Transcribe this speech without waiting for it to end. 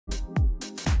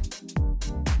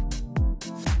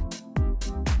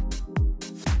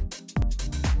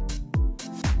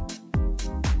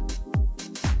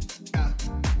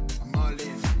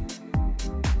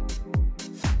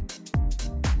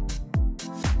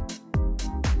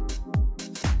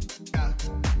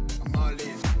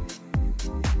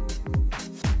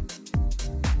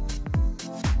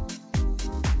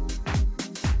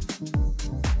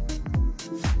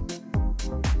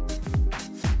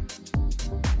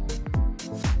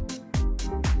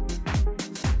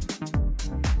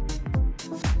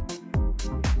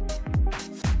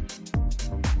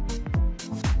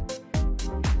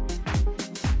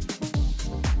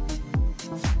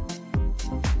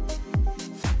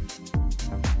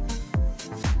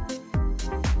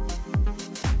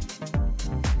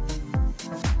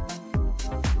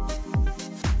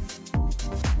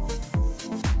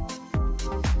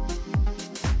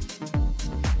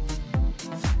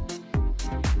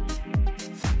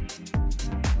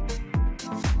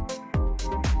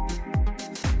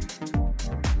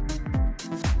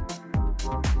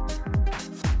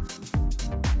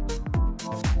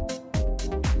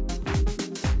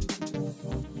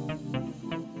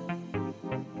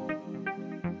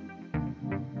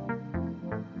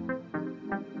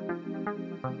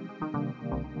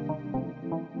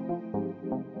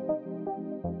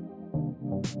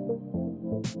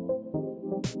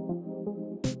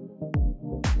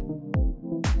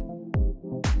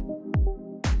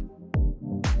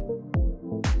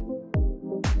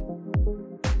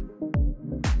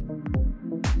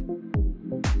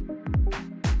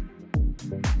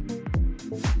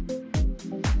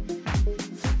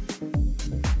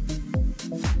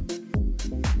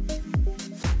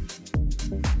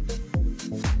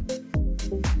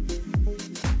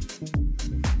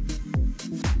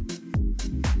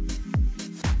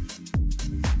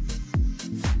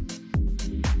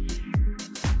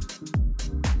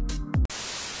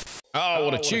Oh,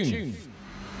 what a tune.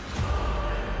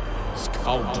 It's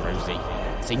cold, Rosie.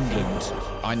 It's England.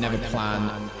 I never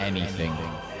plan anything.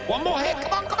 One more hit.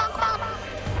 Come on, come on, come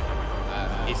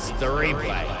on. It's the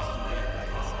replay.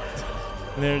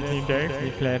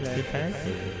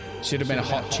 Should have been a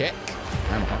hot check.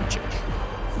 I'm a hot check.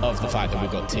 Of the fact that we've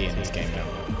got tea in this game now.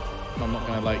 I'm not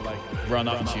going to, like, run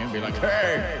up to you and be like,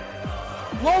 hey!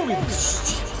 Whoa!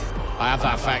 I have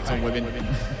that effect on women.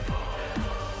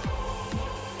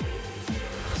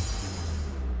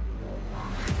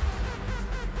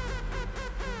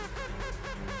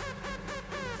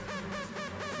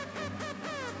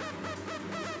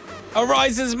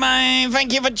 Arises, man.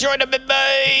 Thank you for joining me,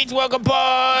 mate. Welcome,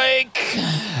 Pike.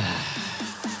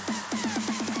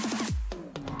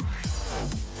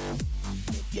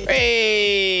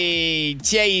 Hey,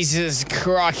 Jesus,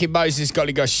 crikey, Moses,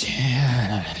 golly gosh.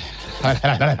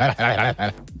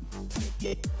 That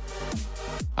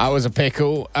was a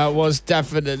pickle. That was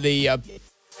definitely a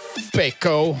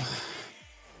pickle.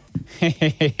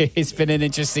 It's been an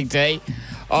interesting day.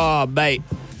 Oh, mate.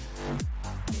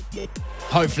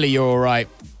 Hopefully you're all right.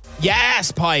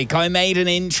 Yes, Pike, I made an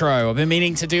intro. I've been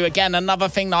meaning to do, again, another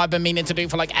thing that I've been meaning to do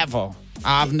for, like, ever.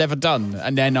 I've never done.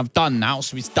 And then I've done now,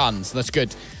 so it's done. So that's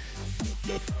good.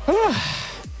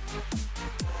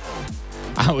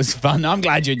 That was fun. I'm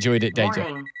glad you enjoyed it, Danger.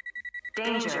 Warning.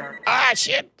 Danger. Ah,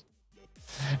 shit.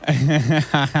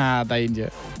 Danger.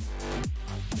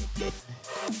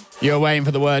 You're waiting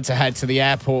for the word to head to the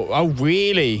airport. Oh,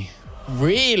 really?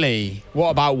 Really? What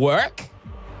about work?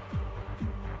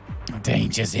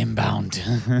 Danger's inbound.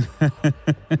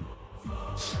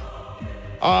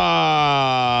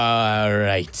 All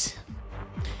right.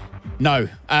 No.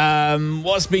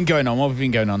 What's been going on? What have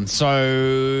been going on?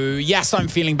 So, yes, I'm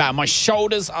feeling bad. My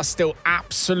shoulders are still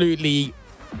absolutely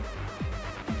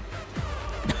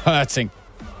hurting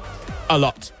a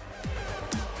lot.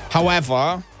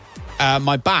 However,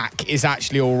 my back is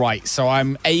actually all right. So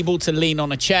I'm able to lean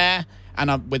on a chair,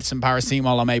 and with some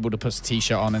paracetamol, I'm able to put a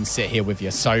t-shirt on and sit here with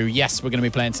you. So, yes, we're going to be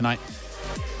playing tonight.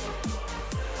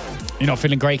 You're not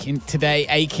feeling great today,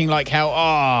 aching like hell.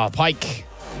 Oh, Pike.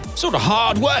 Sort of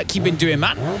hard work you've been doing,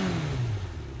 man.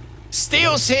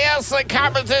 Steel's here, so the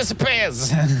camera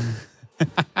disappears.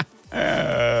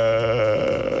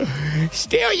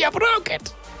 Steel, you broke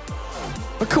it.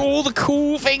 Look at all the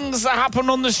cool things that happen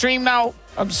on the stream now.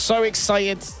 I'm so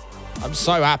excited. I'm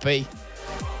so happy.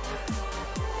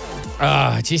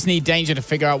 I just need Danger to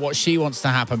figure out what she wants to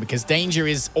happen, because Danger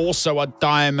is also a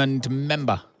Diamond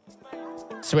member.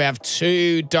 So we have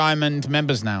 2 Diamond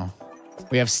members now.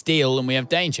 We have Steel and we have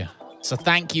Danger. So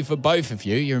thank you for both of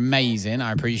you. You're amazing.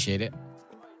 I appreciate it.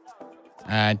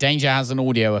 Danger has an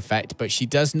audio effect, but she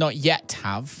does not yet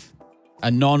have a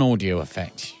non-audio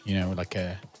effect. You know, like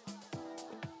a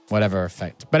whatever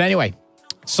effect. But anyway,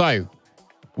 so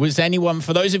was anyone,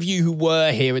 for those of you who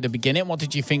were here at the beginning, what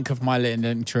did you think of my little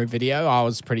intro video? I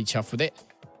was pretty chuffed with it.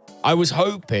 I was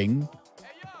hoping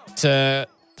to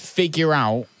figure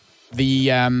out the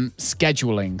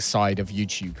scheduling side of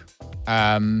YouTube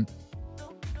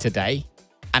today,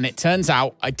 and it turns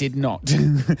out I did not.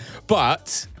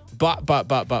 but by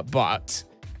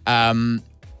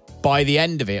the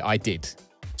end of it, I did.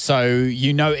 So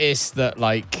you notice that,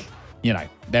 like, you know,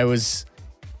 there was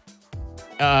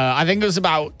I think it was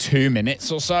about 2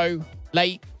 minutes or so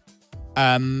late.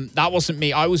 That wasn't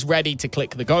me. I was ready to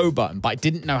click the go button, but I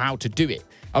didn't know how to do it.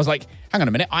 I was like, hang on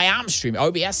a minute, I am streaming.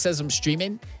 OBS says I'm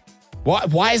streaming.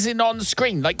 Why is it not on the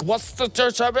screen? Like, what's the...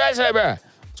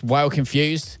 It's well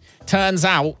confused. Turns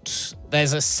out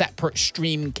there's a separate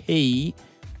stream key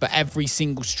for every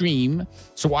single stream.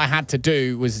 So what I had to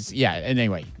do was... Yeah,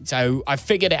 anyway. So I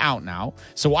figured it out now.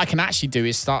 So what I can actually do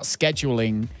is start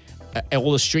scheduling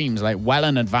all the streams, like, well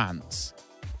in advance.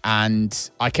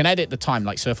 And I can edit the time.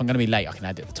 Like, so if I'm going to be late, I can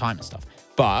edit the time and stuff.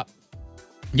 But,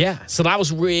 yeah. So that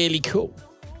was really cool.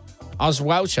 I was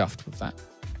well chuffed with that.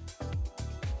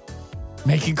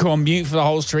 Making Core mute for the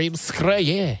whole stream. Screw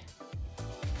yeah.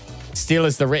 Steel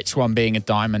is the rich one, being a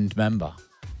Diamond member.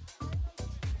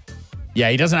 Yeah,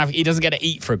 he doesn't get to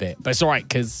eat for a bit, but it's all right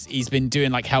because he's been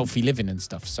doing like healthy living and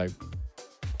stuff. So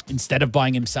instead of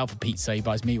buying himself a pizza, he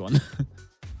buys me one.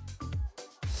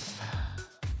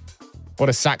 What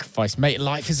a sacrifice, mate.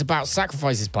 Life is about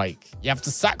sacrifices, Pike. You have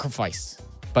to sacrifice.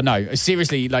 But no,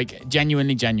 seriously, like,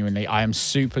 genuinely, I am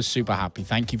super, super happy.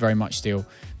 Thank you very much, Steel,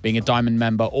 being a Diamond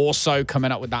member. Also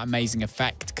coming up with that amazing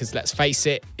effect, because let's face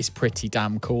it, it's pretty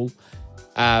damn cool.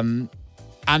 And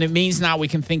it means now we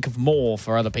can think of more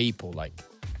for other people. Like,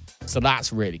 so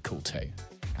that's really cool too.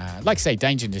 Like I say,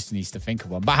 Danger just needs to think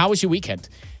of one. But how was your weekend?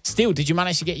 Steel, did you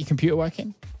manage to get your computer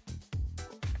working?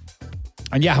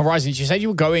 And yeah, Horizons, you said you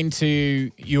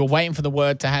were waiting for the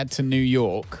word to head to New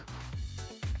York.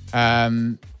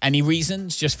 Any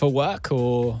reasons? Just for work,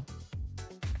 or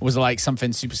was it like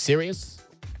something super serious?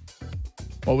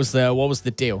 What was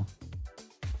the deal?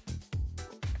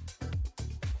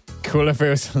 Cool if it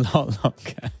was a lot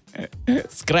longer.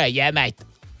 It's great, yeah, mate.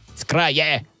 It's great,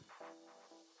 yeah.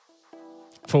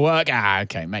 For work? Ah,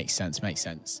 okay. Makes sense, makes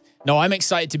sense. No, I'm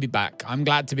excited to be back. I'm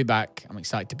glad to be back. I'm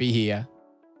excited to be here.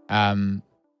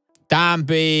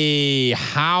 Danby,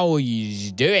 how are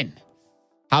you doing?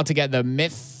 How to get the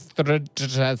myth... The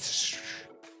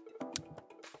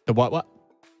what?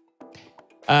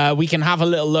 We can have a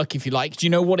little look if you like. Do you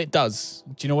know what it does?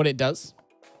 Do you know what it does?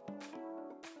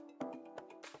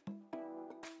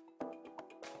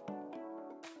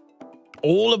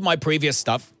 All of my previous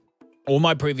stuff, all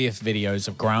my previous videos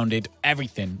have grounded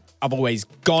everything. I've always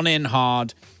gone in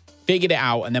hard, figured it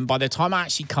out, and then by the time I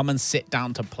actually come and sit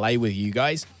down to play with you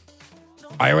guys,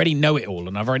 I already know it all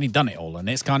and I've already done it all, and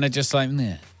it's kind of just like,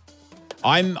 meh.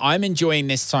 I'm enjoying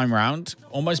this time around,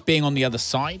 almost being on the other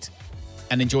side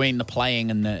and enjoying the playing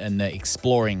and the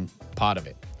exploring part of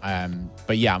it.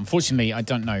 But yeah, unfortunately, I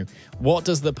don't know. What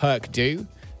does the perk do?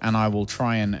 And I will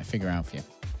try and figure out for you.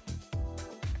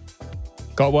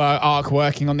 Got Ark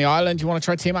working on the island. You want to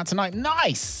try team out tonight?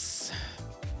 Nice!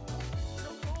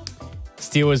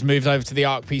 Steel has moved over to the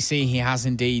Ark PC. He has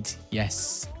indeed.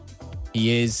 Yes.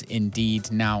 He is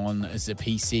indeed now on as a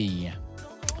PC.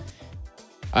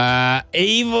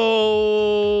 Evil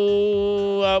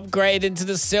upgrade into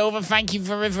the silver. Thank you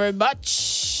very, very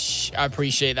much. I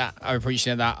appreciate that. I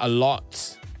appreciate that a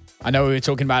lot. I know we were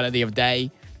talking about it the other day.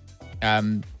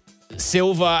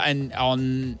 Silver and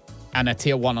a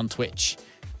tier 1 on Twitch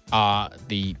are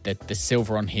the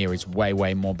silver on here is way,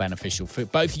 way more beneficial for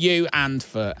both you and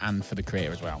for the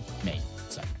creator as well. Me.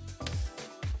 So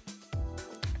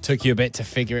took you a bit to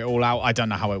figure it all out. I don't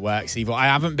know how it works, Evil. I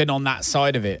haven't been on that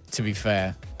side of it, to be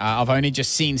fair. I've only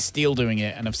just seen Steel doing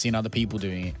it, and I've seen other people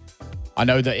doing it. I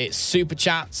know that it's super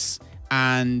chats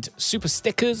and super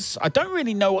stickers. I don't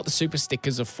really know what the super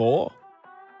stickers are for.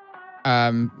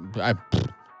 No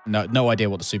idea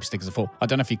what the super stickers are for. I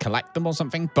don't know if you collect them or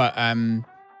something, but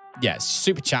yeah,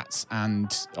 super chats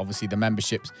and obviously the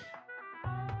memberships,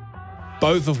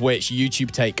 both of which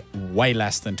YouTube take way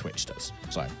less than Twitch does.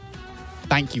 So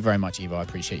thank you very much, Evo. I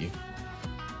appreciate you.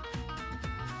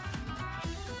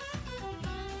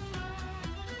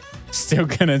 Still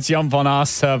gonna jump on our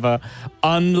server,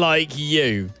 unlike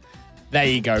you. There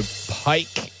you go.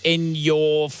 Pike in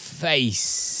your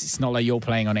face. It's not like you're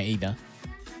playing on it either.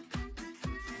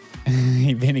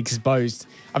 You've been exposed.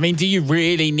 I mean, do you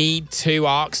really need 2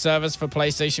 Ark servers for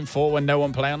PlayStation 4 when no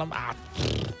one play on them?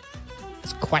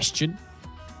 It's a question.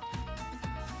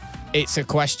 It's a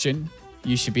question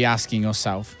you should be asking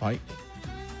yourself, Pike.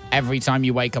 Every time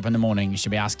you wake up in the morning, you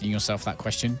should be asking yourself that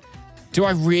question. Do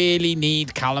I really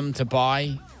need Callum to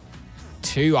buy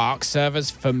 2 Ark servers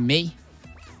for me?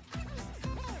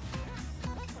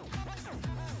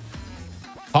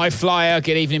 Hi, Flyer.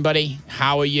 Good evening, buddy.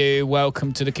 How are you?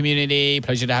 Welcome to the community.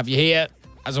 Pleasure to have you here.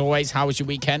 As always, how was your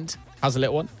weekend? How's the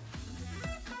little one?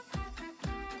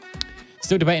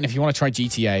 Still debating if you want to try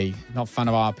GTA. Not a fan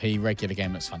of RP. Regular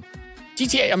game looks fun.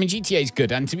 GTA, I mean, GTA is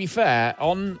good. And to be fair,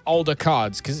 on older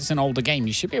cards, because it's an older game,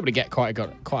 you should be able to get quite a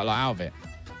lot out of it.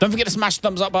 Don't forget to smash the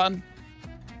thumbs up button.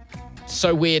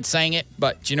 So weird saying it,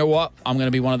 but do you know what? I'm going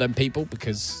to be one of them people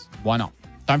because why not?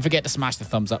 Don't forget to smash the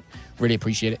thumbs up. Really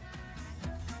appreciate it.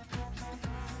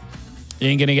 You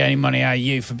ain't going to get any money out of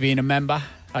you for being a member.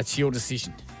 That's your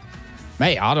decision.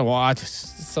 Mate, I don't want to.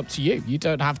 It's up to you. You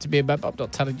don't have to be a member. I'm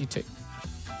not telling you to.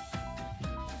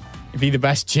 Be the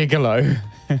best gigolo.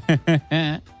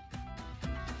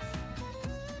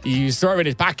 He was throwing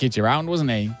his package around, wasn't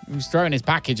he? He was throwing his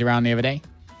package around the other day.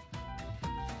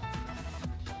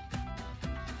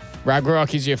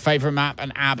 Ragnarok is your favorite map,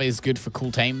 and Ab is good for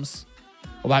cool tames.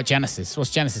 What about Genesis? What's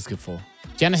Genesis good for?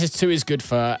 Genesis 2 is good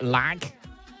for lag.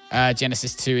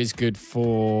 Genesis 2 is good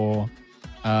for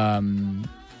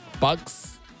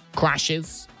bugs,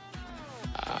 crashes.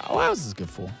 What else is it good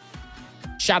for?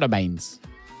 Shadow mains.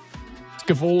 It's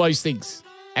good for all those things.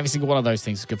 Every single one of those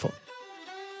things is good for.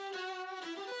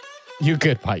 You're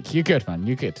good, Pike. You're good, man.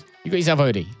 You're good. You got yourself a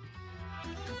hoodie.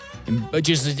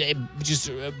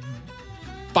 Just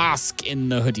bask in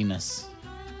the hoodiness.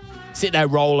 Sit there,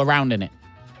 roll around in it.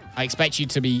 I expect you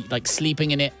to be like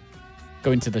sleeping in it,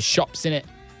 going to the shops in it.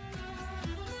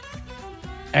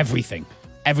 Everything.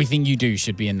 Everything you do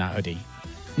should be in that hoodie.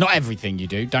 Not everything you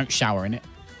do. Don't shower in it.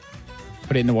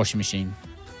 Put it in the washing machine.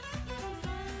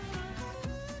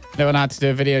 No one had to do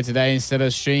a video today instead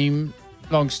of stream.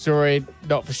 Long story,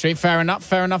 not for street. Fair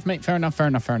enough, mate. Fair enough.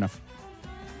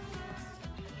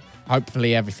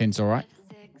 Hopefully everything's all right.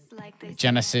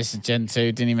 Genesis, Gen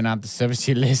 2, didn't even add the service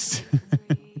to your list.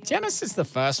 Genesis, the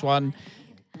first one.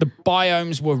 The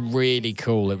biomes were really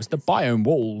cool. It was the biome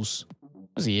walls. What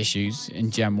was the issues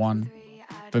in Gen 1?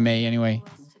 For me, anyway.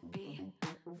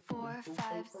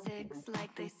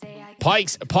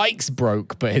 Pike's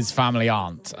broke, but his family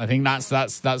aren't. I think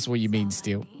that's what you mean,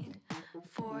 Steel.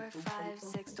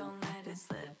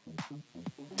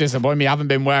 Disappoint me, I haven't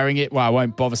been wearing it. Well, I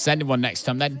won't bother sending one next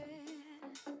time then.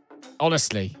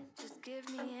 Honestly.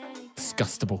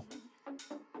 Disgustable.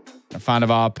 A fan of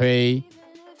RP.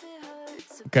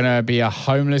 Gonna be a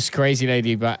homeless crazy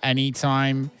lady, but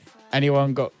anytime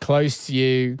anyone got close to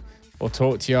you or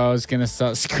talked to you, I was gonna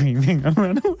start screaming and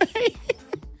run away.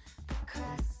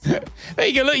 There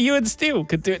you go. Look, you and Steel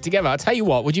could do it together. I'll tell you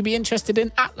what, would you be interested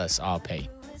in Atlas, RP?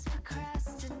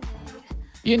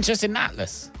 You interested in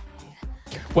Atlas?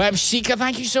 Web Sheikah,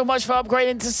 thank you so much for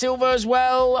upgrading to silver as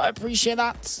well. I appreciate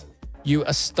that. You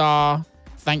a star.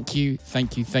 Thank you.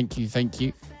 Thank you,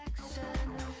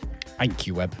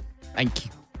 Web. Thank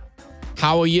you.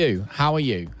 How are you?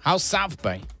 How's South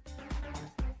Bay?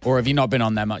 Or have you not been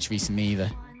on there much recently either?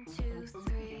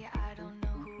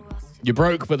 You're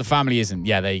broke, but the family isn't.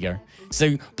 Yeah, there you go.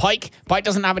 So Pike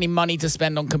doesn't have any money to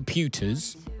spend on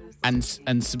computers and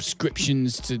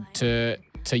subscriptions to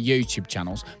YouTube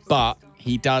channels, but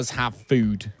he does have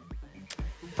food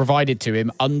provided to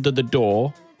him under the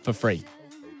door for free.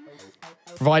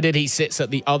 Provided he sits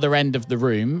at the other end of the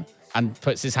room and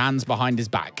puts his hands behind his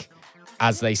back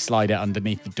as they slide it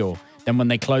underneath the door. Then when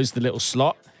they close the little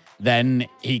slot, then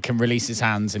he can release his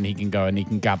hands and he can go and he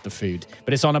can grab the food.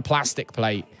 But it's on a plastic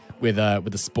plate with a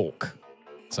spork.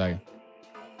 So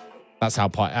that's how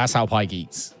Pike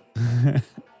eats.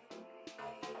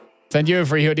 Send you a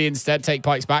free hoodie instead. Take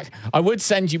Pike's back. I would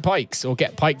send you Pike's or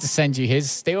get Pike to send you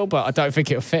his Steel, but I don't think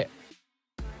it'll fit.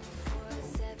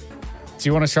 So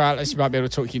you want to try Atlas? You might be able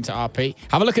to talk you into RP.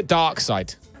 Have a look at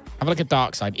Darkside.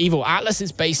 Evil Atlas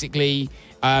is basically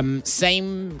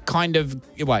same kind of.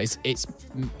 Well,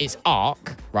 it's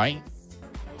Ark, right?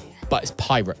 But it's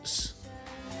pirates.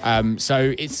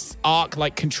 So it's Ark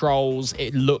like controls.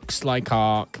 It looks like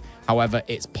Ark. However,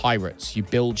 it's pirates. You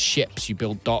build ships. You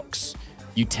build docks.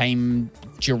 You tame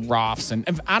giraffes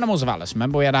and Animals of Atlas.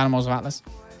 Remember we had Animals of Atlas?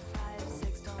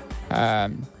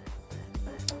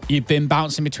 You've been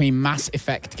bouncing between Mass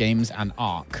Effect games and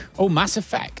Ark. Oh, Mass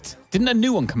Effect. Didn't a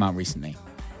new one come out recently?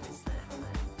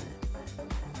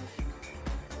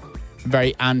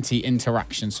 Very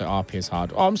anti-interaction, so RP is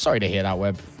hard. Oh, I'm sorry to hear that,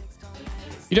 Web.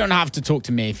 You don't have to talk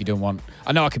to me if you don't want.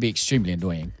 I know I could be extremely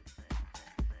annoying.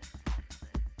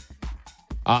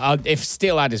 If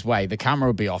Steel had his way, the camera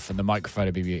would be off and the microphone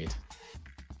would be muted.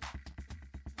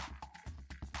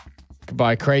 Could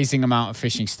buy a crazing amount of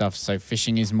fishing stuff, so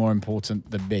fishing is more important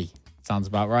than me. Sounds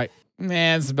about right.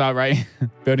 Yeah, that's about right.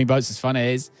 Building boats is fun,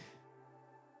 it is.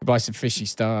 Buy some fishy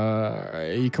stuff.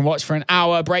 You can watch for an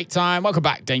hour break time. Welcome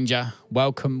back, Danger.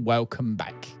 Welcome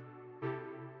back.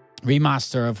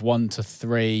 Remaster of 1 to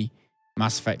 3,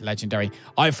 Mass Effect Legendary.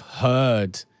 I've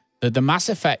heard that the Mass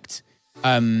Effect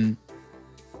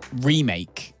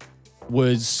remake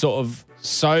was sort of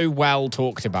so well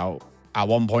talked about at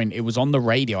one point. It was on the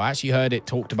radio. I actually heard it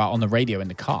talked about on the radio in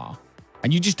the car.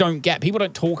 And you just don't get, people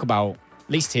don't talk about, at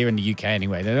least here in the UK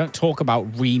anyway, they don't talk about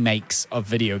remakes of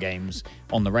video games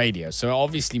on the radio. So it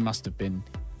obviously must have been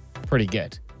pretty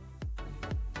good.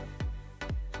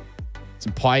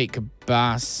 Some Pike,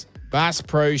 Bass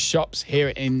Pro shops here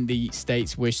in the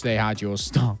States wish they had your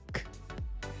stock.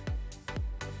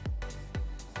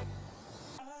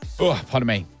 Oh, pardon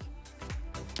me.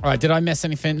 All right, did I miss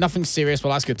anything? Nothing serious.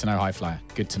 Well, that's good to know, High Flyer.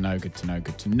 Good to know.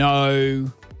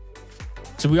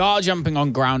 So we are jumping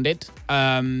on Grounded.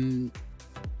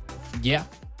 Yeah.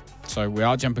 So we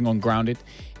are jumping on Grounded.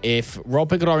 If Rob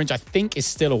Pickled Orange, I think, is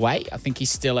still away. I think he's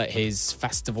still at his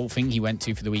festival thing he went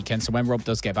to for the weekend. So when Rob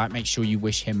does get back, make sure you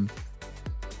wish him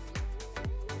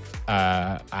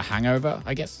a hangover,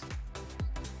 I guess.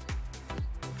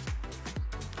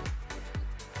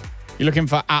 You're looking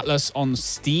for Atlas on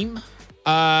Steam?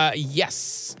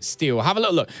 Yes, Steel. Have a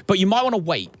little look. But you might want to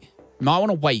wait. You might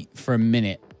want to wait for a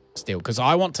minute, Steel, because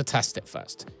I want to test it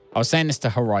first. I was saying this to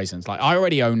Horizons. Like, I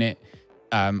already own it.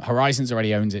 Horizons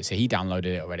already owns it, so he downloaded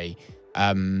it already.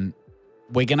 We're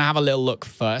going to have a little look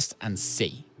first and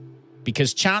see.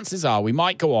 Because chances are we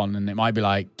might go on and it might be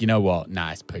like, you know what?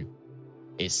 Nah, it's poo.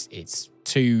 It's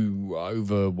too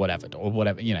over whatever, or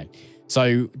whatever, you know.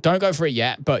 So don't go for it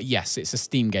yet, but yes, it's a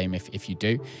Steam game if you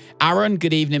do. Aaron,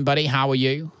 good evening, buddy. How are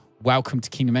you? Welcome to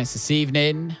Kingdom Hearts this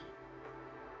evening.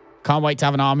 Can't wait to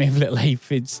have an army of little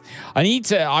aphids.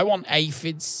 I want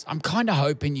aphids. I'm kind of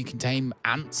hoping you can tame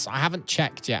ants. I haven't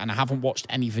checked yet, and I haven't watched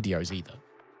any videos either.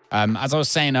 As I was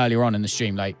saying earlier on in the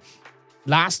stream, like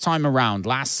last summer,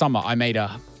 I made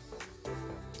a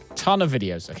ton of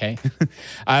videos, okay?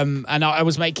 And I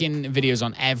was making videos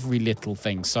on every little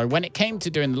thing. So when it came to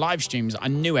doing live streams, I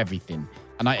knew everything.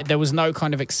 And there was no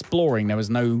kind of exploring. I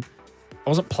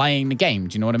wasn't playing the game.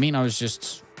 Do you know what I mean? I was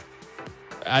just,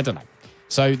 I don't know.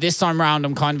 So this time around,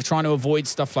 I'm kind of trying to avoid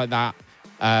stuff like that.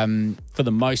 For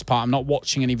the most part, I'm not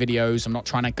watching any videos. I'm not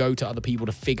trying to go to other people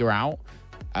to figure out.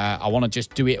 I want to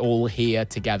just do it all here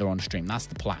together on stream. That's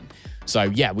the plan. So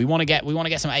yeah, we want to get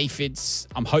some aphids.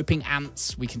 I'm hoping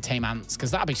ants. We can tame ants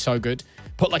because that'd be so good.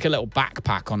 Put like a little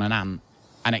backpack on an ant,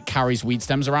 and it carries weed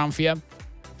stems around for you.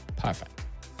 Perfect.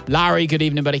 Larry, good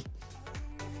evening, buddy.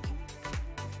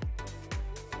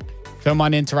 Don't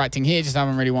mind interacting here. Just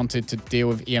haven't really wanted to deal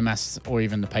with EMS or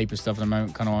even the paper stuff at the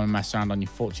moment. Kind of want to mess around on your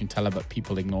fortune teller, but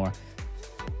people ignore.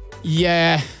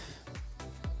 Yeah.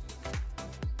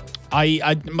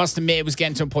 I must admit it was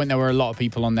getting to a point there were a lot of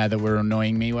people on there that were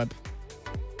annoying me, Web.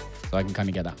 So I can kind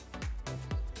of get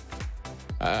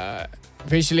that.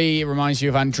 Visually, it reminds you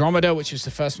of Andromeda, which was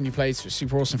the first one you played. So it's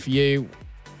super awesome for you.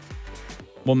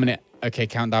 1 minute. Okay,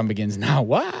 countdown begins now.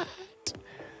 What?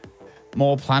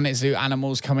 More Planet Zoo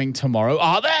animals coming tomorrow.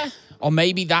 Are there? Or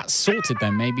maybe that's sorted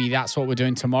then. Maybe that's what we're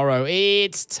doing tomorrow.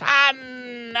 It's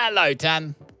Tan. Hello,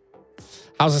 Tan.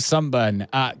 How's a sunburn?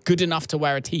 Good enough to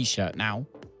wear a t-shirt now.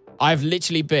 I've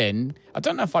literally been... I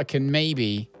don't know if I can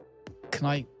maybe... Can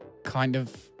I kind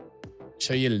of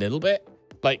show you a little bit?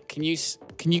 Like, can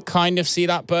you kind of see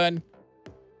that burn?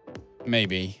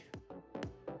 Maybe.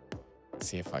 Let's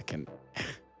see if I can...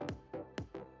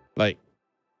 Like...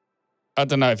 I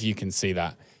don't know if you can see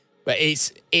that, but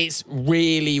it's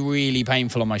really, really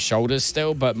painful on my shoulders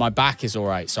still, but my back is all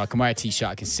right. So I can wear a t-shirt.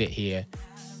 I can sit here.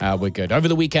 We're good. Over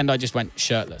the weekend, I just went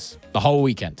shirtless the whole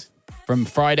weekend from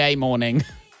Friday morning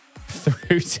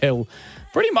through till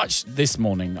pretty much this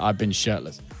morning. I've been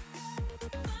shirtless.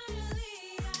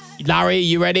 Larry, are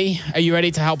you ready? Are you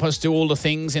ready to help us do all the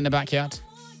things in the backyard?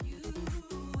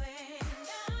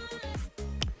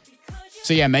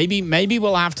 So yeah, maybe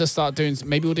we'll have to start doing...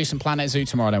 Maybe we'll do some Planet Zoo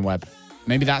tomorrow then, Web.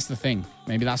 Maybe that's the thing.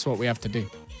 Maybe that's what we have to do.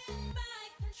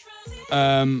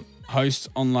 Host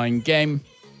online game.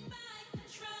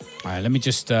 All right, let me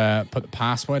just put the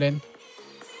password in.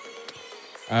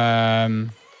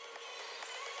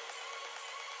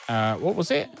 What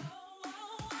was it?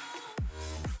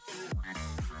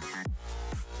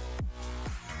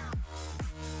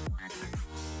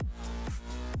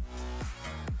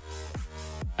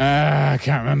 I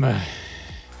can't remember.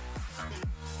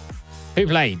 Who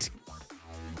played?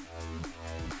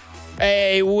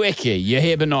 Hey, Wiki. You're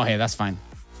here but not here. That's fine.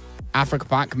 Africa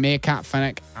Pack, Meerkat,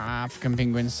 Fennec, African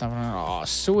Penguins. Oh,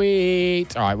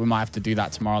 sweet. All right, we might have to do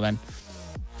that tomorrow then.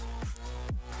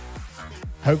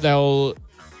 Hope they'll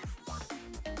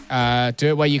do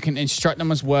it where you can instruct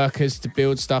them as workers to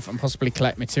build stuff and possibly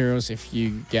collect materials if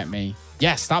you get me.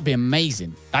 Yes, that'd be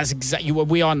amazing. That's exactly...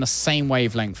 We are on the same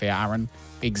wavelength here, Aaron.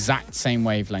 Exact same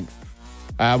wavelength.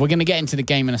 We're going to get into the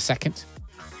game in a second.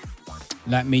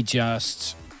 Let me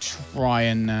just try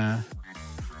and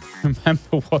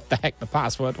remember what the heck the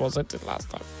password was I did last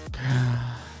time.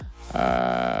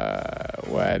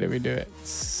 Where did we do it?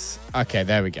 Okay,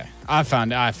 there we go. I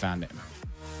found it. I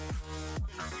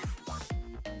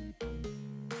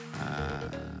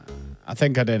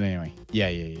think I did anyway. Yeah.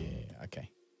 Okay.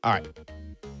 All right.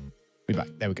 We're back.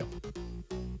 There we go.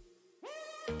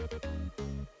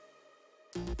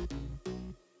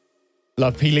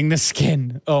 Love peeling the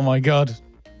skin. Oh my God.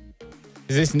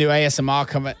 Is this new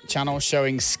ASMR channel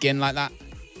showing skin like that?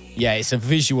 Yeah, it's a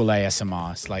visual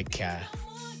ASMR. It's like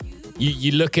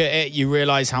you look at it, you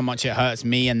realize how much it hurts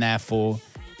me, and therefore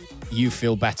you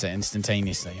feel better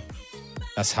instantaneously.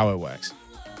 That's how it works.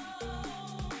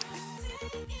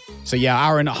 So yeah,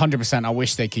 Aaron, 100%. I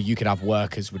wish you could have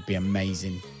workers. Would be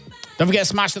amazing. Don't forget to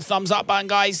smash the thumbs up button,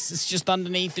 guys. It's just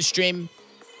underneath the stream.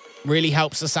 Really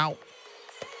helps us out.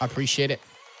 I appreciate it.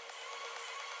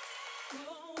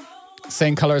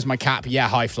 Same color as my cap. Yeah,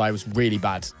 High Fly was really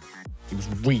bad. It was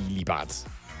really bad.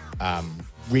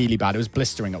 Really bad. It was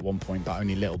blistering at one point, but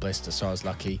only little blister, so I was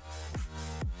lucky.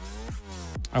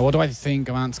 What do I think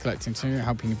of ants collecting too?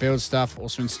 Helping you build stuff.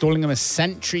 Also installing them as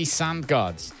sentry sand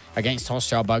guards against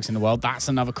hostile bugs in the world. That's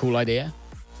another cool idea.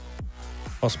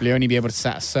 Possibly only be able to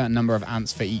set a certain number of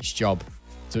ants for each job,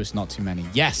 so it's not too many.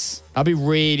 Yes, that'd be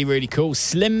really, really cool.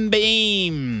 Slim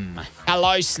Beam.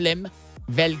 Hello, Slim.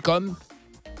 Welcome.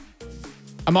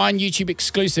 Am I on YouTube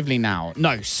exclusively now?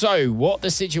 No. So what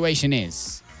the situation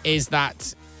is, is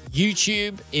that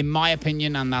YouTube, in my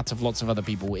opinion, and that of lots of other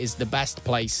people, is the best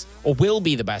place, or will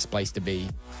be the best place to be,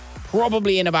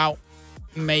 probably in about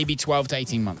maybe 12 to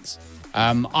 18 months.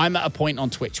 I'm at a point on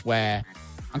Twitch where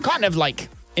I'm kind of like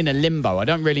in a limbo. I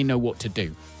don't really know what to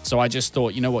do. So I just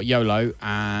thought, you know what, YOLO,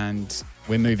 and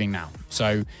we're moving now.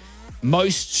 So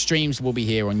most streams will be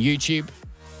here on YouTube.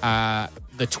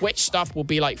 The Twitch stuff will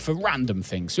be like for random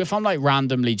things. So if I'm like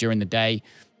randomly during the day,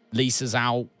 Lisa's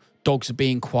out, dogs are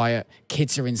being quiet,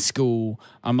 kids are in school,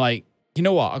 I'm like, you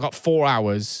know what? I got 4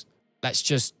 hours. Let's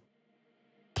just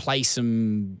play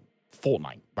some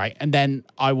Fortnite, right? And then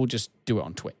I will just do it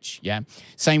on Twitch. Yeah.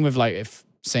 Same with like,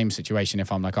 same situation.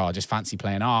 If I'm like, oh, I just fancy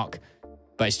playing Ark,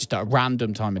 but it's just at a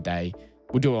random time of day,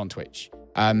 we'll do it on Twitch.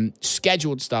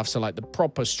 Scheduled stuff. So like the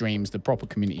proper streams, the proper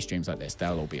community streams like this,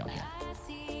 they'll all be on here.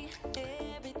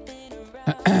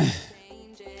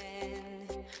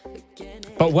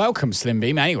 But welcome, Slim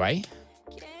Beam. Anyway,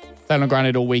 playing on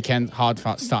Grounded all weekend. Hard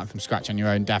starting from scratch on your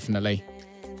own, definitely.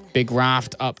 Big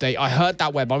Raft update. I heard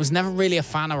that web. I was never really a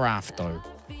fan of Raft, though.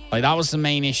 Like, that was the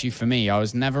main issue for me. I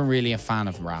was never really a fan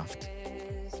of Raft.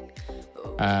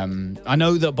 I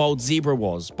know that Bold Zebra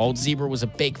was. Bold Zebra was a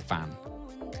big fan.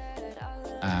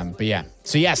 But yeah.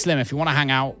 So yeah, Slim, if you want to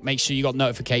hang out, make sure you got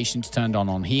notifications turned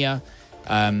on here.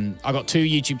 I got 2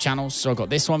 YouTube channels. So I got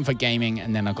this one for gaming,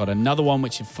 and then I got another one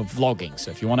which is for vlogging.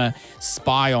 So if you want to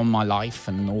spy on my life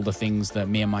and all the things that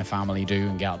me and my family do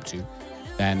and get up to,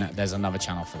 then there's another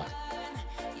channel for that.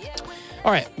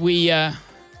 All right,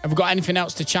 have we got anything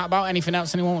else to chat about? Anything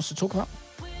else anyone wants to talk about?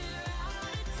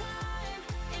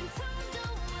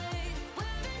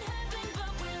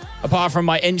 Apart from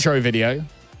my intro video,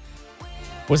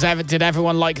 did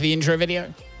everyone like the intro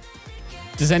video?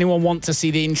 Does anyone want to see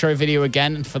the intro video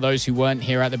again? For those who weren't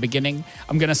here at the beginning,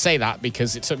 I'm going to say that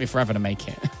because it took me forever to make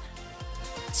it.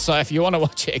 So if you want to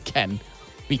watch it again,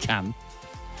 we can.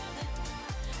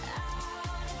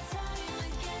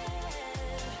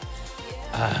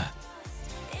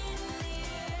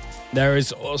 There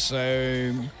is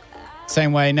also,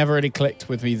 same way, never really clicked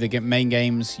with me. The main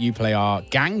games you play are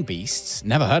Gang Beasts.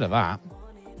 Never heard of that.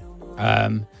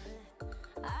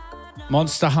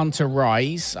 Monster Hunter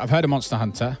Rise. I've heard of Monster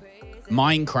Hunter.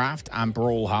 Minecraft and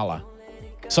Brawlhalla.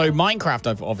 So Minecraft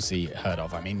I've obviously heard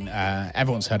of. I mean,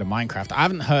 everyone's heard of Minecraft. I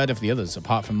haven't heard of the others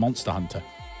apart from Monster Hunter.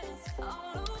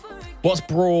 What's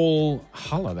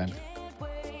Brawlhalla then?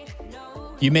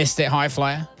 You missed it, High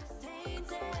Flyer.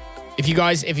 If you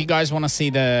guys want to see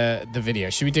the video,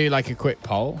 should we do like a quick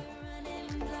poll?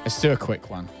 Let's do a quick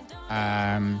one.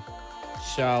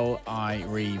 Shall I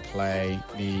replay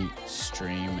the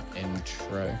stream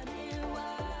intro?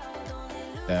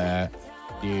 The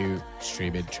new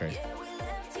stream intro.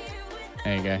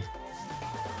 There you go.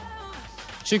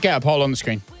 Should get a poll on the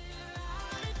screen.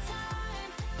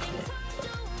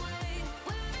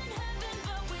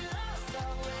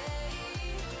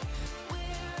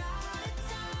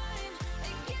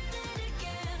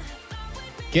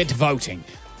 Get voting.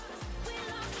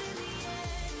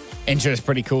 Intro is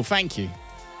pretty cool. Thank you.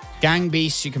 Gang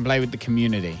Beasts, you can play with the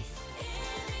community.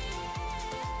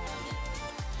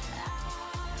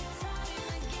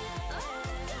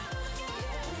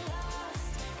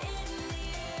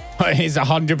 It's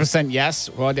 100% yes.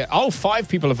 Oh, 5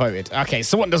 people have voted. Okay,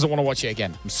 someone doesn't want to watch it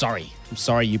again. I'm sorry. I'm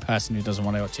sorry, you person who doesn't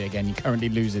want to watch it again. You're currently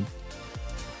losing.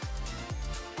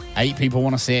 8 people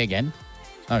want to see it again.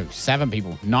 Oh, 7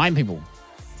 people. 9 people.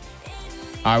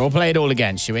 All right, we'll play it all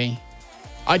again, shall we?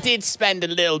 I did spend a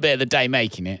little bit of the day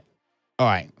making it. All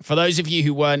right, for those of you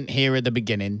who weren't here at the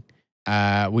beginning,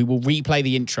 we will replay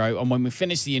the intro. And when we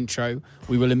finish the intro,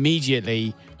 we will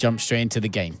immediately jump straight into the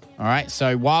game. All right,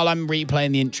 so while I'm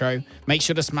replaying the intro, make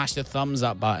sure to smash the thumbs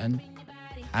up button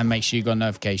and make sure you got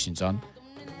notifications on.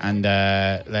 And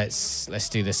let's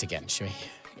do this again, shall we?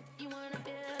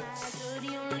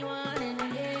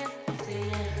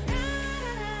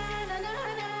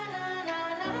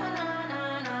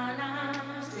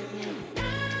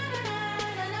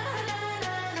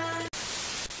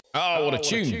 Oh, what a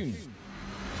tune.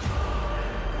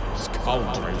 It's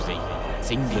cold, Rosie. It's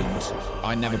England.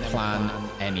 I never plan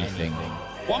anything.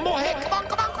 One more hit. Come on,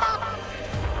 come on, come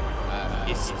on.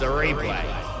 It's the replay.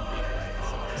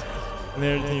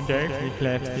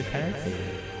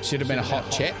 Should have been a hot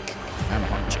chick. I'm a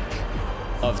hot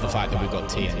chick. Love the fact that we've got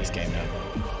tea in this game now.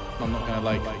 I'm not going to,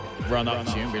 like, run up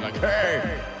to you and be like,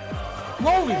 hey!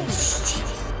 Whoa!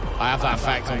 I have that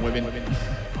effect on women.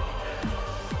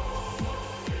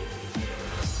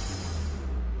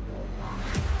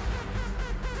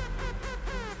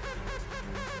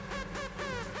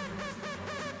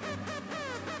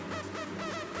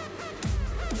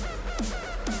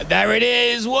 There it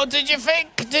is. What did you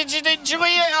think? Did you enjoy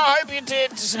it? I hope you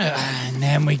did. And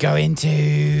then we go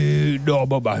into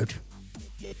normal mode.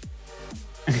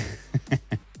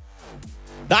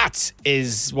 That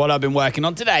is what I've been working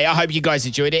on today. I hope you guys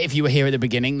enjoyed it. If you were here at the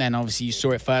beginning, then obviously you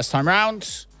saw it first time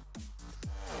round.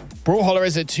 Brawlhalla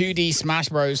is a 2D Smash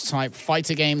Bros type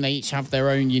fighter game. They each have their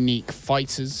own unique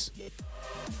fighters,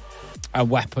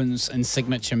 weapons, and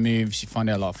signature moves. You find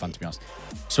it a lot of fun, to be honest.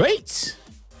 Sweet.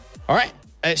 All right,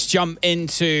 let's jump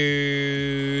into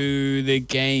the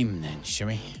game then, shall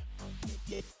we?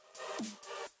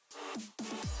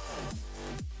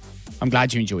 I'm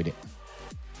glad you enjoyed it.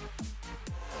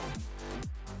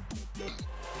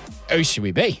 Oh, should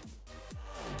we be?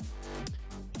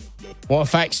 What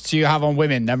effects do you have on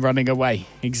women? Them running away.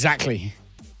 Exactly.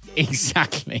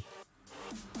 Exactly.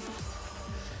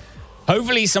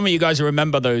 Hopefully some of you guys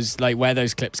remember those, like where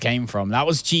those clips came from. That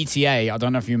was GTA. I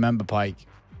don't know if you remember, Pike.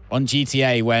 On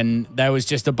GTA, when there was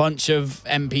just a bunch of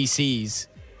NPCs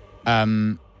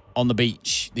on the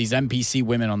beach. These NPC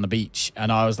women on the beach. And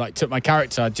I was like, took my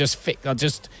character, I just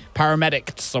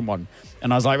paramedicked someone.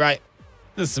 And I was like, right,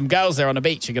 there's some girls there on the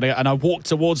beach. And I walked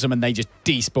towards them and they just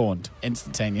despawned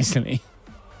instantaneously.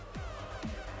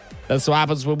 That's what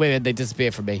happens with women. They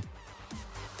disappear from me.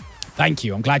 Thank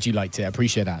you. I'm glad you liked it. I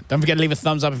appreciate that. Don't forget to leave a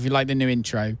thumbs up if you like the new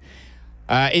intro.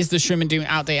 Is the Shroom and Doom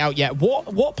update out yet?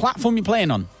 What platform are you playing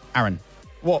on, Aaron?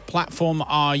 What platform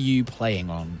are you playing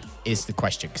on is the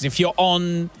question. Because if you're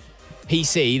on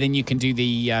PC, then you can do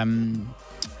the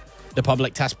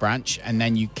public test branch and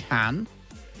then you can.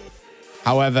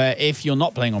 However, if you're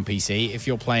not playing on PC, if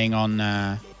you're playing on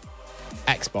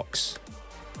Xbox,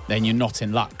 then you're not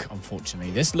in luck,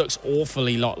 unfortunately. This looks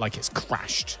awfully like it's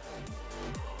crashed.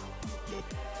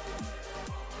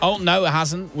 Oh, no, it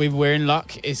hasn't. We're in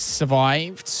luck. It's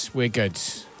survived. We're good.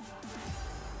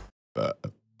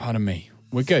 Pardon me.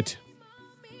 We're good.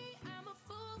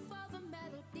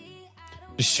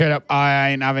 Just shut up. I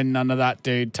ain't having none of that,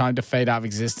 dude. Time to fade out of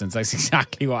existence. That's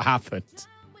exactly what happened.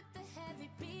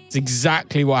 It's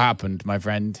exactly what happened, my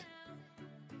friend.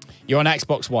 You're on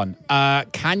Xbox One.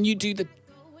 Can you do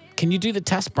the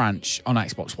test branch on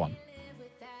Xbox One?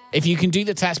 If you can do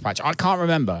the test patch, I can't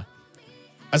remember.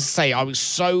 As I say, I was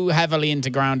so heavily into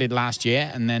Grounded last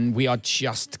year, and then we are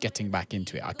just getting back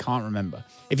into it. I can't remember.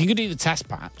 If you could do the test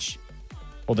patch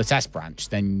or the test branch,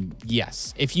 then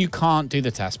yes. If you can't do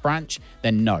the test branch,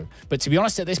 then no. But to be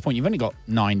honest, at this point, you've only got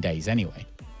 9 days anyway.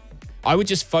 I would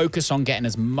just focus on getting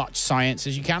as much science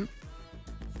as you can.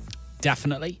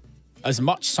 Definitely. As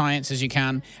much science as you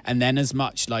can, and then as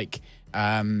much like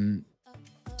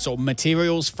sort of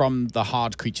materials from the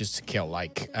hard creatures to kill,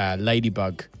 like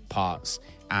ladybug parts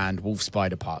and wolf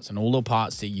spider parts and all the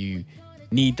parts that you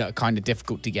need that are kind of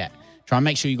difficult to get. Try and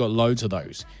make sure you got loads of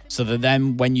those so that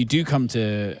then when you do come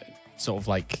to sort of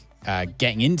like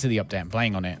getting into the update and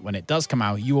playing on it, when it does come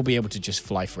out, you will be able to just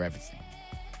fly for everything.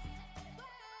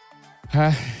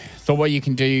 Thought what you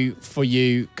can do for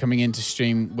you coming into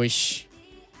stream. Wish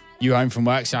you home from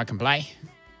work so I can play.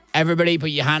 Everybody put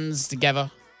your hands together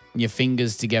and your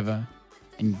fingers together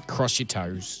and cross your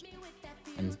toes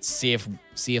and see if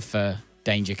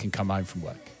Danger can come home from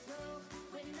work.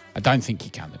 I don't think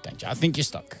you can, the Danger. I think you're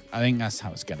stuck. I think that's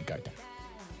how it's going to go down.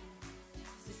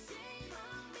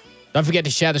 Don't forget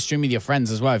to share the stream with your friends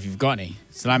as well if you've got any.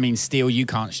 So that means, Steel, you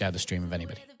can't share the stream with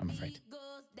anybody, I'm afraid.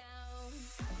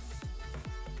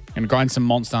 Gonna grind some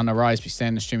Monster Hunter Rise, be staying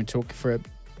in the stream and talk for it.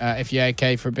 If you're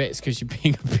okay for a bit, it's because you're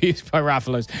being abused by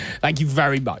Raffalos. Thank you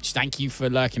very much. Thank you for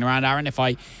lurking around, Aaron. If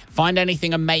I find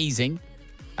anything amazing,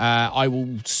 I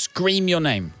will scream your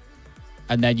name.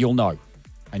 And then you'll know.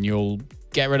 And you'll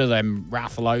get rid of them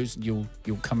Raffalos. You'll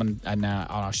come and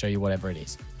I'll show you whatever it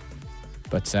is.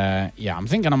 But yeah, I'm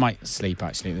thinking I might sleep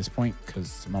actually at this point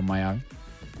because I'm on my own.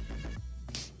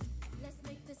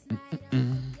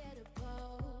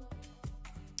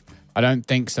 I don't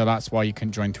think so. That's why you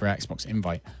can join through Xbox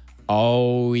invite.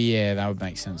 Oh, yeah, that would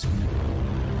make sense, wouldn't it?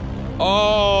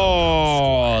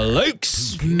 Oh, Luke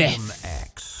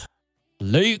Smith.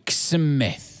 Luke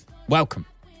Smith. Welcome.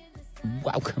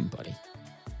 Welcome, buddy.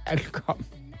 Welcome.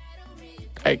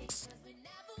 Thanks.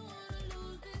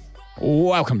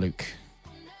 Welcome, Luke.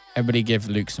 Everybody give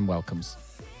Luke some welcomes.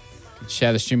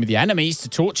 Share the stream with the enemies to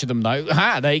torture them, though.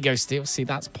 Ah, there you go, Steel. See,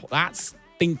 that's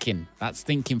thinking. That's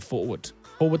thinking forward.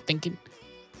 Forward thinking.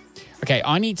 Okay,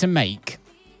 I need to make...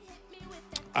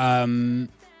 Okay,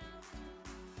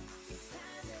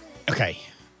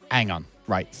 hang on.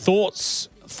 Right, thoughts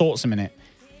a minute.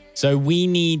 So we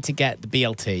need to get the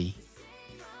BLT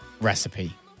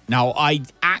recipe. Now, I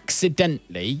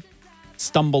accidentally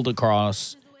stumbled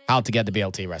across how to get the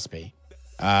BLT recipe.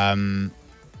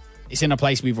 It's in a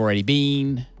place we've already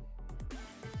been.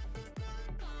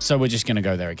 So we're just going to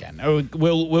go there again. Oh,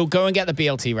 we'll go and get the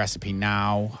BLT recipe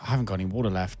now. I haven't got any water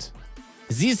left.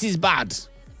 This is bad.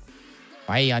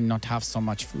 Why I not have so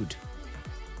much food?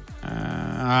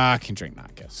 I can drink that,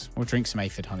 I guess. We'll drink some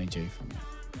aphid honeydew from there.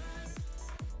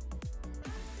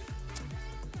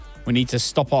 We need to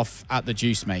stop off at the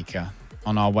juice maker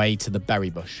on our way to the berry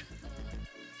bush.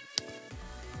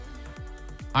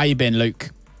 How you been, Luke?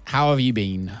 How have you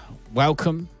been?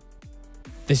 Welcome.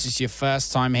 This is your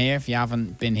first time here if you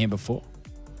haven't been here before.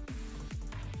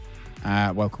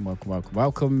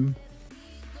 Welcome.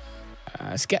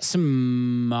 Let's get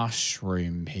some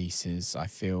mushroom pieces, I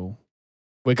feel.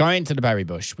 We're going to the berry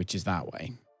bush, which is that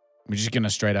way. We're just going to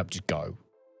straight up just go.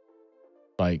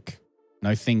 Like,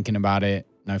 no thinking about it,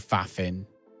 no faffing.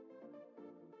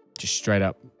 Just straight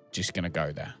up, just going to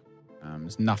go there.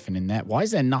 There's nothing in there. Why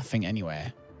is there nothing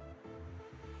anywhere?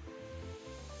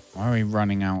 Why are we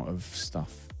running out of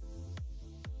stuff?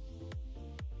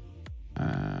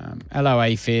 Hello,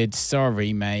 Aphids.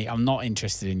 Sorry, mate. I'm not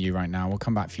interested in you right now. We'll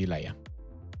come back for you later.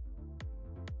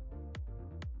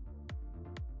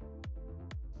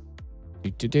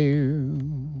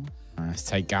 Let's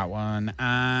take that one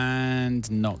and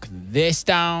knock this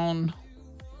down.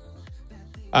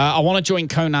 I want to join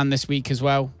Conan this week as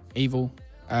well. Evil.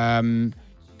 I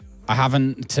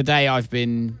haven't. Today I've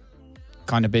been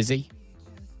kind of busy.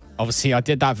 Obviously, I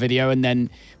did that video, and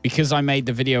then because I made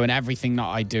the video and everything that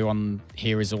I do on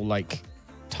here is all like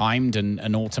timed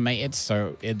and automated,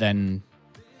 so it then,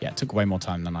 yeah, it took way more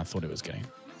time than I thought it was going.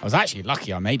 I was actually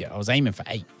lucky I made it. I was aiming for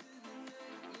 8.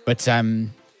 But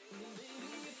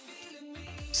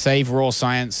save raw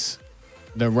science.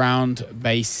 The round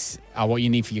base are what you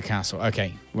need for your castle.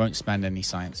 Okay, won't spend any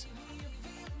science.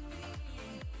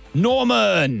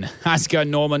 Norman! How's it going,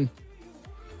 Norman?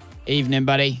 Evening,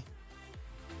 buddy.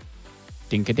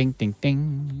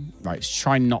 Ding-a-ding-ding-ding. Right, let's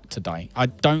try not to die. I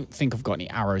don't think I've got any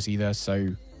arrows either,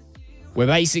 so we're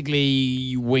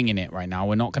basically winging it right now.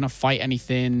 We're not going to fight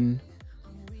anything.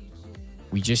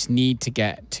 We just need to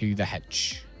get to the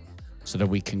hedge so that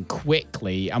we can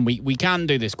quickly, and we can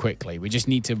do this quickly. We just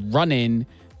need to run in,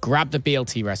 grab the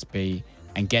BLT recipe,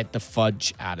 and get the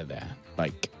fudge out of there.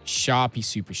 Like, sharpy,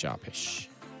 super sharpish.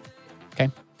 Okay?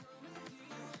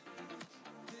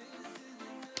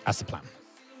 That's the plan.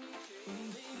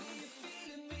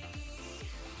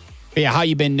 But yeah, how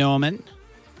you been, Norman?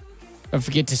 Don't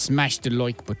forget to smash the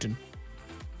like button.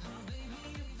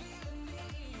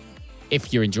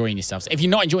 If you're enjoying yourselves. If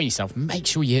you're not enjoying yourself, make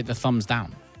sure you hit the thumbs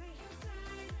down.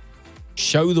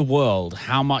 Show the world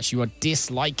how much you are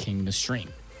disliking the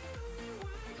stream.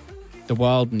 The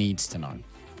world needs to know.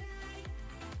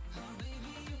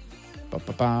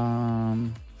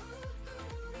 Ba-ba-bum.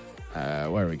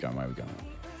 Where are we going?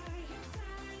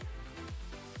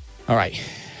 All right.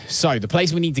 So the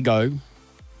place we need to go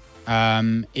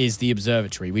is the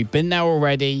observatory. We've been there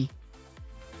already,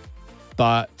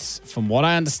 but from what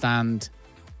I understand,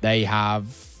 they have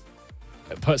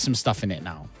put some stuff in it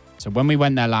now. So when we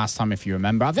went there last time, if you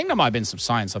remember, I think there might have been some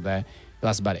science up there, but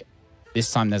that's about it. This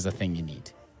time there's a thing you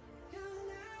need.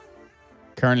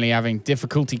 Currently having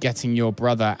difficulty getting your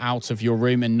brother out of your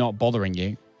room and not bothering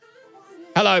you.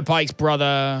 Hello, Pike's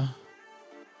brother.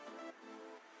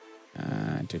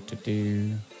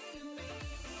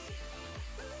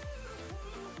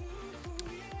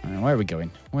 Where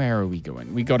are we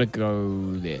going? We got to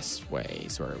go this way.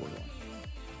 So where are we going?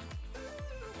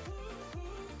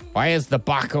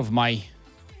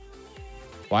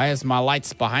 Why is my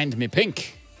lights behind me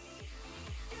pink?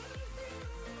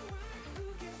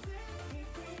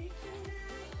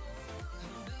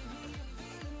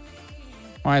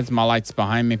 Why is my lights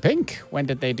behind me pink? When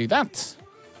did they do that?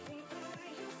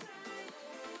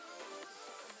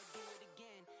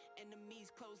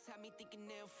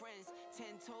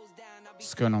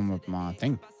 What's going on with my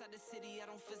thing?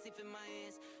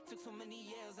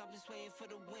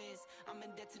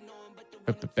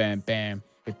 Bam, bam, bam,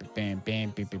 bam, bam,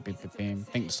 bam, bam, bam.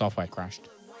 I think the software crashed.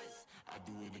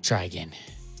 Try again.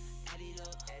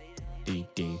 Do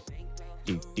do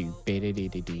do do do do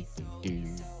do do do.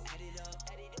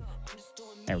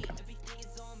 There we go.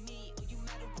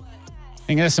 I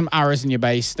think there's some arrows in your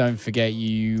base. Don't forget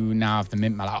you now have the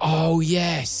mint mallow. Oh,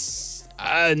 yes.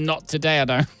 Not today, I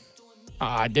don't.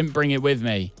 I didn't bring it with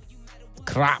me.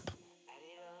 Crap.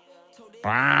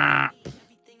 Crap.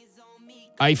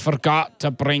 I forgot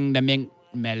to bring the mint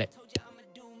mallet.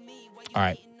 All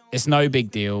right. It's no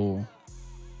big deal.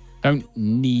 Don't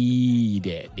need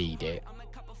it.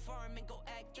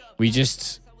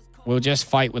 We'll just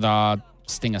fight with our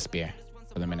stinger spear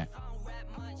for the minute.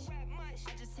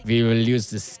 We will use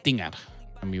the stinger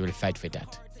and we will fight for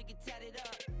that.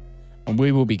 And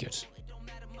we will be good.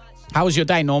 How was your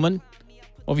day, Norman?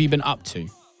 What have you been up to?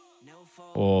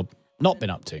 Or not been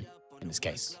up to, in this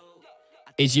case?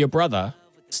 Is your brother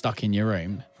stuck in your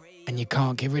room and you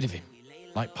can't get rid of him?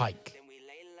 Like Pike.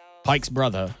 Pike's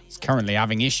brother is currently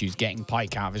having issues getting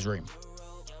Pike out of his room.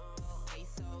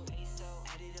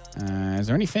 Is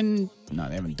there anything? No,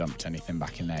 they haven't dumped anything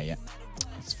back in there yet.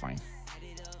 That's fine.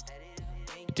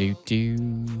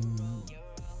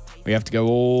 We have to go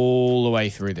all the way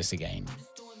through this again.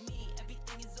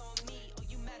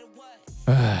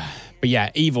 But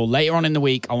yeah, Evil. Later on in the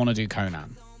week, I want to do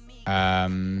Conan.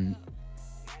 I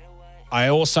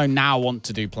also now want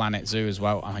to do Planet Zoo as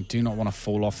well. And I do not want to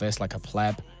fall off this like a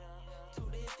pleb.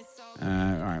 All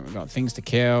right, we've got things to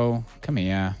kill. Come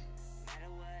here.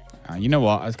 You know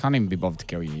what? I can't even be bothered to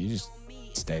kill you. You just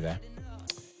stay there.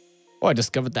 Oh, I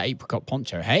discovered the apricot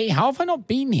poncho. Hey, how have I not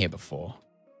been here before?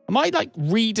 Am I like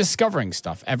rediscovering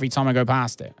stuff every time I go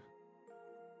past it?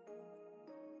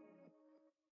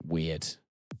 Weird.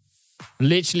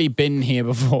 Literally been here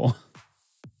before.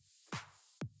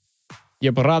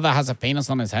 Your brother has a penis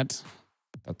on his head?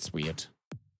 That's weird.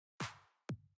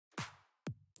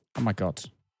 Oh my God.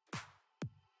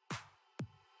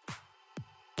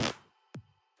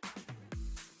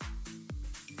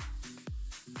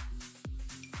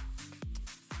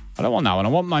 I don't want that one. I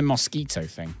want my mosquito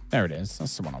thing. There it is.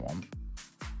 That's the one I want.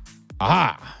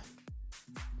 Aha!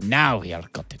 Now we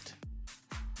have got it.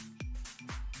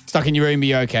 Stuck in your room, are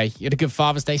you okay? You had a good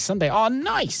Father's Day Sunday. Oh,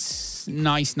 nice.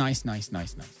 Nice.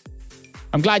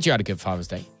 I'm glad you had a good Father's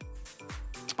Day.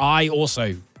 I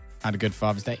also had a good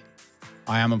Father's Day.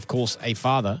 I am, of course, a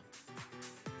father.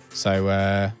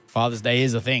 So, Father's Day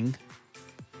is a thing.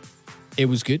 It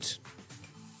was good. Do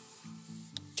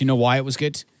you know why it was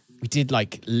good? We did,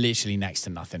 like, literally next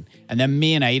to nothing. And then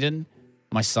me and Aiden,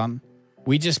 my son,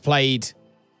 we just played,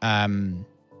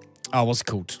 what's it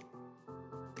called?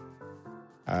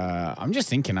 I'm just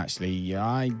thinking, actually,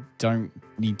 I don't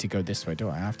need to go this way, do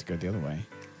I? I have to go the other way.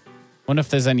 Wonder if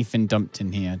there's anything dumped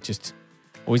in here. Just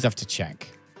always have to check.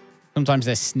 Sometimes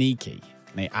they're sneaky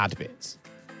and they add bits.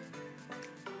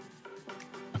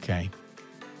 Okay.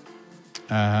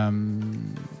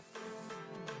 I'm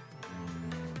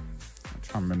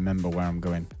trying to remember where I'm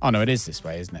going. Oh, no, it is this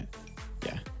way, isn't it?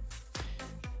 Yeah.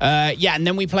 Yeah, and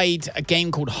then we played a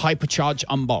game called Hypercharge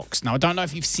Unboxed. Now, I don't know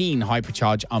if you've seen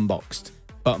Hypercharge Unboxed,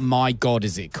 but my God,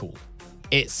 is it cool.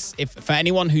 It's, if for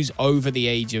anyone who's over the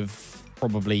age of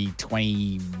probably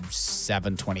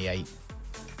 27, 28,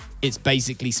 it's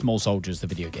basically Small Soldiers, the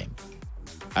video game.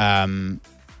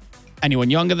 Anyone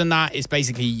younger than that, it's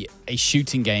basically a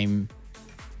shooting game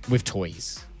with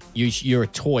toys. You're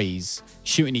toys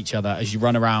shooting each other as you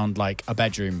run around like a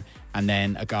bedroom and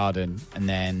then a garden and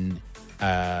then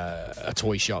a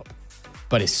toy shop.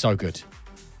 But it's so good.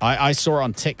 I saw it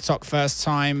on TikTok first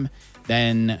time.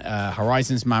 Then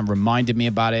Horizons Man reminded me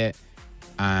about it.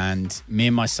 And me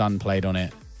and my son played on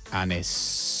it. And it's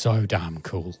so damn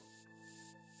cool.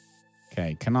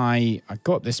 Okay, can I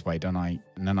go up this way, don't I?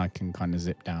 And then I can kind of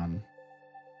zip down.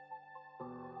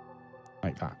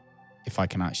 Like that. If I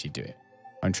can actually do it.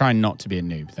 I'm trying not to be a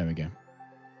noob. There we go.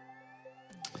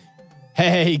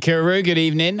 Hey, Kuru, good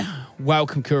evening.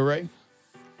 Welcome, Kuru.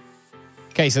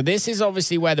 Okay, so this is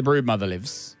obviously where the Broodmother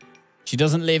lives. She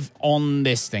doesn't live on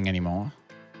this thing anymore.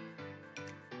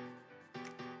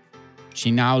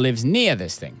 She now lives near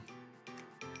this thing.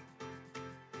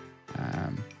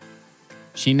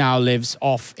 She now lives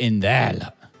off in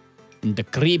there. In the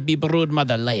creepy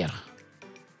Broodmother lair.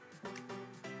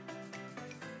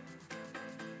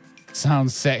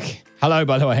 Sounds sick. Hello,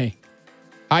 by the way.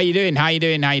 How you doing? How you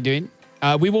doing? How you doing?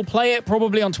 We will play it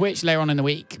probably on Twitch later on in the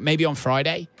week. Maybe on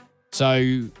Friday.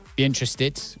 So, be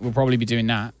interested. We'll probably be doing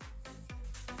that.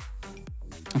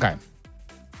 Okay.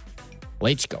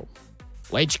 Let's go.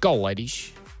 Let's go,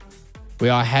 ladies. We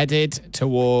are headed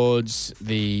towards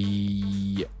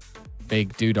the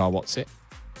big doodah. What's it?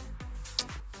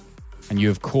 And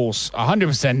you, of course,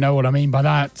 100% know what I mean by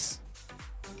that.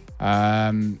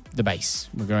 The base.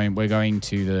 We're going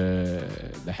to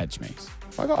the hedge maze.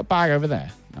 Have I got a bag over there?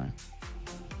 No.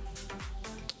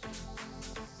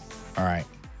 All right.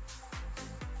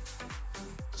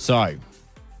 So,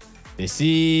 this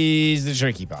is the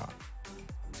tricky part.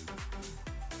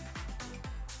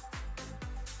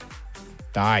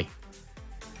 Die.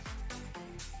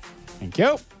 Thank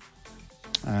you.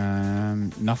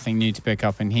 Nothing new to pick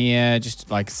up in here.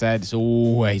 Just like I said, it's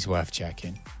always worth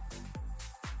checking.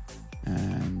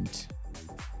 And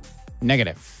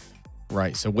negative.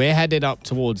 Right, so we're headed up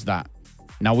towards that.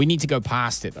 Now we need to go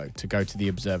past it though to go to the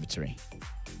observatory.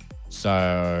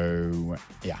 So,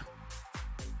 yeah.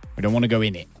 We don't want to go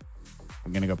in it.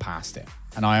 I'm going to go past it.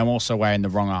 And I am also wearing the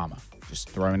wrong armor. Just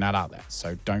throwing that out there.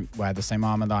 So don't wear the same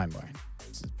armor that I'm wearing.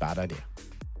 It's a bad idea.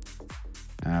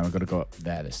 We've got to go up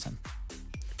there this time.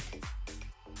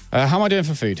 How am I doing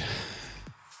for food?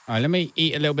 All right, let me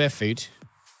eat a little bit of food.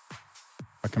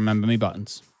 I can remember me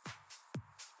buttons.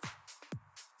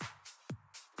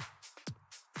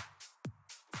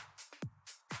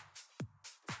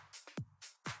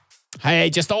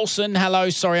 Hey, just Olsen. Hello.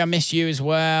 Sorry I missed you as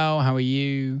well. How are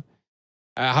you?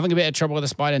 Having a bit of trouble with a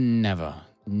spider? Never.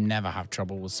 Never have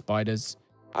trouble with spiders.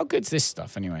 How good's this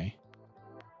stuff anyway?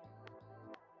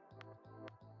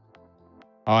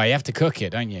 Oh, you have to cook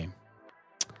it, don't you?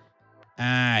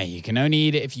 You can only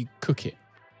eat it if you cook it.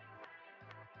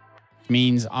 Which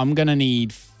means I'm going to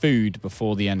need food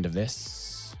before the end of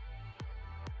this.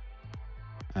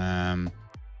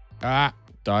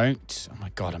 Don't. Oh my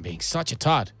God, I'm being such a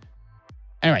tard.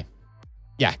 Anyway,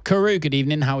 yeah, Kuru, good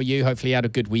evening. How are you? Hopefully you had a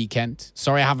good weekend.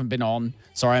 Sorry I haven't been on.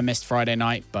 Sorry I missed Friday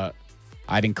night, but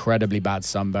I had incredibly bad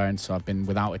sunburn, so I've been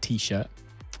without a t-shirt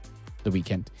the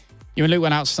weekend. You and Luke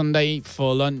went out Sunday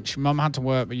for lunch. Mum had to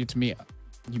work, but you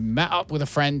met up with a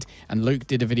friend, and Luke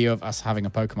did a video of us having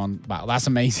a Pokemon battle. That's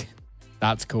amazing.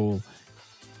 That's cool.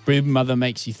 Broodmother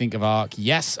makes you think of Ark.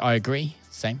 Yes, I agree.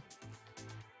 Same.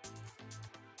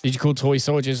 Did you call Toy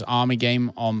Soldiers Army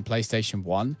game on PlayStation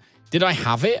 1? Did I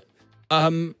have it?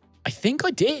 I think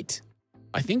I did.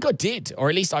 I think I did, or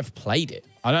at least I've played it.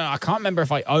 I can't remember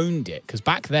if I owned it, because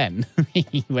back then,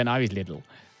 when I was little,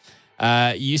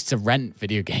 you used to rent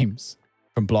video games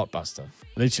from Blockbuster.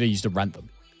 Literally used to rent them.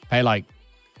 Pay like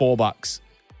 $4,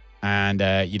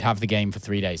 and you'd have the game for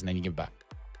 3 days, and then you give it back.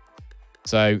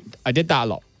 So I did that a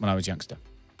lot when I was a youngster.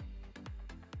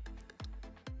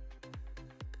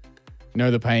 You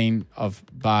know the pain of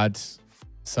bad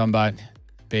sunburn?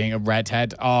 Being a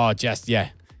redhead. Oh, just,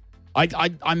 yeah.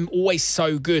 I'm always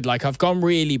so good. Like, I've gone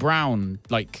really brown,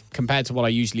 like, compared to what I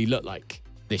usually look like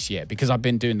this year because I've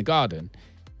been doing the garden.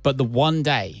 But the one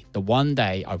day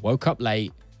I woke up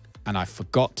late and I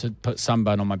forgot to put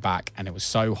sunburn on my back and it was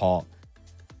so hot.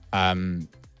 And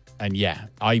yeah,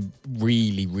 I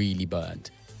really, really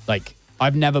burned. Like,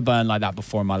 I've never burned like that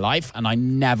before in my life, and I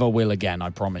never will again, I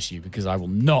promise you, because I will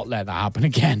not let that happen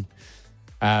again.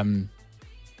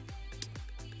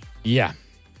 Yeah,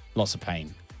 lots of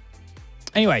pain.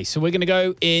 Anyway, so we're going to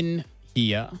go in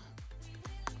here.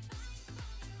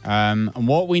 And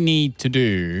what we need to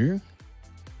do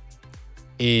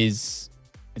is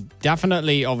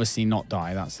definitely, obviously, not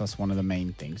die. That's one of the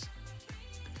main things.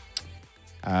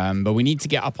 But we need to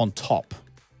get up on top.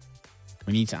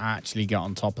 We need to actually get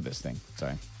on top of this thing.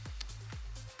 So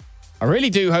I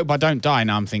really do hope I don't die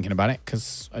now I'm thinking about it,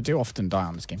 because I do often die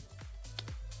on this game.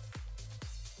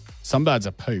 Sunbirds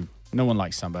are poo. No one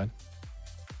likes sunburn.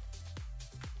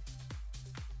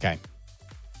 Okay.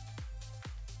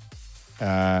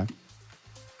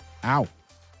 Ow.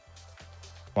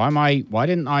 Why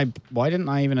didn't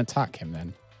I even attack him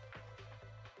then?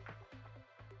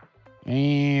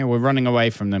 We're running away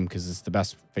from them because it's the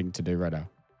best thing to do right now.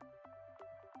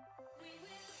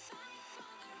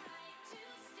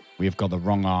 We've got the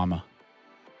wrong armor.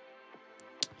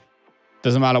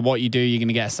 Doesn't matter what you do, you're going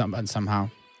to get a sunburn somehow.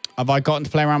 Have I gotten to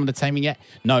play around with the taming yet?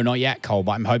 No, not yet, Cole,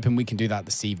 but I'm hoping we can do that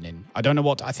this evening. I don't know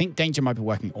what... I think Danger might be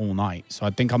working all night, so I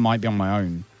think I might be on my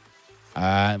own.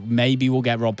 Maybe we'll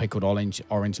get Rob Pickled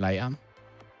Orange later.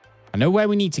 I know where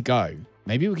we need to go.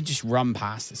 Maybe we can just run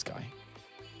past this guy.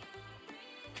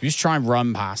 Should we just try and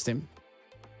run past him?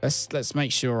 Let's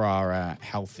make sure our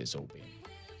health is all being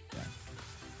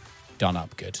done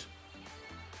up good.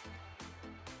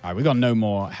 All right, we got no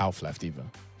more health left either.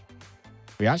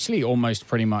 We actually almost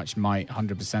pretty much might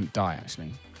 100% die, actually.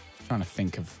 I'm trying to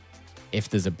think of if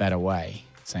there's a better way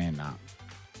saying that.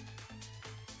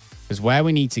 Because where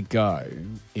we need to go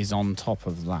is on top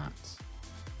of that.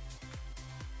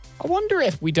 I wonder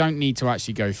if we don't need to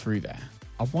actually go through there.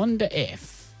 I wonder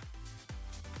if...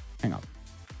 Hang on.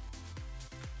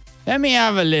 Let me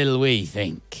have a little wee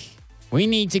think. We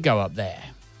need to go up there.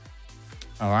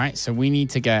 All right, so we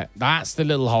need to get... That's the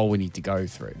little hole we need to go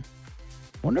through.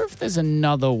 Wonder if there's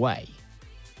another way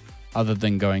other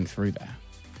than going through there.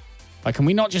 Like, can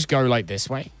we not just go like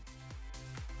this way?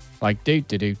 Like, do.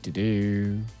 This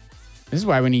is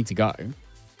where we need to go.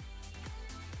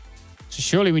 So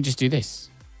surely we just do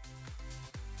this.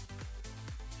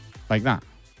 Like that.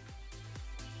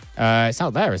 It's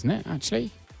out there, isn't it,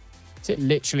 actually? Is it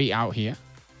literally out here?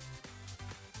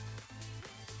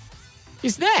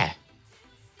 It's there.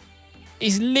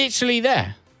 It's literally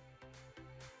there.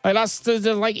 Like, that's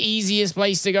the like easiest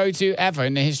place to go to ever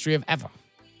in the history of ever.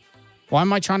 Why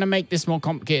am I trying to make this more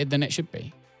complicated than it should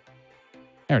be?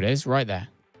 There it is, right there.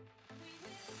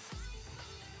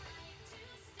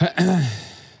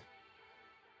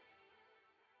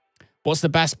 What's the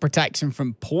best protection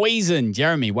from poison?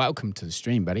 Jeremy, welcome to the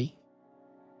stream, buddy.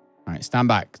 All right, stand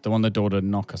back. Don't want the door to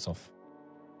knock us off.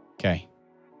 Okay,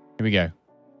 here we go.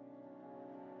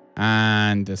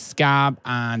 And a scab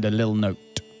and a little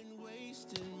note.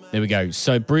 There we go.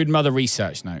 So Broodmother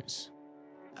research notes.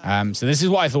 So this is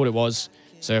what I thought it was.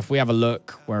 So if we have a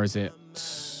look, where is it?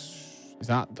 Is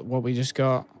that what we just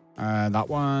got? That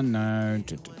one? No.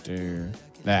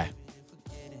 There.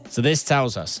 So this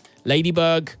tells us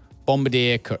Ladybug,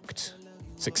 Bombardier cooked.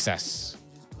 Success.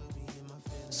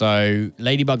 So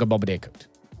Ladybug or Bombardier cooked.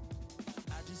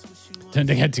 Don't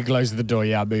forget to close the door.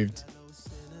 Yeah, I moved.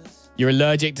 You're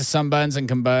allergic to sunburns and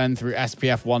can burn through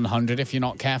SPF 100 if you're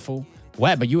not careful.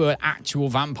 Where? But you were an actual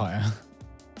vampire.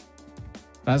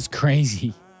 That's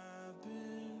crazy.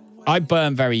 I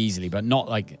burn very easily, but not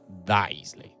like that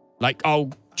easily. Like,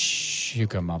 oh,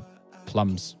 sugar my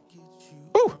plums.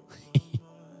 Woo!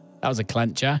 That was a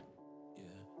clencher.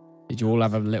 Did you all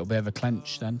have a little bit of a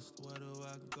clench then?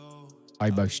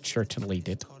 I most certainly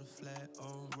did.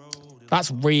 That's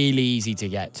really easy to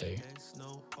get to.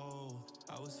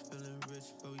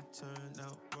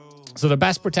 So the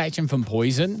best protection from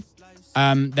poison,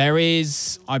 there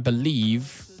is, I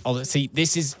believe. Oh, let's see.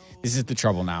 This is the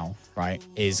trouble now, right?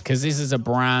 Is because this is a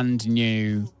brand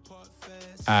new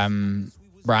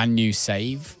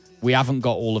save. We haven't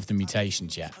got all of the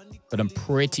mutations yet, but I'm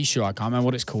pretty sure, I can't remember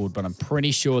what it's called, but I'm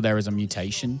pretty sure there is a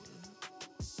mutation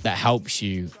that helps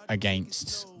you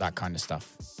against that kind of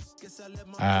stuff.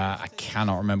 I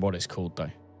cannot remember what it's called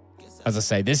though. As I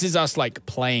say, this is us like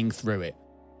playing through it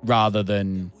rather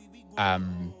than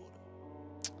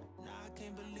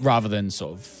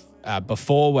sort of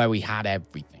before where we had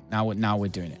everything. Now we're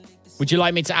doing it. Would you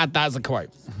like me to add that as a quote?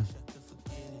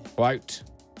 Quote,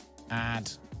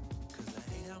 add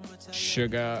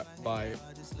sugar by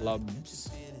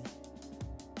Lubs.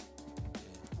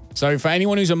 So for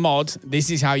anyone who's a mod,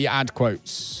 this is how you add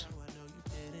quotes.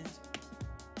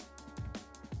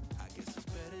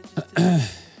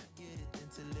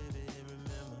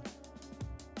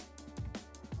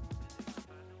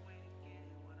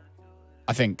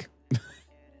 I think.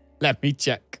 Let me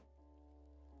check.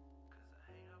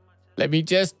 Let me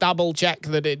just double check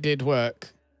that it did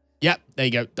work. Yep, there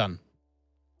you go, done.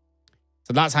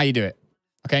 So that's how you do it,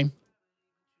 okay?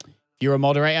 If you're a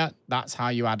moderator, that's how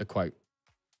you add a quote.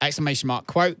 Exclamation mark,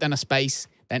 quote, then a space,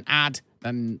 then add,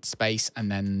 then space,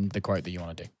 and then the quote that you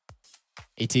want to do.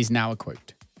 It is now a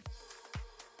quote.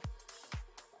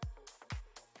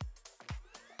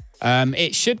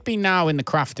 It should be now in the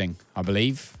crafting, I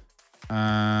believe.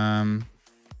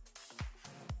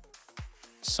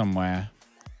 Somewhere.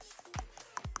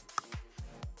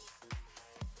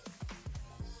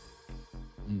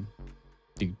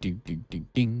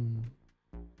 Ding.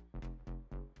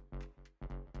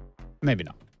 Maybe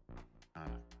not. I don't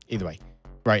know. Either way.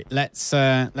 Right,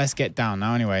 let's get down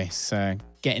now anyway. So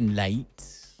getting late.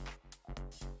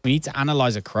 We need to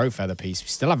analyze a crow feather piece. We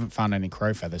still haven't found any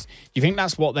crow feathers. Do you think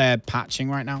that's what they're patching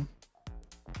right now?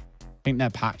 I think they're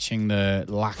patching the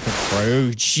lack of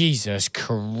crow. Jesus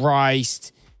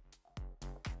Christ.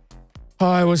 Oh,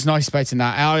 I was not expecting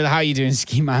that. How are you doing,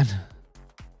 Ski Man?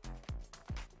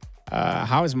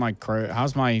 How's my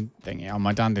thing? Oh,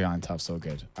 my dandelion tufts all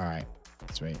good. All right,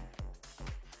 sweet.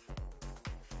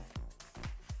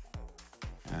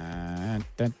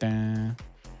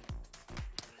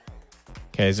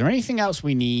 Okay, is there anything else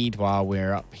we need while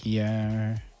we're up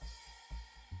here?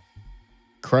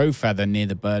 Crow feather near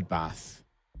the bird bath,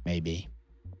 maybe.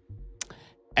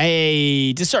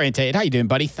 Hey, Disorientated, how you doing,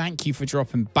 buddy? Thank you for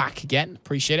dropping back again.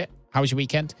 Appreciate it. How was your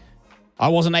weekend? I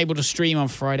wasn't able to stream on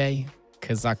Friday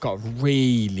because I got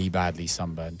really badly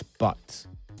sunburned, but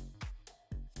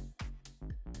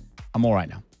I'm all right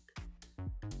now.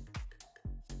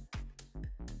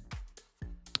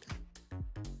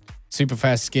 Super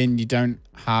fair skin. You don't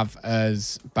have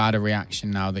as bad a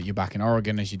reaction now that you're back in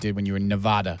Oregon as you did when you were in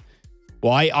Nevada.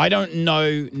 Well, I don't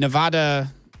know. Nevada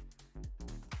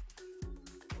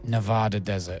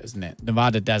desert, isn't it?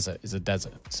 Nevada desert is a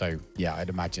desert. So, yeah, I'd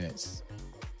imagine it's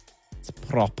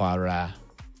proper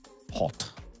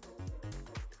hot.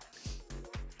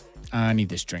 I need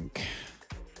this drink.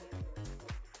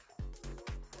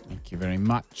 Thank you very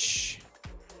much.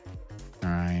 All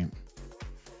right.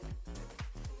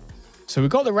 So we've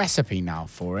got the recipe now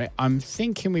for it. I'm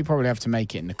thinking we probably have to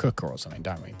make it in the cooker or something,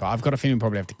 don't we? But I've got a feeling we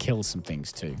probably have to kill some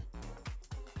things too.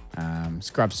 Let's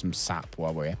grab some sap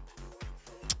while we're here.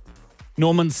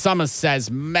 Norman Summers says,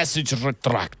 message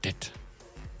retracted.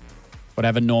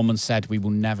 Whatever Norman said, we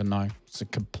will never know. It's a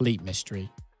complete mystery.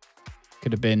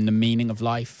 Could have been the meaning of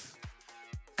life.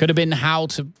 Could have been how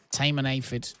to tame an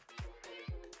aphid.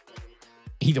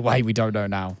 Either way, we don't know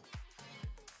now.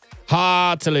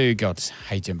 Hartaloo God.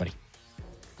 How you doing, buddy?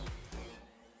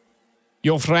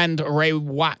 Your friend Ray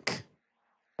Wack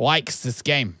likes this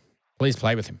game. Please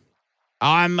play with him.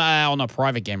 I'm on a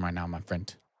private game right now, my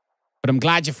friend. But I'm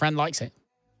glad your friend likes it.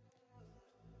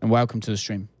 And welcome to the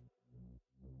stream.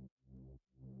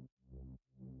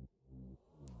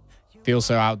 Feel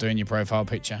so out doing your profile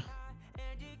picture.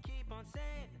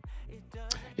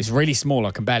 It's really small.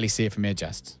 I can barely see it from here,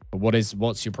 Jest. But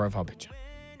what's your profile picture?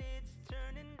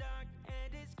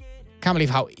 Can't believe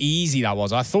how easy that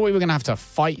was. I thought we were going to have to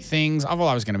fight things. I thought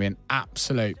I was going to be an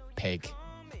absolute pig.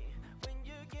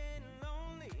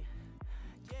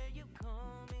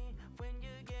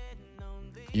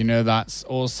 You know, that's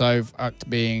also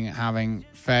fucked having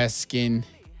fair skin.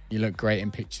 You look great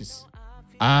in pictures.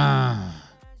 Ah.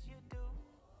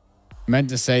 Meant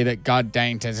to say that God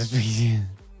dang Texas.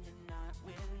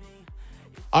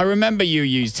 I remember you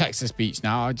use text to speech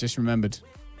now. I just remembered.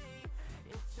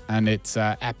 And it's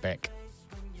epic.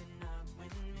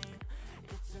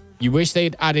 You wish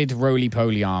they'd added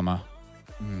roly-poly armor.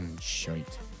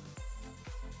 Shite.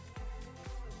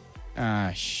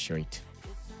 Shite.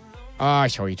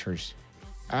 Shiters.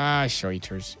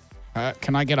 Shiters.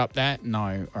 Can I get up there?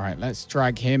 No. All right, let's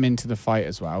drag him into the fight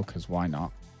as well, because why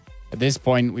not? At this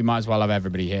point, we might as well have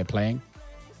everybody here playing.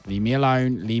 Leave me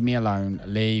alone. Leave me alone.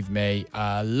 Leave me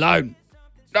alone.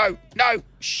 No. No.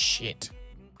 Shit.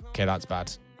 Okay, that's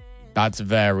bad. That's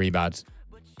very bad.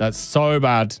 That's so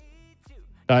bad.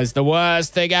 That is the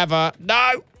worst thing ever.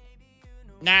 No.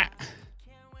 Nah.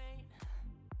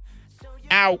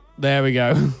 Ow. There we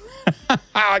go.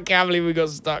 I can't believe we got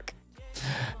stuck.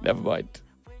 Never mind.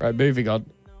 Right, moving on.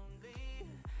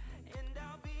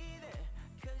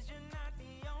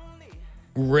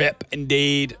 Rip,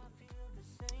 indeed.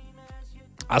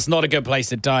 That's not a good place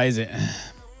to die, is it?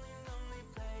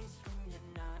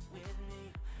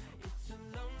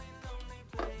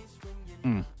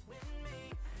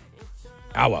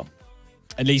 Oh, well.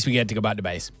 At least we get to go back to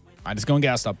base. All right, let's go and get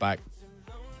our stuff back.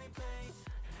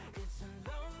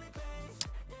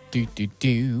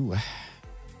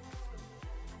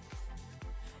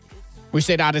 Wish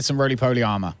they'd added some roly-poly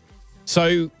armor.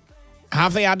 So,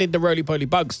 have they added the roly-poly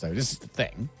bugs, though? This is the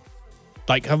thing.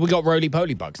 Like, have we got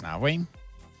roly-poly bugs now, have we?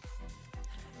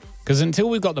 Because until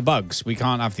we've got the bugs, we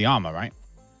can't have the armor, right?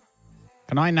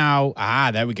 Can I now...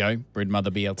 Ah, there we go. Broodmother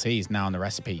BLT is now in the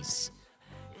recipes.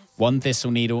 1 thistle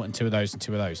needle and 2 of those and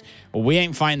 2 of those. Well, we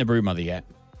ain't fighting the Broodmother yet.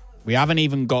 We haven't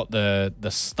even got the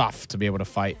stuff to be able to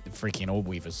fight the freaking orb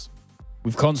weavers.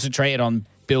 We've concentrated on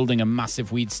building a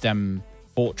massive weed stem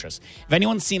fortress. If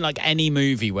anyone's seen like any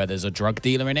movie where there's a drug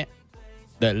dealer in it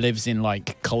that lives in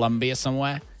like Colombia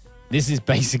somewhere, this is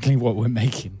basically what we're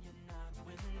making.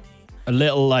 A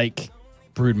little like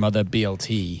Broodmother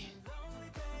BLT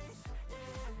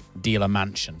dealer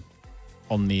mansion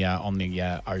on the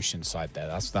ocean side there.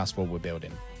 That's what we're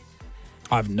building.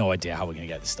 I have no idea how we're going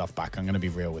to get this stuff back. I'm going to be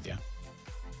real with you.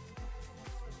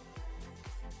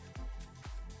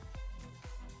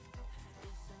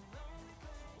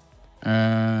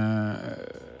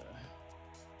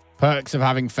 Perks of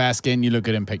having fair skin. You look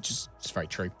good in pictures. It's very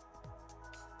true.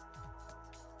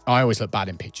 I always look bad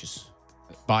in pictures.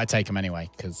 But I take them anyway,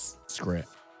 because screw it.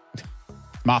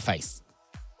 My face.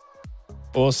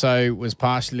 Also, was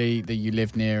partially that you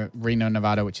live near Reno,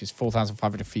 Nevada, which is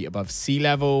 4,500 feet above sea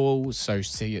level. So,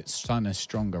 see, its sun is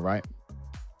stronger, right?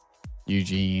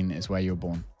 Eugene is where you were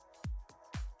born.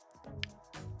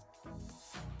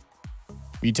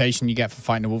 Mutation you get for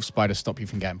fighting a wolf spider stop you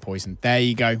from getting poisoned. There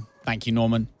you go. Thank you,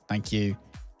 Norman. Thank you.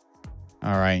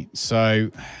 All right. So,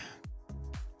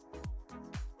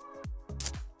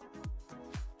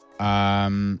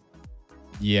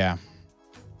 yeah.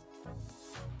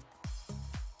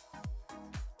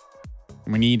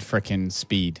 We need frickin'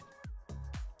 speed.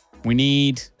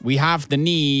 We have the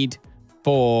need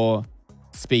for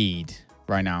speed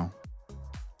right now.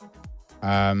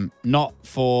 Not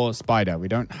for spider. We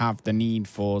don't have the need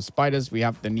for spiders. We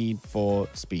have the need for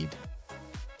speed.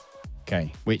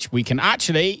 Okay, which we can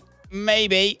actually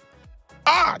maybe...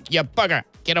 Ah, you bugger.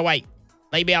 Get away.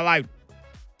 Leave me alone.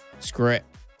 Screw it.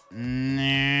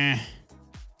 Nah.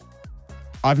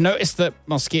 I've noticed that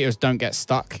mosquitoes don't get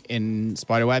stuck in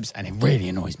spider webs, and it really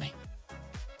annoys me.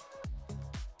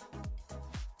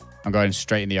 I'm going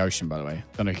straight in the ocean, by the way.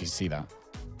 Don't know if you can see that.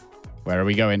 Where are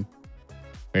we going?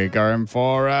 We're going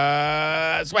for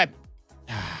a swim.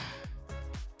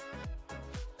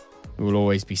 We will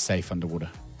always be safe underwater.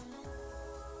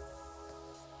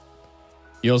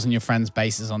 Yours and your friend's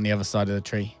base is on the other side of the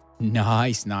tree.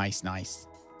 Nice, nice, nice.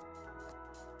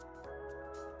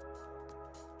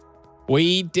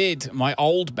 We did, my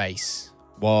old base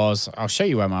was, I'll show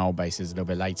you where my old base is a little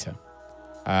bit later.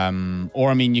 Or,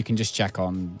 I mean, you can just check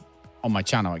on my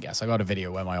channel, I guess. I got a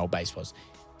video where my old base was.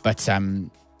 But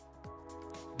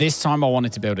this time I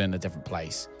wanted to build it in a different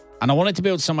place. And I wanted to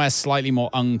build somewhere slightly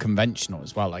more unconventional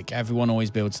as well. Like, everyone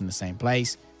always builds in the same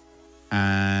place.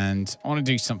 And I want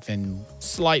to do something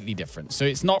slightly different. So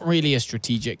it's not really a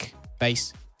strategic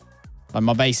base. Like,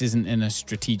 my base isn't in a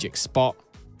strategic spot.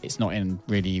 It's not in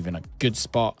really even a good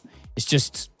spot. It's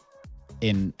just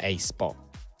in a spot.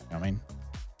 You know what I mean?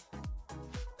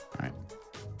 All right.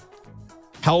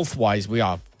 Health-wise, we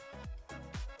are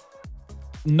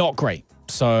not great.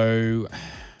 So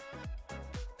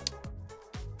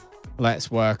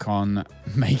let's work on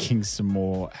making some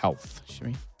more health, shall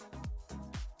we?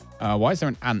 Why is there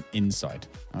an ant inside?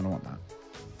 I don't want that.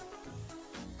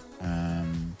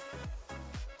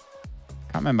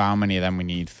 Can't remember how many of them we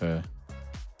need for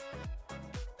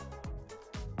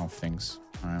health things.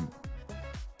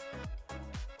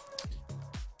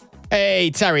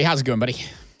 Hey, Terry, how's it going, buddy?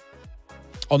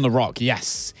 On the rock,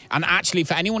 yes. And actually,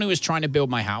 for anyone who was trying to build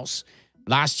my house,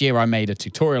 last year I made a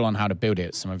tutorial on how to build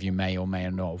it. Some of you may or may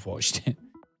not have watched it.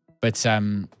 But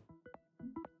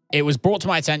it was brought to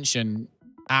my attention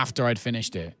after I'd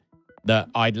finished it that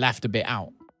I'd left a bit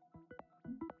out.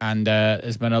 And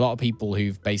there's been a lot of people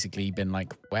who've basically been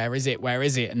like, where is it? Where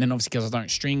is it? And then obviously because I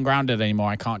don't stream Grounded anymore,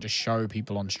 I can't just show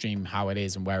people on stream how it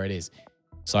is and where it is.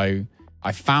 So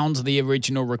I found the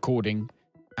original recording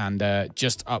and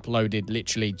just uploaded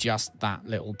literally just that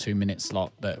little 2-minute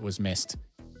slot that was missed,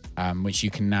 which you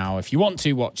can now, if you want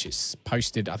to watch, it's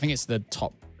posted. I think it's the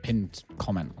top pinned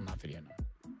comment on that video now.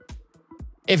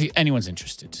 If anyone's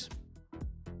interested.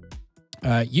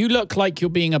 You look like you're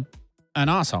being an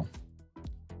arsehole.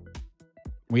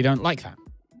 We don't like that.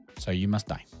 So you must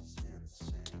die.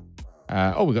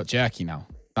 Oh, we got jerky now.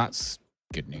 That's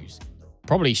good news.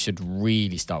 Probably should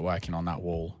really start working on that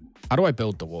wall. How do I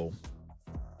build the wall?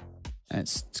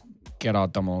 Let's get our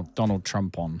Donald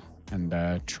Trump on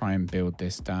and try and build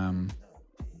this damn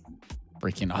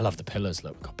freaking... I love the pillars.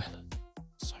 Look, we've got pillars.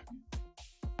 So,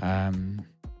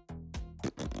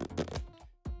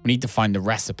 we need to find the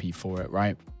recipe for it,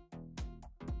 right?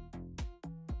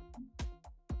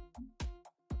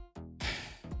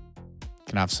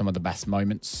 Can have some of the best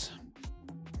moments.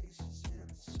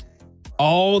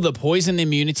 Oh, the poison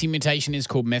immunity mutation is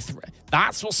called Myth.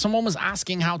 That's what someone was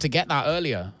asking how to get that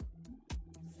earlier.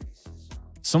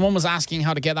 Someone was asking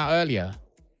how to get that earlier.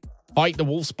 Fight the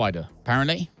wolf spider,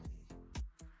 apparently.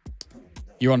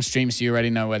 You're on stream, so you already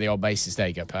know where the old base is. There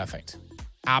you go. Perfect.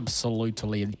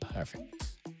 Absolutely perfect.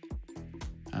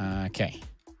 Okay.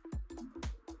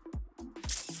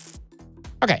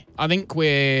 Okay, I think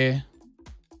we're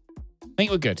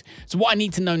good. So what I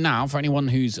need to know now, for anyone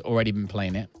who's already been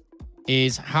playing it,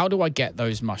 is how do I get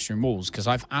those mushroom walls? Because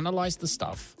I've analyzed the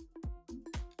stuff.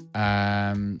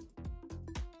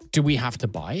 Do we have to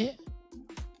buy it?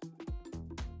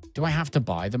 Do I have to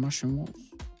buy the mushroom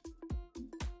walls?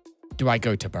 Do I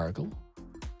go to Burgle?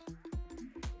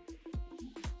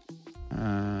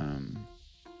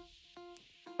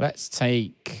 Let's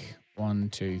take 1,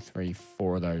 2, 3,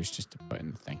 4 of those just to put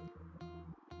in the thing.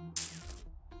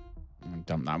 And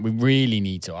dump that. I really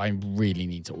need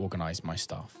to organize my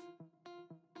stuff.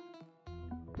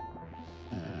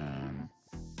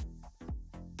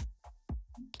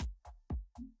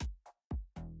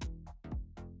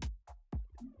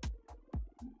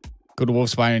 Good wolf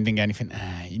spider, didn't get anything.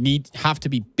 You have to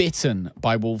be bitten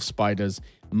by wolf spiders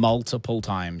multiple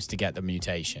times to get the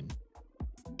mutation.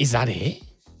 Is that it?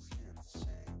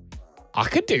 I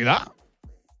could do that.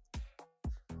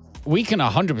 We can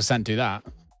 100% do that.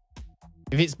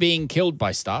 If it's being killed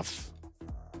by stuff,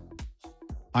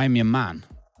 I'm your man.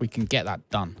 We can get that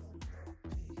done.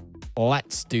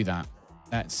 Let's do that.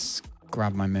 Let's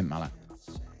grab my mint mallet,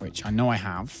 which I know I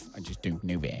have. I just don't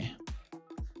know where.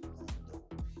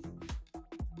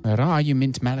 Where are you,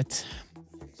 mint mallet?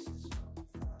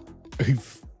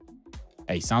 Oof.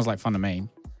 Hey, sounds like fun to me.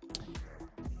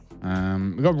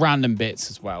 We've got random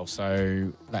bits as well,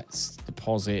 so let's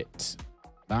deposit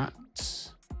that.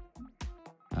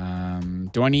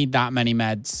 Do I need that many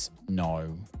meds?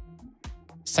 No.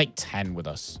 Let's take 10 with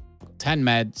us. 10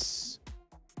 meds.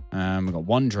 We've got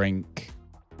 1 drink.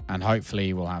 And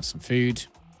hopefully we'll have some food.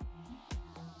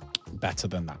 Better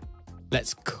than that.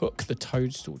 Let's cook the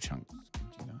toadstool chunks.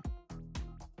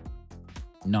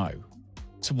 No.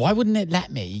 So why wouldn't it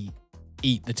let me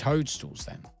eat the toadstools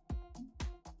then?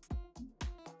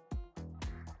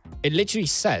 It literally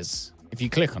says if you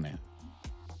click on it,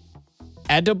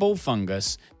 edible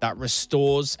fungus that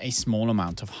restores a small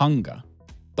amount of hunger,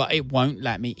 but it won't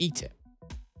let me eat it.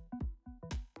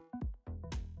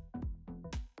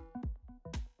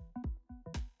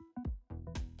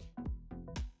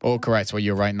 All correct. Well,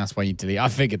 you're right, and that's why you delete. I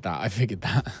figured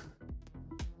that.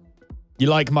 You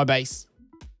like my base?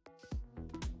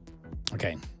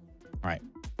 Okay. All right.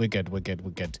 We're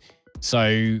good.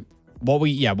 So what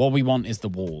we want is the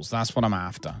walls. That's what I'm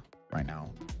after right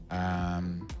now.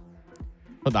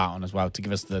 Put that on as well to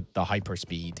give us the hyper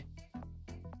speed.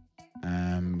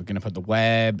 We're going to put the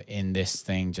web in this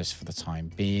thing just for the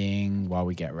time being while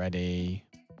we get ready.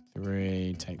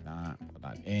 3, take that, put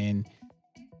that in.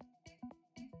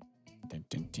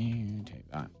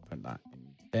 Take that, put that in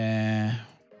there.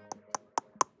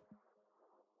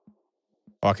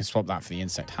 Oh, I can swap that for the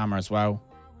insect hammer as well.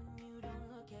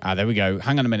 There we go.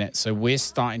 Hang on a minute. So we're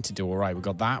starting to do all right. We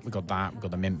got that. We got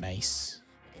the mint mace.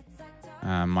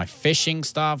 My fishing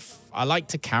stuff. I like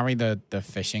to carry the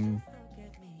fishing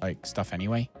like stuff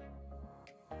anyway.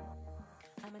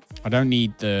 I don't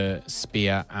need the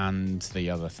spear and the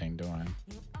other thing, do I?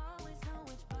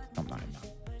 Not that in that.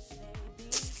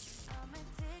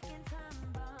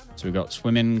 So we've got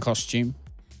swimming costume.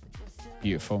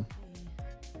 Beautiful.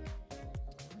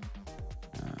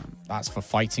 That's for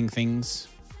fighting things.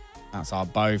 That's our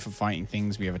bow for fighting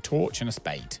things. We have a torch and a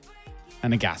spade.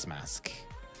 And a gas mask.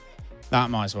 That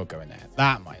might as well go in there.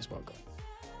 That might as well go.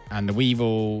 And the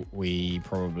weevil, we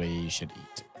probably should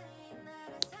eat.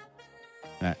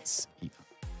 Let's eat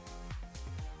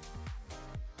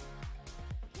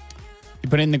that. You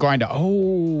put it in the grinder.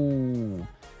 Oh.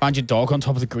 Found your dog on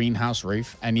top of the greenhouse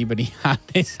roof. Anybody had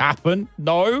this happen?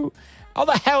 No? How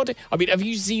the hell did... I mean, have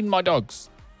you seen my dogs?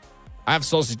 I have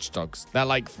sausage dogs. They're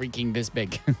like freaking this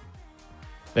big.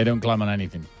 They don't climb on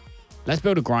anything. Let's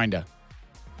build a grinder.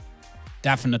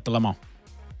 Definitely.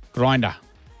 Grinder.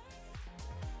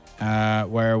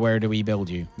 Where do we build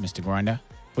you, Mr. Grinder?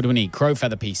 What do we need? Crow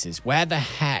feather pieces. Where the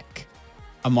heck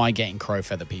am I getting crow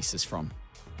feather pieces from?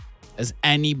 Has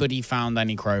anybody found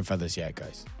any crow feathers yet,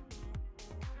 guys?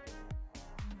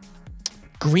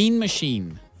 Green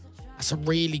machine. That's a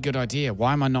really good idea.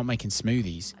 Why am I not making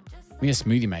smoothies? We need a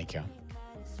smoothie maker.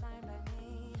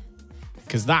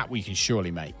 Because that we can surely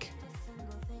make.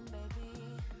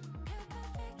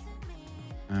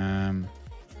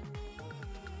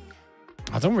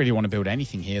 I don't really want to build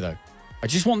anything here, though. I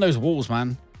just want those walls,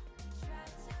 man.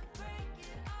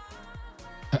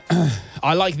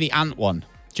 I like the ant one,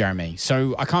 Jeremy.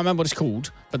 So I can't remember what it's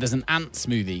called, but there's an ant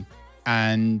smoothie.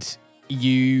 And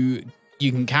you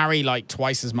can carry like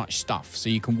twice as much stuff. So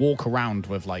you can walk around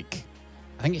with like,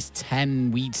 I think it's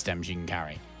 10 weed stems you can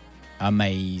carry.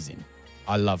 Amazing.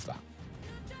 I love that.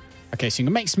 Okay, so you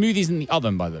can make smoothies in the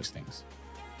oven by those things.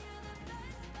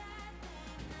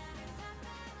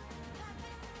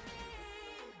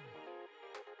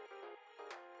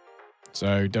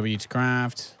 So W to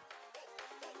craft.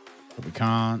 But we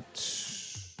can't.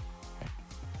 Okay.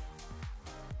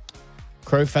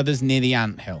 Crow feathers near the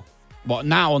ant hill. What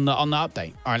now on the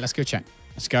update? All right, let's go check.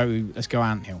 Let's go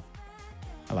ant hill.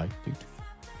 Hello, dude.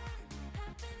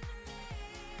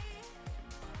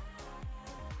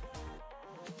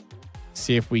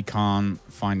 See if we can't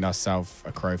find ourselves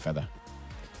a crow feather.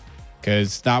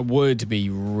 Because that would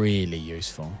be really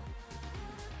useful.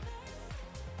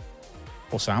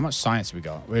 Also, how much science have we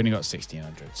got? We only got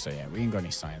 1600, so yeah, we ain't got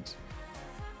any science.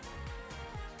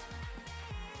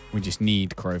 We just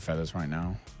need crow feathers right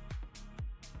now.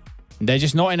 And they're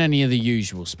just not in any of the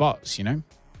usual spots, you know?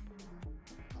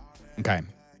 Okay.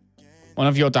 One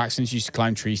of your Dachshunds used to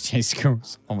climb trees, chase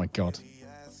squirrels. Oh my god.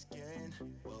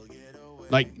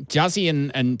 Like, Jazzy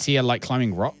and Tia like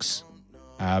climbing rocks,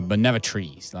 but never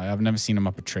trees. Like, I've never seen them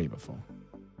up a tree before.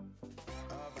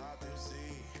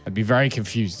 I'd be very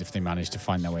confused if they managed to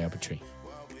find their way up a tree.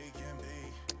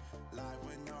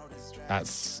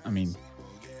 That's, I mean,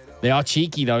 they are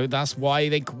cheeky though. That's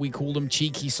why we call them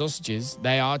cheeky sausages.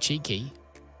 They are cheeky.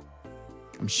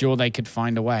 I'm sure they could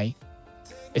find a way.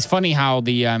 It's funny how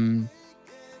the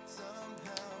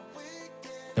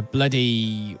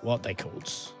bloody, what they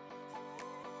called?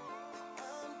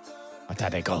 What are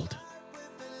they called?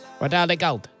 What are they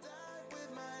called?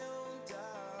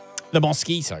 The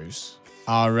mosquitoes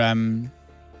are,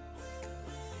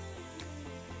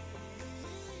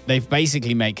 they've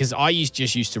basically made, because I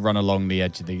just used to run along the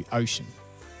edge of the ocean.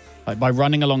 Like by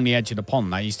running along the edge of the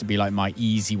pond, that used to be like my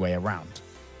easy way around.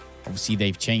 Obviously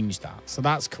they've changed that. So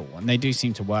that's cool. And they do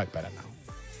seem to work better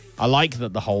now. I like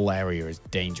that the whole area is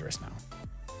dangerous now.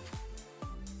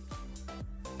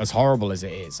 As horrible as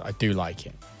it is, I do like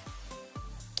it.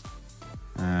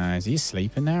 Is he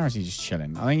asleep in there or is he just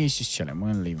chilling? I think he's just chilling. We're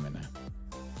going to leave him in there.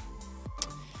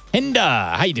 Hinder.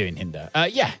 How you doing, Hinder?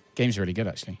 Yeah, game's really good,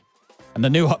 actually. And the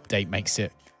new update makes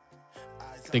it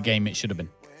the game it should have been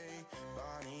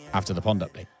after the pond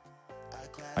update.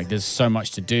 Like, there's so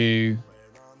much to do.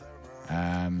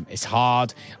 It's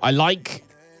hard.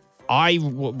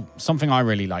 Something I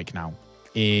really like now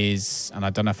is, and I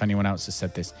don't know if anyone else has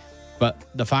said this, but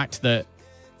the fact that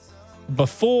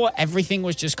before everything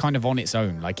was just kind of on its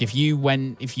own. Like if you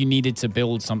needed to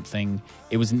build something,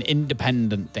 it was an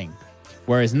independent thing.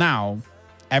 Whereas now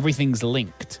everything's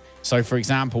linked. So for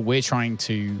example, we're trying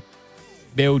to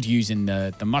build using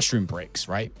the mushroom bricks,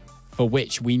 right? For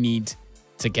which we need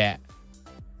to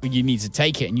you need to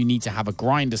take it and you need to have a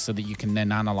grinder so that you can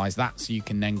then analyze that so you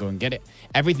can then go and get it.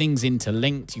 Everything's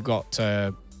interlinked. You got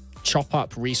to chop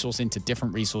up resource into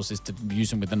different resources to use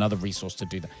them with another resource to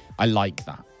do that. I like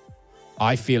that.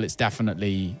 I feel it's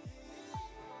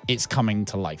coming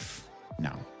to life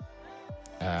now.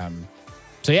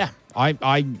 So yeah, I've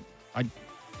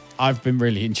been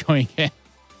really enjoying it.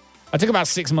 I took about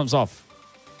 6 months off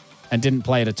and didn't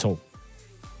play it at all.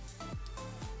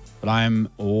 But I am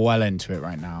well into it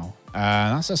right now.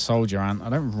 That's a soldier ant.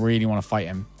 I don't really want to fight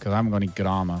him because I haven't got any good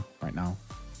armor right now.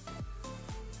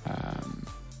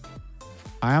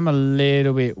 I am a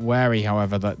little bit wary,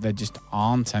 however, that there just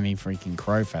aren't any freaking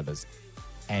crow feathers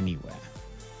anywhere.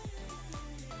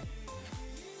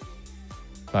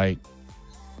 Like,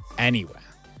 anywhere.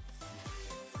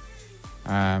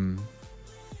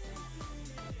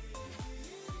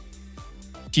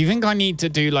 Do you think I need to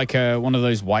do like one of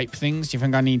those wipe things? Do you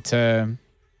think I need to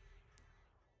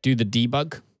do the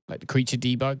debug? Like the creature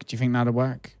debug? Do you think that'll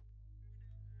work?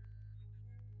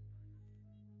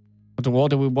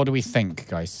 What do we think,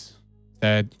 guys?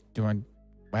 Where?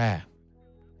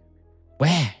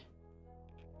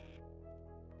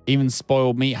 Even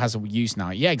spoiled meat has a use now.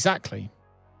 Yeah, exactly.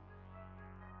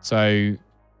 So, I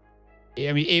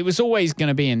mean, it was always going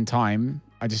to be in time.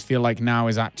 I just feel like now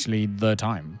is actually the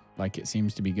time. Like, it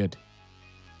seems to be good.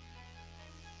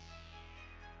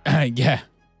 Yeah.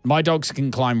 My dogs can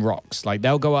climb rocks. Like,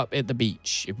 they'll go up at the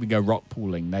beach. If we go rock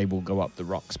pooling, they will go up the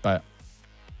rocks. But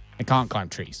they can't climb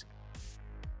trees.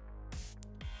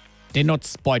 They're not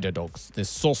spider dogs. They're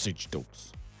sausage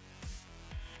dogs.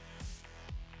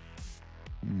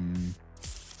 I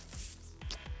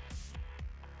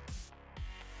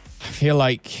feel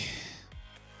like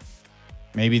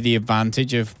maybe the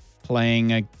advantage of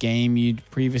playing a game you'd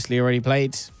previously already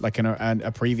played, like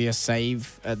a previous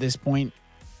save at this point,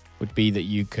 would be that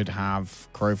you could have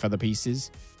crow feather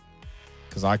pieces.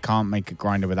 Because I can't make a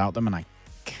grinder without them, and I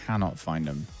cannot find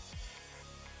them.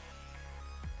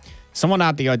 Someone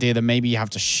had the idea that maybe you have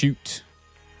to shoot.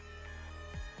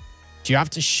 Do you have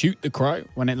to shoot the crow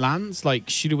when it lands? Like,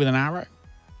 shoot it with an arrow?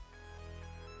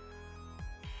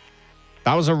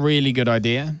 That was a really good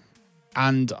idea.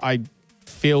 And I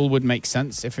feel would make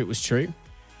sense if it was true.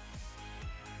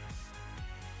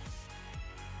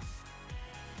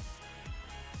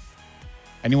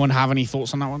 Anyone have any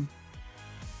thoughts on that one?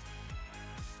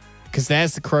 Because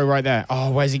there's the crow right there.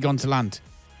 Oh, where's he gone to land?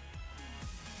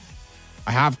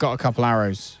 I have got a couple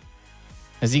arrows.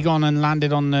 Has he gone and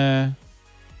landed on the...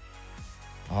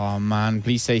 Oh, man.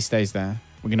 Please say he stays there.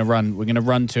 We're going to run. We're going to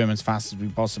run to him as fast as we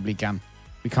possibly can.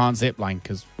 We can't zipline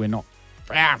because we're not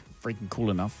freaking cool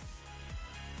enough.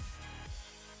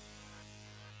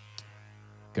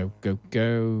 Go, go,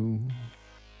 go.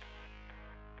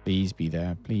 Please be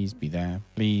there. Please be there.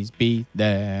 Please be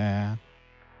there.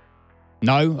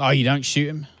 No? Oh, you don't shoot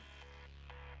him?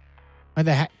 Where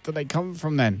the heck did they come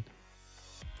from then?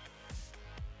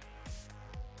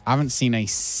 I haven't seen a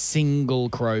single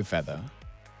crow feather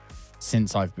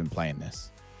since I've been playing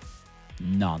this.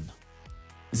 None.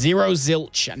 Zero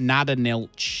zilch, nada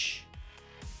nilch.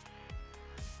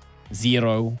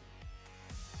 0.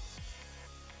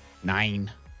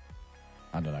 9.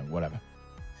 I don't know, whatever.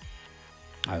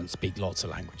 I don't speak lots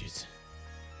of languages.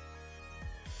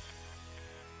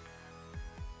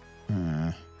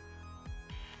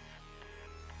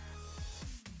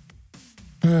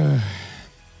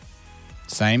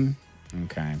 Same?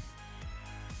 Okay.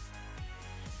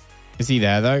 Is he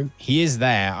there, though? He is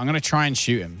there. I'm going to try and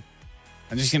shoot him.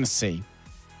 I'm just going to see.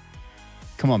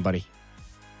 Come on, buddy.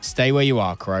 Stay where you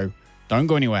are, Crow. Don't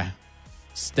go anywhere.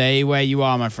 Stay where you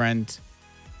are, my friend.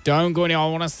 Don't go anywhere.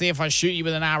 I want to see if I shoot you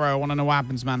with an arrow. I want to know what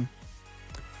happens, man.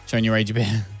 Showing your age a bit.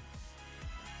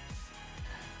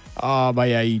 Oh,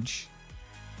 my age.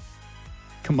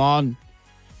 Come on.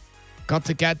 Got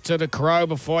to get to the crow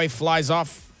before he flies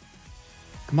off.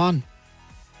 Come on.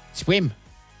 Swim.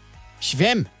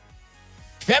 Swim.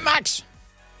 Swim, Max.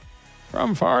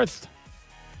 From forth.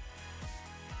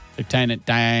 Lieutenant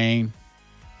Dane.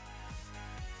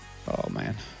 Oh,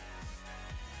 man.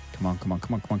 Come on, come on,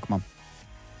 come on, come on, come on.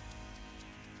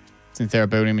 Since they're a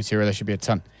building material, there should be a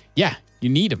ton. Yeah, you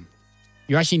need them.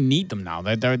 You actually need them now.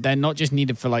 They're not just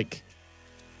needed for, like...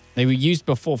 They were used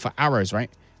before for arrows,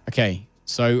 right? Okay,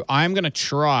 so I'm going to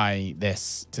try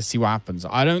this to see what happens.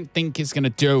 I don't think it's going to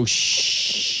do...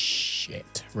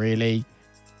 Shit, really?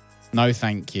 No,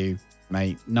 thank you,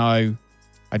 mate. No.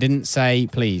 I didn't say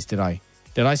please, did I?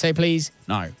 Did I say please?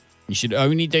 No. You should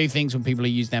only do things when people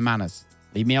use their manners.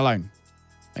 Leave me alone.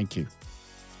 Thank you.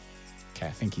 Okay,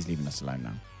 I think he's leaving us alone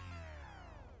now.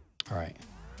 All right.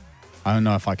 I don't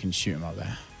know if I can shoot him up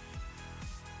there.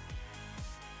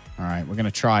 All right, we're going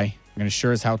to try. We're going to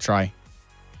sure as hell try.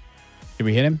 Did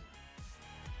we hit him?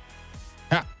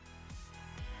 Ha.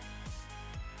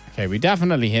 Okay, we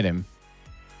definitely hit him.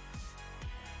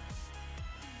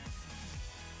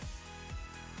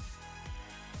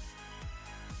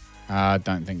 I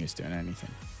don't think it's doing anything.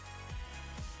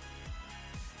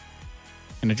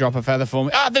 Gonna drop a feather for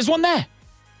me. Ah, there's one there.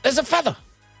 There's a feather.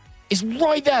 It's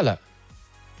right there, look.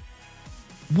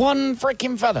 One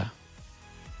freaking feather.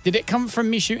 Did it come from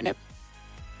me shooting it?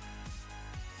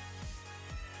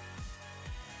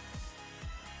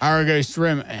 Arrow goes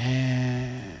SHROOM.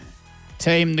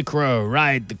 Tame the crow.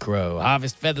 Ride the crow.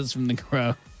 Harvest feathers from the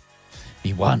crow.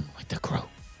 Be one with the crow.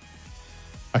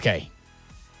 Okay.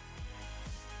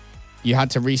 You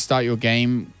had to restart your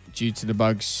game due to the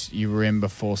bugs you were in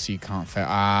before, so you can't fail.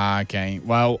 Ah, okay.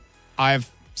 Well, I've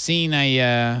seen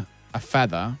a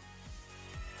feather.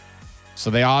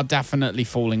 So they are definitely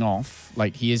falling off.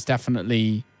 Like, he is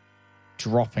definitely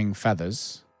dropping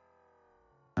feathers.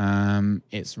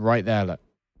 It's right there, look.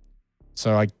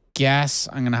 So I guess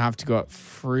I'm going to have to go up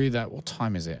through that. What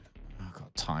time is it? Oh, I've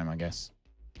got time, I guess.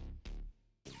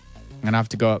 I'm going to have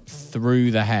to go up through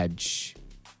the hedge.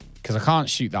 Because I can't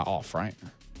shoot that off, right?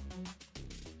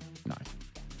 No.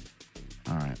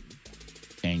 All right.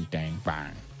 Ding, ding,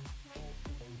 bang.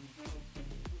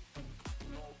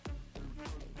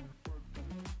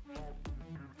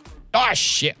 Oh,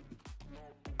 shit.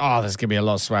 Oh, there's going to be a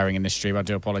lot of swearing in this stream. I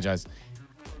do apologize.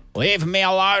 Leave me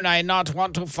alone. I not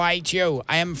want to fight you.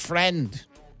 I am friend.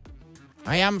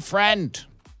 I am friend.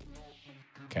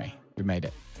 Okay, we made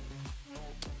it.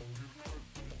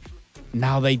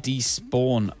 Now they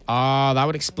despawn. Ah, that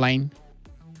would explain.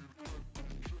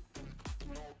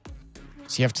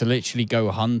 So you have to literally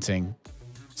go hunting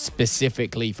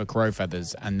specifically for crow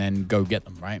feathers and then go get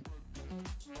them, right?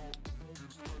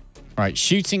 Right,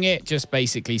 shooting it just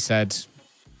basically said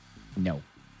no.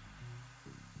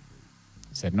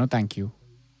 It said no, thank you.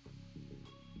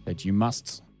 That you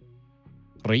must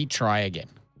retry again.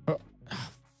 Oh.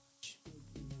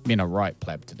 Being a right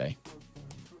pleb today.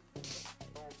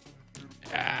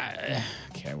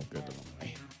 Okay, we'll go the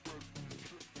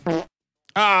wrong way.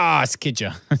 Ah, it's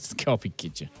Kidja. It's copy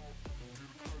Kidja.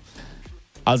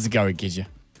 How's it going, Kidja?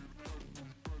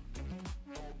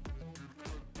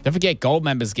 Don't forget, gold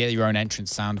members get your own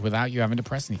entrance sound without you having to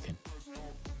press anything.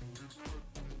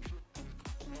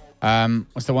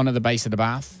 What's the one at the base of the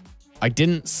bath? I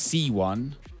didn't see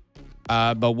one.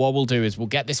 But what we'll do is we'll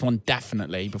get this one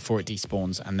definitely before it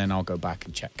despawns, and then I'll go back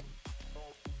and check.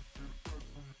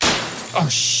 Oh,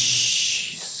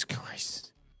 Jesus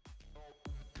Christ.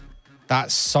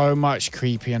 That's so much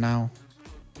creepier now.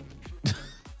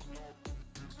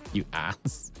 You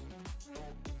ass.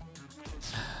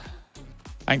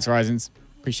 Thanks, Horizons.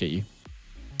 Appreciate you.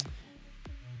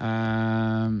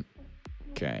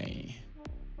 Okay.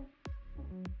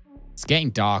 It's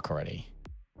getting dark already.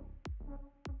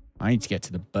 I need to get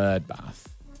to the bird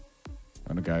bath.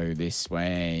 I'm going to go this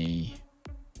way.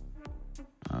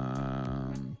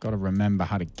 Got to remember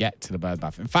how to get to the bird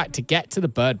bath. In fact, to get to the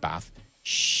bird bath...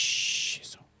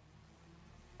 Shh.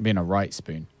 I'm being a right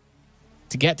spoon.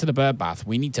 To get to the bird bath,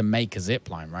 we need to make a zip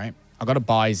line, right? I've got to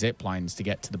buy zip lines to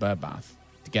get to the bird bath.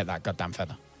 To get that goddamn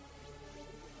feather.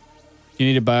 Do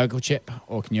you need a burgle chip?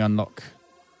 Or can you unlock...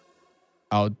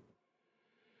 Oh,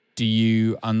 do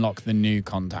you unlock the new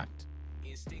contact?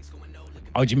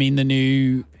 Oh, do you mean the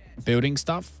new building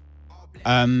stuff?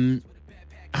 That's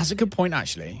a good point,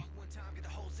 actually.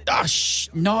 Ah,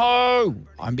 no!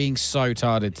 I'm being so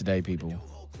tired today, people.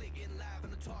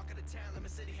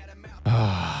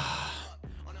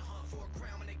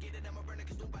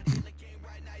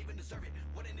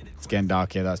 It's getting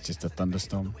dark here. That's just a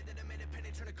thunderstorm.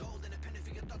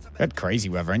 You had crazy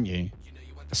weather, ain't you?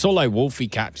 I saw like Wolfie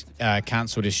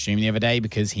cancelled his stream the other day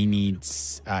because he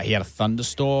needs... he had a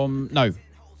thunderstorm. No.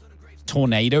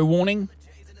 Tornado warning.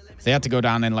 So they had to go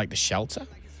down in like the shelter.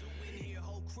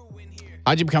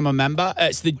 How'd you become a member?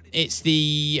 Are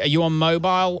you on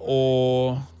mobile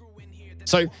or...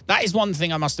 So that is one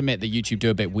thing I must admit that YouTube do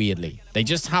a bit weirdly. They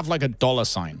just have like a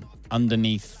 $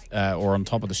 underneath or on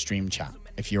top of the stream chat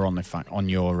if you're on the phone, on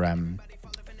your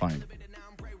phone.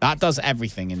 That does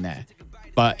everything in there.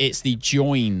 But it's the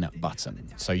join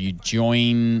button. So you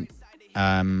join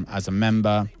as a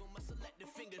member.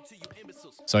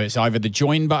 So it's either the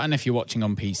join button if you're watching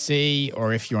on PC,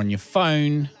 or if you're on your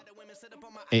phone,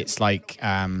 it's like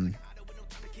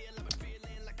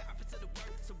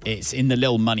it's in the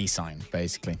little money sign,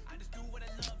 basically.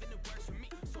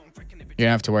 You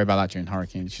don't have to worry about that during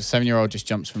hurricanes. Your 7-year-old just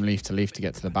jumps from leaf to leaf to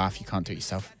get to the bath. You can't do it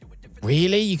yourself.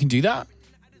 Really? You can do that?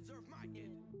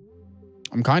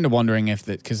 I'm kind of wondering if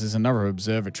that, because there's another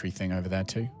observatory thing over there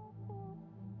too.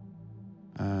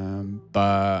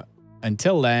 But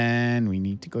until then, we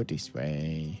need to go this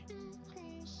way.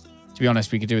 To be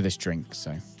honest, we could do this drink,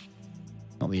 so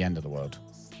not the end of the world.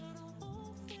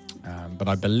 But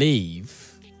I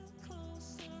believe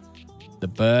the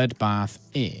bird bath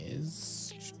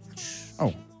is...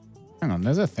 Oh, hang on.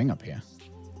 There's a thing up here.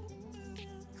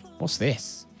 What's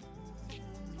this?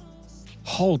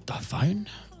 Hold the phone.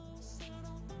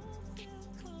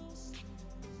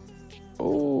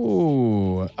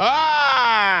 Ooh.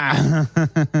 Ah!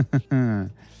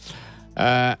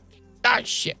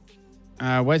 Shit.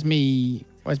 Where's me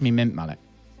mint mallet?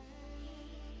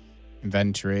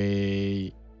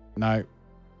 Inventory. No.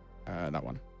 That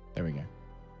one. There we go. All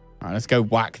right, let's go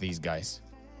whack these guys.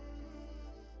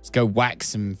 Let's go whack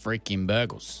some freaking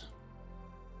burgles.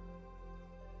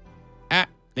 Ah,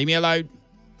 leave me alone.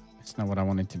 That's not what I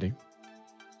wanted to do.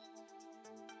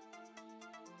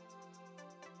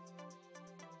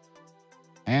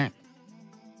 Ah.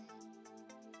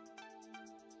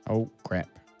 Oh, crap.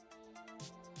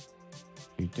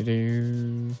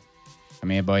 Come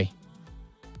here, boy.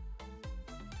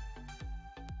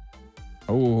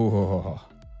 Oh.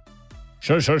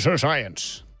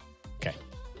 Science. Okay.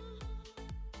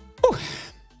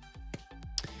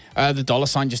 The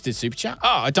 $ just did super chat. Oh,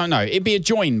 I don't know. It'd be a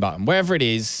join button. Wherever it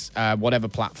is, whatever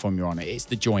platform you're on, it's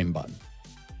the join button.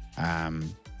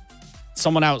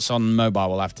 Someone else on mobile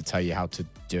will have to tell you how to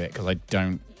do it, because I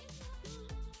don't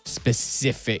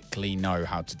specifically know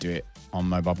how to do it on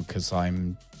mobile, because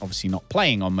I'm obviously not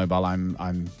playing on mobile.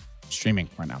 I'm streaming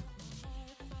right now.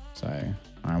 So,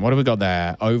 all right, what have we got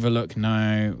there? Overlook,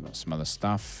 no. We've got some other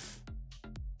stuff.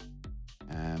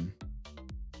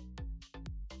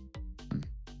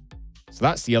 So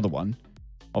that's the other one.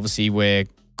 Obviously, we're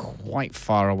quite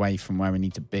far away from where we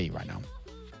need to be right now.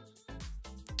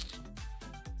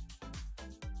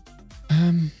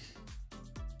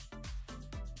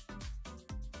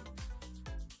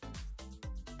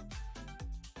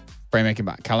 Brain making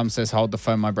back. Callum says, hold the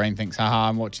phone. My brain thinks, haha,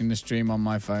 I'm watching the stream on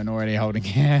my phone, already holding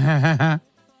it.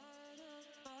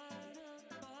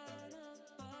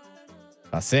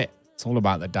 That's it. It's all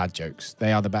about the dad jokes.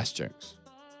 They are the best jokes.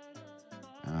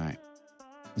 All right.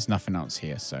 There's nothing else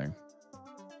here, so.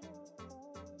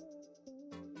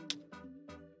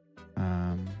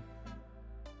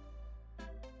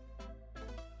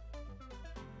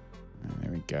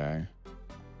 There we go.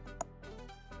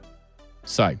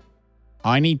 So,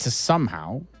 I need to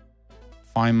somehow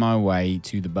find my way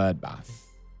to the bird bath,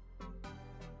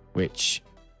 which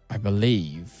I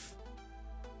believe,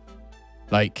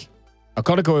 like, I've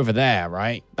got to go over there,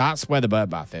 right? That's where the bird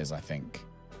bath is, I think.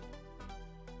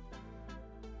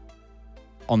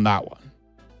 On that one.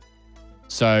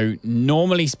 So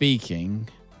normally speaking,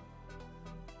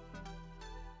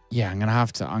 yeah, I'm gonna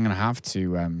have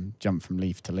to jump from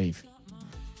leaf to leaf.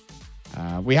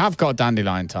 We have got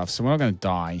dandelion tufts, so we're not gonna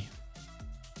die.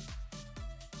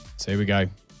 So here we go.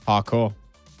 Parkour.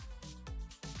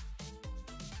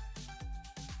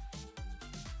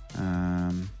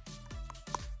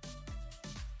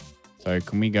 So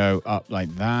can we go up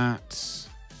like that?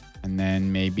 And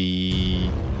then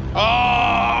maybe...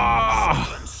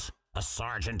 Oh! A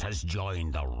sergeant has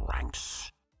joined the ranks.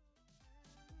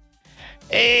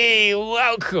 Hey,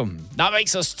 welcome. That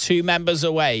makes us 2 members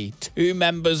away. 2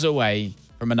 members away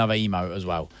from another emote as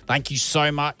well. Thank you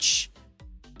so much.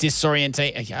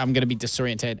 Disorientate. I'm going to be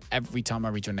disorientated every time I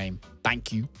read your name.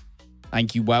 Thank you.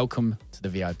 Thank you. Welcome to the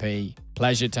VIP.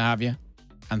 Pleasure to have you.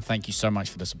 And thank you so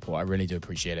much for the support. I really do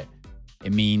appreciate it.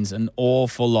 It means an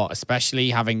awful lot, especially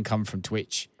having come from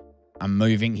Twitch and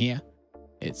moving here.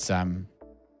 It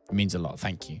means a lot.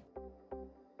 Thank you.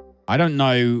 I don't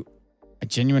know. I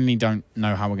genuinely don't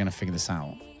know how we're going to figure this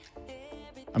out.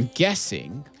 I'm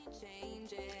guessing.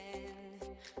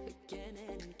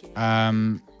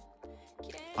 I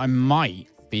might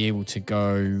be able to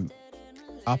go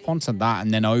up onto that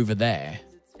and then over there.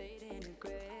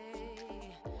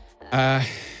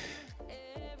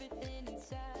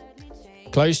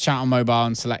 Close chat on mobile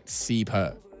and select C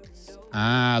perks.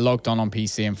 Logged on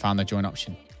PC and found the join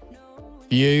option.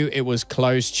 View, it was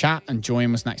close chat and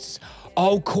join was next.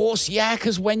 Oh, of course, yeah,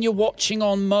 because when you're watching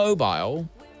on mobile,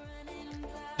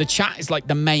 the chat is like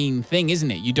the main thing, isn't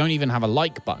it? You don't even have a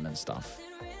like button and stuff.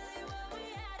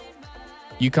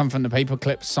 You come from the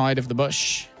paperclip side of the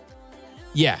bush.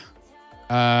 Yeah.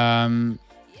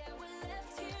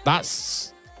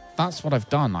 That's what I've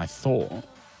done, I thought.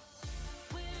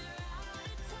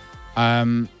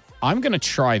 I'm going to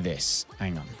try this.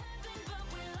 Hang on.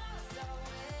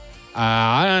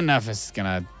 I don't know if it's going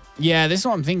to... Yeah, this is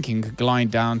what I'm thinking. Could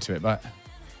glide down to it, but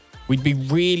we'd be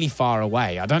really far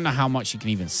away. I don't know how much you can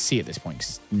even see at this point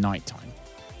because it's nighttime.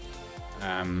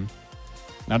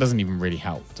 That doesn't even really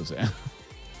help, does it?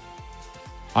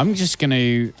 I'm just going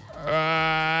to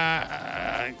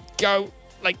go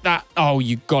like that. Oh,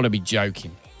 you got to be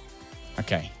joking.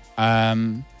 Okay.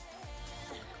 That's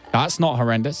not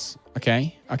horrendous.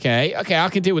 Okay. I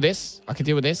can deal with this.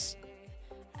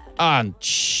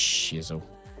 Shizzle.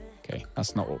 Okay,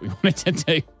 that's not what we wanted to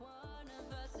do.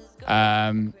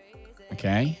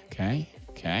 Okay,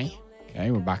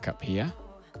 we're back up here.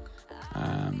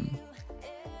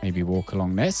 Maybe walk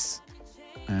along this.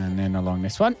 And then along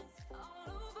this one.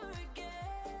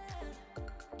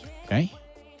 Okay.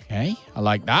 I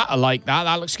like that.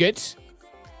 That looks good.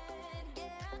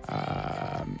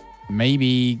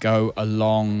 Maybe go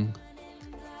along.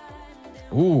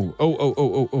 Ooh.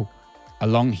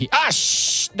 Along here.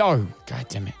 No. God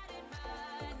damn it.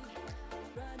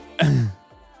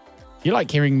 You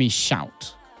like hearing me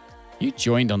shout? You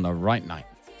joined on the right night.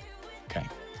 Okay.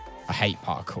 I hate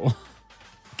parkour.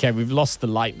 Okay, we've lost the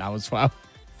light now as well.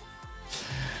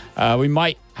 We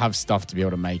might have stuff to be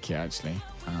able to make it, actually.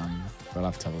 We'll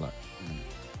have to have a look.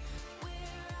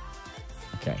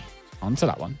 Okay. Onto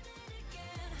that one.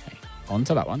 Okay.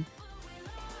 Onto that one.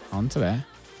 Onto there.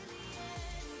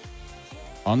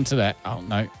 Onto there. Oh,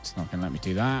 no. It's not going to let me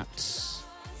do that.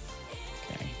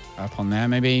 Okay. Up on there,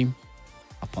 maybe.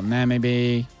 Up on there,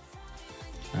 maybe.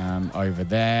 Over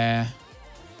there.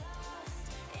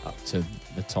 Up to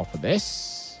the top of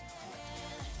this.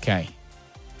 Okay.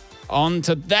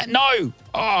 Onto that. No!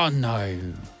 Oh, no.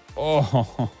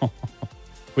 Oh.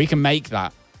 We can make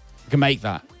that.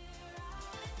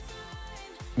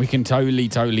 We can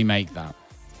totally make that.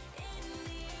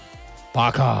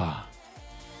 Parkour.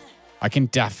 I can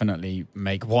definitely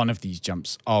make one of these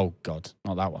jumps. Oh, God.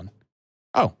 Not that one.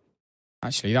 Oh.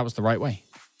 Actually, that was the right way.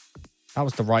 That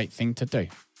was the right thing to do.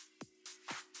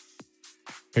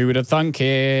 Who would have thunk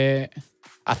it?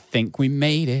 I think we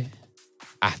made it.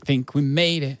 We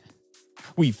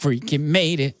freaking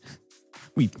made it.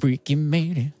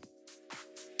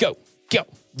 Go.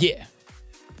 Yeah.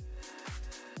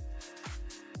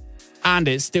 And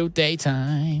it's still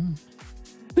daytime.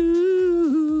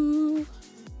 Ooh. I'm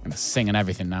going to sing and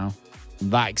everything now. I'm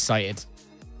that excited.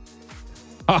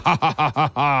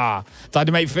 Time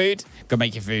to make food? Go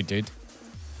make your food, dude.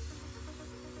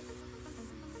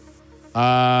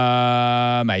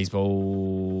 Maze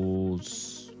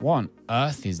balls. What on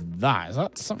earth is that? Is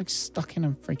that something stuck in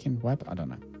a freaking web? I don't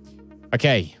know.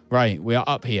 Okay, right. We are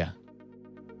up here.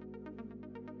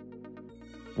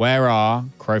 Where are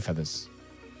crow feathers?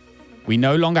 We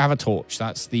no longer have a torch.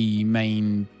 That's the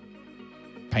main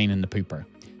pain in the pooper.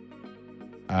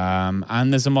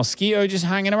 And there's a mosquito just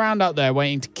hanging around out there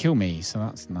waiting to kill me. So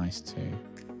that's nice too.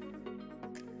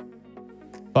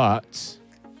 But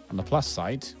on the plus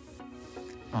side...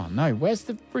 Oh no, where's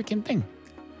the freaking thing?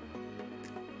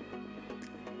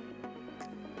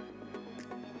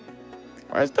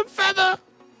 Where's the feather?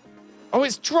 Oh,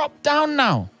 it's dropped down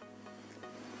now.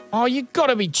 Oh, you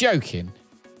gotta be joking.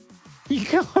 You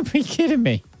gotta be kidding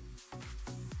me.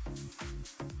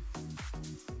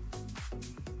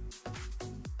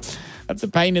 That's a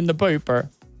pain in the pooper.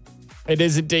 It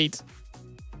is indeed.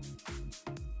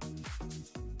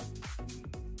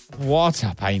 What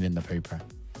a pain in the pooper.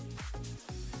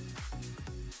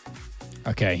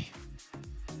 Okay.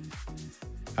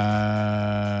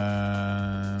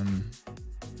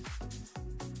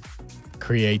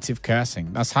 Creative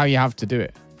cursing. That's how you have to do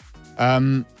it.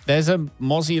 There's a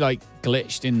mozzie like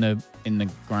glitched in the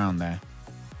ground there.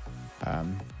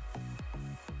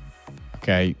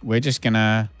 Okay, we're just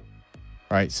gonna...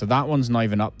 Right, so that one's not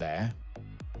even up there,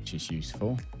 which is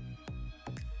useful.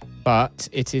 But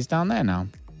it is down there now.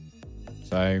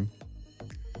 So...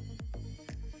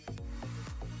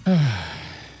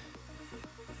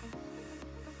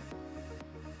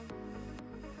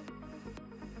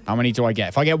 How many do I get?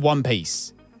 If I get one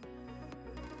piece.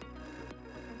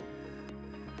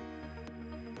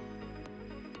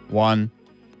 One,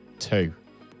 two,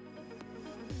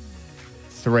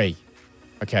 three.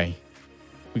 Okay.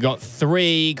 We got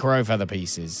 3 crow feather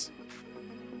pieces.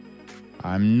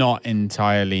 I'm not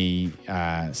entirely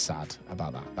sad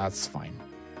about that. That's fine.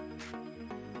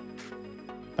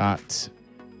 That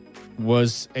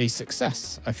was a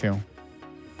success, I feel.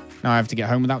 Now I have to get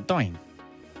home without dying.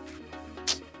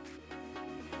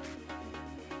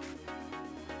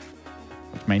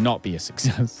 Which may not be a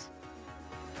success.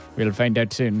 We'll find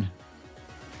out soon.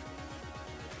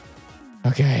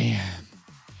 Okay.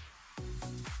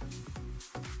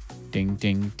 Ding,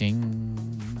 ding, ding,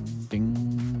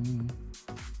 ding.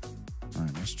 All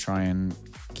right, let's try and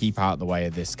keep out of the way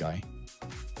of this guy.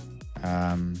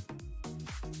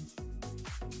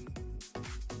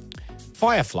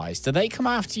 Fireflies, do they come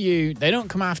after you? They don't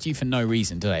come after you for no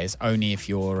reason, do they? It's only if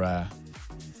you're,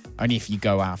 only if you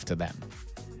go after them.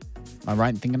 Am I right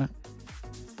in thinking that?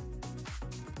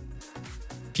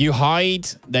 If you hide,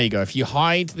 there you go. If you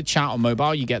hide the chat on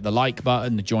mobile, you get the like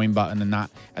button, the join button and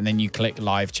that, and then you click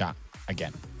live chat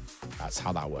again. That's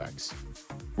how that works.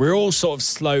 We're all sort of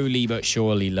slowly but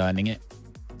surely learning it.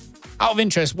 Out of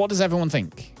interest, what does everyone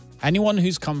think? Anyone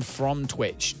who's come from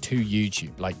Twitch to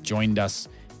YouTube, like joined us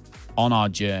on our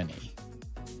journey,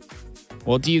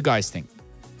 what do you guys think?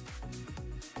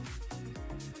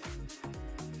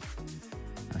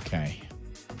 Okay.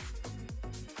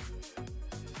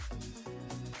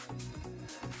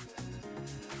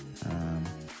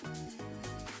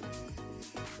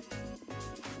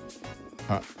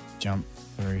 Jump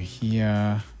through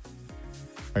here.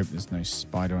 Hope there's no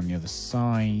spider on the other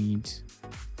side.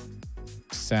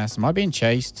 Success. Am I being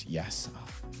chased? Yes. Oh,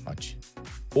 fudge.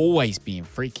 Always being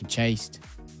freaking chased.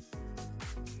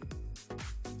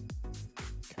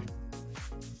 Okay.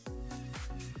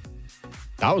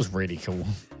 That was really cool.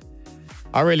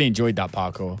 I really enjoyed that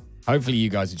parkour. Hopefully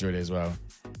you guys enjoyed it as well.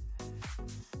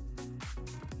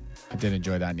 I did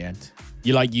enjoy that in the end.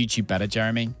 You like YouTube better,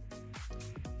 Jeremy?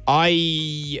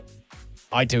 I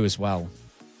do as well.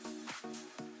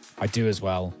 I do as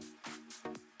well.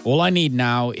 All I need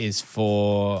now is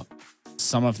for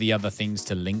some of the other things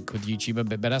to link with YouTube a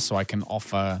bit better so I can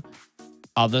offer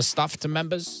other stuff to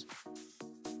members.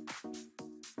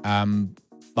 But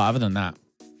other than that,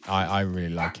 I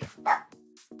really like it.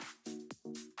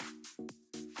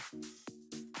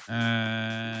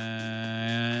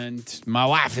 And my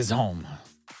wife is home.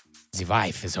 The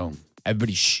wife is home.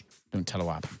 Everybody shh. Don't tell her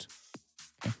what happened.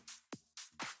 Okay.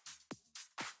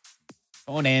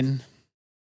 On in.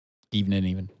 Evening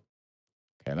even.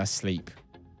 Okay, let's sleep.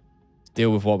 Let's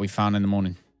deal with what we found in the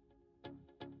morning.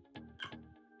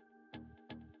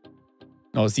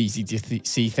 Not as easy to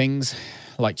see things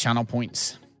like channel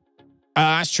points.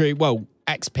 That's true. Well,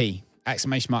 XP.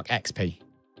 Exclamation mark XP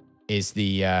is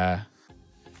the...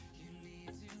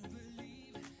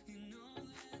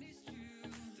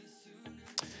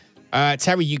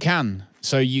 Terry, you can.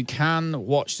 So you can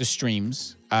watch the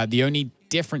streams. The only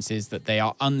difference is that they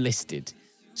are unlisted.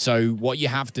 So what you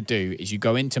have to do is you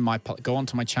go onto my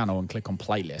channel and click on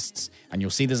playlists, and you'll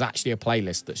see there's actually a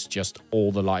playlist that's just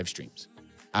all the live streams,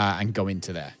 and go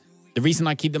into there. The reason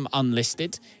I keep them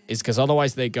unlisted is because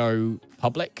otherwise they go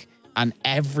public, and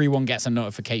everyone gets a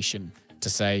notification to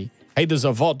say, "Hey, there's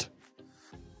a VOD."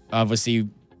 Obviously,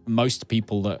 most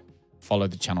people that follow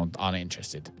the channel aren't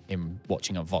interested in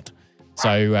watching a VOD.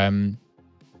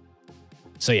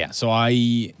 So yeah,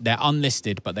 they're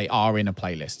unlisted, but they are in a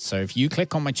playlist. So if you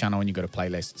click on my channel and you go to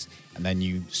playlists and then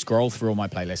you scroll through all my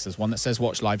playlists, there's one that says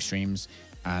watch live streams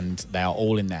and they are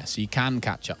all in there. So you can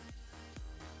catch up.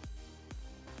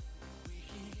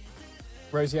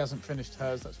 Rosie hasn't finished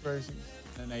hers. That's Rosie's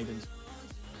and Aiden's.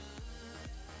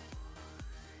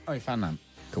 Oh, you found that.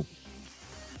 Cool.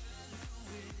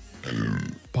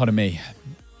 Pardon me.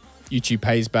 YouTube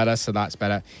pays better, so that's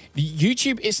better.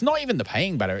 YouTube, it's not even the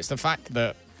paying better. It's the fact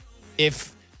that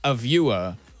if a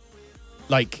viewer,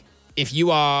 like, if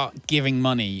you are giving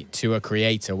money to a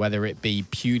creator, whether it be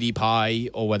PewDiePie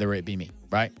or whether it be me,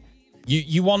 right?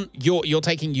 You're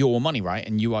taking your money, right?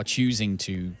 And you are choosing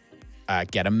to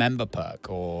get a member perk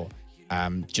or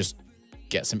just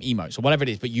get some emotes or whatever it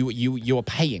is, but you're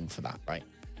paying for that, right?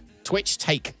 Twitch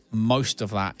take most of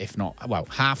that, if not, well,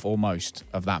 half or most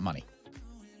of that money.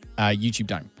 YouTube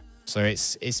don't. So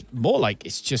it's more like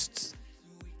it's just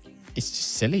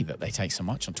silly that they take so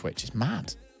much on Twitch. It's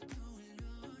mad.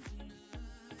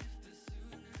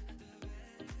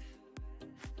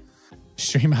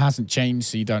 Streamer hasn't changed,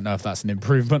 so you don't know if that's an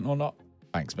improvement or not.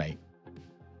 Thanks, mate.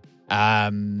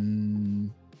 I don't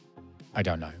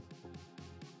know.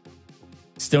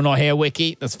 Still not here,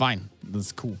 Wiki. That's fine.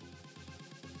 That's cool.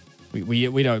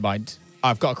 We don't mind.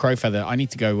 I've got a crow feather. I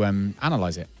need to go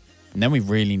analyze it. And then we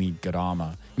really need good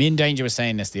armor. Me and Danger were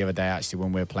saying this the other day, actually,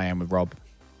 when we were playing with Rob,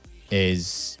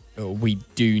 is we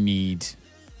do need...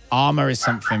 Armor is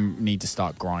something we need to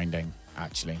start grinding,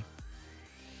 actually.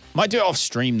 Might do it off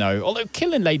stream, though. Although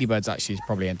killing ladybirds actually is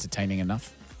probably entertaining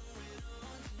enough.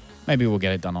 Maybe we'll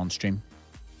get it done on stream.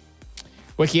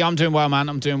 Wiki, I'm doing well, man.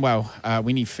 I'm doing well.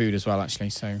 We need food as well, actually,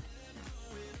 so...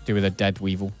 Do with a dead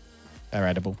weevil. They're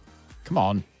edible. Come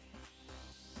on.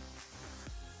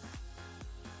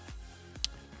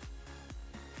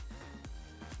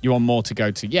 You want more to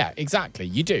go to? Yeah, exactly.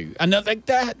 You do. And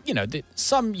you know,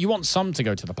 you want some to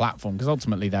go to the platform because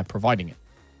ultimately they're providing it.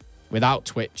 Without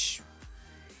Twitch,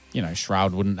 you know,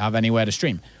 Shroud wouldn't have anywhere to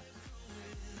stream.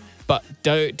 But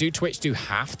do Twitch do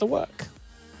half the work?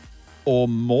 Or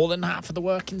more than half of the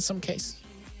work in some case?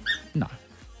 No.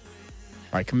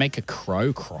 Right, can make a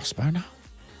crow crossbow now.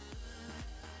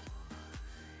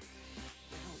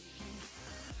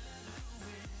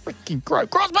 Freaking crow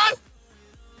crossbow!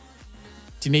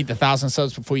 Do you need the 1,000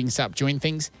 subs before you can set up join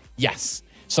things? Yes.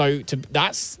 So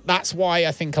that's why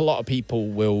I think a lot of people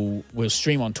will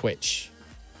stream on Twitch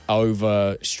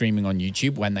over streaming on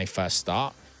YouTube when they first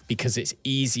start, because it's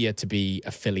easier to be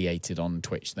affiliated on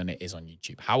Twitch than it is on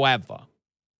YouTube. However,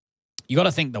 you got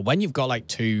to think that when you've got like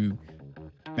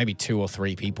maybe two or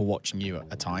three people watching you at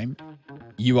a time,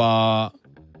 you are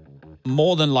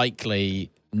more than likely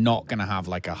not going to have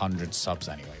like 100 subs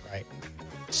anyway, right?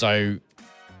 So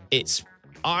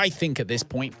I think at this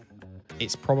point,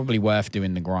 it's probably worth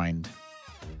doing the grind,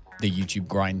 the YouTube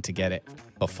grind to get it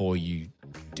before you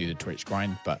do the Twitch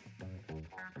grind. But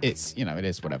it's, you know, it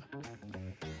is whatever.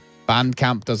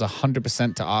 Bandcamp does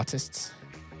 100% to artists.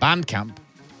 Bandcamp?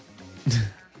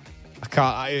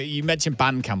 You mentioned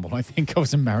Bandcamp, well, I think I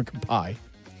was American Pie.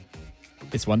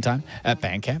 It's one time at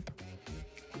Bandcamp.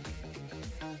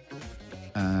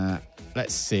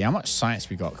 Let's see, how much science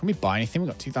we got? Can we buy anything? We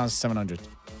got 2,700.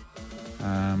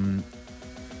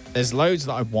 There's loads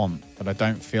that I want, but I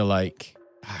don't feel like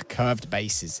curved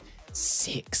bases.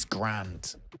 6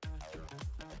 grand.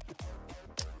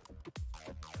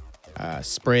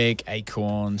 Sprig,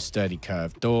 acorn, sturdy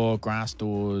curved door, grass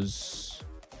doors,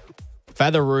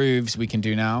 feather roofs. We can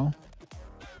do now.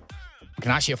 We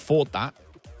can actually afford that.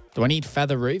 Do I need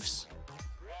feather roofs?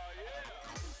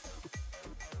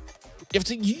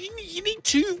 You need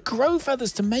 2 crow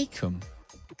feathers to make them.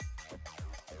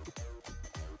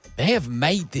 They have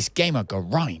made this game a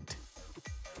grind.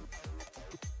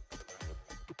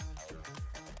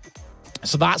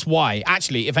 So that's why,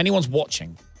 actually, if anyone's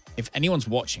watching,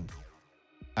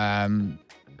 and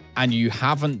you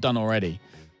haven't done already,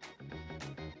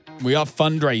 we are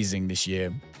fundraising this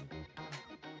year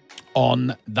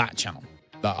on that channel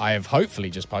that I have hopefully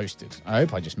just posted. I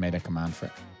hope I just made a command for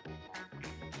it.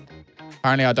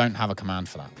 Apparently, I don't have a command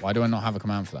for that. Why do I not have a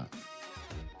command for that?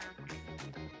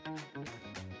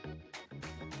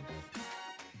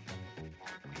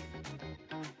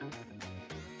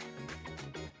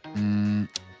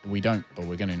 We don't, but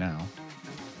we're going to now.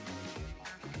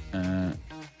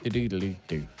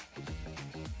 Do.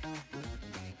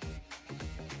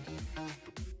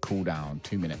 Cool down,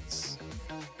 2 minutes.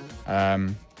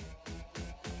 Hang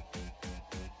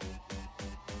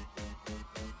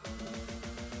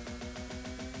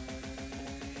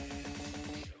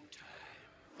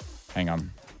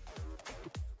on.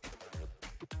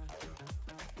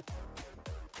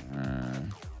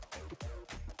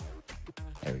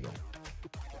 There we go.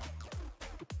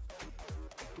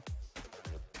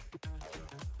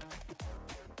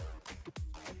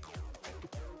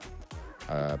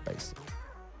 Basic.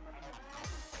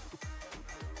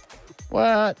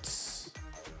 What?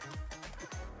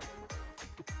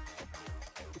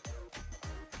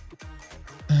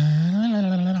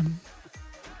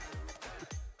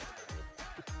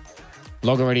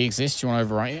 Log already exists. You want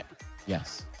to overwrite it?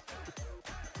 Yes.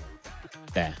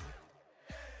 There.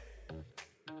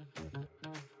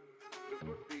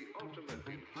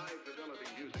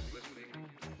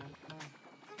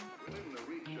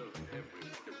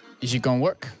 Is it gonna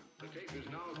work?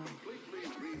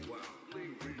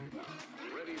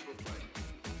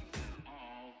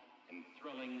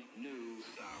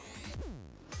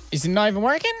 Is it not even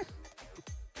working?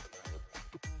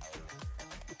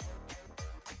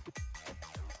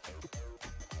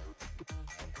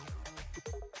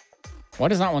 Why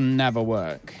does that one never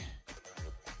work?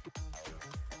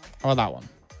 Oh, that one.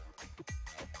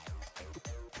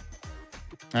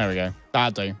 There we go.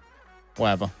 That'll do.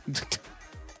 Whatever.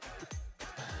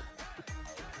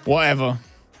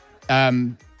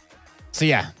 So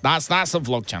yeah, that's a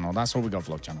vlog channel. That's what we got,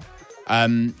 vlog channel.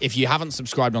 If you haven't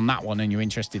subscribed on that one and you're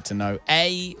interested to know,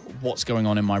 A, what's going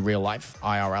on in my real life,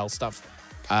 IRL stuff,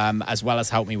 as well as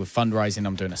help me with fundraising,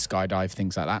 I'm doing a skydive,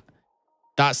 things like that.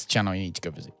 That's the channel you need to go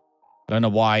visit. I don't know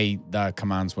why the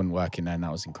commands wouldn't work in there, and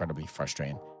that was incredibly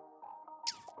frustrating.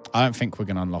 I don't think we're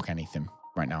going to unlock anything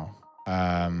right now.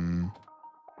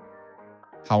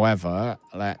 However,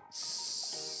 let's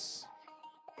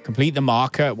complete the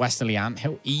marker at Westerly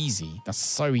Anthill. Easy. That's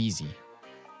so easy.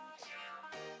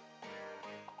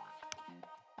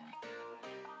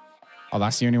 Oh,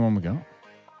 that's the only one we got?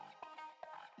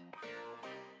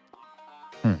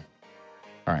 All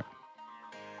right.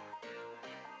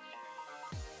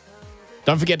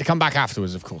 Don't forget to come back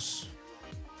afterwards, of course,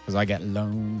 because I get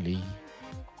lonely.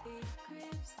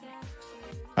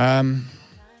 Right,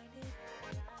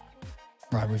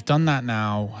 we've done that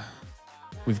now.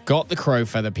 We've got the crow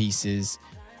feather pieces,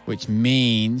 which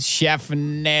means Chef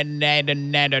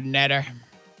Netter.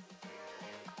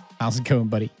 How's it going,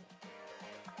 buddy?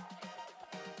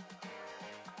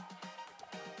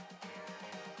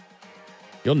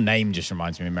 Your name just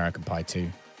reminds me of American Pie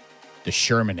 2. The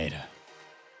Shermanator.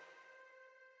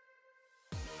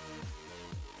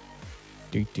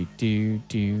 Do.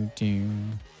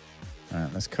 All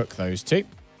right, let's cook those two.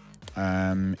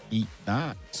 Eat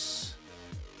that.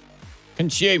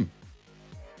 Consume.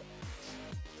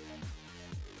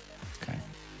 Okay.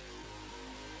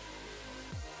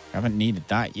 Haven't needed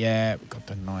that yet. We've got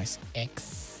the nice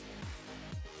X.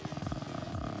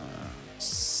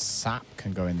 Sap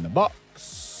can go in the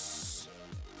box.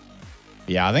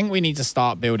 Yeah, I think we need to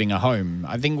start building a home.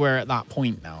 I think we're at that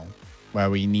point now where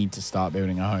we need to start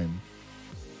building a home.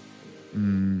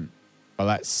 But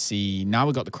let's see. Now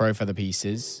we've got the crow feather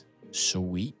pieces.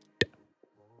 Sweet.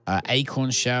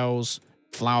 Acorn shells,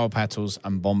 flower petals,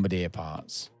 and bombardier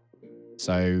parts.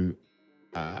 So,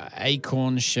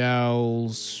 acorn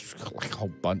shells, like a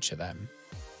whole bunch of them.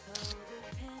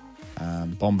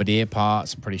 Bombardier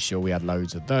parts, I'm pretty sure we had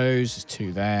loads of those. There's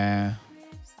 2 there.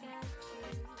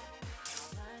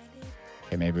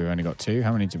 Okay, maybe we've only got 2.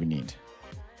 How many do we need?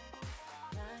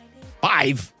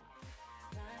 5.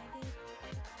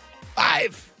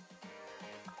 5.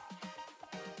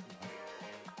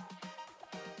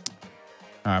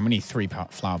 All right, we need 3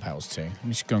 flower petals too. I'm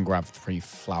just going to grab 3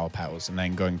 flower petals and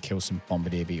then go and kill some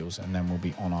bombardier beetles, and then we'll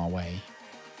be on our way.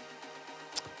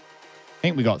 I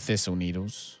think we got thistle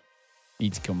needles.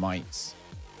 Need to kill mites.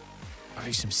 I'll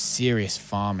do some serious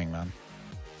farming, man.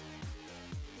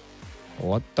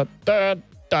 What the da.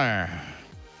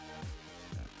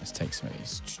 Let's take some of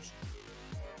these.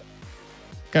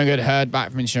 Going good. Heard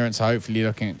back from insurance. Hopefully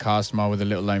looking at cars tomorrow with a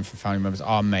little loan from family members.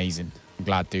 Oh, amazing. I'm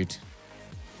glad, dude.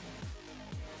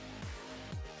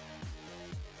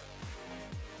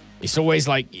 It's always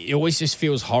like, it always just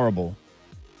feels horrible.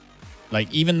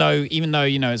 Like, even though, you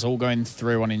know, it's all going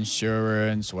through on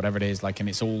insurance, whatever it is, like, and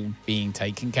it's all being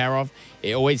taken care of,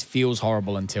 it always feels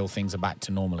horrible until things are back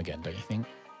to normal again, don't you think?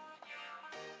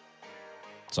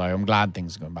 So I'm glad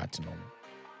things are going back to normal.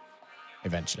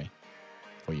 Eventually.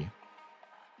 For you.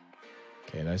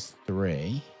 Okay, there's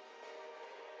 3.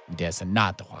 There's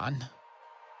another one.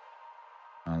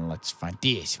 And let's find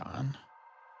this one.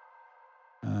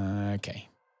 Okay.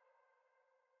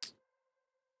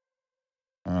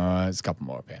 There's a couple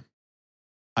more up here.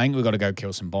 I think we've got to go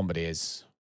kill some bombardiers.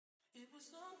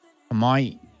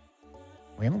 We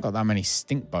haven't got that many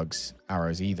stink bugs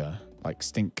arrows either. Like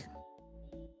stink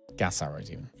gas arrows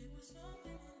even.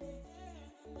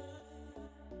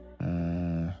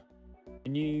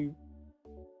 Can you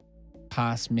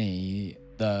pass me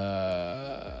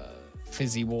the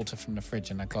fizzy water from the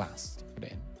fridge in a glass to put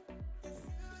it in?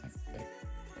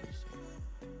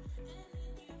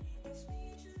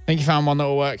 I think you found one that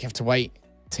will work. You have to wait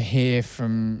to hear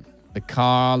from the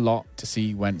car lot to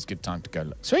see when it's a good time to go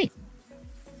look. Sweet.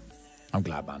 I'm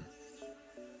glad, man.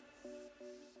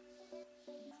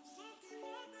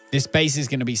 This base is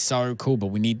going to be so cool, but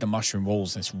we need the mushroom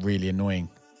walls. It's really annoying.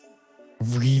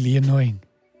 Really annoying.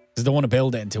 Because I don't want to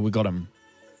build it until we got them.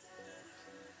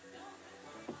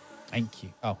 Thank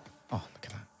you. Oh, look at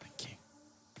that. Thank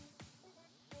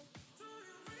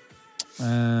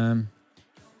you.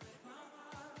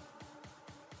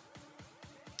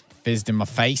 Fizzed in my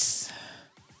face.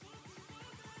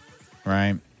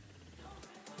 Right.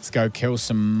 Let's go kill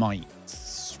some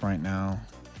mites right now.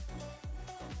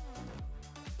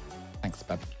 Thanks,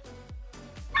 bub.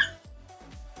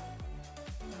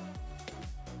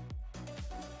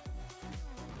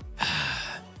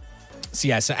 So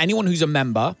yeah, so anyone who's a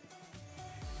member,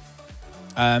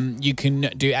 you can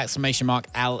do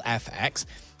 !LFX.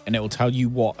 and it will tell you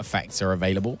what effects are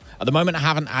available. At the moment, I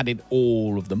haven't added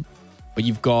all of them, but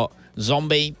you've got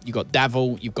zombie, you've got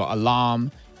devil, you've got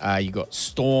alarm, you've got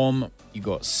storm, you've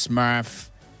got smurf,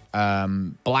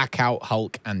 blackout,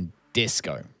 Hulk, and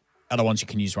disco. Other ones you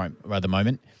can use right at the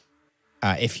moment,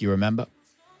 if you remember.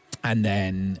 And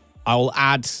then I'll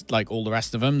add like all the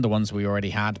rest of them, the ones we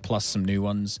already had, plus some new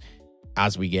ones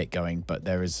as we get going. But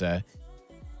there is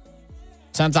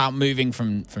turns out moving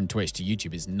from Twitch to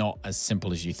YouTube is not as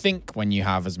simple as you think when you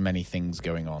have as many things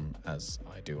going on as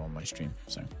I do on my stream.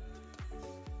 So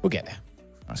we'll get there.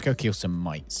 Let's go kill some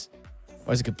mites.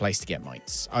 Where's a good place to get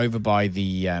mites? Over by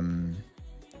the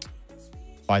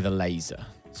laser.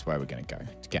 That's where we're going to go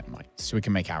to get mites. So we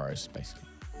can make arrows, basically.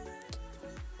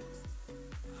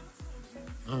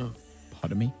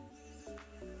 Pardon me.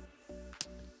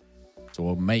 So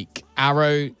we'll make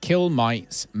kill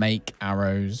mites, make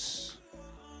arrows,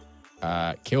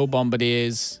 kill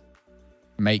bombardiers,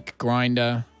 make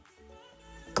grinder,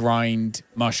 grind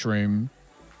mushroom,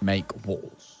 make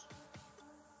walls.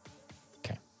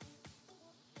 Okay.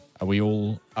 Are we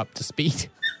all up to speed?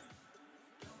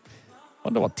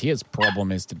 Wonder what Tia's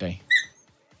problem is today.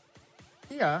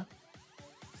 Tia?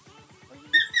 Are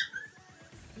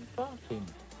you barking?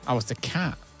 Oh, it's the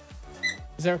cat.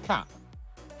 Is there a cat?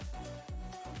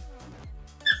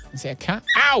 Is it a cat?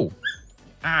 Ow!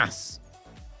 Ass.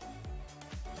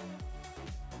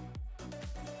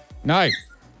 No.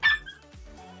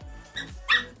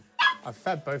 I've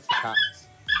fed both the cats.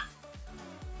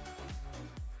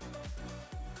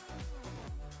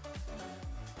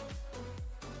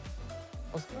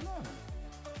 What's going on?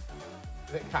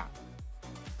 Is it a cat?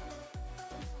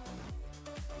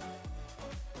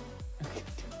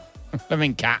 I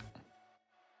mean cat.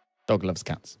 Dog loves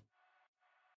cats.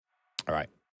 All right.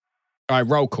 All right,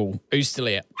 roll call. Who's still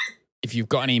here? If you've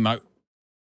got an emote,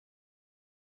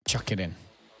 chuck it in.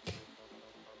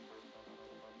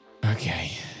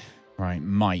 Okay. Right,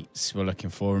 mites we're looking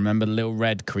for. Remember the little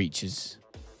red creatures?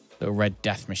 Little red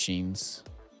death machines.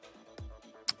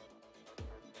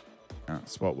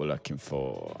 That's what we're looking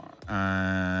for.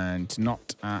 And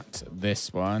not at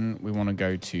this one. We want to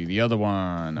go to the other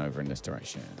one over in this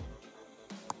direction.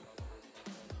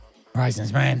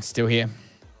 Horizons, man, still here.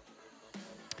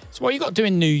 So what you got to do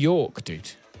in New York,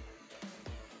 dude?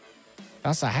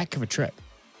 That's a heck of a trip.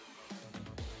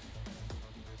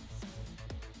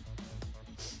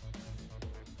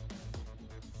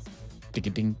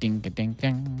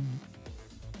 Ding-a-ding-ding-a-ding-ding.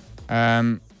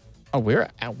 Oh, we're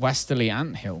at Westerly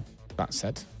Anthill, that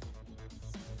said.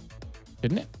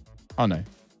 Didn't it? Oh, no.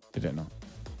 Did it not?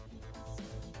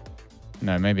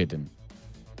 No, maybe it didn't.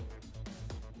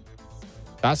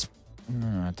 That's...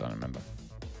 I don't remember.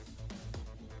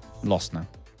 Lost now.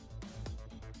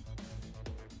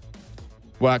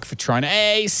 Work for trying to...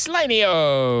 Hey,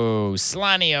 Slanio!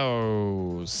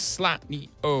 Slanio!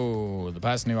 Slanio! The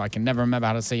person who I can never remember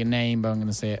how to say your name, but I'm going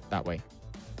to say it that way.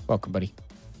 Welcome, buddy.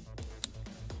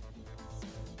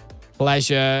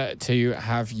 Pleasure to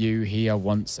have you here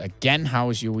once again. How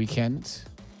was your weekend?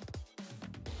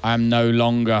 I am no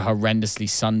longer horrendously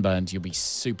sunburned. You'll be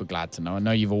super glad to know. I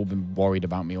know you've all been worried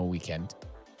about me all weekend.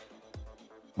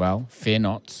 Well, fear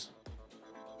not.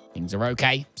 Things are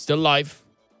okay. Still alive.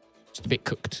 Just a bit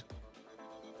cooked.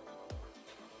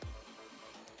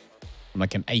 I'm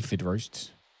like an aphid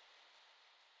roast.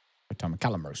 Every time a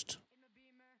callum roast.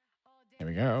 Here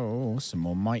we go. Some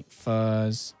more mite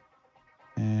furs.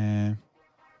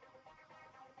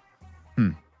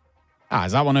 Ah,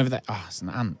 is that one over there? Ah, it's an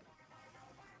ant.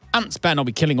 Ants better not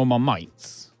be killing all my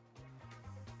mites.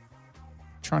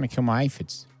 Trying to kill my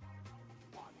aphids.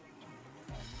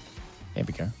 There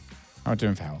we go. How am I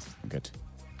doing for health? I'm good.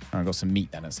 I've got some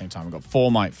meat then at the same time. I've got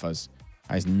 4 mite fuzz.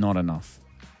 That is not enough.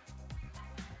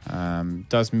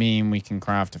 Does mean we can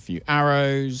craft a few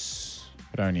arrows,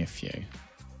 but only a few.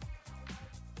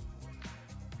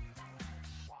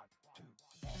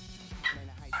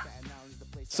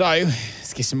 So,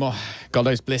 let's get some more. Got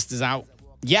those blisters out.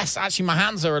 Yes, actually, my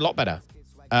hands are a lot better.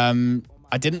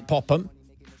 I didn't pop them.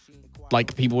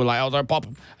 Like, people were like, oh, don't pop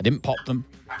them. I didn't pop them.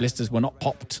 Blisters were not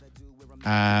popped.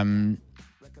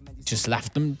 Just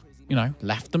left them, you know,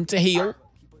 left them to heal.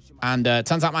 And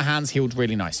turns out my hands healed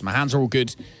really nice. My hands are all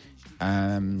good.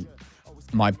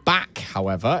 My back,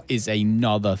 however, is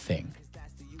another thing.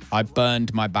 I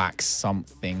burned my back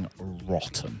something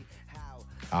rotten.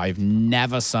 I've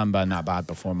never sunburned that bad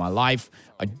before in my life.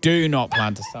 I do not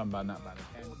plan to sunburn that bad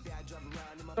again.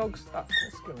 Dog stuff.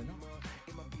 What's going on?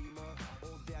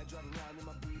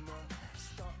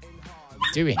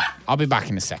 Doing? I'll be back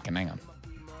in a second. Hang on.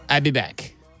 I'll be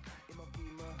back.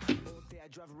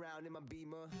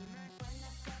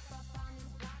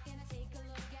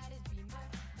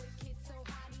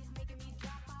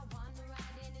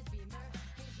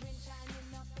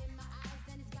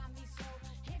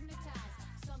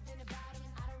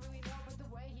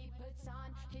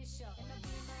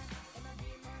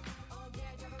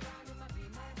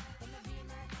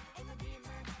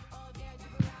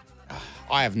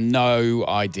 I have no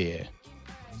idea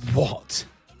what.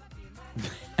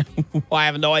 I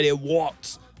have no idea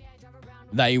what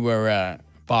they were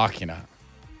barking at.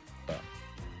 But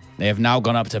they have now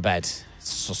gone up to bed.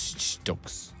 Sausage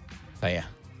dogs. So yeah.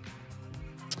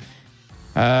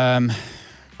 Right,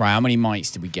 how many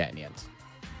mites did we get in the end?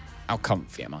 How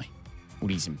comfy am I? All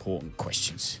these important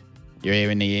questions. You're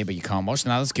here in the ear, but you can't watch.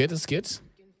 No, that's good. That's good.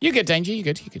 You're good, Danger. You're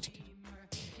good. You're good. You're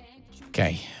good.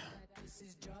 Okay.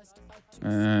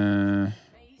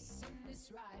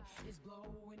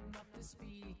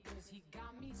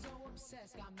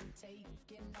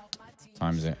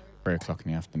 Time is it? 3 o'clock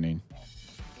in the afternoon.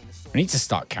 I need to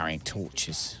start carrying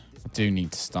torches. I do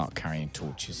need to start carrying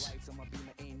torches.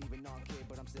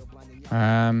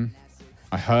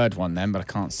 I heard one then, but I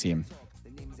can't see him.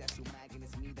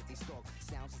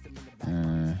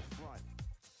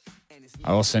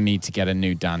 I also need to get a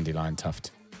new dandelion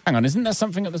tuft. Hang on, isn't there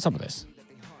something at the top of this?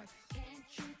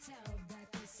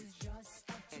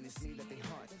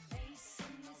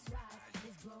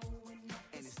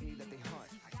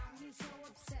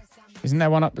 Isn't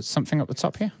there one up, something up the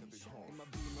top here?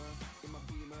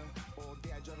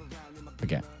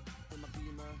 Forget.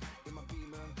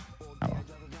 Oh well.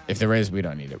 If there is, we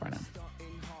don't need it right now.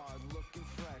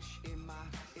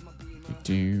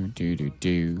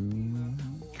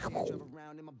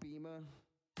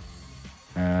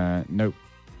 Nope.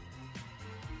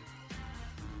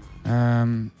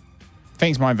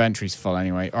 Thinks my inventory's full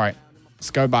anyway. All right, let's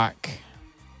go back,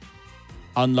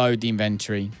 unload the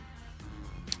inventory,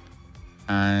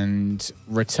 and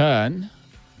return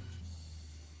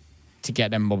to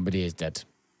get them bombardiers dead.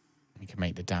 We can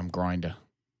make the damn grinder.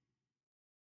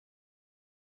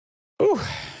 Ooh.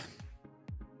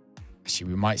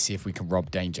 Actually, we might see if we can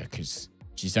rob Danger, because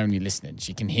she's only listening.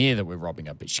 She can hear that we're robbing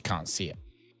her, but she can't see it.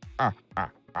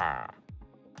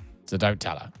 So don't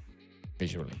tell her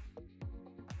visually.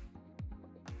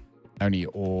 Only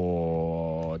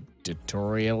auditorily.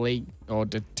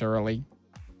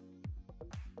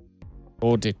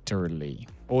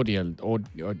 Audio,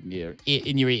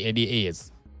 in your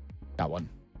ears. That one.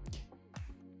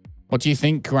 What do you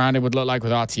think Grounded would look like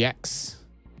with RTX?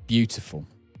 Beautiful.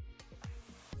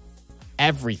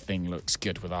 Everything looks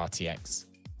good with RTX.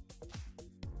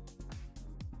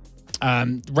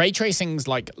 Ray tracing's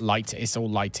like light. It's all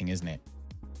lighting, isn't it?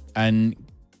 And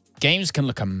games can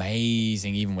look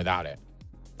amazing even without it.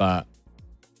 But,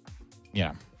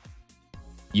 yeah.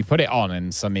 You put it on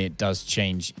and suddenly it does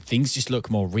change. Things just look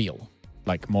more real,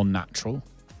 like more natural.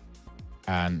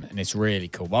 And it's really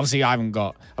cool. But obviously, I've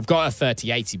got a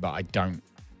 3080, but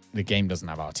the game doesn't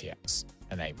have RTX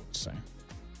enabled. So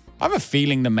I have a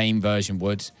feeling the main version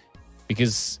would,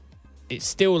 because it's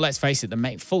still, let's face it,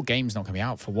 the full game's not going to be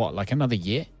out for what, like another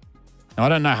year? Now, I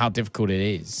don't know how difficult it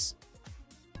is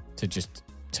to just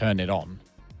turn it on.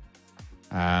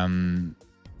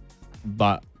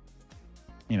 But,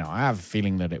 you know, I have a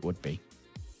feeling that it would be.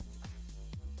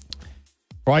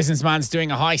 Horizons Man's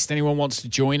doing a heist. Anyone wants to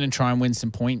join and try and win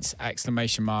some points?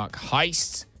 Exclamation mark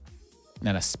heist. And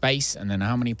then a space. And then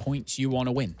how many points you want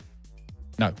to win?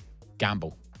 No.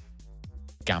 Gamble.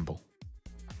 Gamble.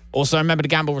 Also, remember to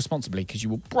gamble responsibly, because you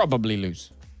will probably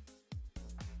lose.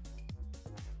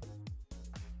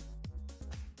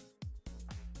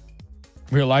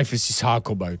 Real life is just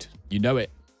hardcore mode. You know it.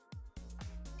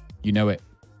 You know it.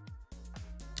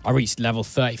 I reached level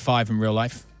 35 in real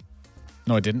life.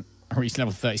 No, I didn't. I reached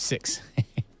level 36.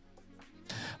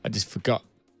 I just forgot.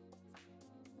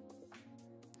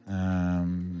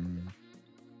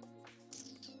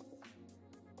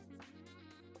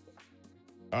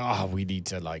 Oh, we need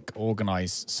to like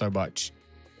organize so much.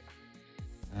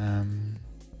 And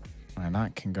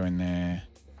that can go in there.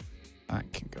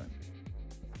 That can go in there.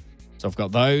 So I've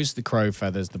got those, the crow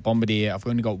feathers, the bombardier. I've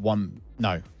only got one.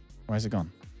 No. Where's it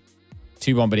gone?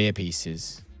 2 bombardier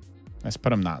pieces. Let's put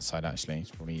them that side, actually.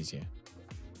 It's probably easier.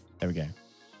 There we go.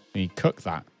 When you cook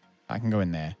that, that can go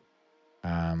in there.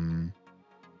 And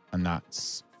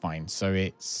that's fine. So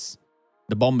it's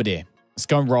the bombardier. Let's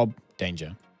go and rob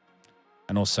Danger.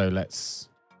 And also let's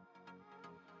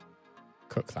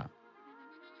cook that.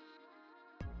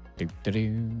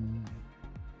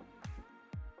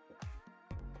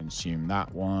 Consume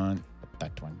that one. Put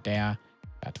that one there.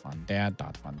 That one there.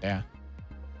 That one there.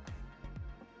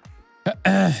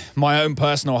 My own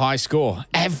personal high score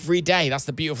every day. That's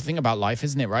the beautiful thing about life,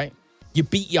 isn't it, right? You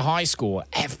beat your high score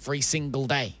every single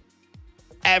day.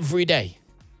 Every day.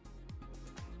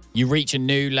 You reach a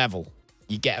new level.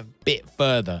 You get a bit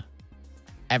further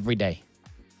every day.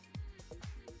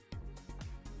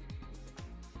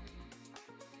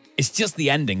 It's just the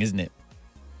ending, isn't it?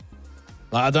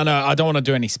 Like, I don't know. I don't want to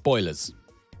do any spoilers,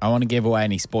 I want to give away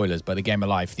any spoilers, but the Game of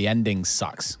Life, the ending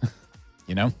sucks.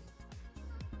 You know?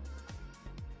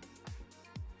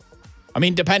 I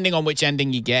mean, depending on which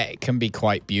ending you get, it can be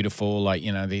quite beautiful. Like,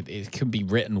 you know, it can be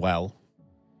written well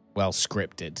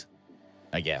scripted,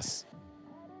 I guess.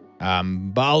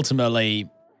 But ultimately,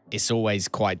 it's always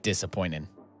quite disappointing.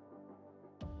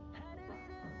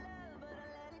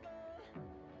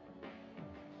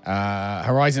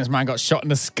 Horizons man got shot in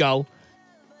the skull.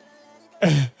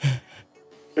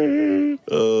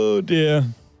 Oh, dear.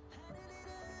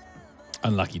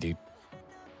 Unlucky, dude.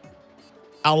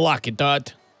 Unlucky,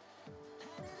 dude.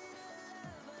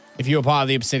 If you were part of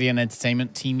the Obsidian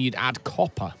Entertainment team, you'd add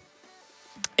copper.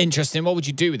 Interesting. What would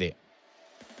you do with it?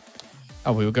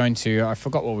 Oh, we were going to... I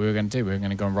forgot what we were going to do. We were going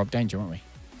to go and rob Danger, weren't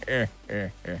we?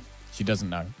 She doesn't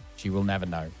know. She will never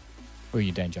know. Who are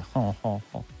you, Danger? Ho, ho,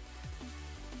 ho.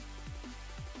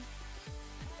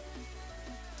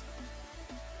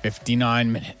 $59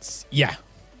 minutes. Yeah.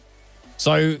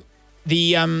 So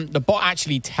the bot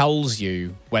actually tells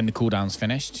you when the cooldown's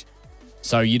finished.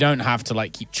 So you don't have to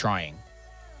like keep trying.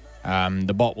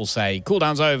 The bot will say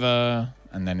cooldown's over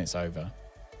and then it's over.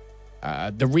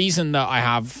 The reason that I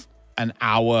have an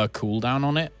hour cooldown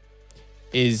on it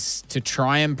is to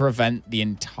try and prevent the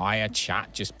entire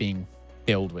chat just being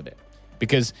filled with it.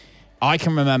 Because I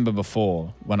can remember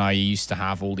before when I used to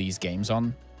have all these games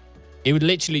on, it would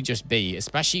literally just be,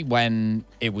 especially when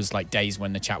it was like days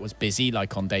when the chat was busy,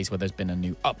 like on days where there's been a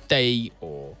new update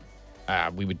or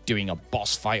we were doing a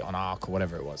boss fight on Ark or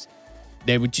whatever it was.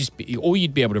 There would just be, all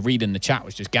you'd be able to read in the chat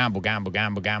was just gamble, gamble,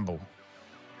 gamble, gamble.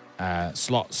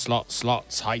 Slots,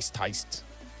 heist, heist.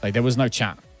 Like there was no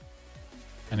chat.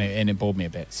 And it bored me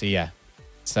a bit. So yeah,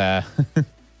 it's an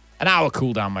hour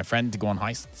cooldown, my friend, to go on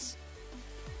heists.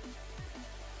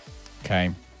 Okay.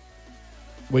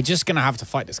 We're just going to have to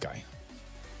fight this guy.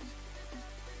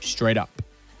 Straight up.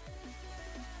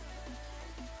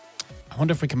 I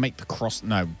wonder if we can make the cross.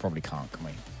 No, we probably can't, can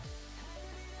we?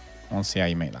 I want to see how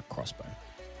you make that crossbow.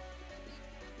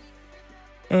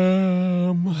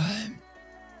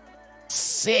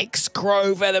 6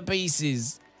 crow feather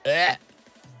pieces. Ugh.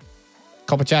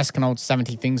 Copper chest can hold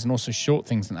 70 things and also short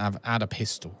things and add a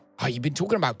pistol. Oh, you've been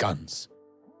talking about guns.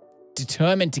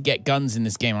 Determined to get guns in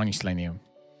this game, aren't you, Slanio?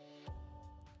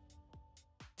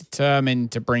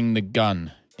 Determined to bring the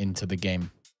gun into the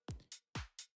game.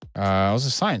 What's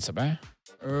the science up there?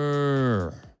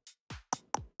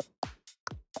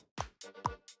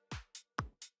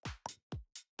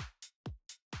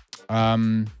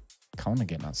 Can't I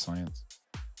get that science?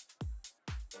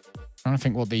 I don't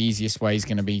think what the easiest way is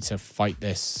going to be to fight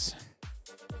this.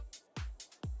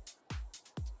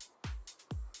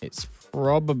 It's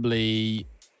probably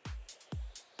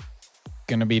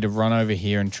going to be to run over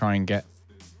here and try and get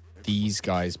these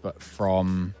guys, but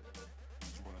from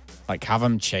like have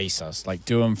them chase us, like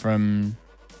do them from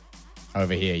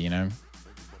over here, you know,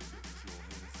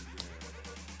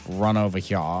 run over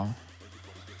here,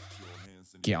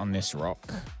 get on this rock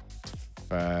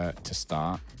to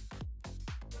start,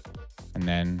 and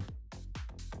then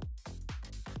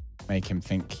make him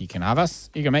think he can have us.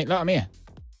 You can, mate. Look, I'm here.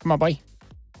 Come on, boy.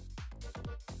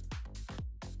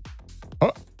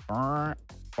 Oh,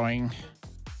 boing.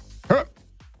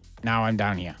 Now I'm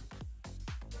down here.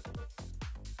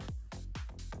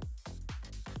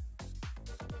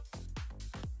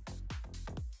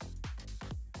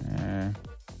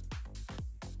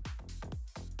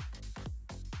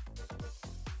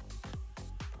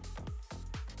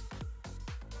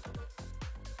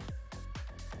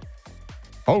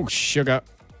 Oh, sugar.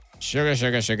 Sugar,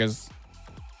 sugar, sugars.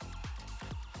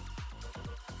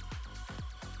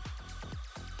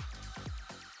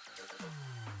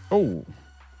 Oh.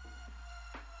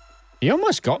 He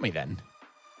almost got me then.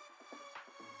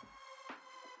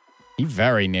 He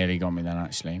very nearly got me then,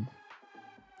 actually.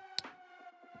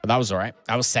 But that was all right.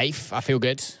 That was safe. I feel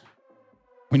good.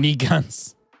 We need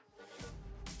guns.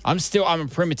 I'm a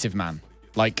primitive man.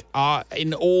 Like,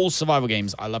 in all survival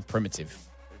games, I love primitive.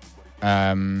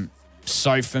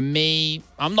 So for me,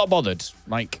 I'm not bothered.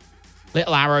 Like,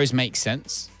 little arrows make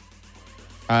sense.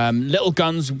 Little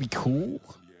guns would be cool.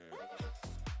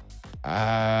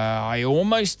 I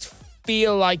almost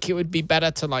feel like it would be better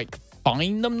to like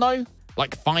find them though,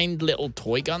 like find little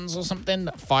toy guns or something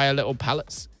that fire little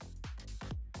pellets.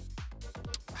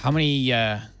 How many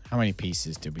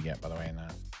pieces did we get, by the way, in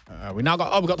that? We now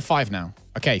got, we got the 5 now.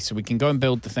 Okay, so we can go and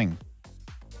build the thing.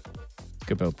 Let's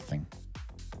go build the thing.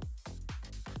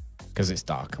 Because it's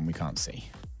dark and we can't see.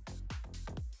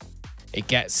 It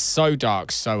gets so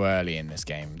dark so early in this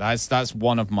game. That's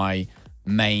one of my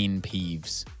main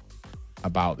peeves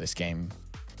about this game.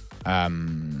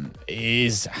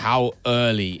 is how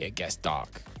early it gets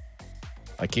dark.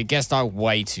 Like, it gets dark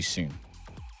way too soon.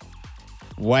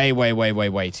 Way, way, way, way,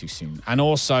 way too soon. And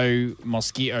also,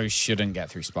 mosquitoes shouldn't get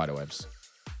through spider webs.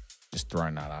 Just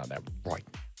throwing that out there right.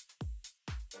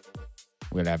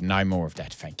 We'll have no more of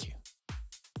that, thank you.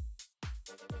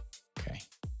 Okay.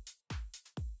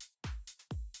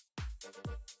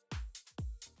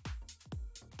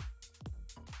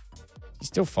 He's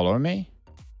still following me?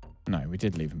 No, we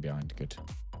did leave him behind. Good.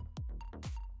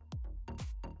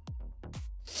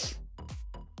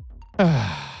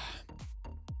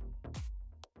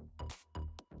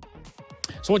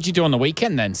 So what did you do on the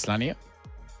weekend then, Slania?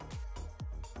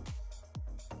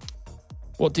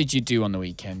 What did you do on the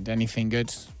weekend? Anything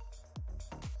good?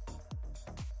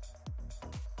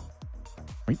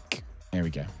 Week. Here we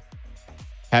go.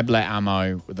 Peblet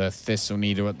ammo with a thistle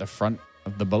needle at the front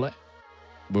of the bullet.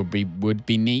 Would be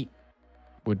neat.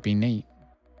 Would be neat.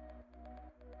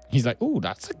 He's like, oh,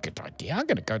 that's a good idea. I'm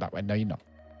going to go that way. No, you're not.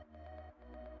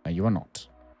 No, you are not.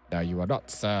 No, you are not,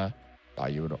 sir. No,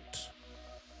 you are not.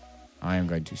 I am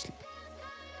going to sleep.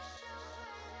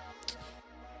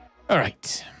 All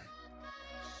right.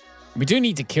 We do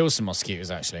need to kill some mosquitoes,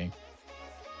 actually.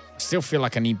 I still feel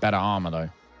like I need better armor, though.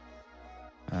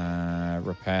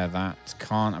 Repair that.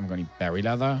 Can't. I'm going to need berry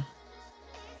leather.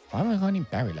 Why am I going to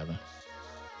need berry leather?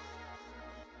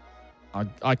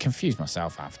 I confuse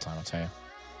myself half the time, I'll tell you.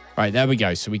 Right, there we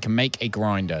go. So we can make a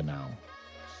grinder now.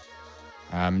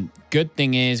 Good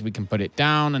thing is we can put it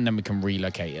down and then we can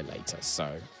relocate it later.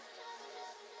 So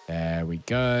there we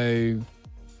go.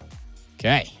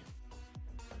 Okay.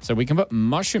 So we can put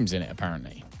mushrooms in it,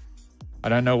 apparently. I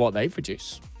don't know what they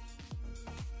produce.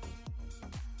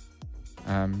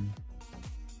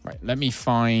 Right, let me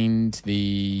find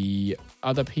the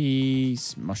other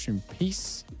piece, mushroom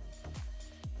piece.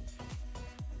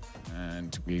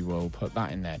 And we will put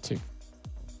that in there too.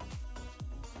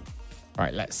 All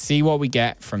right, let's see what we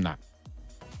get from that.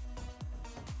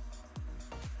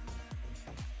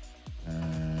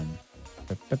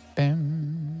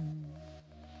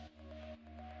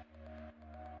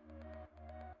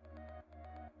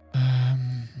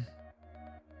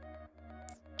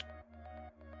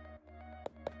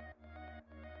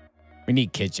 We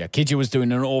need Kidja. Kidja was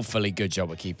doing an awfully good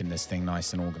job of keeping this thing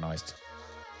nice and organized.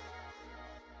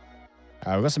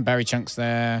 We've got some berry chunks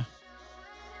there.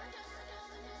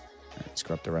 Let's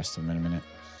grab the rest of them in a minute.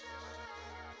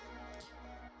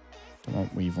 Don't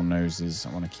want weevil noses. I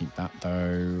want to keep that,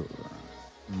 though.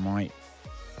 Might...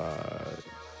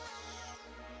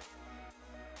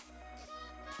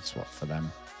 swap for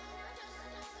them.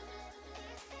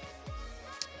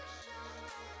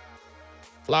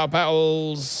 Flower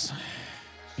petals.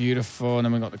 Beautiful. And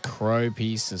then we've got the crow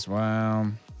piece as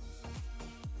well.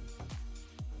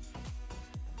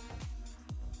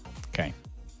 Okay.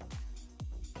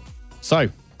 So,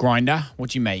 grinder,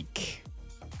 what do you make?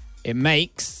 It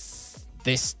makes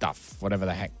this stuff, whatever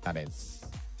the heck that is.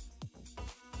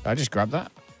 Did I just grab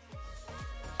that?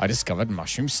 I discovered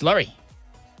mushroom slurry,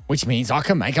 which means I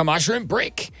can make a mushroom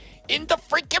brick in the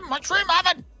freaking mushroom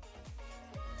oven.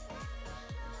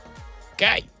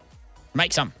 Okay,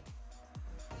 make some.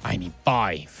 I need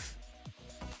 5.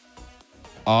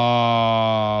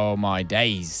 Oh, my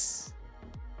days.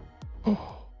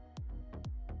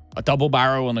 A double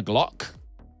barrel on a Glock.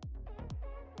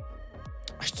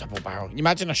 A double barrel. Can you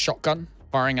imagine a shotgun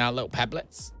firing out little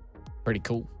pebblets? Pretty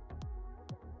cool.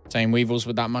 Same weevils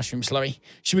with that mushroom slurry.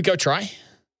 Should we go try?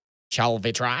 Shall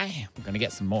we try? We're going to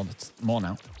get some more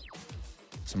now.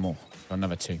 Some more. Got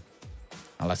another 2.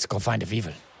 Now let's go find a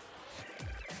weevil.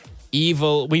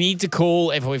 Evil. We need to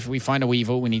call, if we find a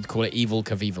weevil, we need to call it Evil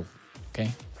Caveevil.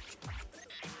 Okay?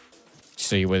 Just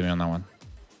so you're with me on that one.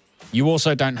 You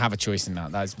also don't have a choice in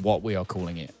that. That's what we are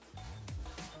calling it.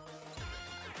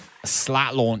 A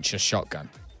slat launcher shotgun.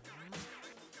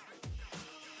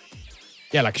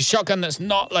 Yeah, like a shotgun that's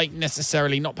not like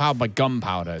necessarily not powered by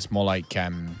gunpowder. It's more like,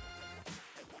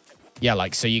 yeah,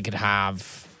 like so you could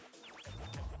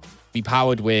be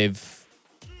powered with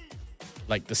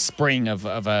like the spring of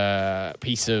a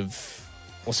piece of,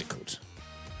 what's it called?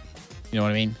 You know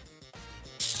what I mean?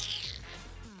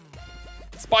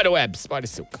 Spider web, spider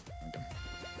silk.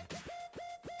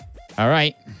 All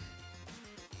right.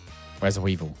 Where's the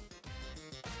weevil?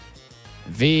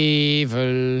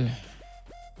 Weevil.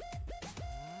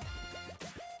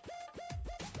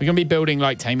 We're going to be building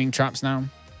like taming traps now.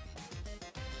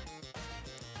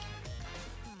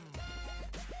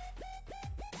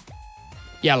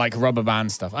 Yeah, like rubber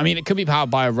band stuff. I mean, it could be powered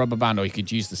by a rubber band, or you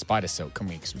could use the spider silk, couldn't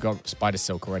we? Because we've got spider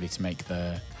silk already to make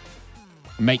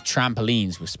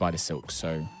trampolines with spider silk.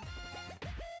 So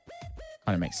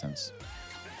Kind of makes sense.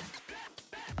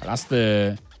 Right, that's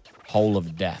the hole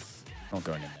of death. Not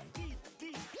going in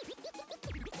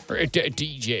there.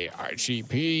 DJ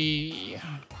RGP.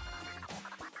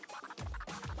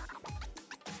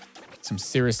 Some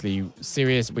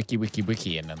serious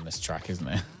wiki in on this track, isn't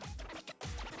there?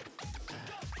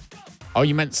 Oh,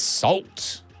 you meant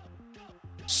salt.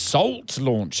 Salt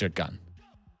launcher gun.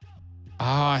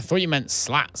 Ah, I thought you meant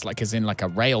slats, like as in like a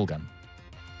rail gun.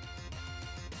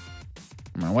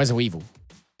 Where's a weevil?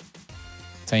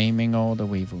 Taming all the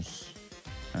weevils.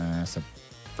 That's a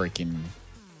freaking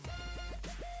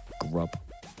grub.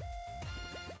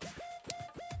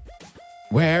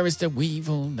 Where is the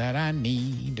weevil that I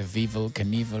need? A Weevil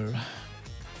Knievel.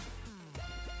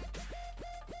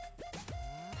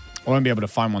 I won't be able to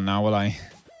find one now, will I?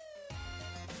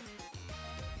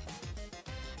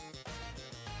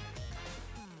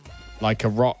 Like a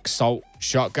rock salt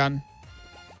shotgun?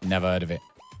 Never heard of it.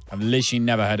 I've literally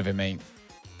never heard of it, mate.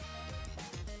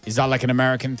 Is that like an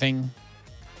American thing?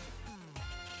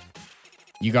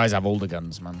 You guys have all the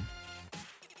guns, man.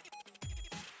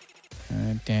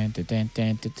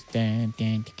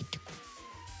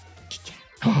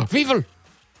 Weevil!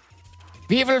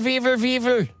 Weevil, Weevil,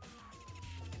 Weevil!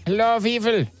 Hello,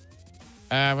 Weevil.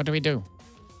 What do we do?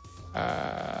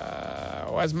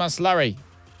 Where's my slurry?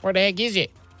 Where the heck is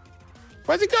it?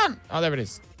 Where's it gone? Oh, there it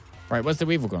is. Right, where's the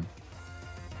weevil gone?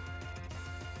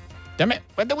 Damn it,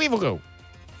 where'd the weevil go?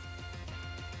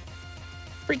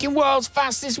 Freaking world's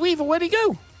fastest weevil, where'd he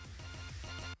go?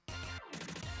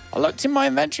 I looked in my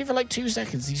inventory for like 2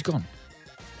 seconds, he's gone.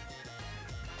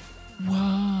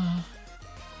 Wow.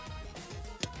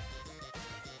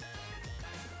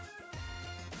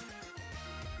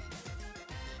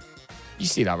 You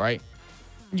see that, right?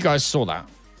 You guys saw that.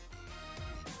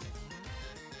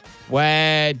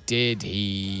 Where did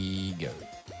he go?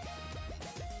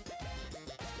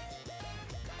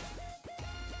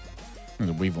 There's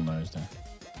a weevil nose there.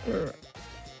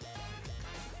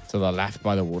 To the left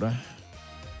by the water.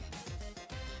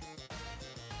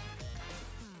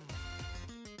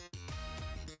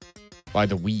 By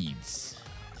the weeds.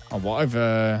 Oh,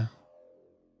 whatever.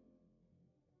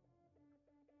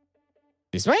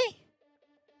 This way? I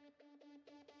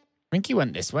think he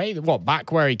went this way. What,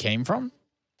 back where he came from?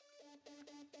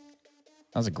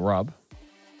 That was a grub.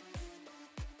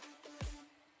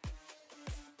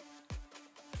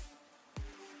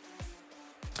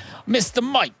 Mr.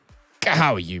 Mike,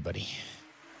 how are you, buddy?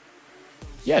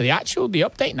 Yeah, the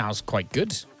update now is quite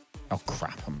good. Oh,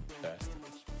 crap, I'm thirsty.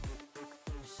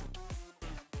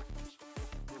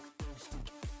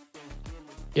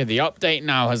 Yeah, the update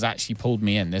now has actually pulled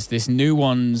me in. This new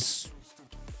one's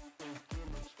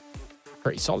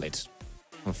pretty solid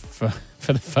for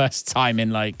the first time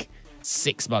in like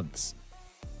 6 months.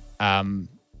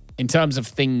 In terms of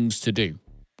things to do,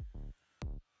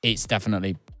 it's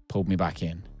definitely pulled me back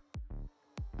in.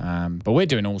 But we're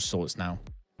doing all sorts now.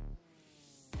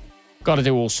 Got to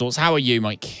do all sorts. How are you,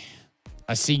 Mike?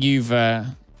 I see you've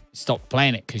stopped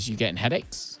playing it because you're getting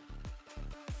headaches.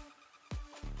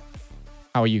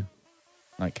 How are you?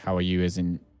 Like, how are you as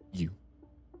in you?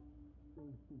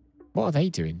 What are they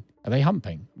doing? Are they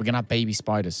humping? We're going to have baby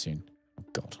spiders soon. Oh,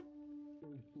 God.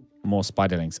 More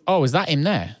spiderlings. Oh, is that in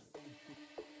there?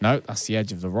 No, that's the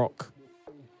edge of the rock.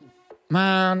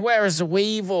 Man, where is the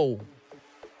weevil?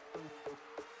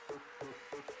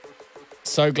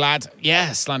 So glad.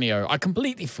 Yeah, Slanio. I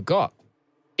completely forgot.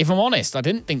 If I'm honest, I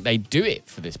didn't think they'd do it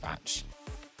for this patch.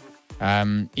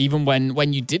 Even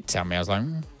when you did tell me, I was like...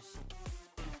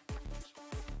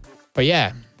 But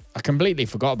yeah, I completely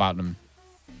forgot about them.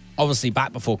 Obviously,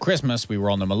 back before Christmas, we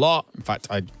were on them a lot. In fact,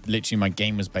 my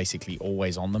game was basically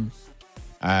always on them.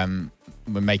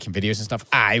 We're making videos and stuff.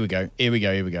 Ah, here we go. Here we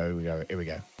go. Here we go. Here we go. Here we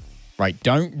go. Right,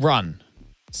 don't run.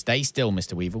 Stay still,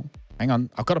 Mr. Weevil. Hang on.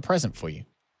 I've got a present for you.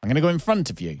 I'm going to go in front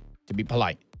of you to be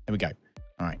polite. There we go.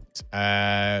 All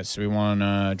right. So we want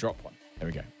to drop one. There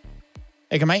we go.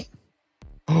 There you go, mate.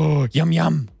 Oh, yum,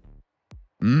 yum.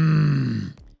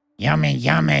 Mmm. Yummy,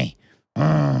 yummy.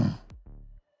 Mm.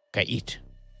 Okay, eat.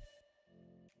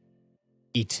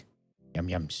 Eat. Yum,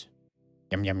 yums.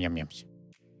 Yum, yum, yum, yums.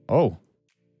 Oh.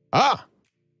 Ah.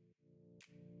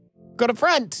 Got a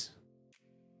friend.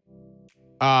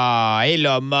 Ah,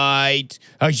 hello, mate.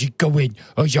 How's it going?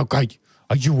 Are you okay?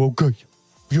 Are you okay?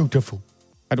 Beautiful.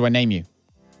 How do I name you?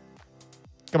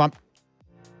 Come on.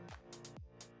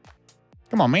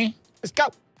 Come on, man. Let's go.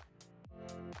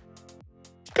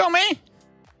 Let's go, man.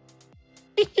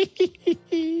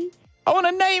 I want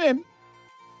to name him.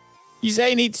 You say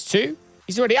he needs 2?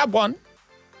 He's already had 1.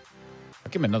 I'll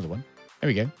give him another one. There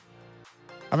we go.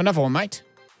 Have another one, mate.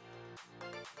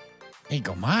 Here you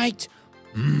go, mate.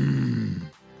 Mmm.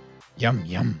 Yum,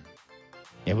 yum.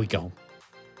 Here we go.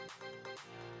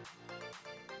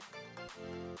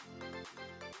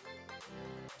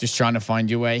 Just trying to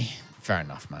find your way. Fair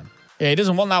enough, man. Yeah, he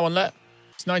doesn't want that one, look.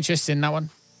 He's not interested in that one.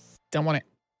 Don't want it.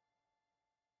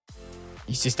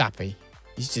 He's just happy.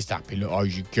 He's just happy. Look, oh,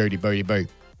 you goody booty boo.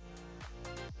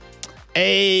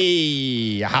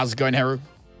 Hey, how's it going, Haru?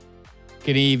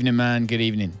 Good evening, man. Good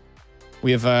evening.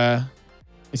 We have,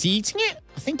 is he eating it?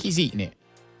 I think he's eating it.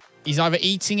 He's either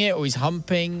eating it or he's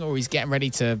humping or he's getting ready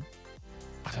to,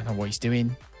 I don't know what he's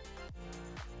doing.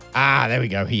 Ah, there we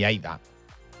go. He ate that.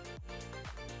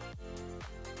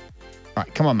 All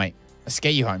right, come on, mate. Let's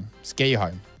get you home. Let's get you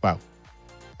home. Well,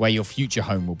 where your future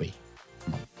home will be.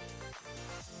 Come on.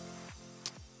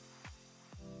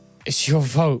 It's your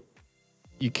vote.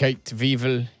 You caked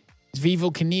Weevil. It's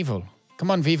Weevil Knievel.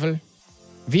 Come on, Weevil.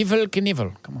 Weevil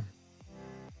Knievel. Come on.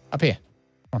 Up here.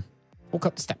 Come on. Walk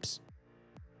up the steps.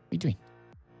 What are you doing?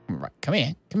 Right. Come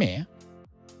here. Come here.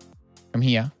 Come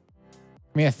here.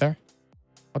 Come here, sir.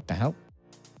 What the hell?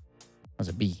 That was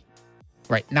a bee.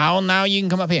 Right. Now you can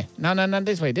come up here. No.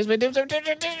 This way. This way. This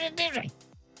way.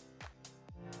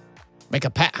 Make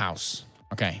a pet house.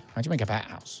 Okay. How'd you make a pet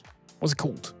house? What's it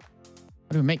called?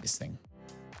 How do we make this thing?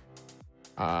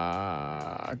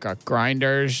 I got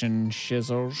grinders and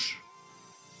chisels.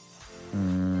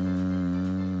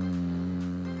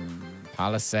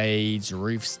 Palisades,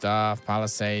 roof stuff,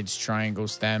 palisades, triangle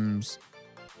stems.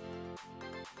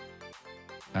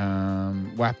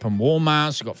 Weapon wall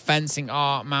mounts. We've got fencing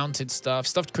art, mounted stuff,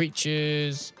 stuffed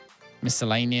creatures,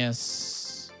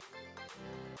 miscellaneous.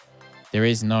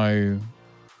 There's no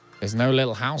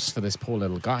little house for this poor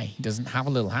little guy. He doesn't have a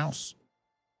little house.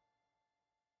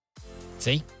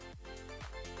 See?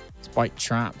 Spike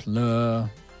trap, lure.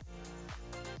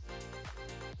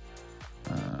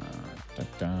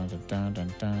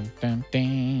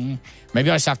 Maybe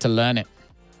I just have to learn it.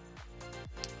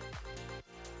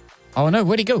 Oh no,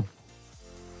 where'd he go?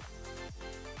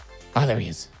 Oh, there he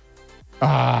is.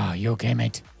 Ah, you okay,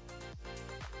 mate?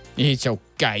 It's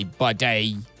okay,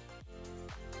 buddy.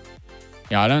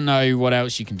 Yeah, I don't know what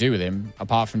else you can do with him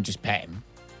apart from just pet him.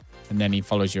 And then he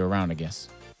follows you around, I guess.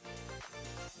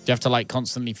 Do you have to, like,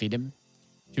 constantly feed him?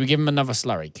 Should we give him another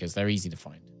slurry? Because they're easy to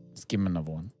find. Let's give him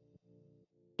another one.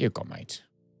 Here you go, mate.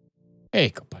 Here you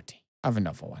go, buddy. Have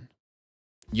another one.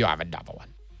 You have another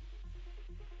one.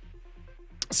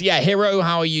 So, yeah, Hero,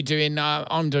 how are you doing?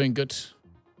 I'm doing good.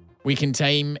 We can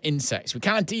tame insects. We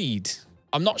can indeed.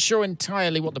 I'm not sure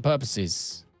entirely what the purpose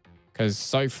is. Because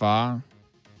so far,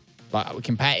 like, we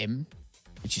can pet him,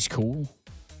 which is cool.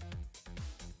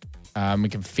 We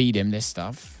can feed him this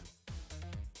stuff.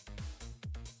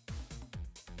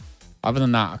 Other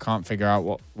than that, I can't figure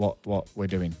out what we're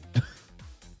doing.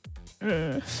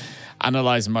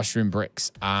 Analyze mushroom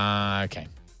bricks. Okay.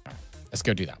 Right. Let's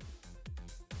go do that.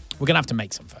 We're going to have to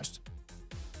make some first.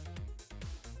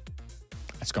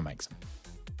 Let's go make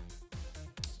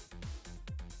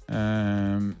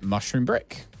some. Mushroom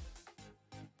brick.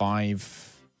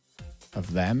 5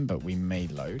 of them, but we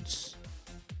made loads.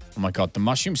 Oh my god, the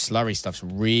mushroom slurry stuff's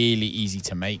really easy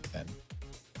to make then.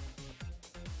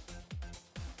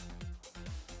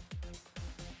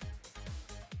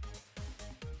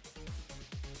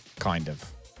 Kind of.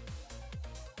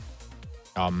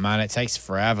 Oh man, it takes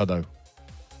forever though.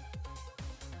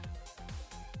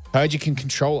 Heard you can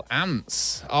control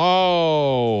ants.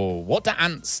 Oh, what do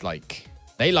ants like?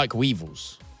 They like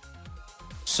weevils.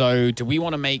 So do we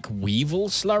want to make weevil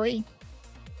slurry?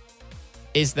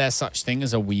 Is there such thing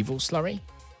as a weevil slurry?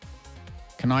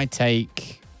 Can I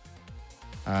take...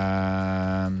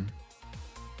 got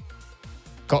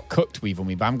cooked weevil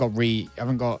meat, but I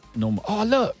haven't got normal... Oh,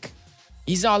 look!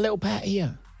 He's our little pet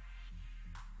here.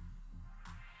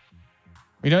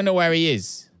 We don't know where he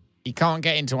is. He can't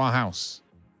get into our house.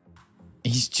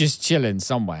 He's just chilling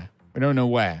somewhere. We don't know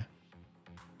where.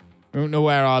 We don't know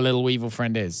where our little weevil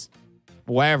friend is.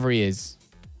 But wherever he is,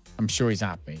 I'm sure he's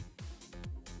happy.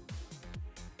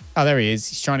 Oh, there he is.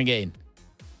 He's trying to get in.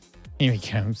 Here he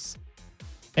comes.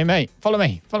 Hey, mate. Follow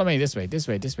me. Follow me. This way. This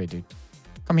way. This way, dude.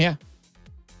 Come here.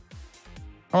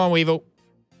 Come on, weevil.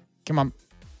 Come on.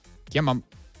 Come on.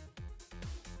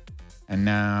 And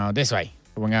now this way.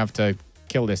 We're going to have to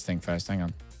kill this thing first. Hang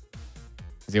on.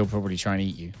 Because he'll probably try and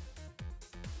eat you.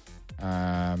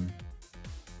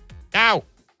 Ow!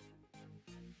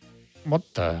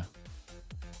 What the?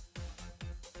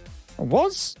 What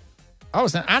was? Oh,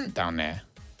 there's an ant down there.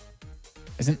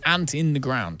 There's an ant in the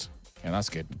ground. Yeah, that's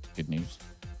good. Good news.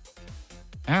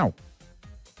 Ow.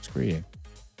 Screw you.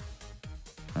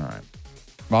 All right.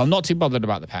 Well, I'm not too bothered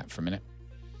about the pet for a minute.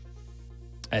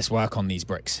 Let's work on these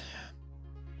bricks.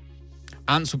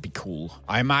 Ants would be cool.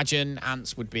 I imagine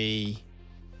ants would be,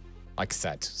 like I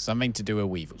said, something to do with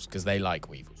weevils, because they like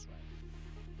weevils.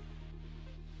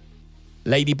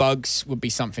 Ladybugs would be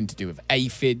something to do with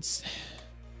aphids.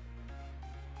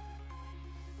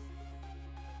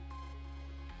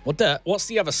 What's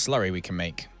the other slurry we can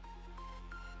make?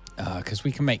 Because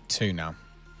we can make 2 now.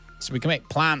 So we can make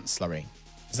plant slurry.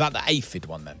 Is that the aphid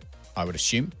one then? I would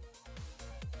assume.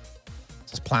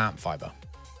 It's plant fiber.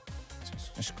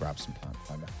 Let's grab some plant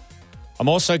fiber. I'm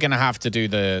also going to have to do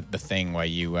the thing where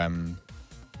you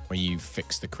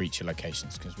fix the creature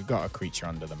locations, because we've got a creature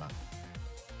under the map.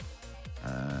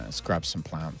 Let's grab some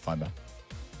plant fiber.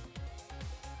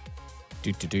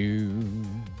 I'm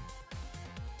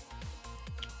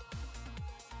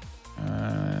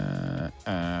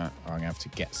going to have to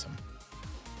get some.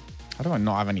 How do I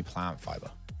not have any plant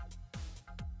fiber?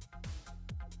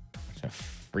 What a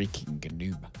freaking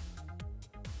ganoob.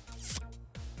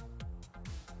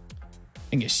 I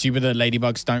think it's stupid that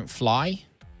ladybugs don't fly.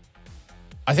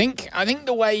 I think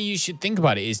the way you should think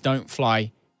about it is don't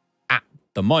fly at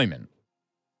the moment.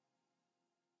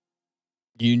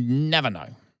 You never know.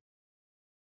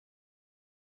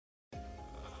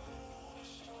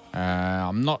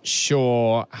 I'm not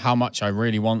sure how much I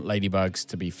really want ladybugs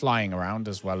to be flying around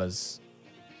as well as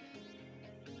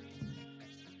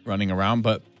running around,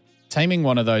 but taming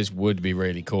one of those would be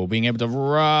really cool. Being able to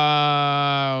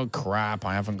run... Oh, crap.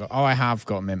 I haven't got... Oh, I have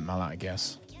got mint mallet, I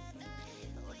guess.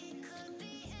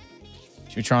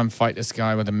 Should we try and fight this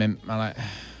guy with a mint mallet?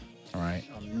 All right.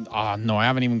 Oh, no, I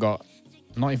haven't even got...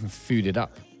 I'm not even fooded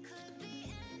up.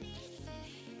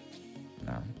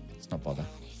 No, let's not bother.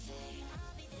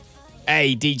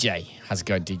 Hey, DJ. How's it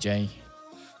going, DJ?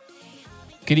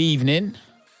 Good evening.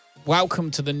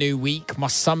 Welcome to the new week. My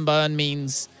sunburn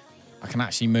means I can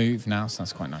actually move now, so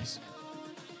that's quite nice.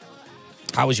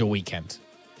 How was your weekend?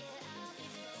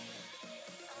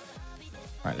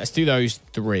 Right, let's do those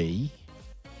 3.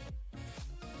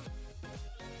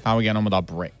 How are we getting on with our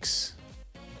bricks?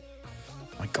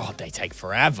 My God, they take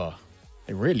forever.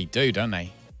 They really do, don't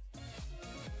they?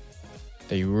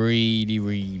 They really,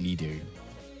 really do.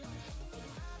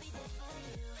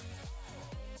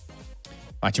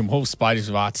 Imagine wolf spiders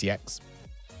with RTX.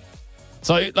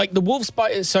 So, like the wolf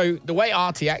spider, so the way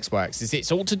RTX works is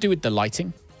it's all to do with the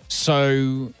lighting.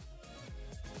 So,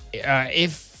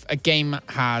 if a game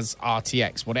has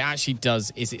RTX, what it actually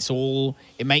does is it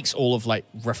makes all of like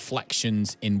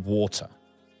reflections in water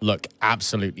look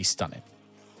absolutely stunning,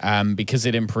 because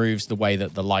it improves the way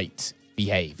that the light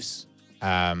behaves.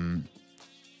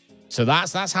 So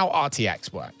that's how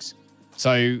RTX works.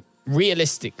 So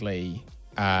realistically,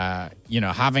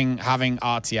 having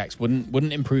RTX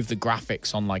wouldn't improve the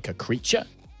graphics on like a creature,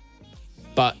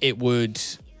 but it would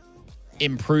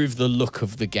improve the look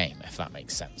of the game, if that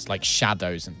makes sense. Like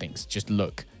shadows and things just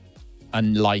look,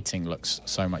 and lighting looks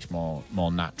so much more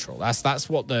natural. That's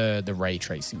what the ray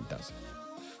tracing does.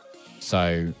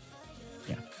 So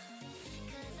yeah,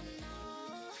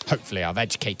 hopefully I've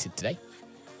educated today.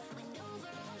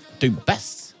 Do my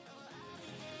best.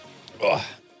 Ugh.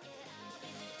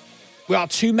 We are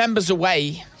 2 members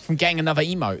away from getting another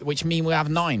emote, which means we have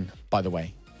 9, by the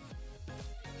way.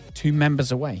 2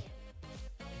 members away.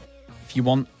 If you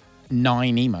want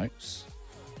 9 emotes,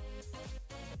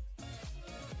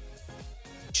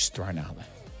 just throw it out there.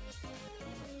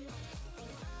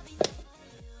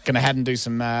 Gonna head and do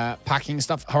some packing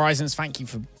stuff. Horizons, thank you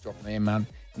for dropping me in, man.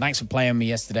 And thanks for playing with me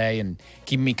yesterday and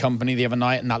keeping me company the other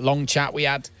night and that long chat we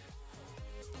had.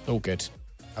 All good.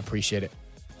 I appreciate it.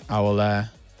 I will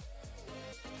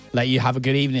let you have a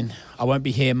good evening. I won't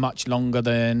be here much longer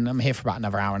than... I'm here for about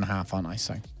another hour and a half, aren't I?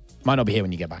 So might not be here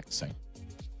when you get back. So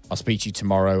I'll speak to you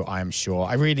tomorrow, I am sure.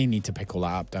 I really need to pick all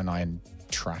that up, don't I, and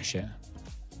trash it.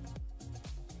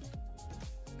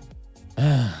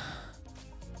 I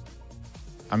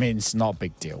mean, it's not a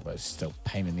big deal, but it's still a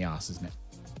pain in the ass, isn't it?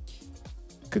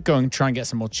 Could go and try and get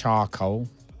some more charcoal.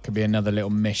 Could be another little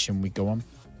mission we go on.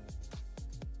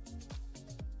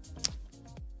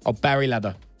 Oh, berry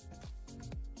leather.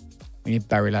 We need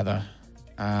berry leather.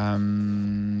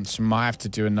 So might have to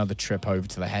do another trip over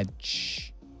to the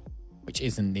hedge, which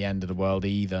isn't the end of the world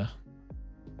either.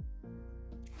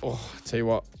 Oh, I tell you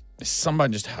what, this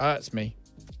sunburn just hurts me.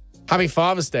 Happy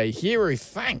Father's Day. Hero,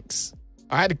 thanks.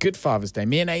 I had a good Father's Day.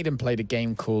 Me and Aiden played a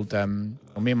game called, me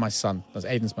and my son.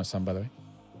 Aiden's my son, by the way.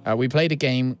 We played a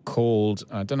game called,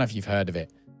 I don't know if you've heard of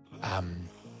it.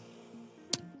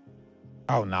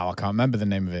 Oh, no, I can't remember the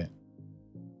name of it.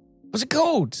 What's it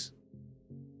called?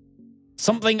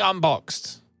 Something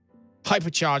Unboxed.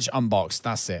 Hypercharge Unboxed,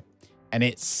 that's it. And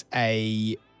it's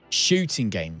a shooting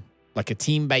game, like a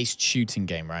team-based shooting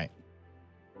game, right?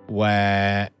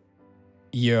 Where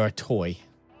you're a toy.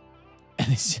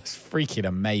 And it's just freaking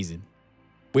amazing.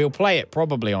 We'll play it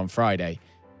probably on Friday.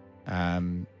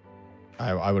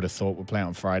 I would have thought we'll play it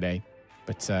on Friday.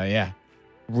 But yeah,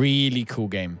 really cool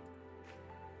game.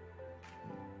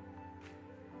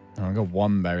 Oh, I got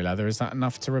 1 berry leather. Is that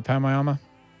enough to repair my armor?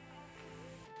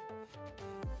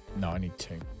 No, I need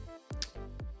 2.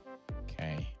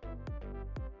 Okay.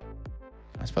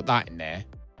 Let's put that in there.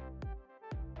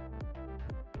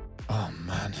 Oh,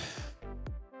 man.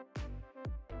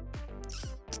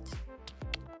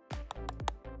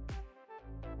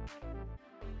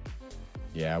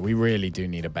 Yeah, we really do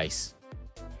need a base.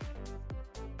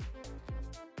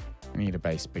 We need a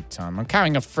base big time. I'm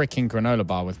carrying a freaking granola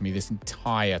bar with me this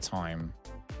entire time.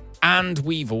 And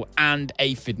weevil and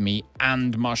aphid meat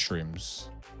and mushrooms.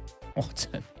 What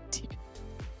an idiot.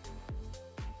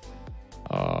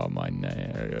 Oh, my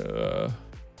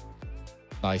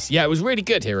nice. Yeah, it was really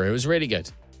good, Hero. It was really good.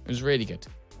 It was really good.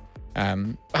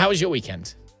 How was your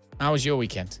weekend? How was your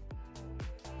weekend?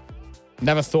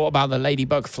 Never thought about the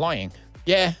ladybug flying.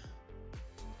 Yeah.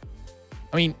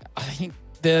 I mean, I think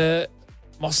the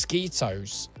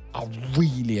mosquitoes are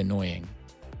really annoying.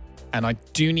 And I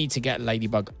do need to get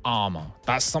ladybug armor.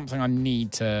 That's something I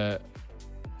need to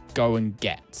go and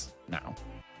get now.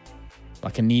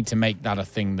 Like, I need to make that a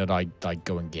thing that I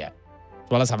go and get. As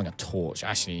well as having a torch.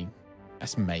 Actually,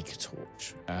 let's make a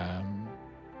torch.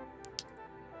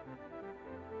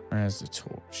 Where's the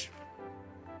torch?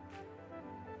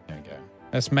 There we go.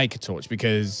 Let's make a torch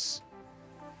because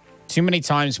too many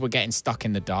times we're getting stuck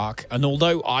in the dark. And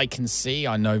although I can see,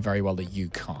 I know very well that you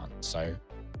can't. So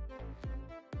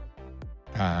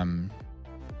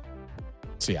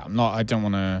yeah, I don't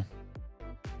want to.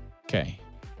 Okay.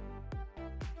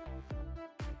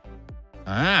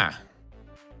 Ah.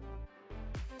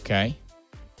 Okay.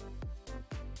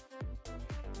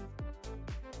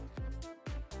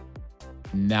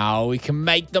 Now we can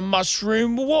make the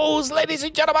mushroom walls, ladies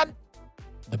and gentlemen.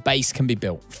 The base can be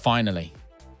built, finally.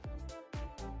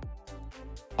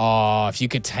 Oh, if you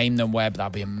could tame the web,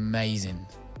 that'd be amazing.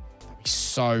 That'd be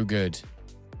so good.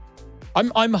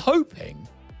 I'm hoping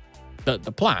that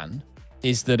the plan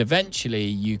is that eventually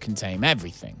you can tame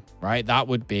everything, right? That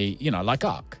would be, like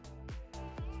Ark.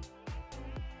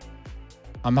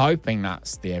 I'm hoping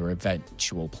that's their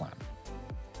eventual plan.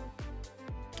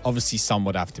 Obviously, some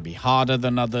would have to be harder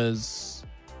than others.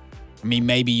 I mean,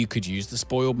 maybe you could use the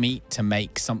spoiled meat to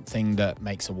make something that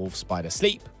makes a wolf spider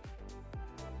sleep.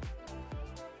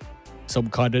 Some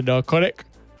kind of narcotic.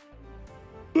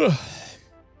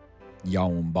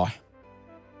 Yawn, boy.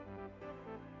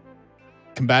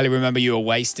 Can barely remember you were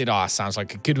wasted. Ah, sounds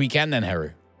like a good weekend then,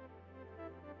 Heru.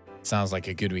 Sounds like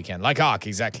a good weekend. Like Ark,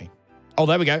 exactly. Oh,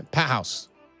 there we go. Pet house.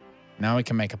 Now we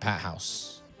can make a pet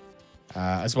house.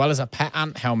 As well as a pet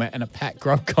ant helmet and a pet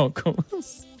grub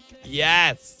goggles.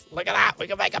 Yes. Look at that. We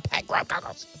can make a pet grub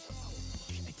goggles.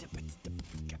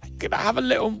 We can have a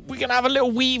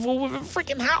little weevil with a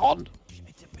freaking hat on.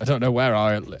 I don't know where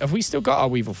have we still got our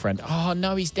weevil friend? Oh,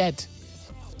 no, he's dead.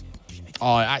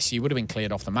 Oh, actually, he would have been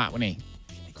cleared off the map, wouldn't he?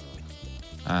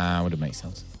 Would have made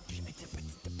sense.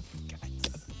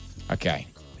 Okay.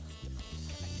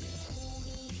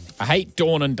 I hate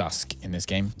dawn and dusk in this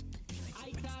game.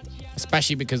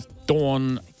 Especially because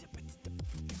dawn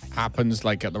happens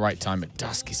like at the right time, but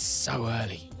dusk is so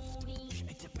early.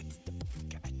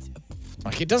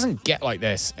 Like, it doesn't get like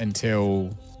this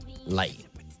until late.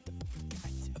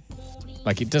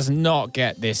 Like, it does not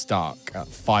get this dark at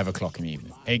 5 o'clock in the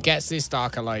evening. It gets this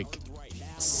dark at like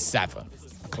 7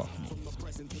 o'clock in the evening.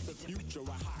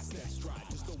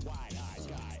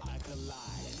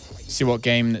 See what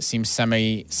game that seems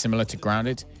semi-similar to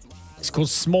Grounded? It's called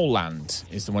Small Land,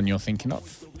 is the one you're thinking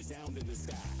of.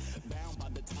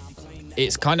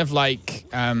 It's kind of like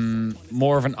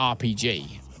more of an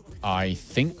RPG, I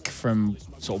think, from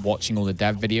sort of watching all the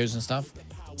dev videos and stuff.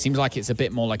 It seems like it's a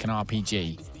bit more like an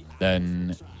RPG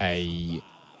than a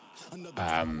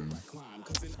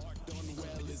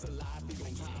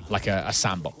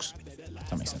sandbox. If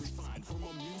that makes sense.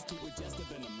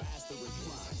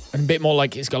 And a bit more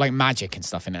like it's got like magic and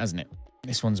stuff in it, hasn't it?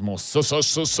 This one's more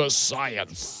science.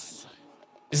 This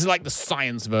is like the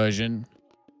science version.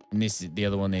 And the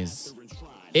other one is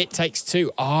It Takes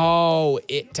Two. Oh,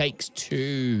 It Takes Two.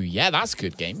 Yeah, that's a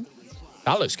good game.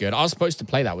 That looks good. I was supposed to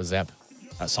play that with Zeb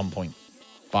at some point,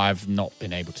 but I've not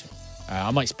been able to.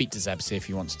 I might speak to Zeb, see if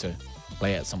he wants to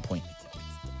play it at some point.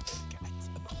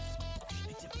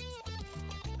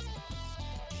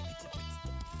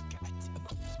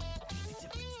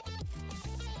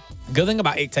 The good thing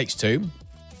about It Takes Two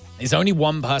is only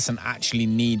one person actually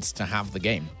needs to have the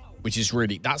game, which is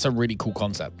that's a really cool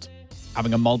concept.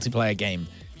 Having a multiplayer game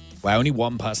where only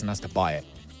one person has to buy it.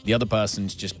 The other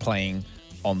person's just playing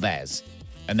on theirs.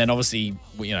 And then obviously,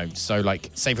 you know, so like,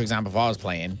 say for example, if I was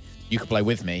playing, you could play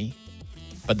with me,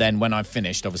 but then when I've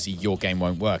finished, obviously your game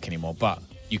won't work anymore. But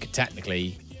you could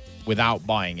technically, without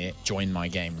buying it, join my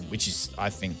game, which is, I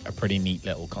think, a pretty neat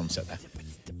little concept there.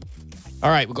 All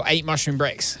right, we've got 8 mushroom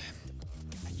bricks.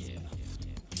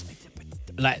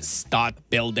 Let's start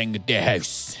building the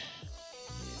house.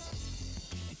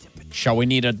 Shall we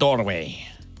need a doorway?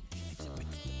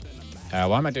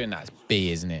 Why am I doing that? It's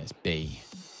B, isn't it? It's B.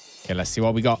 Okay, let's see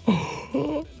what we got.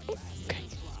 Okay.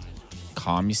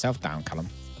 Calm yourself down, Callum.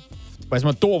 Where's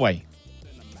my doorway?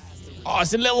 Oh,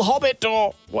 it's a little hobbit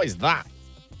door. What is that?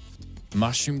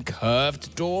 Mushroom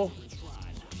curved door? What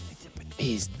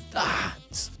is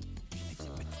that? All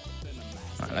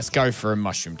right, let's go for a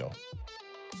mushroom door.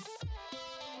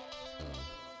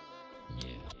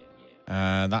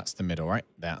 That's the middle, right?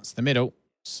 That's the middle.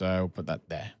 So put that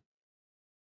there.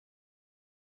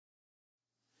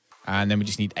 And then we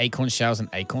just need acorn shells and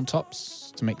acorn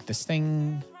tops to make this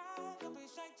thing.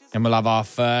 And we'll have our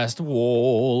first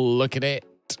wall. Look at it.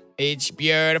 It's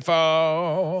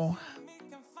beautiful.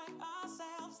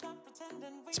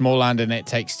 Small Land and It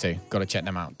Takes Two. Got to check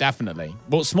them out. Definitely.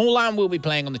 Well, Small Land will be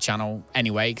playing on the channel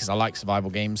anyway because I like survival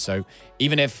games. So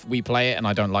even if we play it and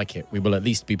I don't like it, we will at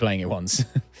least be playing it once.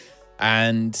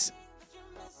 And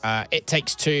It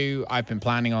Takes Two I've been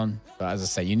planning on. But as I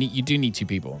say, you do need 2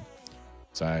 people.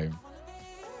 So,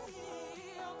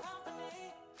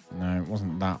 no, it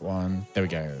wasn't that one. There we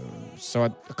go. So I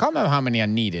can't remember how many I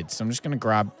needed, so I'm just going to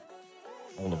grab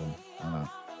all of them. I don't know.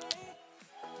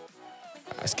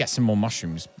 Let's get some more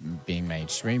mushrooms being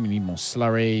made. We need more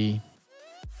slurry.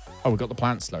 Oh, we got the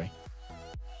plant slurry.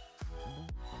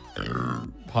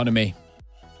 Pardon me.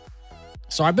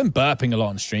 So I've been burping a lot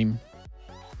on stream.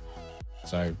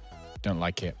 So, don't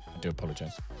like it. I do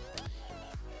apologize.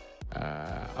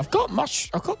 I've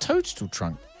got toadstool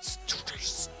chunks.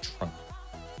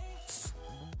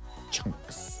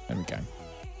 There we go.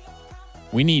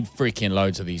 We need freaking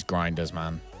loads of these grinders,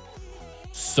 man.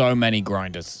 So many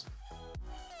grinders.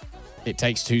 It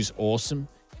Takes Two's awesome.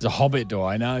 It's a hobbit door,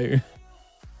 I know.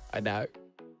 I know.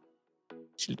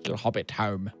 It's a little hobbit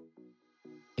home.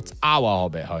 It's our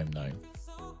hobbit home, though.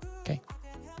 Okay.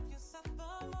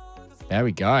 There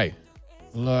we go.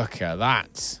 Look at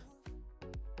that.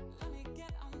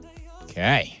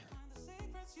 Okay.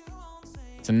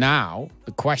 So now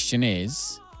the question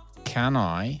is, can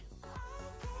I?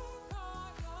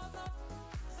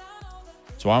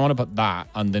 So I want to put that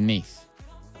underneath.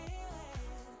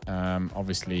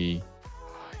 Obviously,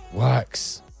 it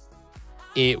works.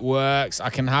 It works. I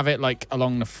can have it like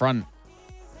along the front.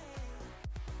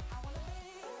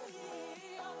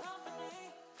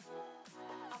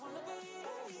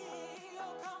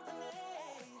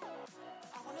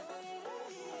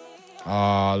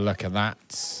 Oh, look at that.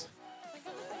 It's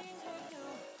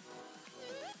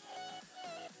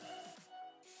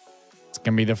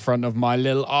going to be the front of my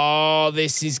little... Oh,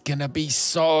 this is going to be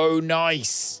so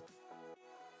nice.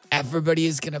 Everybody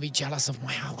is going to be jealous of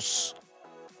my house.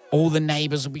 All the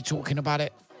neighbors will be talking about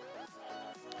it.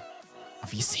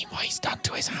 Have you seen what he's done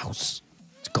to his house?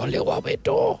 It's got a little hobbit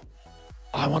door.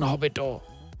 I want a hobbit door.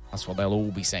 That's what they'll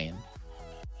all be saying.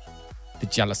 The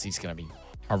jealousy's going to be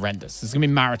horrendous. There's going to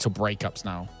be marital breakups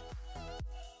now.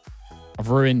 I've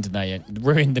ruined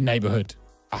the neighborhood.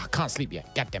 Oh, I can't sleep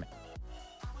yet. God damn it.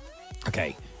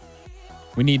 Okay.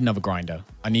 We need another grinder.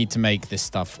 I need to make this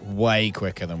stuff way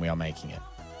quicker than we are making it.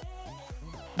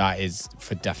 That is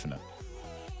for definite.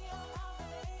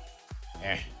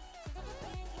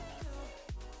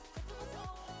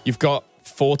 You've got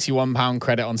 £41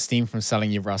 credit on Steam from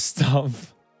selling your Rust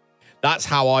stuff. That's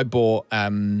how I bought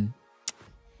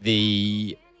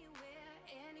the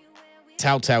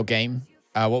Telltale game.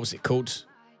 What was it called?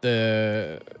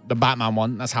 The Batman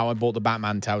one. That's how I bought the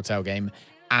Batman Telltale game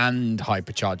and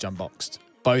Hypercharge Unboxed.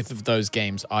 Both of those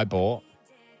games I bought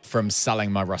from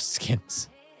selling my Rust skins.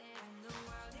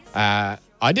 I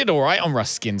did all right on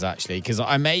Rust skins, actually, because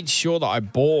I made sure that I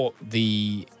bought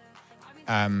the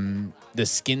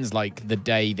skins like the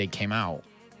day they came out.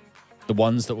 The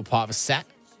ones that were part of a set.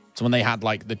 So when they had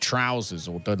like the trousers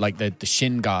or the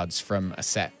shin guards from a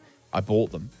set, I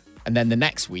bought them. And then the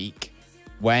next week,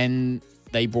 when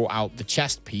they brought out the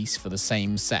chest piece for the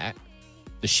same set,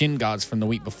 the shin guards from the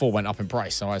week before went up in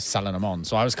price. So I was selling them on.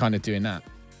 So I was kind of doing that.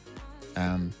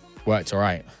 Worked all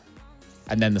right.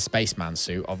 And then the Spaceman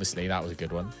suit, obviously, that was a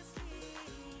good one.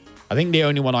 I think the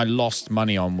only one I lost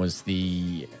money on was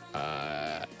the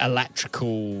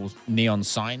electrical neon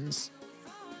signs.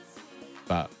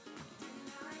 But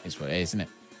it's what it is, isn't it?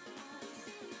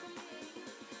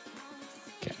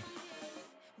 Okay.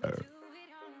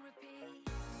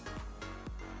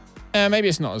 Maybe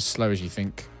it's not as slow as you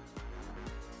think.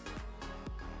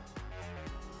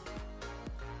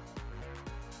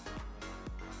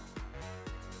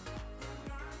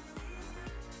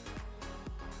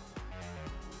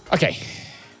 Okay.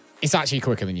 It's actually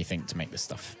quicker than you think to make this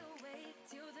stuff.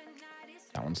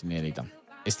 That one's nearly done.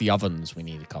 It's the ovens we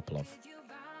need a couple of.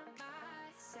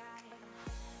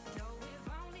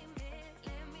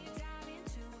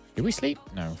 Did we sleep?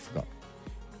 No, I forgot.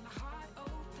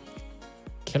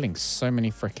 Killing so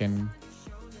many freaking...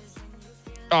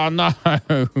 Oh, no. I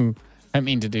didn't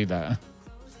mean to do that.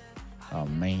 Oh,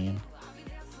 man.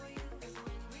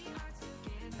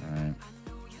 All right.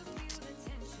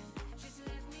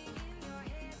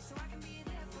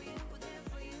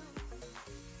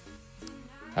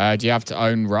 Do you have to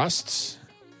own rust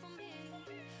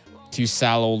to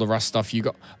sell all the rust stuff you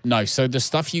got? No. So the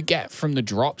stuff you get from the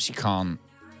drops, you can't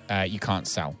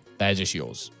sell. They're just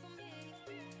yours.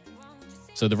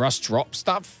 So the rust drop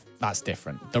stuff, that's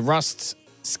different. The rust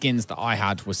skins that I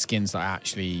had were skins that I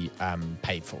actually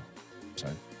paid for. So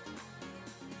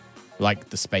like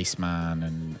the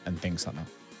spaceman and things like that.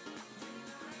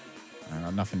 I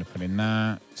got nothing to put in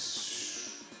that.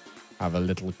 Have a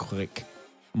little quick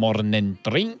morning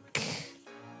drink.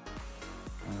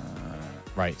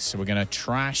 Right, so we're going to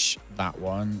trash that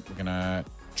one. We're going to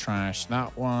trash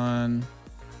that one.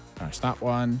 Trash that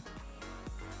one.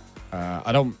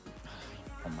 I don't...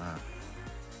 Oh, man.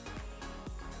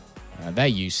 They're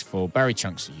useful. Berry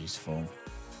chunks are useful.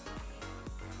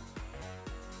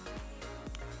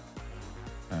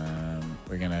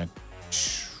 We're going to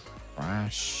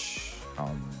trash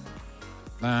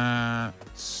that.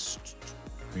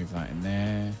 Move that in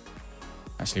there.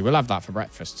 Actually, we'll have that for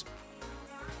breakfast.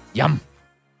 Yum.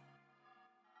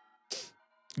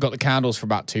 Got the candles for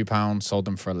about £2. Sold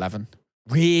them for 11.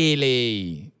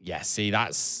 Really? Yeah, see,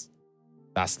 that's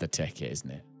the ticket,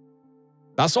 isn't it?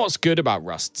 That's what's good about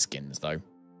rust skins, though.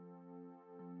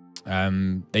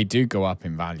 They do go up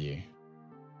in value.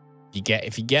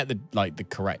 If you get the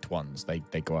correct ones,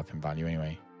 they go up in value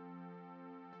anyway.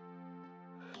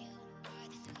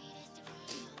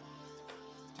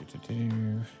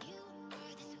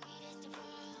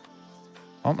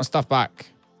 I want my stuff back.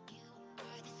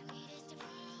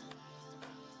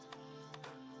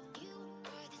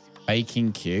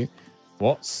 Baking queue.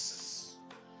 What's...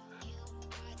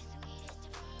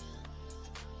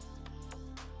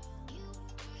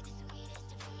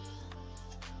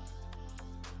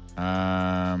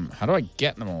 How do I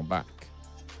get them all back?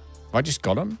 Have I just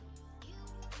got them?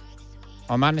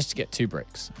 I managed to get 2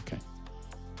 bricks. Okay.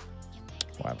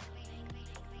 Wow.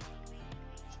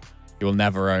 You will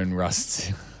never own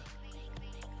rust.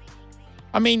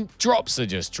 I mean, drops are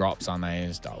just drops, aren't they?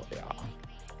 Just what they are.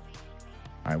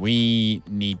 All right, we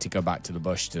need to go back to the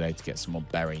bush today to get some more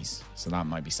berries. So that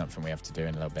might be something we have to do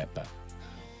in a little bit, but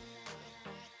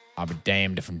I'll be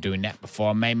damned if I'm doing that before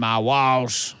I made my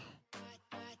walls.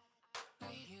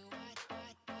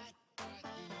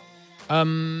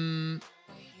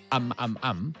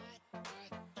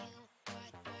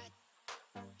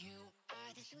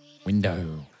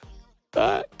 Window.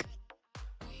 Fuck.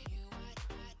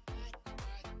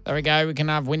 There we go. We can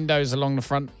have windows along the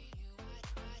front.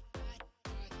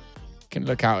 Can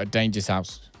look out at Danger's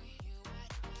house.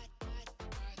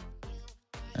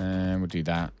 And we'll do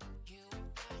that.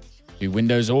 Do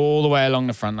windows all the way along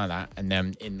the front like that. And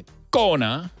then in the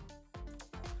corner.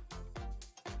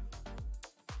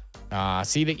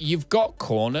 See that you've got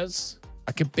corners.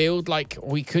 I could build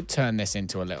we could turn this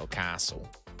into a little castle,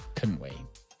 couldn't we?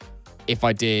 If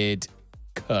I did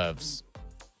curves.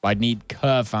 But I'd need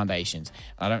curved foundations.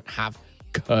 I don't have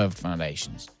curved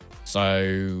foundations.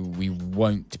 So we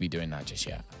won't be doing that just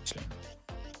yet, actually.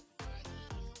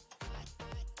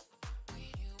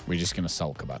 We're just going to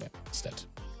sulk about it instead.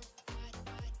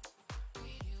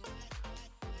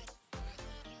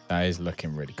 That is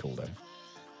looking really cool, though.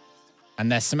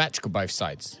 And they're symmetrical both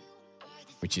sides,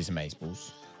 which is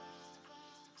amazeballs.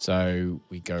 So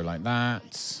we go like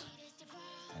that.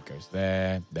 That goes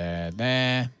there, there,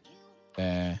 there,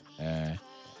 there, there.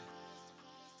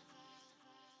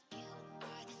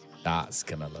 That's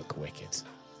gonna look wicked.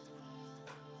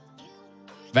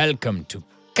 Welcome to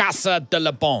Casa de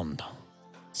la Bande.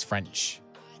 It's French.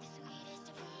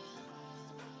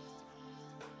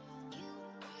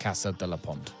 Casa de la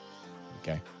Bande.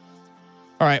 Okay.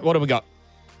 All right, what do we got?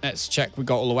 Let's check. We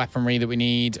got all the weaponry that we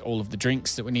need, all of the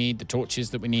drinks that we need, the torches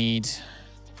that we need.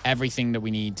 everything that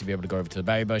we need to be able to go over to the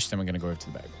berry bush. Then we're going to go over to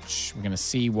the berry bush. We're going to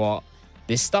see what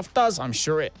this stuff does. I'm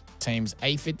sure it tames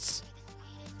aphids.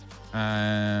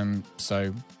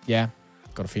 So, yeah,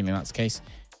 got a feeling that's the case.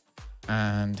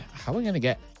 And how are we going to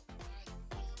get...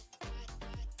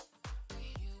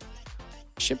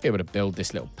 Should be able to build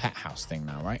this little pet house thing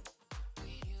now, right?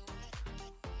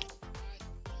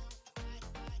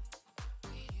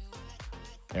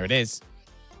 There it is.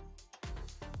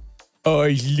 Oh,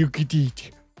 look at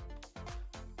it.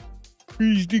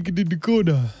 He's sticking in the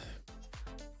corner.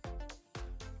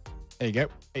 There you go.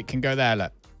 It can go there,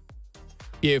 look.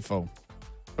 Beautiful.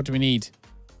 What do we need?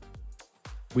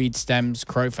 Weed stems,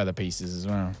 crow feather pieces as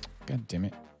well. God damn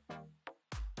it. There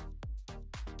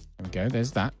we go.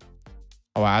 There's that.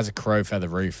 Oh, it has a crow feather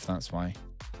roof. That's why.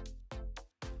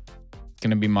 It's going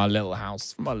to be my little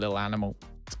house for my little animal.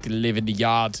 It's going to live in the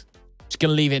yard. Just going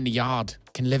to leave it in the yard.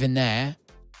 Can live in there.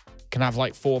 Can have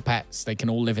like 4 pets. They can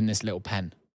all live in this little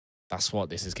pen. That's what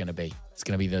this is going to be. It's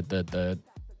going to be the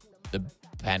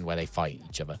pen where they fight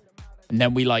each other. And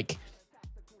then we like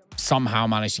somehow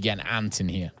manage to get an ant in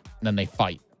here. And then they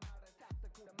fight.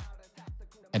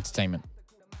 Entertainment.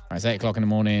 All right, it's 8 o'clock in the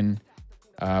morning.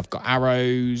 I've got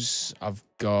arrows. I've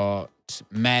got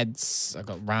meds. I've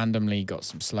got randomly got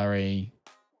some slurry.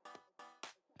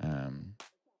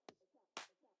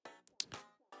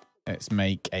 Let's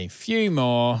make a few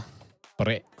more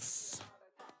bricks.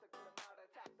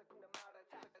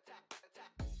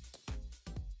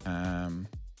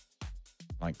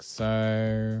 Like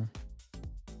so.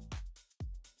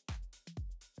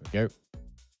 There we go.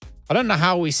 I don't know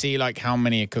how we see like how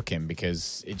many are cooking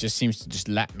because it just seems to just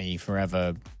let me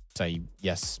forever say,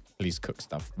 yes, please cook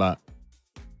stuff. But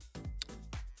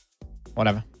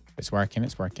whatever. It's working.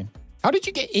 It's working. How did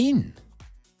you get in?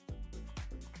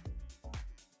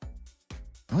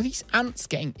 How are these ants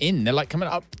getting in? They're like coming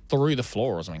up through the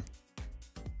floor or something.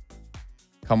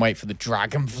 Can't wait for the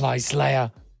dragonfly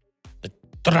slayer. The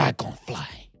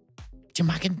dragonfly. Do you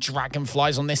imagine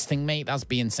dragonflies on this thing, mate? That'd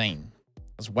be insane.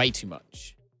 That's way too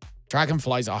much.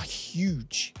 Dragonflies are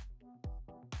huge.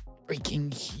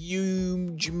 Freaking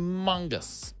huge,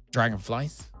 humongous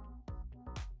dragonflies.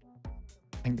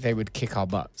 I think they would kick our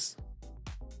butts.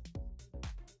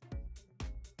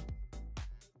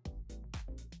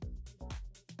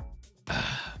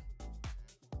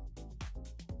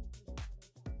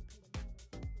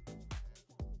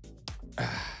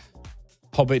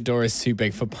 Hobbit door is too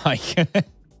big for Pike.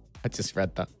 I just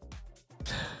read that.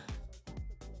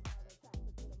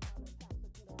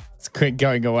 It's quick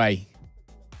going away.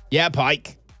 Yeah,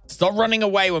 Pike. Stop running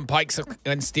away when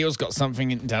Steel's got something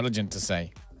intelligent to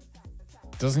say.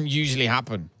 Doesn't usually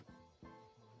happen.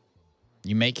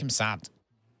 You make him sad.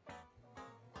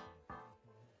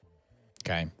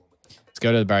 Okay. Let's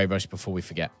go to the berry bush before we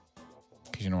forget.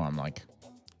 Because you know what I'm like.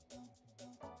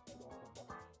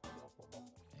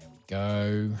 There we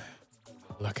go.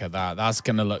 Look at that. That's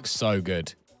going to look so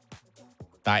good.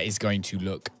 That is going to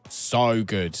look so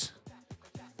good.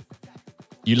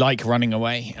 You like running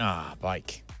away? Ah,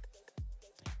 Pike.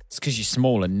 It's because you're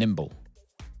small and nimble.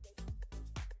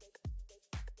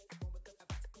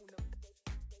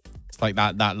 It's like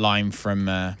that line from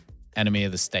Enemy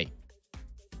of the State.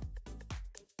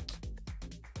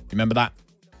 Remember that?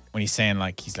 When he's saying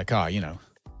like, he's like, oh, you know,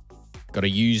 got to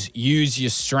use your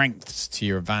strengths to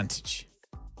your advantage.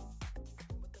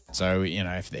 So, you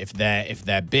know, if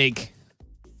they're big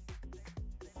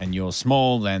and you're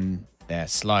small, then they're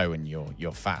slow and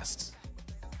you're fast.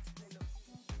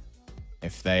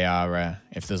 If they are,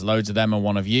 if there's loads of them and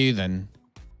one of you, then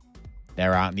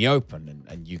they're out in the open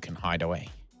and you can hide away.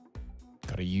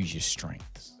 Got to use your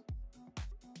strengths.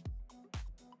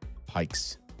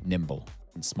 Pike's nimble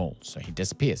and small, so he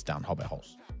disappears down hobbit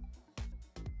holes.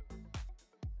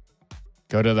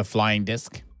 Go to the flying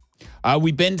disc.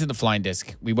 We've been to the flying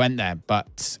disc. We went there,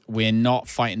 but we're not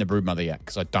fighting the Broodmother yet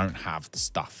because I don't have the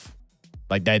stuff.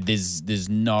 Like there's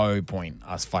no point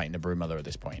us fighting the Broodmother at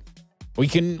this point. We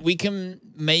can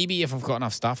maybe, if I've got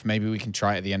enough stuff, maybe we can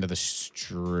try at the end of the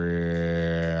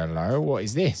Hello? What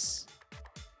is this?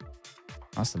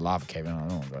 That's the lava cave. I don't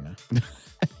know what I'm going now.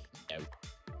 No.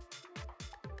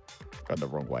 Got the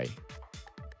wrong way.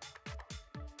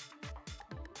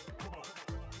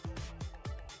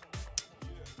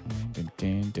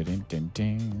 Dun, dun, dun,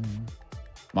 dun.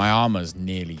 My armor's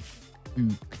nearly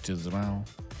fooked as well.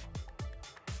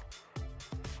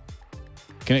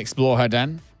 Can explore her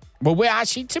den. Well, we're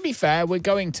actually, to be fair, we're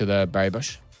going to the berry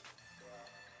bush.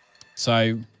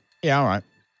 So, yeah, all right.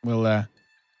 We'll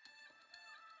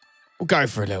go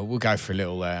for a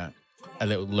little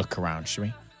look around, shall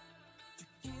we?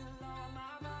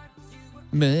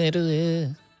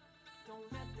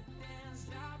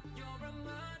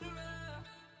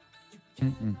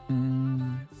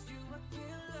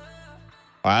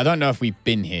 I don't know if we've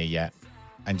been here yet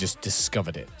and just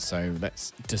discovered it. So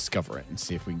let's discover it and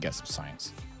see if we can get some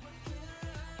science.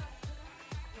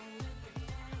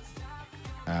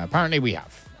 Apparently we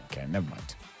have. Okay, never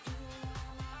mind.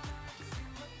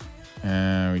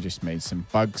 We just made some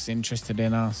bugs interested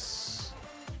in us.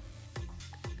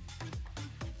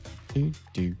 Do.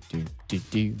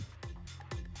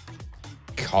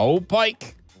 Coal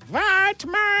pike. Right,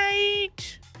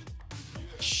 mate.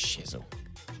 Shizzle.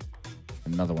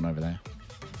 Another one over there.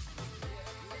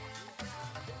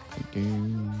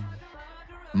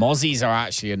 Mozzies are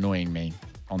actually annoying me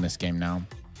on this game now.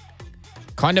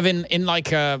 Kind of in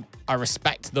like a I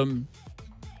respect them,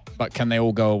 but can they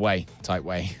all go away type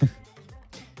way.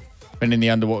 Been in the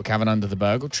underwater cavern under the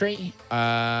burgle tree?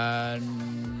 No.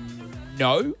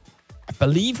 I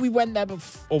believe we went there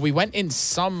before, or we went in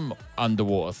some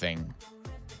underwater thing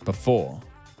before.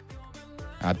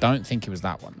 I don't think it was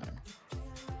that one, though.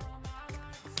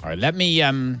 All right, let me...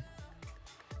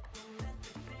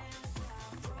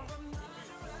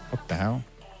 What the hell?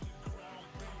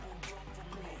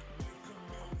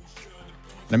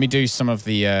 Let me do some of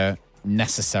the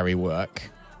necessary work.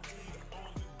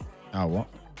 Oh, what?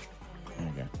 There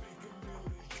we go.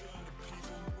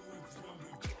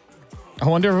 I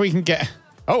wonder if we can get...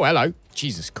 Oh, hello.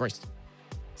 Jesus Christ.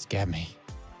 Scared me.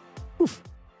 Oof.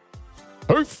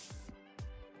 Oof.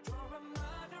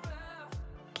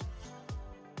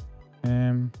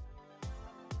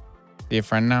 Be a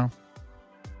friend now?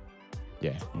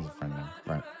 Yeah, he's a friend now.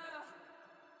 Right.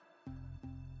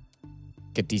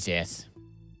 Get these ass.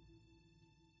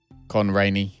 Con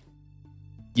rainy.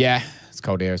 Yeah, it's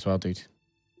cold here as well, dude.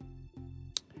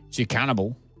 She's a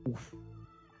cannibal. Oof.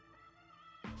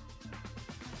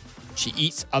 She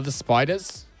eats other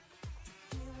spiders.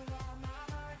 Do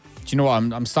you know what?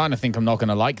 I'm starting to think I'm not going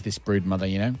to like this Broodmother,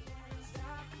 you know?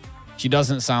 She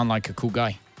doesn't sound like a cool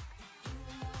guy.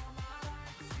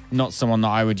 Not someone that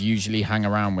I would usually hang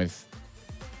around with.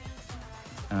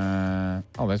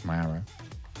 Oh, there's my arrow.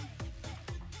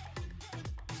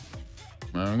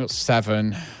 I've got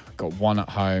 7. I've got 1 at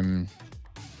home.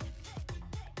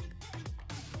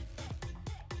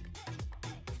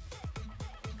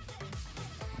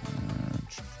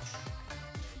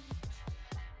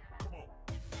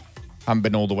 I haven't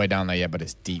been all the way down there yet, but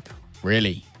it's deep.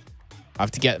 Really? I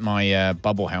have to get my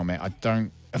bubble helmet. I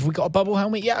don't... Have we got a bubble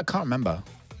helmet yet? I can't remember.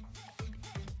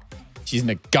 She's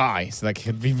a guy, so that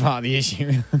could be part of the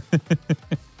issue.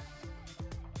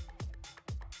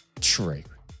 True.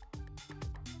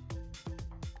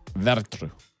 Very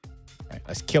true. Right,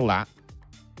 let's kill that.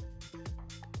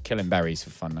 Killing berries for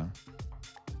fun now.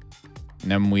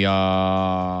 And then we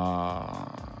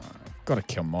are... Got to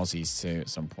kill mozzies too at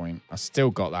some point. I still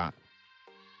got that.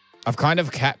 I've kind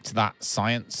of kept that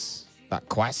science, that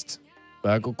quest,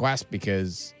 burgle quest,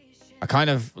 because I kind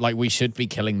of, like, we should be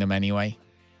killing them anyway.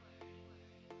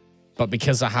 But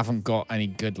because I haven't got any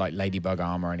good, like, ladybug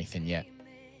armor or anything yet,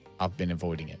 I've been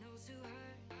avoiding it.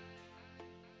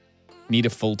 Need a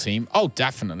full team? Oh,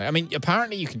 definitely. I mean,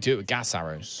 apparently you can do it with gas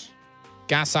arrows.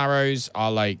 Gas arrows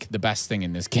are, like, the best thing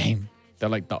in this game. They're,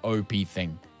 like, the OP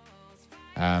thing.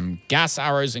 Gas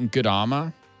arrows and good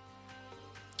armor,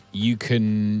 you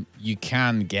can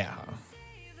get her.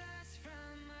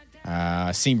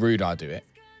 I've seen Rudar do it.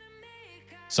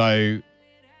 So, you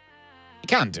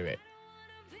can do it.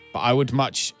 But I would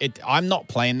I'm not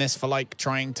playing this for, like,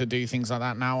 trying to do things like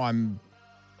that now. I'm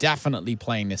definitely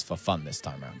playing this for fun this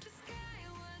time around.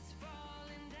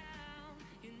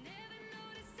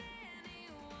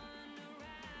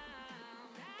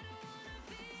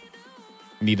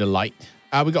 Need a light.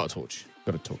 We got a torch.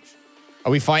 Got a torch.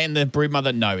 Are we fighting the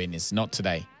Broodmother? No, it's not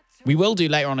today. We will do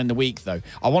later on in the week, though.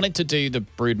 I wanted to do the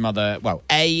Broodmother. Well,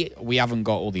 we haven't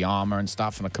got all the armor and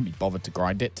stuff, and I couldn't be bothered to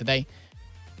grind it today.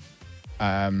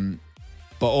 But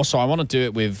also, I want to do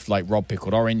it with, like, Rob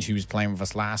Pickled Orange, who was playing with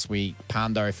us last week.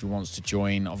 Panda, if he wants to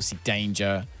join. Obviously,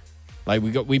 Danger. Like,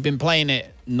 we've been playing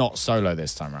it not solo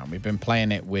this time around. We've been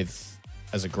playing it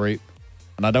as a group,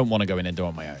 and I don't want to go in and do it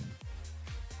on my own.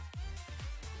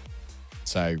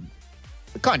 So,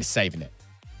 we're kind of saving it.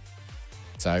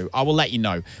 So, I will let you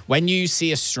know. When you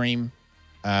see a stream,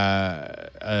 you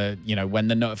know, when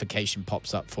the notification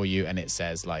pops up for you and it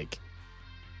says, like,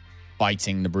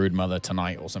 fighting the Broodmother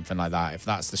tonight or something like that, if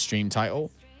that's the stream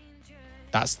title,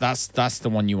 that's the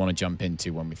one you want to jump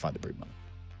into when we fight the Broodmother.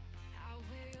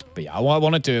 But yeah, I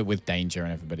want to do it with Danger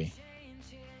and everybody.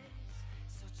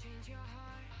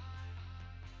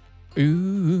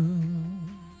 Ooh.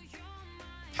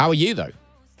 How are you, though?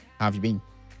 How have you been?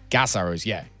 Gas arrows,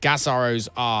 yeah. Gas arrows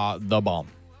are the bomb.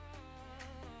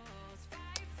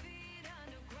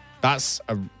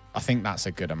 I think that's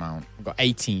a good amount. We've got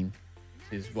 18.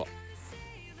 Is what?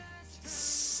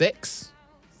 6?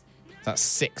 That's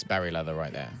 6 berry leather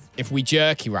right there. If we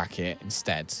jerky rack it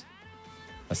instead,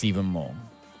 that's even more.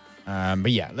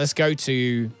 But yeah, let's go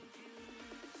to...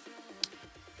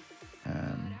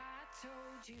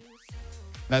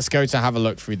 let's go to have a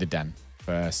look through the den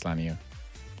for Slania.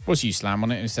 What's you slam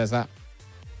on it? Who says that?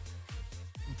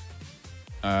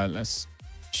 Let's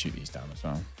shoot these down as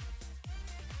well.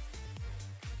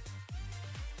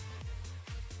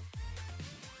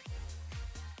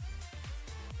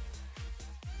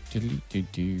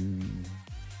 Diddly-doo-doo.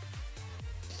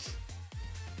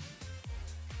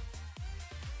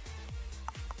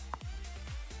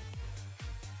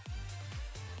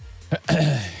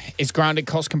 Is grounded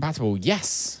cost compatible?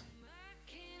 Yes.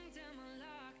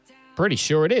 Pretty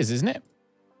sure it is, isn't it?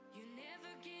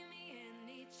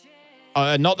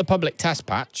 Not the public test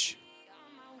patch.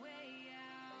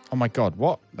 Oh my god,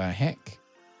 what the heck?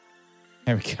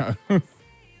 There we go.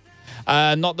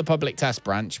 Not the public test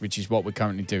branch, which is what we're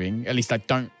currently doing. At least I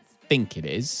don't think it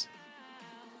is.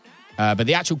 But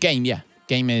the actual game, yeah.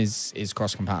 Game is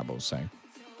cross-compatible, so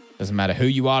doesn't matter who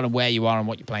you are and where you are and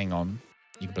what you're playing on.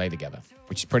 You can play together,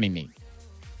 which is pretty neat.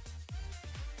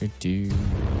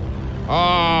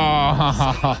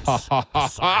 Oh!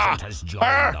 Sergeant has joined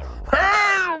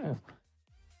the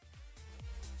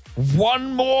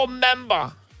One more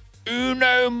member.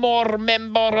 Uno more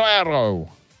memberero.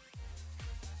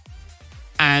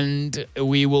 And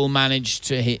we will manage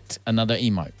to hit another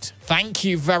emote. Thank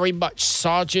you very much,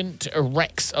 Sergeant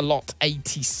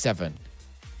Rex-A-Lot-87.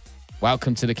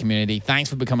 Welcome to the community.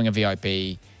 Thanks for becoming a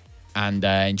VIP. And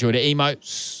enjoy the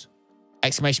emotes.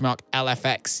 Exclamation mark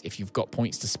LFX. If you've got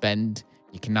points to spend,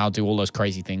 you can now do all those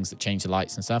crazy things that change the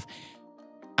lights and stuff.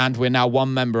 And we're now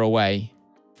 1 member away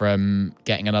from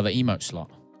getting another emote slot,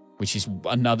 which is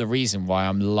another reason why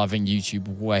I'm loving YouTube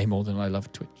way more than I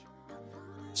love Twitch.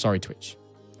 Sorry, Twitch.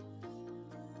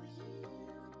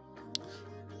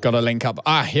 Got to link up.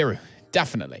 Ah, Hero.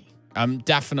 Definitely. I'm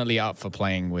definitely up for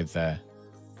playing with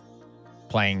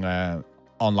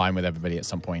online with everybody at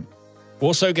some point. We're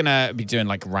also going to be doing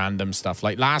like random stuff.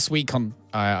 Like last week on,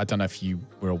 I don't know if you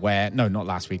were aware. No, not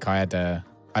last week. I had a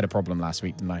problem last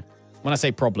week, didn't I? When I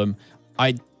say problem,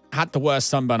 I had the worst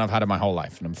sunburn I've had in my whole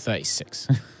life, and I'm 36.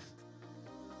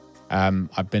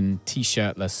 I've been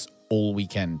t-shirtless all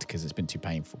weekend because it's been too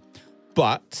painful.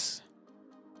 But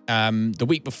the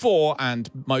week before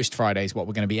and most Fridays, what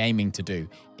we're going to be aiming to do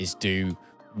is do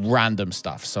random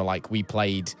stuff. So like we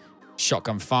played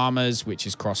Shotgun Farmers, which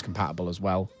is cross-compatible as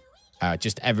well.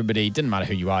 Just everybody, didn't matter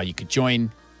who you are, you could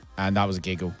join, and that was a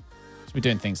giggle. So we're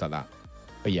doing things like that.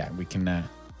 But yeah, we can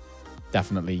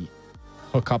definitely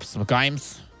hook up some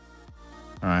games.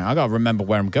 All right, I got to remember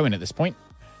where I'm going at this point.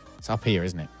 It's up here,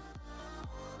 isn't it?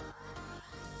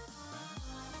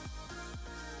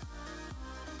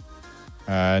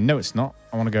 No, it's not.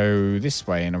 I want to go this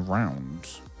way and around.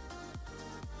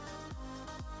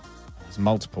 There's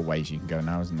multiple ways you can go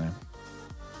now, isn't there?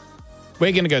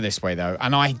 We're going to go this way, though,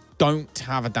 and I don't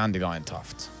have a dandelion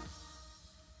tuft.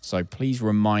 So please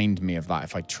remind me of that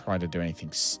if I try to do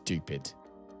anything stupid.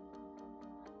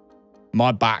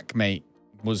 My back, mate,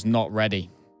 was not ready.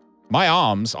 My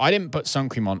arms, I didn't put sun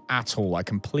cream on at all. I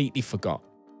completely forgot.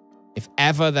 If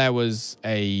ever there was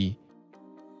an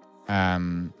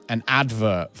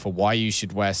advert for why you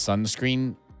should wear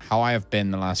sunscreen, how I have been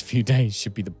the last few days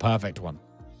should be the perfect one.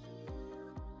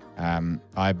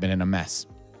 I've been in a mess.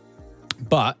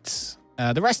 But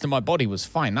the rest of my body was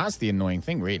fine. That's the annoying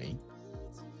thing, really.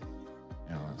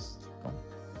 Oh, that's gone.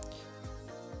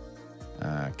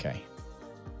 Okay.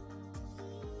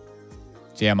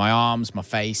 So yeah, my arms, my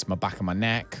face, my back and my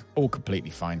neck, all completely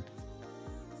fine.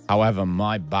 However,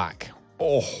 my back,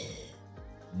 oh,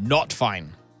 not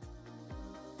fine.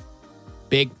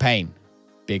 Big pain.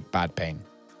 Big bad pain.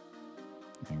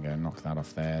 I'm going to knock that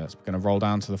off there. That's going to roll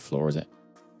down to the floor, is it?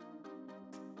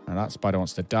 And that spider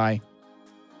wants to die.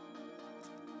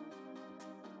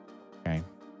 Okay.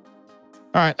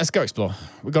 All right, let's go explore.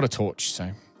 We've got a torch, so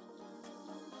I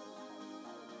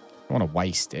don't want to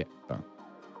waste it, but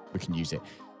we can use it.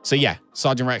 So yeah,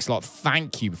 Sergeant Rex-A-Lot,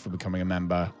 thank you for becoming a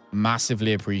member.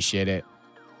 Massively appreciate it.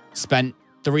 Spent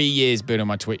 3 years building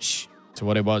my Twitch to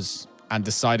what it was and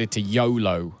decided to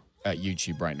YOLO at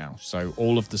YouTube right now. So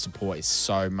all of the support is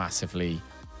so massively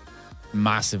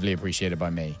appreciated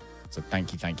by me. So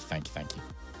thank you, thank you, thank you, thank you.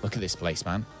 Look at this place,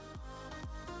 man.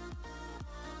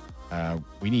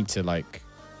 We need to, like,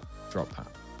 drop that.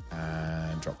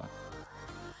 And drop that.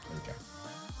 There we go.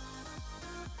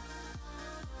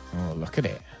 Oh, look at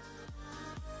it.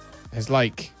 There's,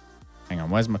 like... Hang on,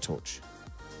 where's my torch?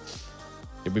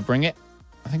 Did we bring it?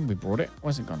 I think we brought it.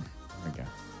 Where's it gone? There we go.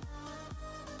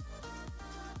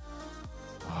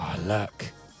 Oh, look.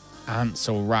 Ants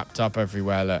all wrapped up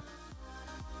everywhere, look.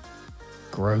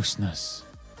 Grossness.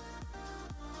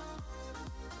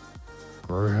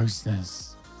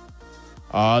 Grossness.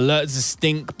 Oh, look, there's a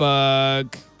stink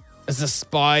bug. There's a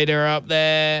spider up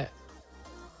there.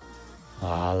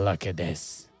 Oh, look at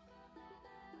this.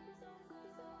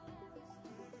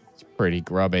 It's pretty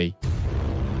grubby.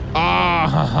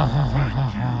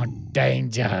 Oh,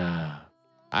 danger.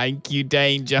 Thank you,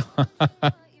 Danger.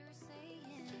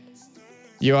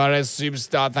 You are a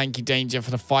superstar. Thank you, Danger,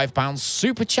 for the £5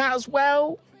 super chat as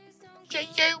well.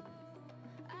 You.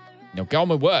 No, get on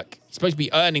with work. You're supposed to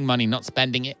be earning money, not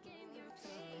spending it.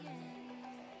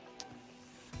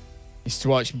 Used to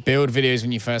watch build videos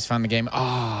when you first found the game.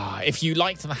 Ah, if you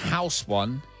liked the house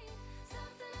one.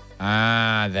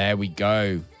 Ah, there we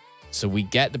go. So we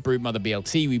get the Broodmother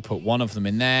BLT. We put one of them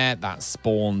in there. That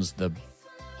spawns the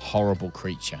horrible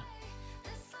creature.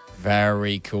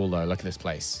 Very cool, though. Look at this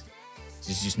place.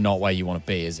 This is just not where you want to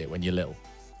be, is it, when you're little?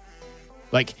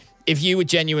 Like, if you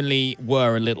genuinely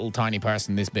were a little tiny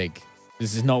person this big,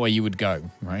 this is not where you would go,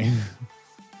 right?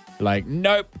 Like,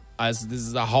 nope. This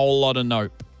is a whole lot of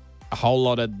nope. A whole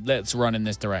lot of let's run in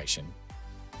this direction.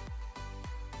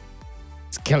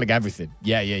 It's killing everything.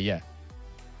 Yeah.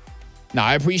 No,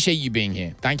 I appreciate you being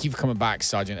here. Thank you for coming back,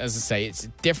 Sergeant. As I say, it's a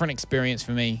different experience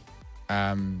for me.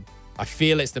 I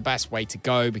feel it's the best way to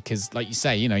go because, like you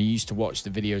say, you used to watch the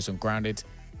videos on Grounded.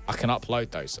 I can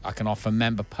upload those. I can offer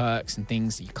member perks and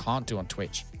things that you can't do on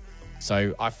Twitch.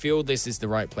 So I feel this is the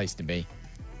right place to be.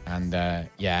 And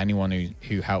yeah, anyone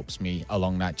who helps me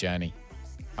along that journey,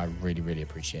 I really, really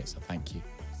appreciate it. So thank you.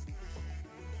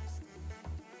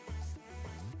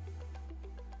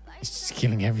 It's just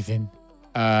killing everything.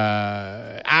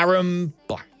 Aaron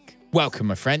Black. Welcome,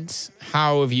 my friends.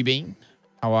 How have you been?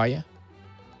 How are you?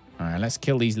 All right, let's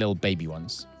kill these little baby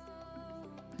ones.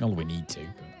 Not that we need to.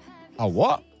 But... Oh,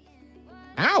 what?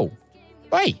 Ow.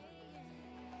 Wait.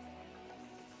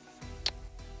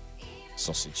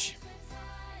 Sausage.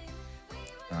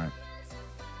 All right.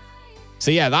 So,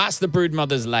 yeah, that's the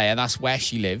Broodmother's lair. That's where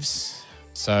she lives.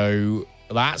 So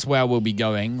that's where we'll be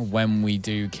going when we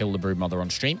do kill the Broodmother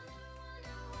on stream.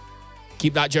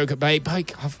 Keep that joke at bay.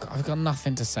 Pike, I've got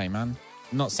nothing to say, man.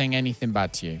 I'm not saying anything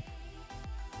bad to you.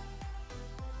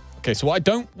 Okay, so what I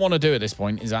don't want to do at this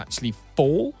point is actually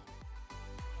fall.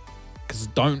 Because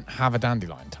I don't have a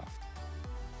dandelion tuft.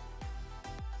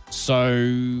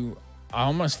 So I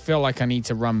almost feel like I need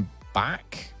to run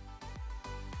back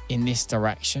in this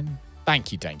direction.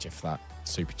 Thank you, Danger, for that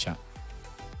super chat.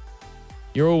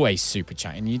 You're always super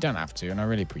chatting. You don't have to, and I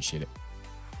really appreciate it.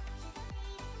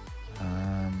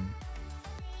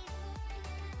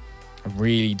 I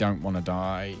really don't want to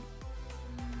die.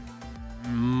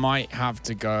 Might have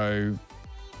to go...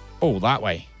 Oh, that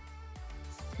way.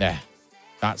 There.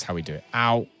 That's how we do it.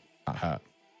 Ow. That hurt.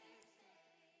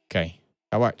 Okay.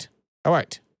 That worked. That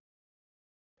worked.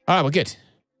 All right, we're good.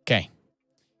 Okay.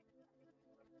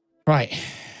 Right.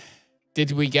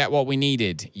 Did we get what we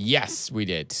needed? Yes, we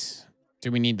did.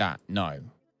 Do we need that? No.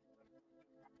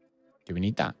 Do we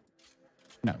need that?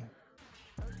 No.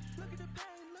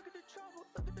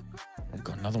 I've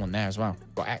got another one there as well.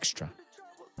 Got extra.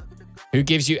 Who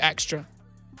gives you extra?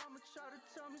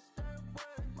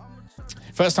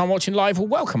 First time watching live? Well,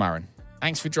 welcome, Aaron.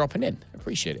 Thanks for dropping in.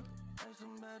 Appreciate it.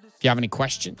 If you have any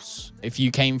questions, if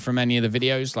you came from any of the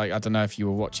videos, like, I don't know if you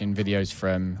were watching videos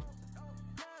from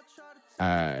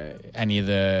any of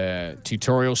the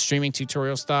tutorial, streaming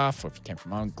tutorial stuff, or if you came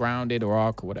from Ungrounded or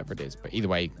Ark or whatever it is. But either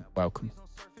way, welcome.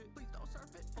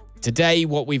 Today,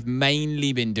 what we've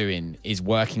mainly been doing is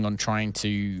working on trying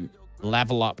to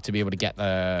level up to be able to get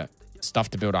the stuff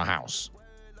to build our house.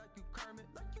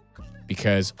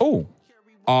 Because, oh,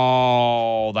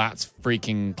 that's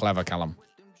freaking clever, Callum.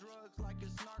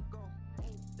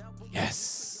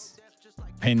 Yes.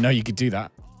 I didn't know you could do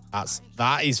that.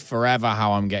 That is forever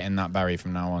how I'm getting that berry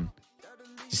from now on.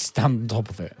 Just stand on top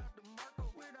of it.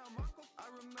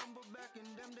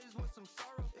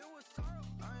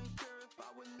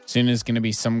 Soon there's going to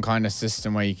be some kind of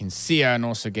system where you can see her and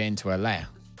also get into her lair.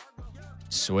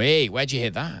 Sweet. Where'd you hear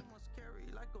that?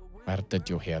 Where did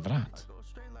you hear that?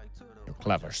 You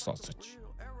clever sausage.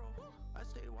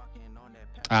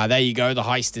 There you go. The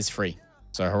heist is free.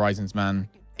 So Horizons Man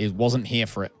wasn't here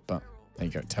for it, but there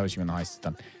you go. It tells you when the heist is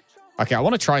done. Okay, I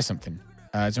want to try something.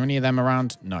 Is there any of them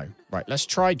around? No. Right, let's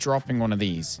try dropping one of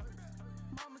these.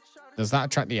 Does that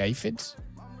attract the aphids?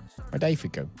 Where'd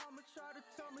aphid go?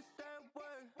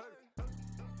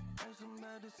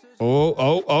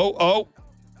 Oh.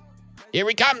 Here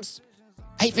he comes.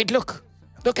 Aphid, look.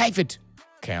 Look, Aphid.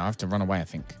 Okay, I have to run away, I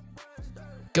think.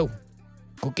 Go.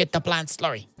 Go get the plant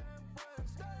slurry.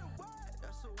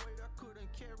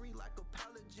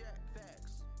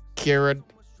 Kieran.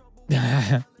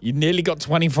 You nearly got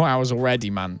 24 hours already,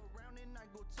 man.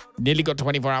 Nearly got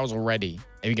 24 hours already.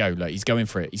 Here we go. Look, he's going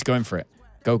for it. He's going for it.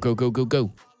 Go, go, go, go,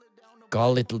 go.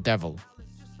 Go, little devil.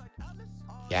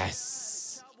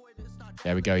 Yes.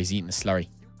 There we go. He's eating the slurry.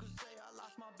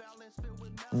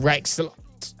 Rexalot.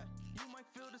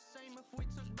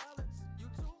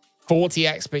 40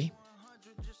 XP.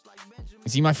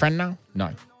 Is he my friend now?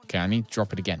 No. Okay, I need to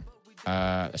drop it again.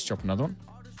 Let's drop another one.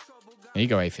 There you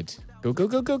go, Aphid. Go, go,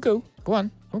 go, go, go. Go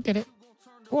on. Go get it.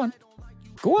 Go on.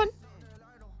 Go on.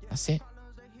 That's it.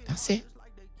 That's it.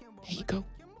 There you go.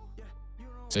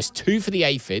 So it's 2 for the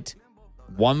Aphid,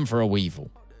 1 for a Weevil.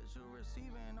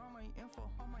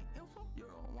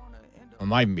 It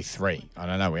might even be 3. I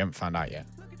don't know. We haven't found out yet.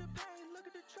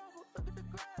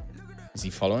 Is he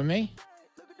following me?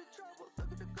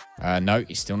 No,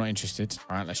 he's still not interested.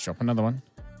 All right, let's drop another one.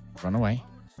 Run away.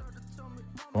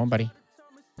 Go on, buddy.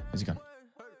 Where's he gone?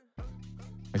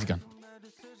 Where's he gone?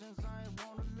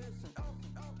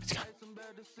 Where's he gone?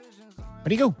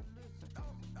 Where'd he go?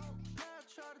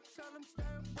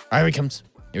 Oh, here he comes.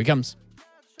 Here he comes.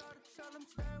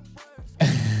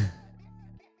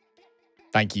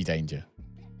 Thank you, Danger.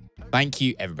 Thank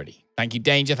you, everybody. Thank you,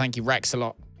 Danger. Thank you, Rex, a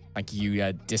lot. Thank you,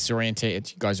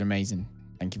 Disorientated. You guys are amazing.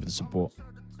 Thank you for the support.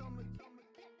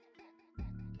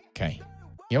 Okay.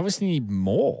 He obviously needs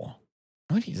more.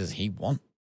 How many does he want?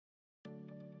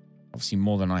 Obviously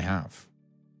more than I have.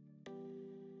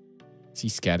 Is he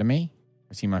scared of me?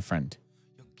 Or is he my friend?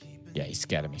 Yeah, he's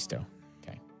scared of me still.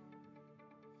 Okay.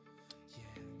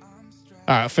 All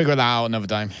right, I'll figure that out another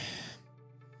time.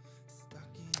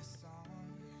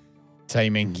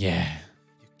 Taming, yeah.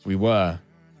 We were.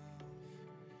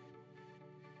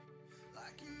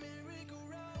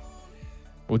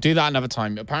 We'll do that another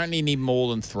time. Apparently you need more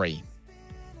than 3.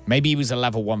 Maybe he was a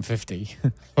level 150.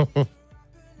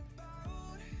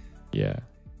 Yeah.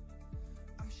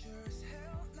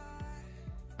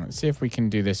 Let's see if we can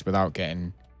do this without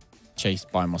getting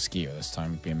chased by a mosquito this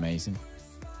time. Would be amazing.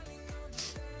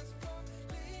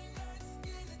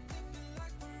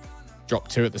 Drop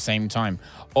 2 at the same time.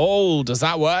 Oh, does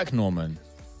that work, Norman?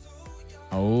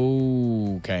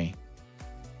 Oh, okay.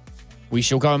 We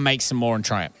shall go and make some more and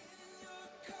try it.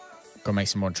 Go make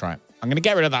some more and try it. I'm going to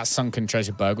get rid of that sunken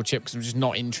treasure burgle chip because I'm just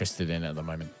not interested in it at the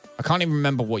moment. I can't even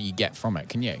remember what you get from it.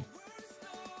 Can you?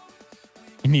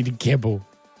 You need a kibble.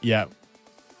 Yeah.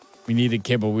 We needed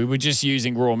kibble. We were just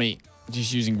using raw meat.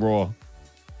 Just using raw.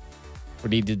 We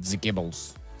needed the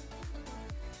kibbles.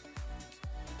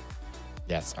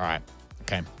 Yes. All right.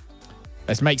 Okay.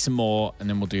 Let's make some more and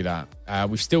then we'll do that.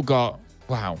 We've still got...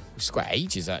 Wow. We've still got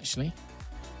ages, actually.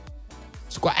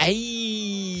 It's got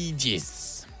ages.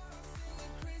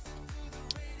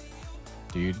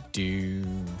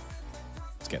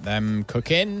 Let's get them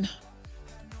cooking.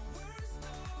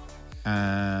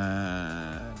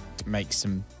 And make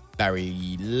some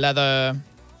berry leather.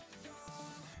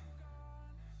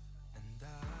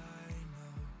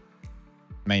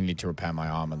 Mainly to repair my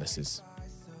armor, this is.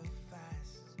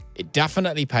 It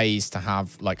definitely pays to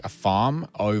have like a farm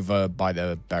over by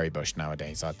the berry bush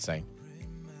nowadays, I'd say.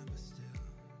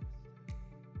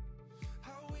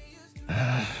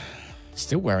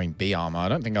 Still wearing bee armor. I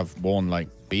don't think I've worn like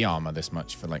bee armor this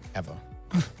much for like ever.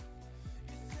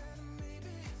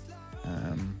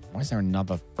 Why is there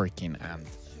another freaking ant?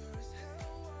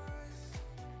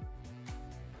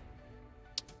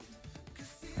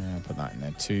 Put that in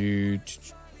there too.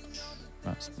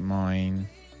 That's mine.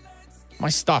 My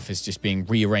stuff is just being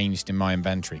rearranged in my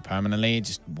inventory permanently. It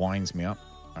just winds me up.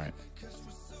 All right.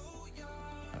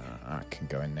 That can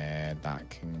go in there. That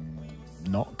can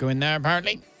not go in there,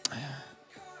 apparently.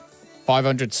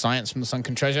 500 science from the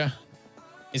sunken treasure.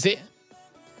 Is it?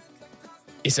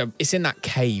 It's in that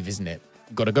cave, isn't it?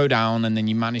 You've got to go down and then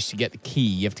you manage to get the key.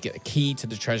 You have to get the key to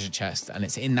the treasure chest and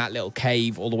it's in that little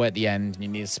cave all the way at the end and you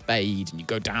need a spade and you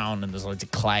go down and there's loads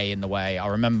of clay in the way. I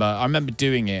remember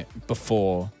doing it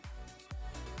before.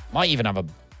 Might even have a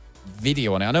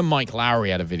video on it. I know Mike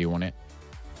Lowry had a video on it.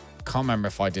 Can't remember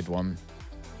if I did one.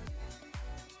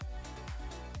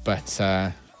 But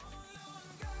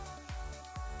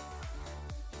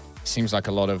seems like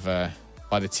a lot of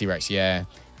by the T-Rex, yeah.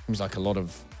 Seems like a lot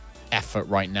of effort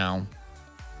right now.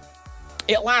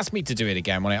 It'll ask me to do it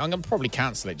again. I'm going to probably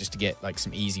cancel it just to get like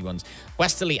some easy ones.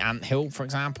 Westerly Anthill, for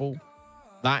example.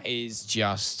 That is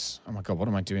just... Oh my God, what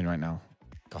am I doing right now?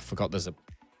 I forgot there's a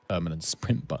permanent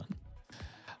sprint button.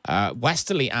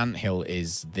 Westerly Anthill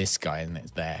is this guy, and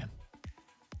it's there.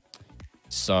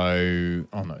 So,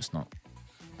 oh no, it's not.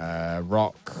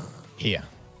 Rock here.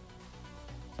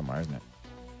 Somewhere, isn't it?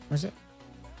 Where is it?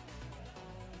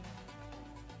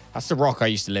 That's the rock I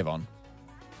used to live on.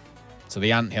 So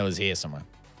the anthill is here somewhere.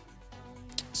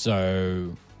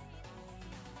 So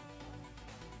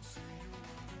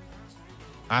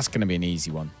that's going to be an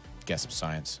easy one. Get some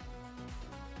science.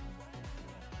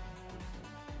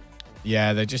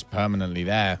 Yeah, they're just permanently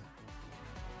there.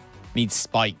 Need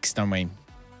spikes, don't we?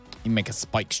 You make a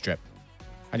spike strip.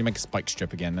 How do you make a spike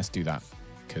strip again? Let's do that.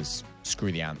 Because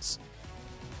screw the ants.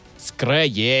 Screw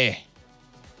yeah.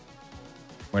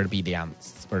 Where'd be the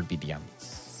ants? Where'd be the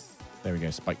ants? There we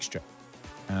go, spike strip.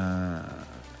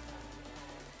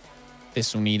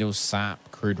 Thistle needles, sap,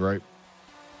 crude rope.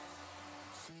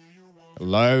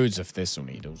 Loads of thistle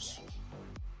needles.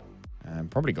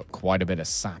 Probably got quite a bit of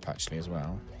sap actually as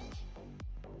well.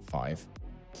 5.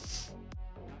 It's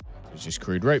just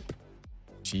crude rope.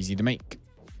 It's easy to make.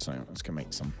 So let's go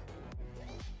make some.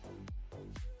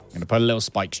 I'm going to put a little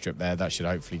spike strip there. That should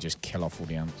hopefully just kill off all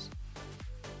the ants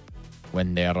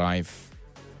when they arrive.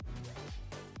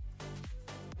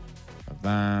 Of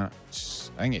that.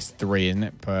 I think it's 3, isn't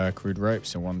it, per crude rope?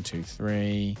 So 1, 2,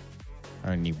 3. I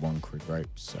only need 1 crude rope,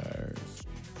 so...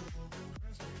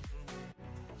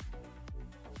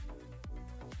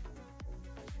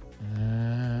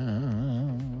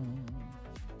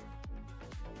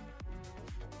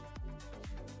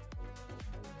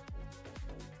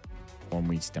 One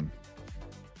weed stem.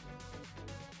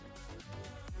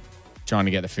 Trying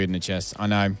to get the food in the chest. I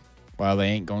know. Well, they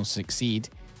ain't gonna succeed.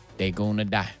 They're gonna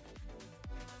die.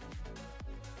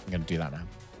 I'm gonna do that now.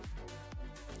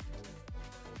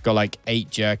 Got like 8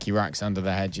 jerky racks under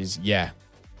the hedges. Yeah,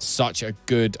 such a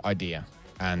good idea.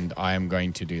 And I am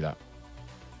going to do that.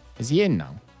 Is he in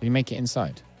now? Did he make it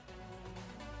inside?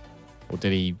 Or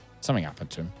did he... Something happened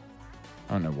to him.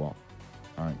 I don't know what.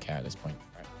 I don't care at this point.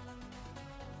 Right.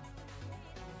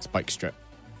 Spike strip.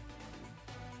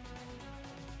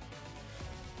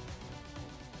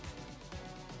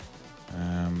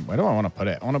 Where do I want to put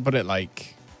it? I want to put it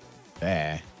like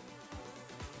there.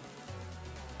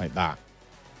 Like that.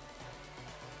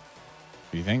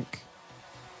 Do you think?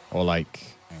 Or like,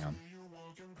 hang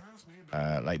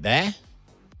on. Like there?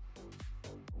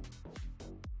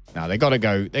 No, they gotta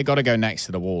go next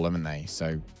to the wall, haven't they?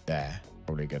 So there.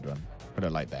 Probably a good one. Put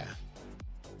it like there.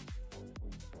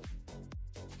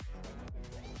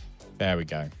 There we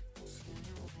go.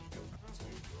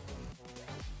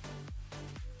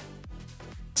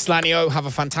 Slanio, have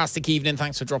a fantastic evening.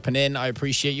 Thanks for dropping in. I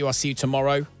appreciate you. I'll see you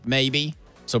tomorrow, maybe.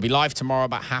 So I'll be live tomorrow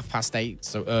about 8:30,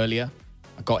 so earlier.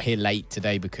 I got here late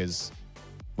today because,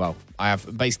 well, I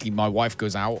have basically my wife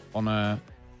goes out on a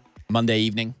Monday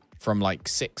evening from like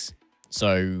 6.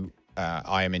 So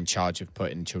I am in charge of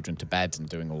putting children to bed and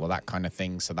doing all of that kind of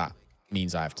thing. So that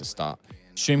means I have to start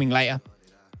streaming later.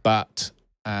 But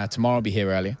tomorrow I'll be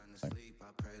here earlier. So.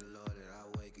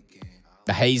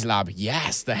 The Haze Lab.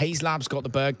 Yes, the Haze Lab's got the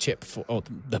burger chip for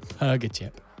the burger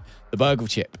chip. The burger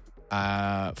chip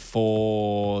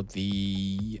for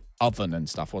the oven and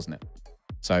stuff, wasn't it?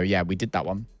 So yeah, we did that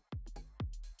one.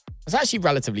 It's actually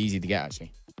relatively easy to get,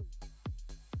 actually.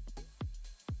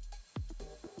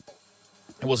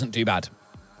 It wasn't too bad.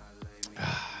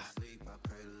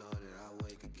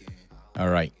 All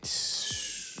right.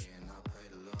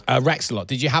 Rexalot,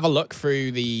 did you have a look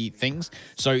through the things?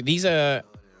 So these are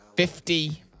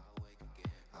 50.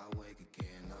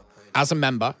 As a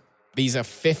member, these are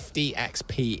 50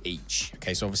 XP each.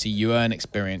 Okay, so obviously you earn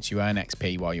experience, you earn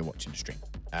XP while you're watching the stream.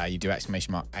 You do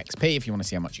 !XP if you want to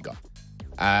see how much you got.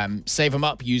 Save them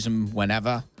up, use them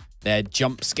whenever. They're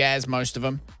jump scares, most of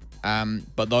them.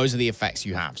 But those are the effects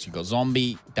you have. So you've got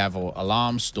Zombie, Devil,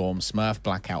 Alarm, Storm, Smurf,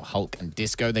 Blackout, Hulk, and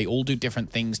Disco. They all do different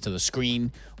things to the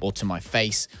screen or to my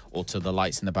face or to the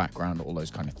lights in the background, all those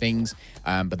kind of things.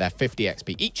 But they're 50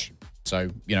 XP each. So,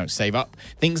 you know, save up.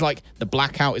 Things like the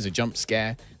Blackout is a jump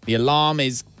scare. The Alarm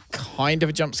is kind of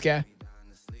a jump scare.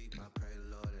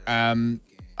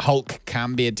 Hulk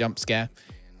can be a jump scare.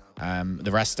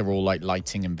 The rest are all like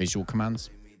lighting and visual commands.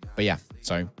 But yeah,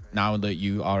 so now that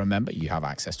you are a member, you have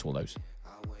access to all those.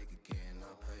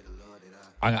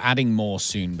 I'm adding more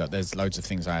soon, but there's loads of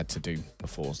things I had to do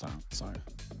before that. So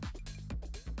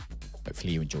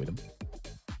hopefully you enjoy them.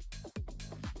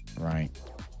 Right.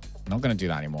 I'm not going to do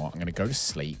that anymore. I'm going to go to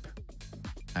sleep.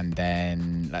 And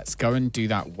then let's go and do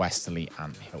that westerly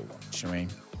anthill one, shall we?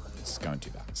 Let's go and do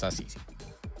that. So that's easy.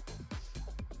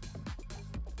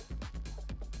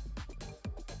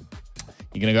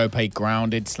 You're going to go play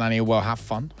Grounded, Slania. Well, have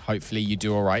fun. Hopefully you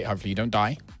do all right. Hopefully you don't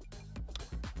die.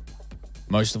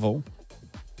 Most of all,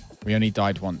 we only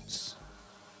died once.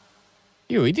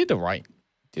 Yeah, we did all right.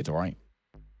 Did all right.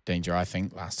 Danger, I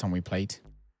think, last time we played.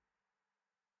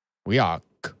 We are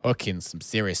cooking some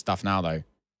serious stuff now, though.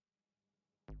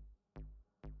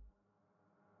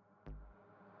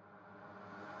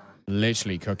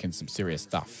 Literally cooking some serious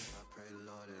stuff.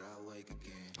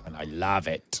 And I love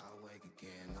it.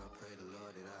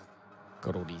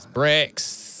 Got all these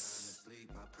bricks.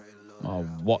 My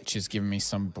watch is giving me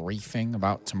some briefing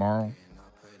about tomorrow.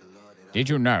 Did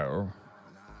you know?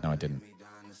 No, I didn't.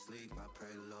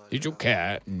 Did you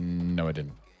care? No, I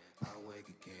didn't.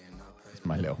 It's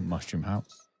my little mushroom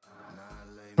house.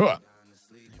 Huh.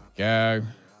 Go.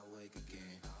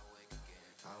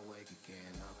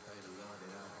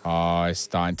 Oh, it's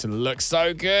starting to look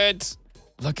so good.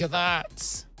 Look at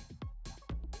that.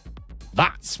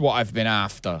 That's what I've been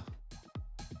after.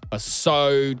 For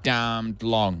so damned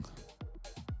long.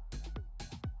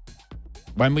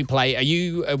 When we play, are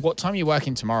you, what time are you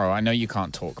working tomorrow? I know you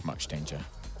can't talk much, Danger.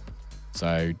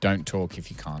 So don't talk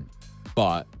if you can't.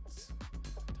 But,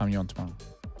 what time are you on tomorrow?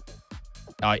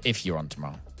 If you're on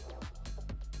tomorrow.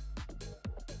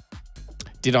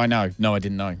 Did I know? No, I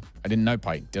didn't know. I didn't know,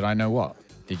 Pike. Did I know what?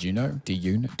 Did you know? Do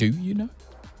you know? Do you know?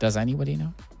 Does anybody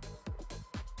know?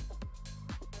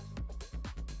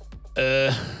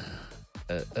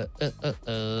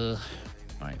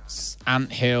 Right.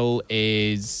 Anthill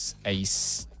is a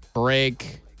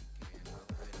sprig.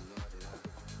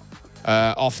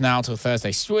 Off now till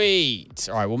Thursday. Sweet.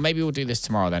 All right. Well, maybe we'll do this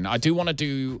tomorrow then. I do want to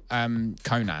do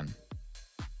Conan.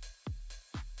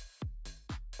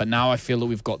 But now I feel that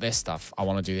we've got this stuff. I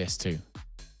want to do this too.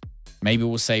 Maybe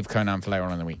we'll save Conan for later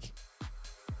on in the week.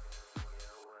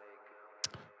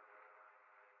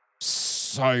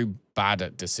 So bad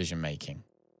at decision making.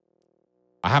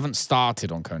 I haven't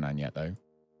started on Conan yet, though.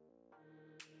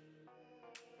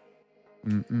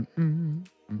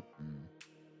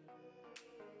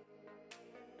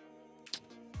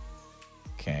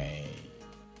 Okay.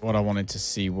 What I wanted to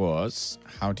see was,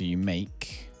 how do you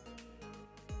make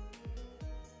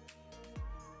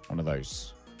one of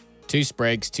those? 2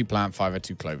 sprigs, 2 plant fiber,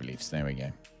 2 clover leaves. There we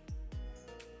go.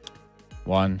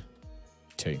 1,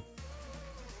 2.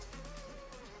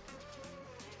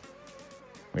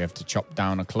 We have to chop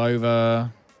down a clover.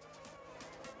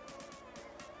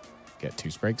 Get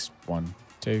 2 sprigs. 1,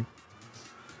 2.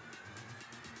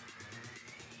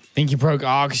 Think you broke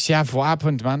Ark, Chef? What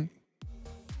happened, man?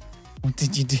 What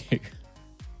did you do?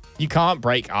 You can't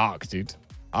break Ark, dude.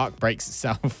 Ark breaks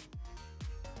itself.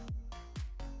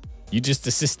 You just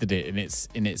assisted it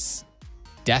in its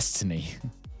destiny.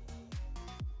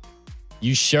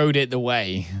 You showed it the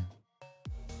way.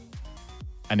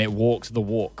 And it walked the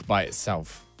walk by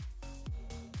itself.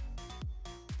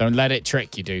 Don't let it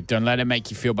trick you, dude. Don't let it make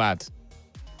you feel bad.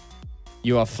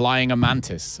 You are flying a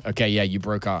mantis. Okay, yeah, you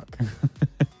broke Ark.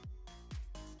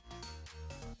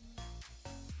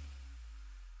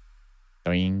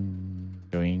 Doing.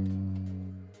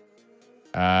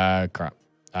 Crap.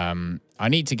 I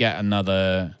need to get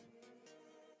another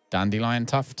dandelion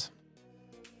tuft.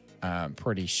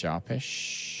 Pretty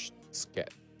sharpish. Let's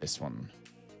get this one.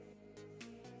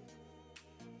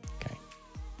 Okay,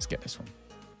 let's get this one.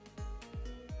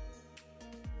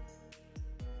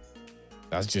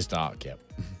 That's just Ark, yep.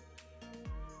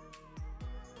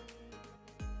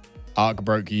 Ark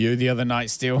broke you the other night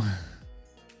still.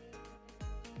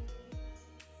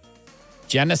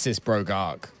 Genesis broke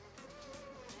Ark.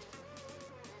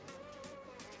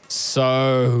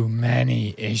 So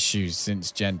many issues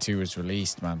since Gen 2 was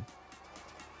released, man.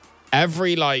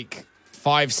 Every,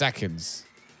 5 seconds.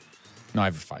 Not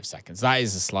every 5 seconds. That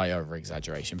is a slight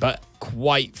over-exaggeration. But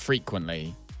quite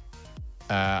frequently,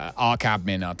 Ark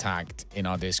admin are tagged in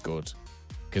our Discord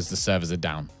because the servers are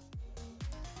down.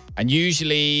 And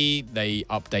usually, they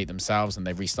update themselves and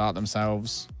they restart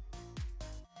themselves.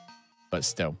 But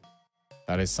still,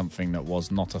 that is something that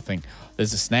was not a thing.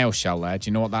 There's a snail shell there. Do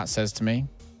you know what that says to me?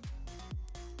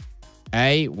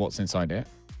 A, what's inside it?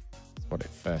 That's what it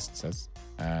first says.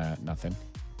 Nothing.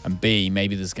 And B,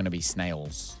 maybe there's going to be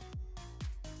snails.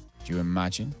 Do you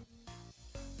imagine?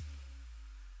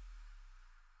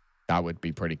 That would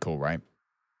be pretty cool, right?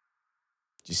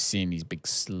 Just seeing these big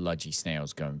sludgy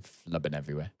snails going flubbing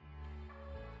everywhere.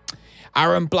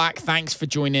 Aaron Black, thanks for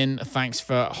joining. Thanks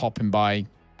for hopping by.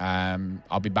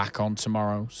 I'll be back on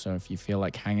tomorrow. So if you feel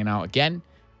like hanging out again,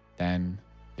 then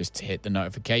just hit the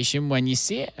notification when you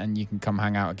see it and you can come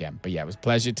hang out again. But yeah, it was a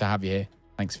pleasure to have you here.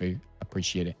 Thanks, Fu.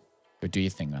 Appreciate it. Go do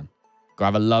your thing, man. Go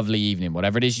have a lovely evening.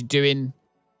 Whatever it is you're doing,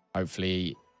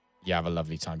 hopefully you have a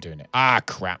lovely time doing it. Ah,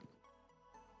 crap.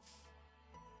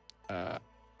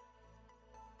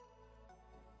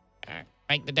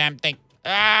 Make the damn thing.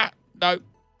 Ah, no.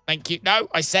 Thank you. No,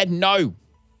 I said no.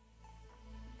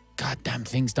 Goddamn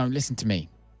things don't listen to me.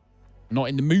 I'm not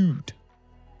in the mood.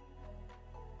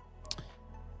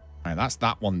 All right, that's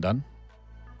that one done.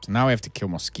 So now we have to kill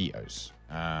mosquitoes,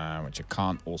 which I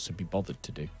can't also be bothered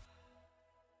to do.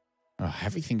 Oh,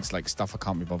 everything's like stuff I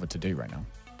can't be bothered to do right now.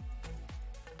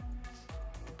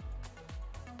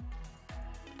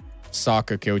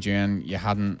 Sarko killed you and you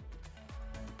hadn't...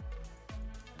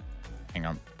 Hang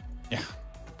on. Yeah.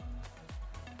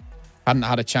 Hadn't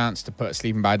had a chance to put a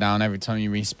sleeping bag down. Every time you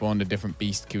respawned, a different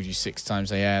beast killed you 6 times.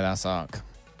 So yeah, that's Ark.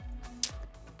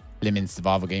 Blimmin'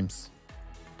 survival games.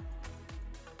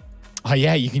 Oh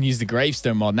yeah, you can use the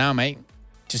gravestone mod now, mate.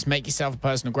 Just make yourself a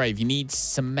personal grave. You need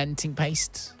cementing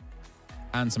paste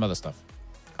and some other stuff.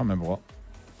 Can't remember what.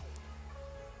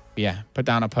 But yeah, put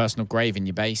down a personal grave in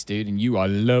your base, dude, and you are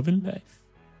loving life.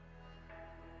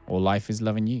 Or life is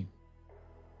loving you.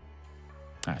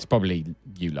 It's probably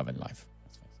you loving life.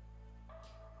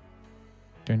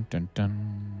 Dun, dun,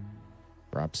 dun.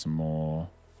 Grab some more.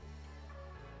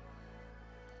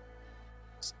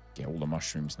 Let's get all the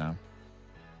mushrooms now.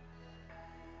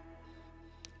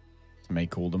 To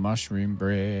make all the mushroom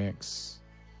bricks.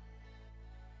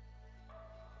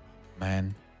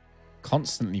 Man.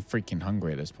 Constantly freaking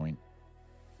hungry at this point.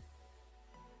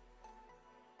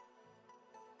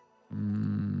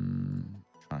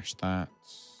 Trash that.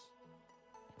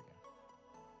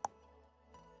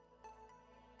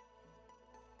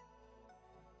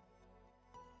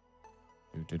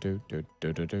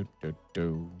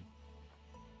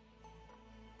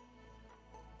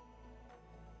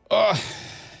 Ugh.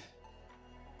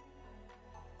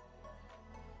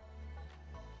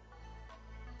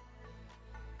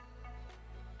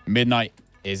 Midnight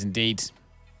is indeed.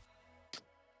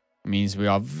 Means we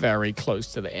are very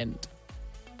close to the end.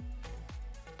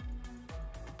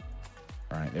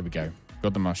 All right, there we go.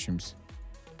 Got the mushrooms.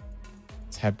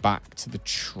 Let's head back to the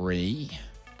tree.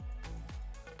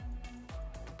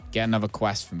 Get another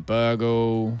quest from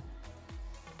Burgle.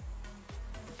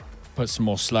 Put some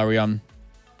more slurry on.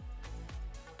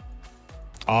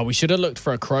 Oh, we should have looked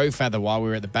for a crow feather while we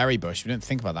were at the berry bush. We didn't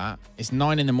think about that. It's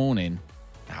 9 in the morning.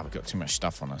 Ah, we've got too much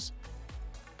stuff on us.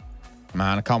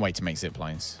 Man, I can't wait to make zip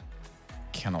lines.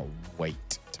 Cannot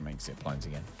wait to make zip lines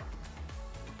again.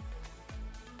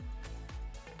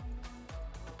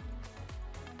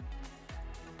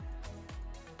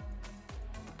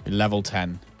 Level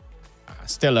 10.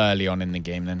 Still early on in the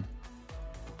game then.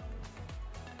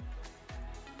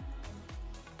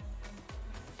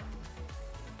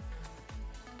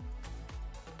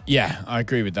 Yeah, I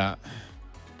agree with that.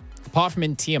 Apart from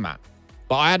in Tiamat.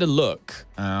 But I had a look.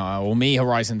 Well, me,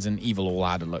 Horizons, and Evil all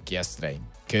had a look yesterday.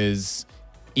 Because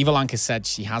Evil Anka said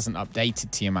she hasn't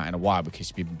updated Tiamat in a while because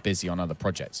she's been busy on other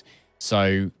projects.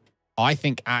 So I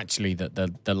think actually that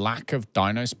the lack of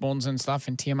dino spawns and stuff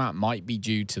in Tiamat might be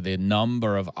due to the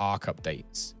number of Ark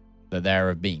updates that there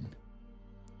have been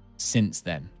since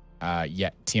then.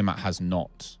 Yet Tiamat has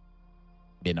not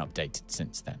been updated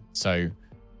since then. So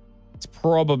it's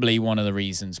probably one of the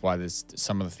reasons why there's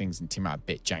some of the things in Tiamat a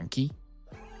bit janky.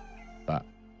 But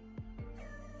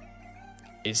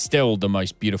it's still the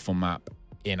most beautiful map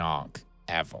in Ark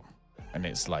ever. And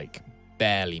it's like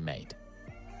barely made.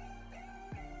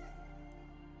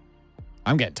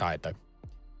 I'm getting tired though.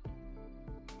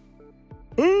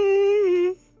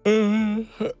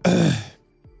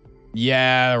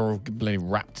 Yeah, they're all bloody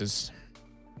raptors.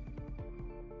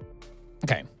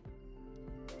 Okay.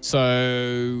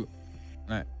 So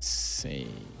let's see.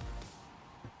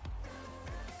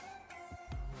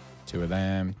 2 of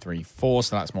them, 3, 4.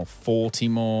 So that's more 40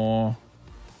 more.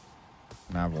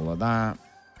 And have all of that.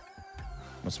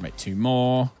 Let's make 2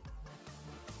 more.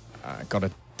 Got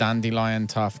a dandelion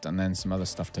tuft and then some other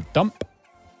stuff to dump.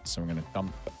 So we're going to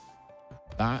dump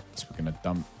that. We're going to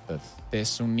dump the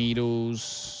thistle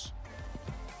needles.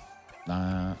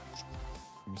 That.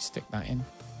 Can we stick that in?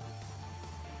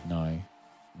 No.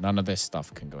 None of this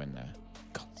stuff can go in there.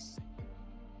 God.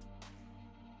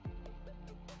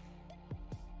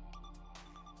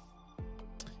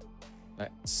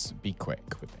 Let's be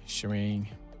quick with this. Shall we?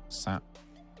 Sap.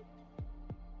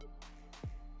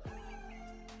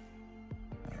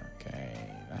 Okay,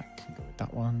 that can go with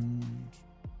that one.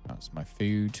 That's my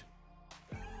food.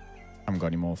 Haven't got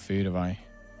any more food, have I?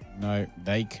 No,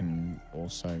 they can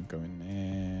also go in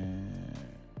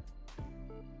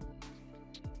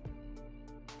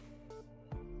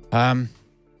there.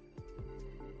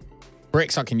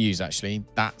 Bricks I can use, actually.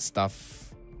 That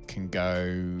stuff can go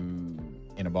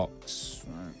in a box.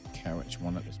 I don't care which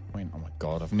one at this point. Oh my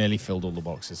god, I've nearly filled all the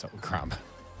boxes up with crap.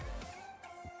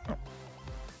 Oh.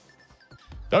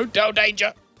 Don't tell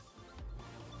Danger.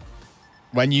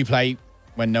 When you play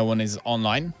when no one is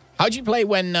online? How do you play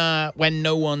when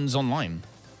no one's online?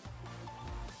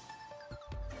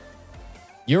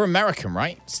 You're American,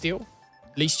 right, Steel?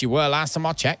 At least you were last time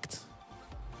I checked.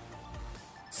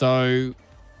 So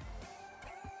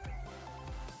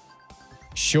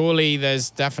surely there's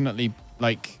definitely,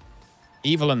 like,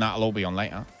 Evil and that'll all be on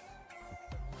later.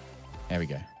 There we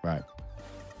go. Right.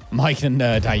 Mike the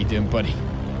Nerd, how you doing, buddy?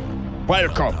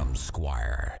 Welcome,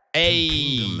 Squire.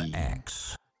 Hey.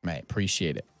 X. Mate,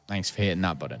 appreciate it. Thanks for hitting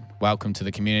that button. Welcome to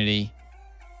the community.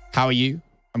 How are you?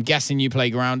 I'm guessing you play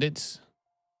Grounded.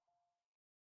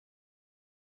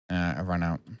 I ran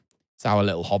out. It's our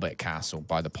little hobbit castle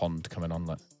by the pond coming on.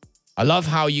 Look. I love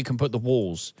how you can put the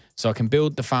walls so I can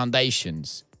build the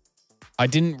foundations.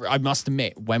 I must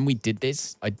admit, when we did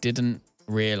this, I didn't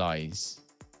realize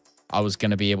I was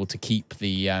going to be able to keep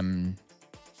the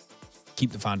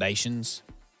foundations.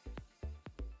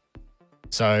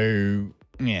 So,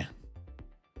 yeah.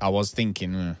 I was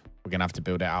thinking we're going to have to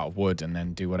build it out of wood and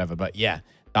then do whatever. But yeah,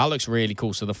 that looks really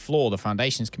cool. So the floor, the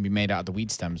foundations can be made out of the weed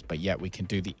stems, but yet we can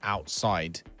do the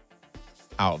outside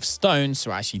out of stone.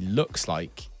 So it actually looks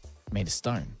like made of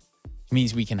stone. It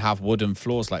means we can have wooden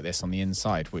floors like this on the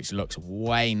inside, which looks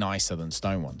way nicer than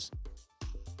stone ones.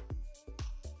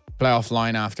 Play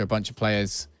offline after a bunch of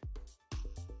players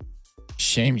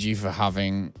shamed you for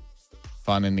having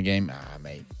fun in the game. Ah,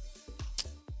 mate.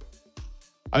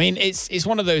 I mean, it's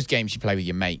one of those games you play with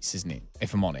your mates, isn't it?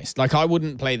 If I'm honest. Like, I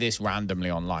wouldn't play this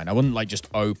randomly online. I wouldn't, like, just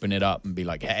open it up and be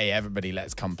like, hey, everybody,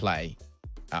 let's come play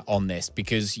on this.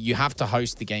 Because you have to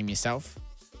host the game yourself.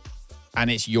 And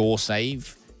it's your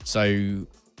save. So,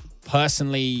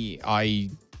 personally, I'd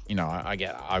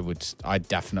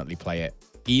definitely play it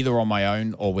either on my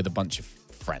own or with a bunch of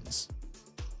friends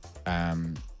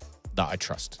that I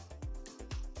trust.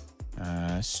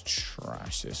 Let's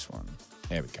trash this one.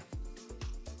 There we go.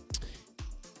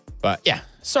 But yeah,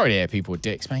 sorry to hear people are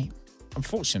dicks, mate.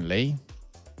 Unfortunately,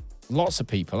 lots of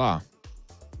people are.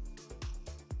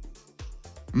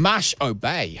 Mash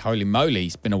Obey. Holy moly,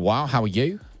 it's been a while. How are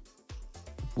you?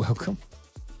 Welcome.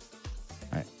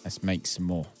 All right, let's make some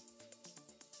more.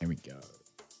 Here we go.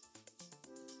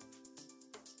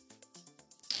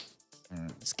 All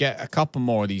right, let's get a couple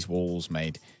more of these walls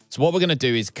made. So what we're going to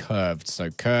do is curved. So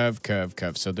curve, curve,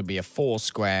 curve. So there'll be a 4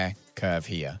 square curve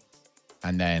here.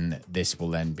 And then this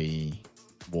will then be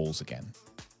walls again.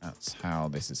 That's how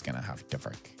this is going to have to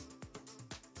work.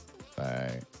 So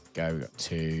go, we've got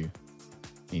 2.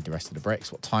 Need the rest of the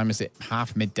bricks. What time is it?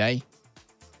 Half midday.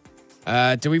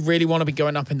 Do we really want to be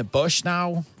going up in the bush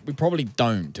now? We probably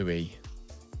don't, do we?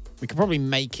 We could probably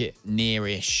make it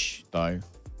near-ish, though.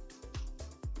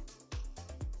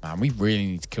 Man, we really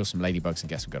need to kill some ladybugs and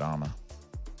get some good armor.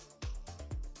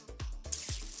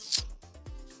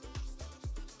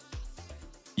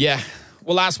 Yeah,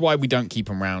 well, that's why we don't keep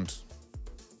them around.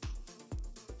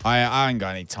 I ain't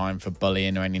got any time for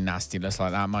bullying or any nastiness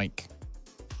like that, Mike.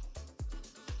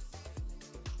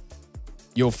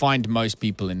 You'll find most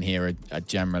people in here are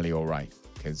generally all right,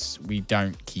 because we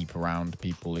don't keep around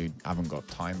people who haven't got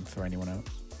time for anyone else.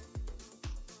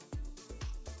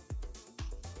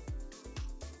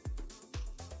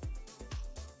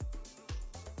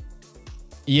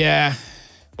 Yeah,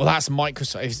 well, that's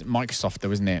Microsoft. It's Microsoft,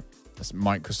 though, isn't it? That's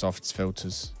Microsoft's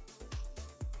filters.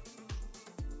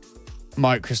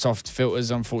 Microsoft filters,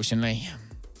 unfortunately.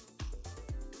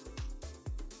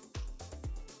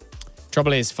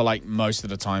 Trouble is, for like most of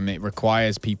the time, it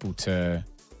requires people to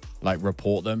like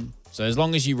report them. So as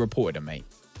long as you reported them, mate,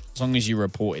 as long as you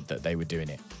reported that they were doing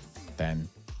it, then...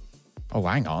 Oh,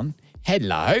 hang on.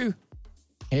 Hello.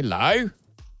 Hello.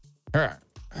 Her.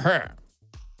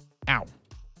 Ow.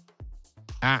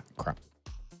 Ah, crap.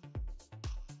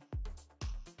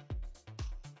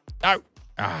 No.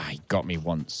 Ah, he got me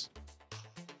once.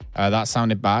 That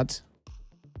sounded bad.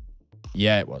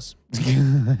 Yeah, it was.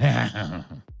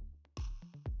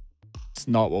 It's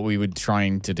not what we were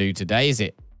trying to do today, is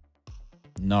it?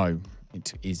 No,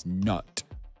 it is not.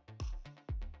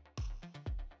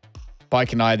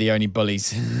 Bike and I are the only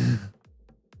bullies.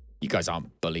 You guys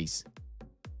aren't bullies.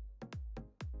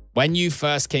 When you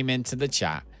first came into the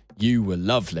chat, you were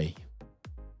lovely.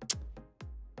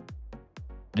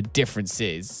 The difference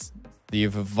is that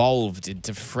you've evolved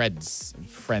into friends and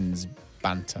friends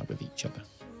banter with each other.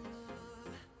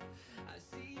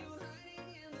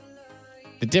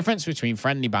 The difference between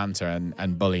friendly banter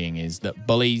and bullying is that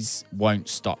bullies won't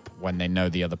stop when they know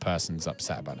the other person's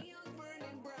upset about it.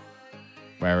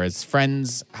 Whereas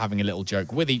friends having a little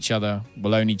joke with each other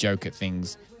will only joke at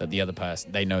things that the other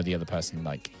person, they know the other person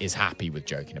like is happy with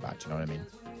joking about. Do you know what I mean?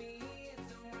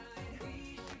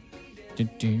 Do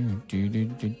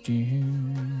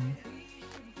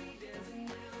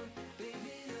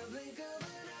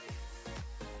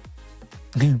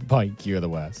Pike, you're the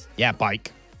worst. Yeah,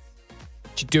 Pike.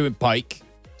 What you doing, Pike?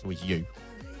 It's with you.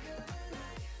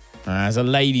 There's a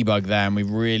ladybug there, and we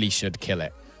really should kill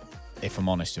it, if I'm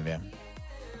honest with you.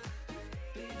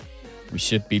 We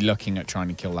should be looking at trying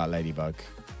to kill that ladybug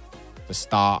to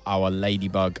start our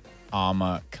ladybug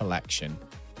armor collection.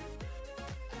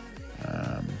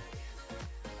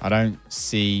 I don't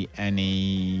see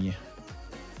any...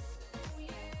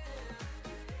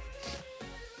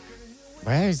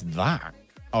 Where is that?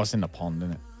 Oh, it's in the pond,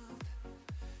 isn't it?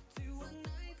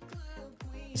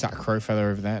 Is that a crow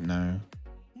feather over there? No.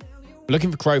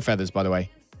 Looking for crow feathers, by the way.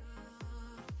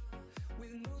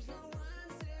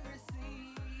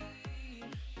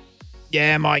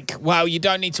 Yeah, Mike. Well, you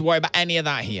don't need to worry about any of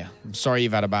that here. I'm sorry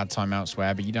you've had a bad time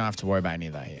elsewhere, but you don't have to worry about any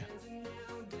of that here.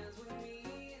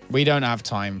 We don't have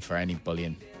time for any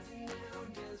bullying.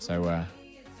 So,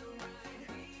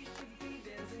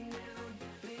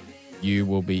 you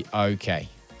will be okay.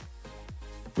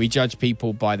 We judge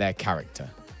people by their character.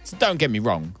 So don't get me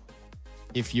wrong.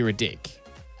 If you're a dick,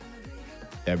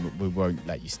 then we won't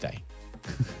let you stay.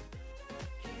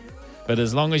 But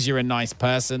as long as you're a nice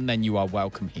person, then you are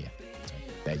welcome here. So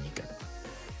there you go.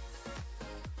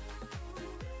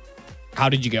 How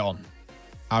did you get on?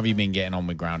 How have you been getting on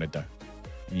with Grounded, though?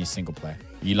 In your single player?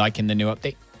 Are you liking the new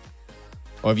update?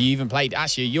 Or have you even played...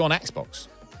 Actually, are you on Xbox?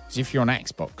 Because if you're on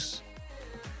Xbox...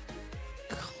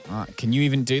 can you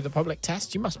even do the public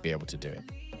test? You must be able to do it.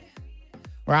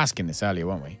 We're asking this earlier,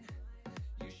 weren't we?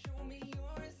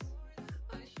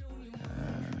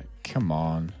 Come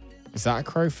on. Is that a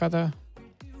crow feather?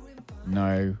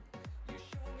 No.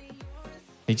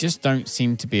 They just don't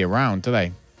seem to be around, do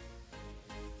they?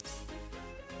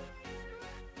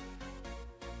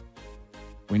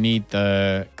 We need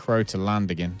the crow to land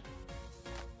again.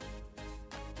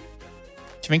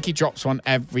 Do you think he drops one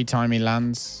every time he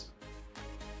lands?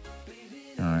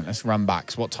 All right, let's run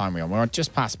back. So what time are we on? We're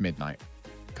just past midnight.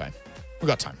 Okay, we've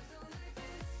got time.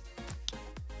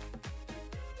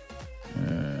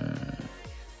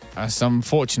 It's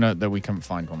unfortunate that we couldn't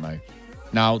find one, though.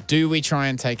 Now, do we try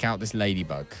and take out this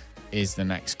ladybug? Is the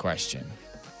next question.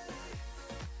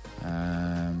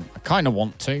 I kind of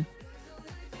want to.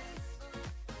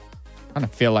 I kind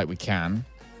of feel like we can.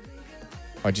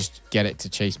 If I just get it to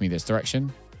chase me this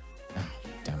direction. Oh,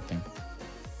 damn thing.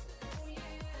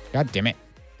 God damn it.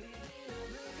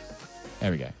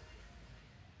 There we go.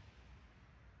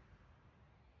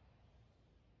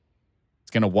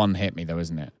 It's going to one-hit me, though,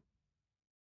 isn't it?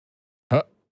 Huh.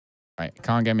 Right, it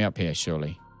can't get me up here,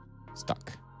 surely.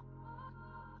 Stuck.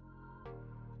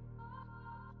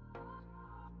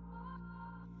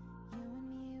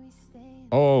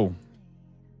 Oh.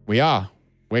 We are.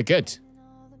 We're good.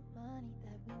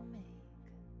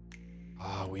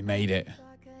 Oh, we made it.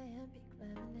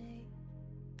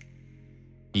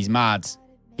 He's mad.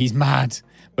 He's mad,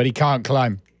 but he can't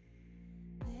climb.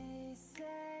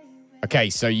 Okay,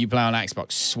 so you play on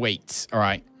Xbox. Sweet. All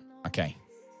right. Okay.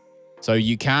 So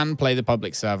you can play the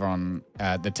public server on...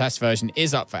 the test version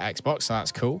is up for Xbox, so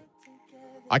that's cool.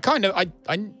 I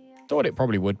thought it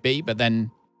probably would be, but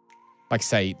then, like I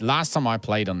say, last time I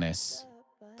played on this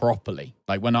properly,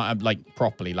 like when I... Like,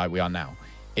 properly, like we are now,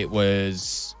 it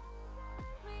was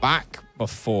back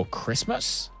before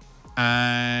Christmas.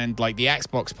 And, like, the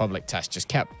Xbox public test just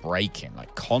kept breaking,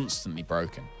 like, constantly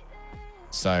broken.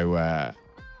 So,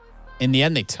 in the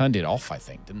end, they turned it off, I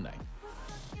think, didn't they?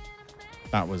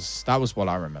 That was what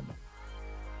I remember.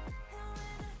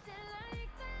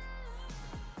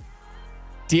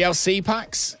 DLC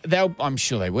packs? I'm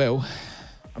sure they will.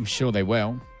 I'm sure they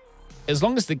will. As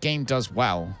long as the game does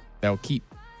well, they'll keep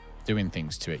doing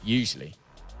things to it, usually.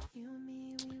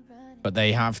 But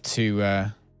they have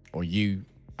to, or you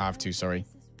have to, sorry,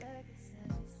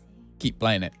 keep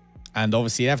playing it. And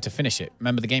obviously, they have to finish it.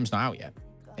 Remember, the game's not out yet.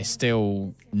 It's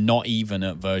still not even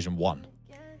at version 1.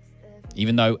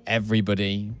 Even though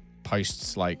everybody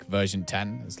posts like version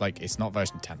 10, it's like it's not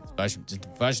version 10. It's just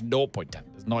version 0.10.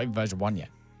 It's not even version 1 yet.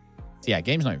 So yeah,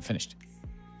 game's not even finished.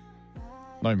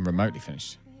 Not even remotely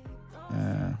finished.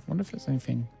 Wonder if there's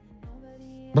anything.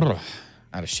 I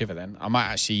had a shiver then. I might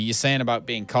actually. You're saying about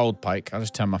being cold, Pike. I'll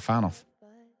just turn my fan off.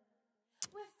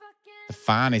 The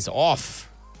fan is off.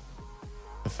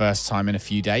 The first time in a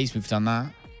few days we've done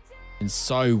that. Been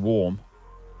so warm.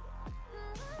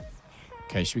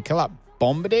 Okay, should we kill that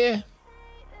bombardier?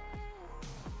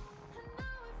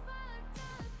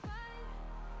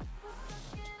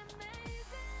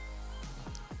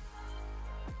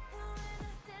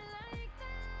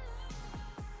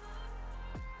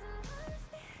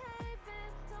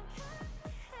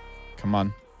 Come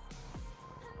on.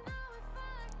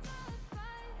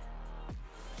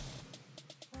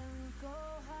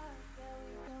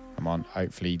 Come on.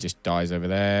 Hopefully he just dies over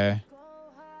there.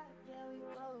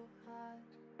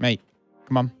 Mate,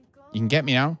 come on. You can get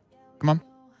me now. Come on.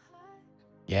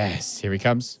 Yes, here he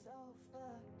comes.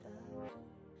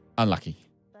 Unlucky.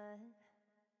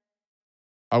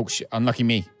 Oh, shit. Unlucky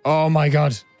me. Oh, my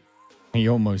God. He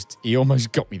almost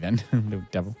got me then, little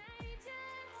devil.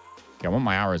 Okay, I want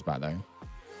my arrows back, though.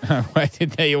 Where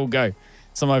did they all go?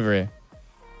 Some over here.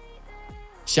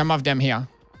 Some of them here.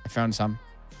 I found some.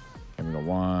 Okay, we got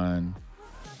 1,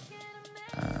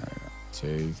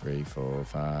 2, 3, 4,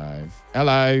 5.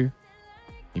 Hello.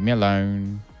 Leave me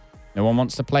alone. No one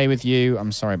wants to play with you.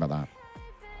 I'm sorry about that.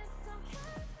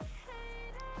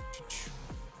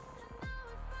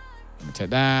 Let me take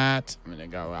that. I'm going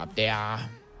to go up there.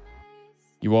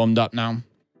 You warmed up now?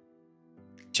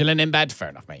 Chilling in bed? Fair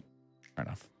enough, mate. Fair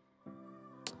enough. All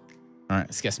right,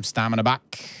 let's get some stamina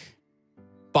back.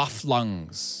 Buff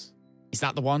lungs. Is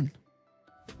that the one?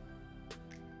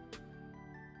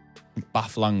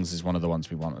 Buff lungs is one of the ones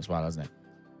we want as well, isn't it?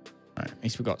 All right, at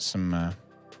least we got some...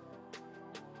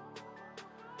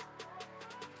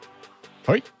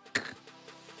 Hoi.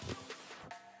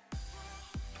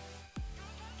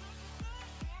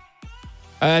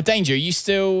 Danger, are you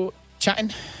still chatting?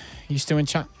 Are you still in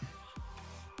chat?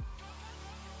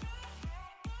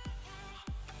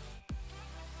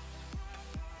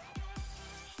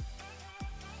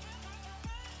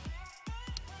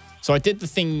 So I did the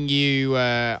thing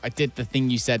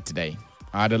you said today.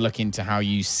 I had a look into how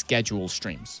you schedule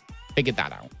streams. Figured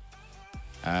that out.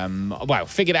 Well,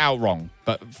 figured it out wrong,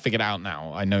 but figured it out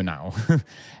now. I know now.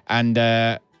 And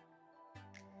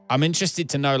I'm interested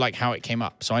to know like how it came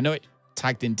up. So I know it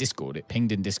tagged in Discord. It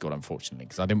pinged in Discord, unfortunately,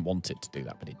 because I didn't want it to do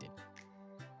that, but it did.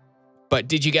 But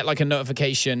did you get like a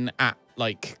notification at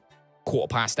like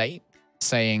 8:15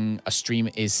 saying a stream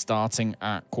is starting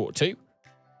at 2:45?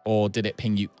 Or did it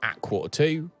ping you at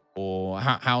 2:45? Or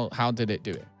how did it do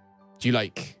it? Do you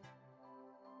like...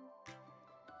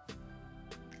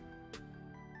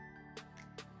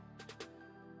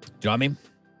 Do you know what I mean?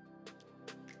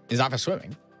 Is that for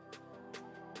swimming?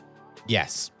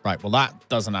 Yes. Right. Well, that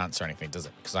doesn't answer anything, does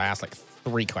it? Because I asked like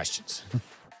 3 questions.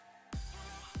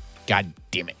 God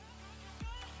damn it.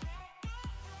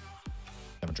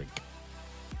 Have a drink.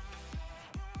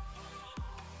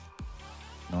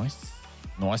 Nice.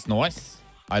 Nice, nice.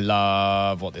 I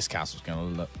love what this castle's going to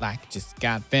look like. Just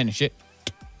gotta finish it.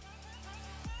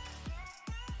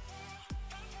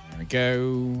 There we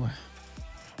go.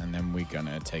 And then we're going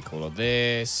to take all of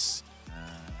this.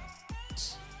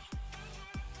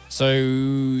 So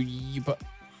you put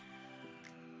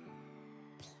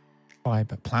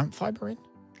plant fiber in?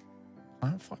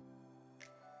 Plant fiber.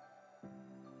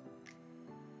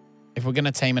 If we're going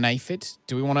to tame an aphid,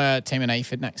 do we want to tame an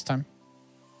aphid next time?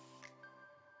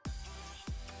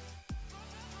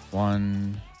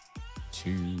 1,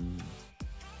 2,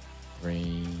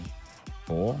 3,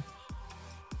 4.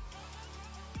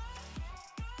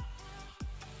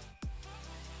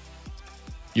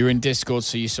 You're in Discord,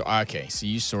 so you saw... Okay, so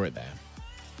you saw it there.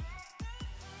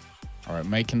 All right,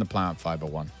 making the plant fiber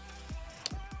one.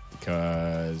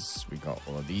 Because we got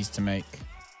all of these to make.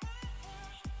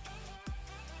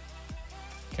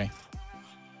 Okay.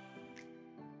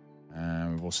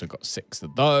 And we've also got 6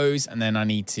 of those. And then I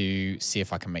need to see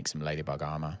if I can make some ladybug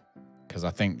armor. Because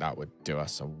I think that would do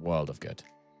us a world of good.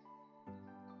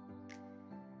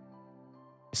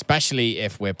 Especially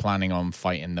if we're planning on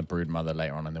fighting the Broodmother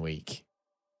later on in the week.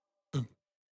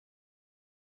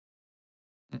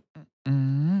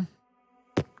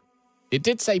 It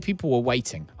did say people were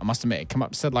waiting. I must admit, it come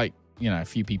up, said like, you know, a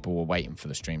few people were waiting for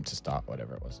the stream to start,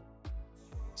 whatever it was.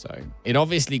 So it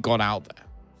obviously got out there.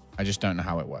 I just don't know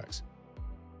how it works.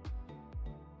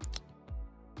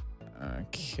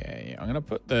 Okay, I'm going to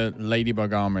put the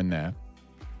ladybug armor in there.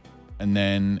 And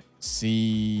then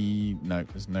see... No,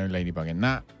 there's no ladybug in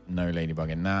that. No ladybug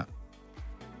in that.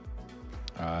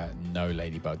 No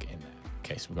ladybug in there.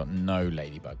 Okay, so we've got no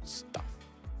ladybug stuff.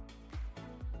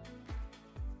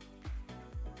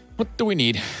 What do we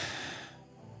need?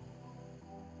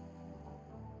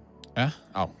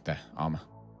 Oh, there, armor.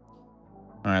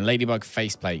 All right, ladybug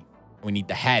faceplate. We need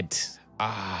the head.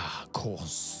 Ah, of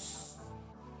course.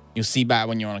 You'll see better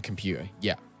when you're on a computer.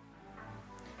 Yeah.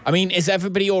 I mean, is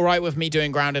everybody all right with me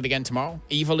doing Grounded again tomorrow?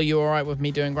 Evil, are you all right with me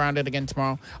doing Grounded again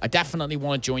tomorrow? I definitely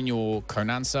want to join your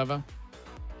Conan server.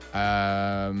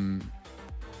 But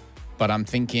I'm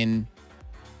thinking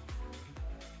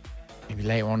maybe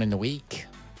later on in the week.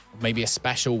 Maybe a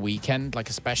special weekend, like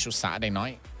a special Saturday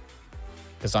night.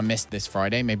 Because I missed this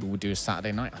Friday. Maybe we'll do a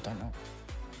Saturday night. I don't know.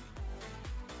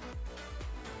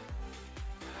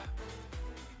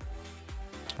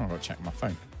 Oh, I've got to check my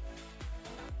phone.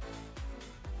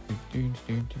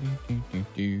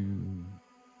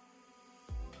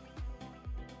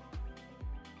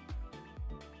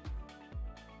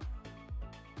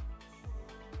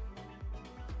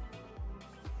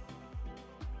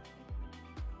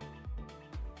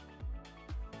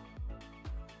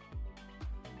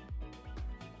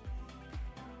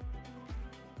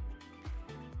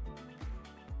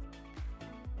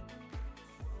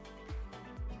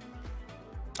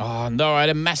 Oh, no, I had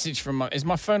a message from my... Is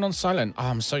my phone on silent? Oh,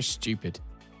 I'm so stupid.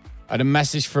 I had a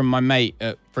message from my mate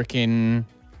at freaking...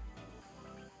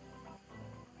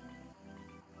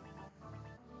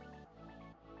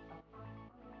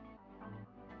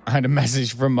 I had a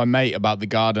message from my mate about the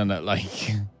garden at,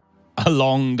 like, a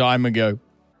long time ago. It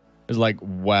was, like,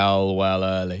 well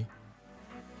early.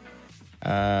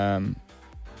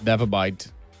 Never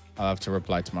mind. I'll have to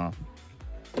reply tomorrow.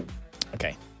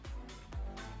 Okay.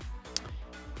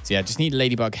 So, yeah, just need a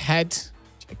ladybug head.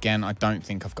 Again, I don't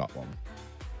think I've got one.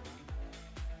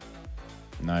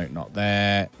 No, not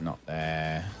there. Not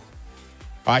there.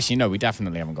 Oh, actually, no, we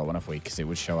definitely haven't got one, have we? Because it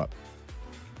would show up.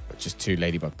 But just 2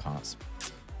 ladybug parts.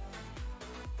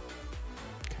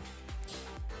 Okay.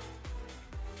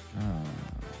 Oh.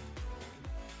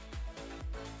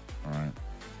 All right.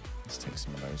 Let's take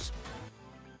some of those.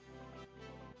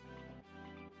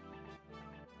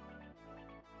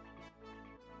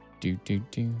 Do.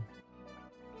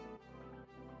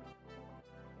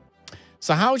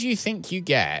 So how do you think you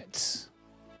get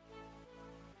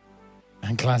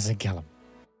a classic Callum?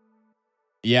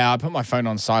 Yeah, I put my phone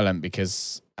on silent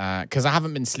because I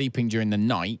haven't been sleeping during the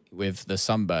night with the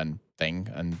sunburn thing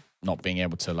and not being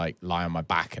able to like lie on my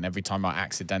back. And every time I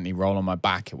accidentally roll on my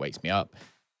back, it wakes me up.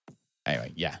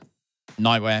 Anyway, yeah,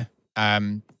 nightwear.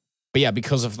 But yeah,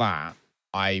 because of that,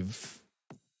 I've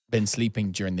been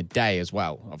sleeping during the day as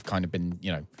well. I've kind of been,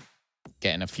 you know,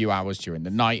 getting a few hours during the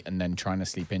night and then trying to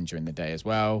sleep in during the day as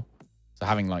well. So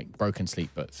having like broken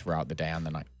sleep, but throughout the day and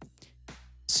the night.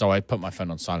 So I put my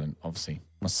phone on silent, obviously.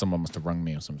 Someone must have rung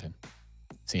me or something.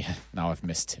 So yeah, now I've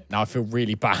missed it. Now I feel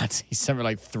really bad. He sent me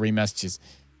like 3 messages.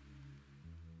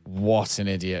 What an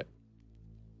idiot.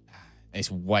 It's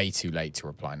way too late to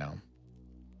reply now.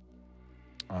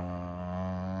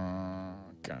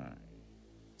 Okay.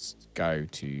 Let's go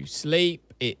to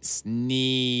sleep. It's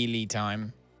nearly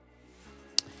time.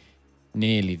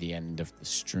 Nearly the end of the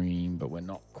stream, but we're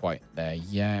not quite there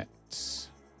yet.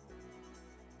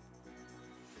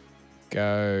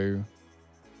 Go.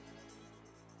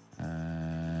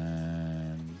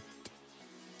 And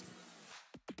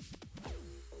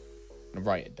I'm gonna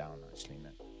write it down actually. No.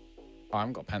 Oh, I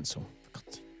haven't got a pencil.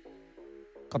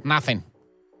 Got nothing.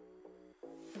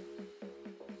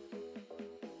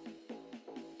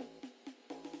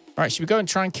 All right, should we go and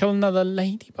try and kill another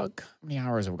ladybug? How many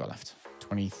hours have we got left?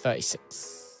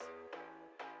 36.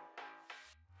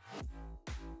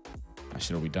 That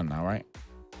should all be done now, right?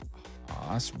 Oh,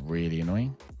 that's really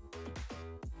annoying.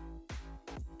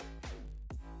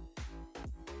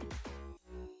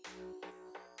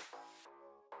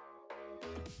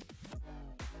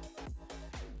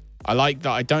 I like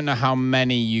that. I don't know how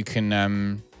many you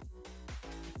can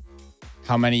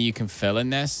fill in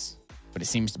this, but it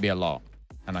seems to be a lot.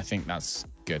 And I think that's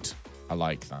good. I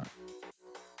like that.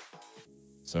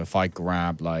 So if I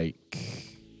grab like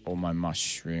all my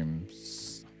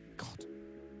mushrooms, God,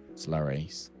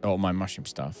 slurries, all my mushroom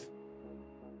stuff.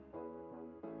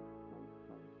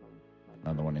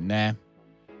 Another one in there.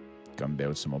 Go and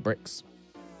build some more bricks.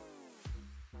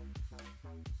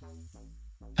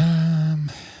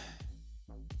 1,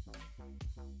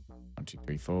 2,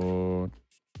 3, 4.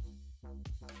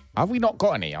 Have we not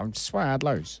got any? I swear I had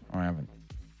loads. Oh, I haven't.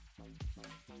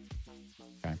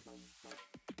 Okay.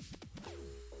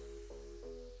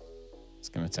 It's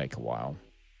going to take a while.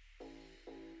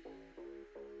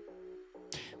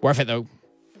 Worth it, though.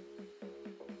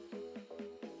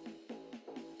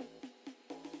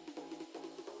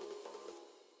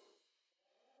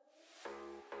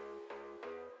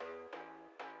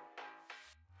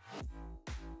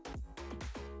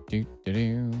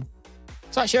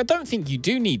 So actually, I don't think you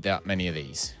do need that many of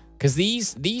these, because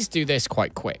these do this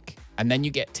quite quick, and then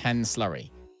you get 10 slurry,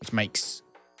 which makes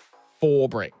 4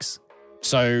 bricks.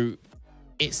 So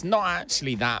it's not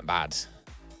actually that bad,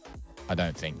 I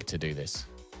don't think, to do this.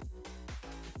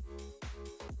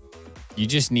 You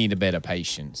just need a bit of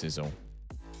patience is all.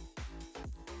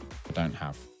 I don't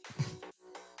have.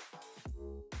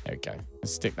 There we go.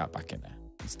 Let's stick that back in there.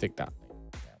 Let's stick that.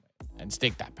 And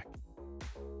stick that back.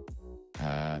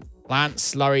 Plant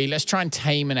slurry. Let's try and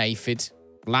tame an aphid.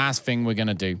 Last thing we're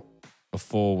gonna do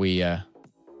before we're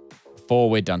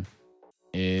done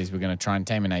is we're gonna try and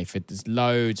tame an aphid. There's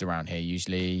loads around here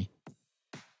usually.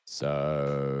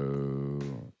 So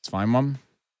let's find one.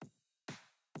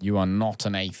 You are not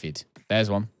an aphid. There's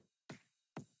one.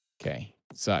 Okay,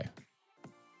 so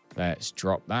let's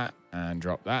drop that and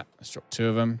drop that. Let's drop 2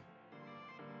 of them.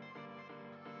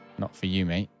 Not for you,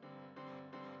 mate.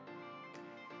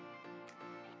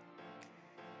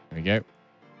 There we go.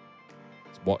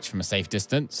 Let's watch from a safe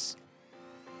distance.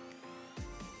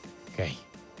 Okay.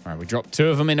 All right, we dropped 2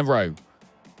 of them in a row.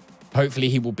 Hopefully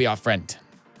he will be our friend.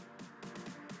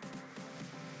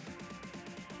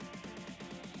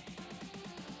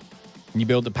 Can you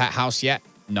build the pet house yet?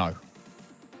 No.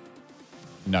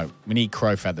 No. We need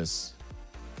crow feathers.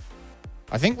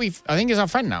 I think he's our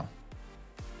friend now.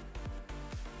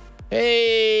 Hey,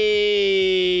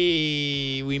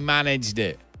 we managed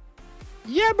it.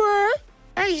 Yeah, bro.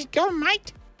 How's it going,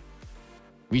 mate?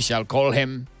 We shall call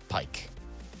him Pike.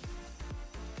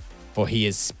 For he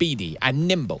is speedy and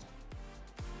nimble.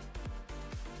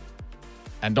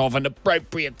 And of an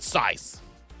appropriate size.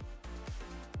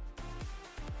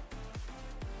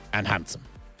 And handsome.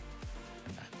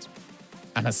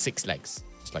 And has 6 legs,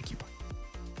 just like you, Pike.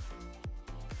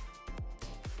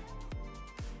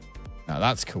 Now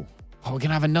that's cool. Oh, we're going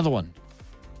to have another one.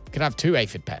 We could have 2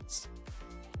 aphid pets.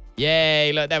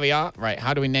 Yay, look, there we are. Right,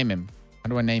 how do we name him? How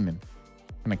do I name him?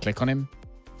 Can I click on him?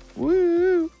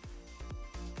 Woo!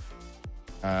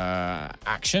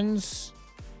 Actions?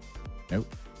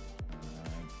 Nope.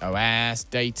 OS,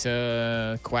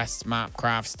 data, quest, map,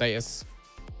 craft, status.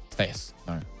 Status,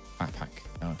 no. Backpack,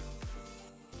 no.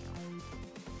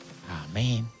 Ah,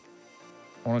 man.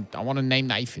 I want to name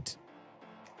the aphid.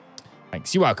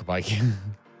 Thanks, you're welcome, Mike.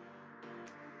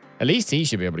 At least he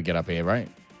should be able to get up here, right?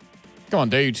 Come on,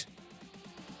 dude.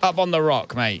 Up on the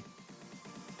rock, mate.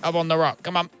 Up on the rock.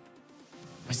 Come on.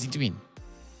 What's he doing?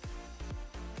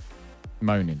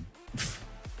 Moaning.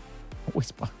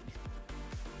 Always moaning.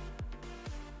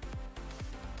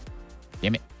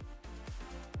 Damn it.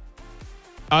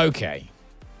 Okay.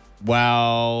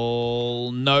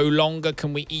 Well, no longer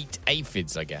can we eat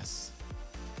aphids, I guess.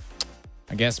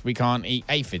 I guess we can't eat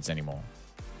aphids anymore.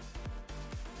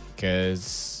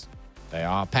 Because they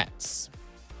are pets.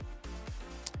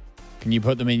 Can you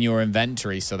put them in your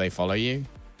inventory so they follow you?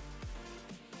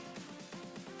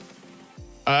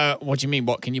 What do you mean?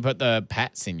 What, can you put the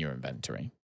pets in your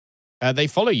inventory? They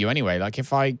follow you anyway. Like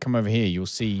if I come over here, you'll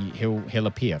see he'll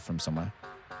appear from somewhere.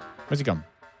 Where's he gone?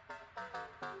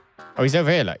 Oh, he's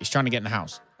over here. Look, he's trying to get in the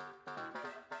house.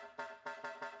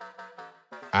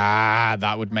 Ah,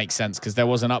 that would make sense because there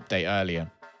was an update earlier.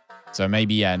 So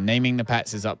maybe, yeah, naming the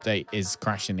pets' update is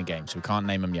crashing the game, so we can't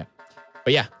name them yet.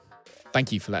 But yeah,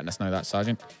 thank you for letting us know that,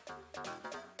 Sergeant.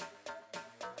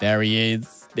 There he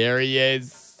is. There he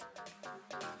is.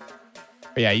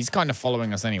 But yeah, he's kind of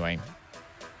following us anyway.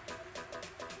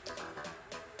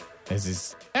 There's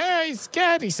his... Hey, he's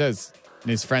scared, he says. And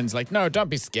his friend's like, no, don't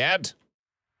be scared.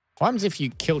 What happens if you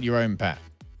kill your own pet?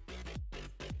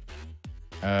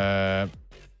 Pet?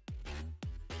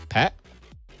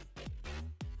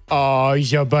 Oh,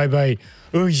 he's your baby.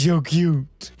 Oh, he's so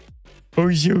cute. Oh,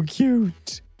 he's so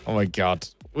cute. Oh, my God.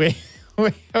 We're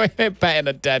petting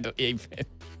a dead aphid.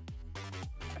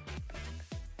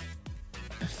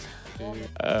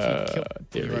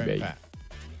 Dear me.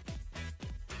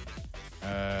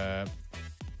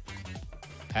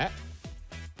 Pet?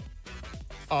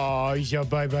 Oh, he's your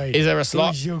baby. Is there a slot?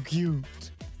 Oh, he's so cute.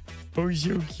 Oh, he's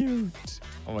so cute.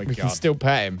 Oh, my God. We can still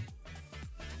pet him.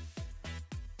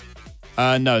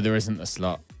 No, there isn't a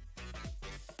slot.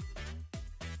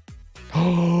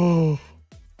 Oh,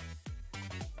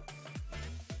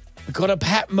 we've got a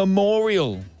pet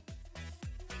memorial.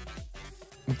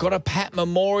 We've got a pet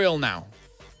memorial now.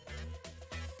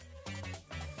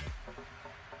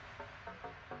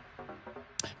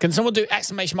 Can someone do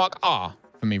 !R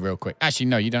for me real quick? Actually,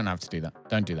 no, you don't have to do that.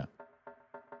 Don't do that.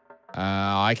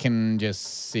 I can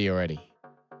just see already.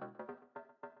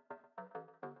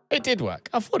 It did work.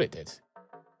 I thought it did.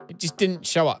 It just didn't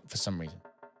show up for some reason.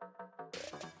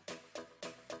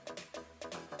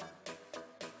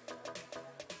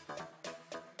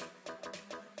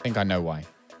 I think I know why.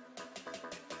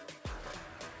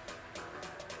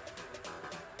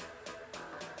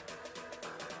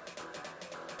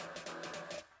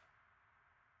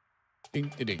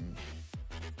 Ding, ding, ding.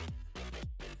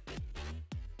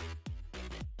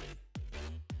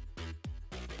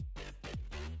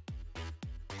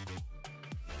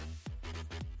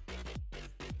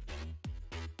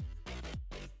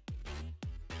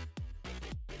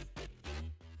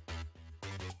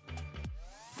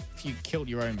 if you killed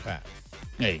your own pet?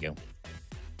 There you go.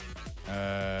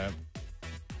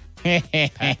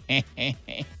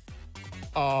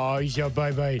 Oh, he's your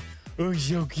baby. Oh,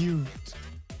 so cute.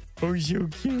 Oh, so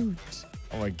cute.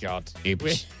 Oh, my God.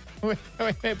 Oops. We're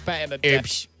petting a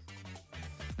Oops.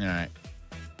 All right.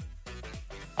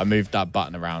 I moved that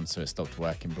button around so it stopped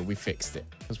working, but we fixed it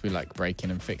because we like breaking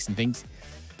and fixing things.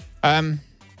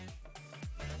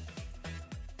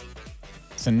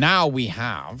 So now we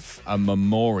have a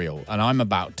memorial, and I'm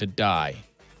about to die.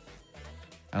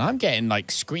 And I'm getting,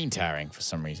 like, screen tearing for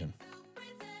some reason.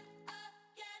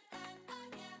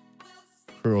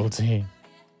 Cruelty.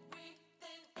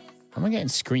 Am I getting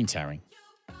screen tearing?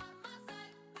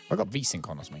 I got VSync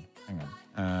on or something. Hang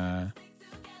on.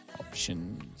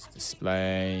 Options,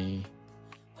 display,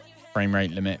 frame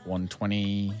rate limit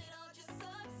 120.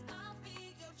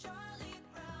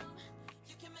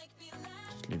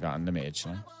 Just leave that unlimited,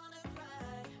 shall I?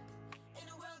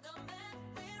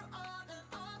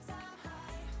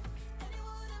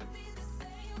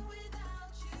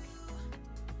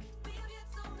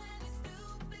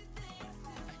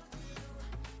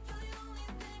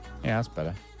 Yeah, that's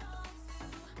better.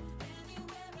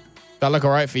 Does that look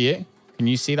all right for you? Can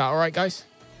you see that all right, guys?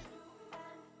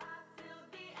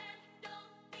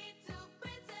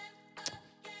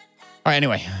 All right,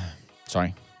 anyway.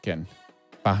 Sorry, getting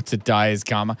about to die as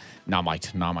karma. Nah,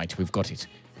 mate. We've got it.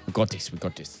 We've got this.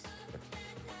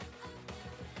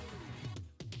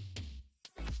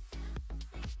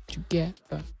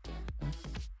 Together.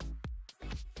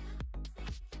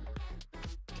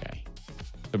 Okay.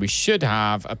 So we should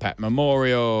have a pet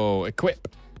memorial. Equip.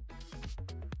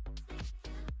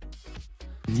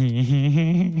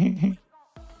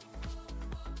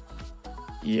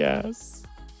 Yes.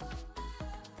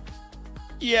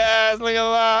 Yes, look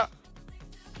at that.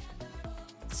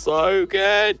 So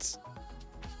good.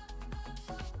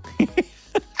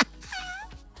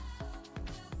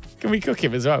 Can we cook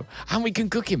him as well? And we can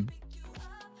cook him.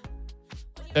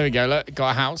 There we go. Look,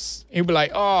 got a house. He'll be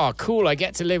like, oh, cool. I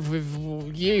get to live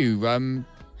with you.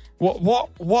 What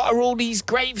are all these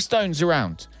gravestones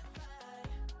around?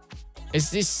 Is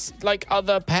this like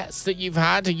other pets that you've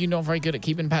had? Are you not very good at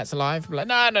keeping pets alive? Like,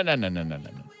 no.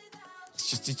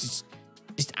 It's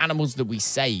just animals that we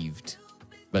saved,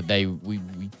 but we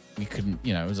couldn't.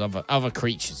 You know, it was other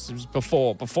creatures. It was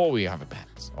before we have a pet.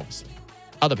 Obviously,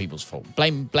 other people's fault.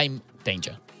 Blame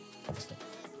danger. Obviously.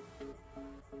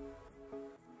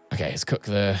 Okay, let's cook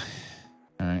all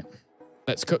right.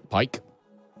 Let's cook pike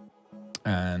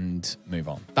and move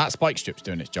on. That spike strip's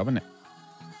doing its job, isn't it?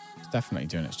 It's definitely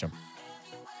doing its job.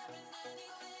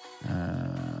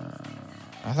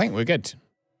 I think we're good.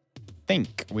 I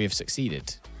think we have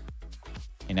succeeded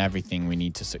in everything we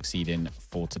need to succeed in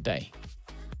for today.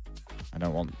 I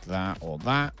don't want that or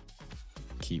that.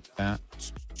 Keep that.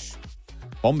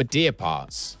 Bombardier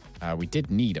parts. We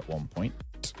did need at one point.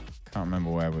 Can't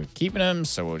remember where we're keeping them,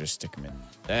 so we'll just stick them in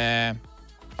there.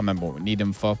 Can't remember what we need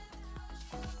them for.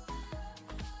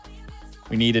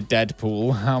 We need a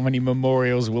Deadpool. How many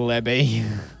memorials will there be?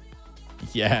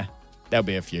 Yeah, there'll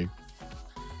be a few.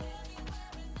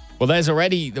 Well, there's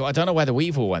already... I don't know where the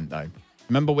Weevil went, though.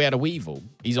 Remember we had a Weevil?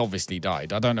 He's obviously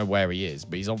died. I don't know where he is,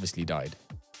 but he's obviously died.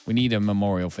 We need a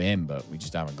memorial for him, but we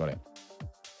just haven't got it.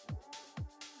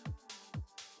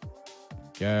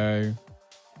 Go.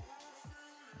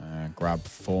 Grab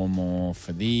 4 more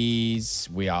for these.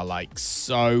 We are, like,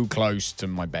 so close to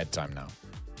my bedtime now.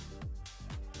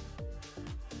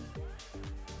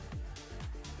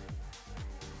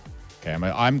 Okay,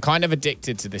 I'm kind of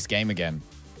addicted to this game again.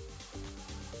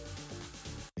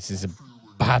 This is a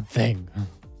bad thing.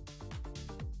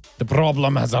 The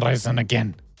problem has arisen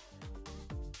again.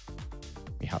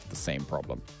 We have the same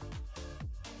problem.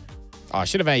 Oh, I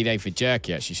should have made aphid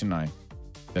jerky, actually, shouldn't I?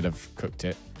 Instead of cooked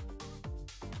it.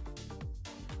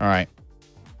 All right.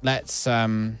 Let's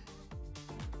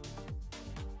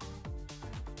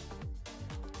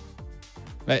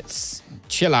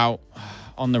chill out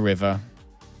on the river.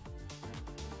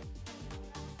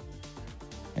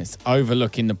 It's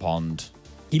overlooking the pond.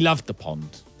 He loved the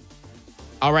pond.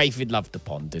 Our aphid loved the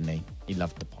pond, didn't he? He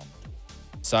loved the pond.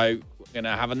 So we're going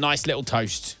to have a nice little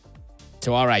toast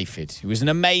to our aphid. He was an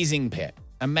amazing pet.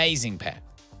 Amazing pet.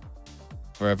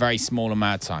 For a very small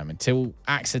amount of time until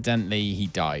accidentally he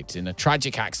died in a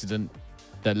tragic accident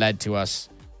that led to us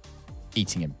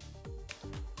eating him.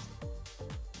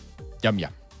 Yum,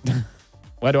 yum.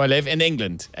 Where do I live? In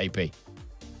England, AP.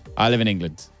 I live in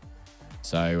England.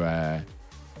 So,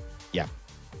 yeah.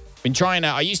 Been trying to...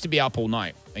 I used to be up all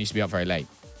night. I used to be up very late.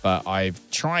 But I've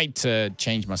tried to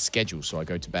change my schedule so I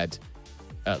go to bed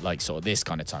at like sort of this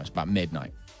kind of time. It's about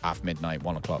midnight, half midnight,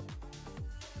 1 o'clock.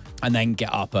 And then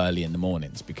get up early in the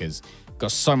mornings because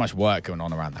got so much work going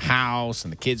on around the house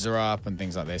and the kids are up and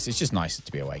things like this. It's just nicer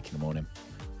to be awake in the morning.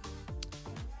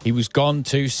 He was gone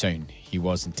too soon. He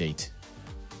was indeed.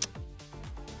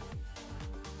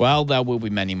 Well, there will be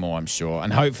many more, I'm sure.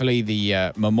 And hopefully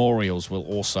the memorials will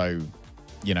also,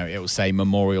 you know, it will say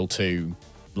memorial to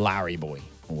Larry Boy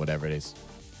or whatever it is.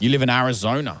 You live in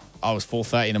Arizona. Oh, it's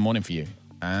 4:30 in the morning for you.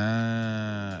 For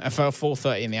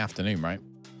 4:30 in the afternoon, right?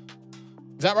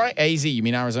 Is that right? AZ, you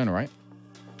mean Arizona, right?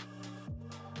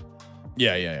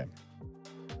 Yeah.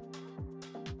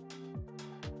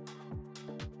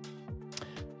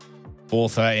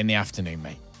 4:30 in the afternoon,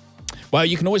 mate. Well,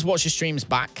 you can always watch the streams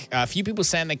back. A few people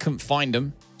saying they couldn't find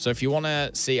them. So if you want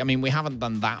to see, I mean, we haven't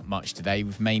done that much today.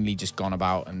 We've mainly just gone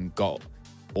about and got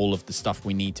all of the stuff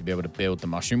we need to be able to build the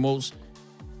mushroom walls,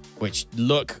 which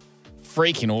look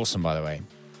freaking awesome, by the way.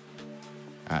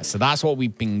 So that's what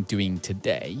we've been doing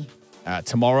today.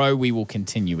 Tomorrow, we will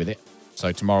continue with it.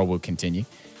 So tomorrow we'll continue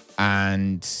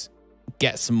and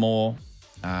get some more,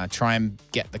 try and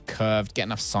get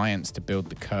enough science to build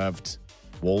the curved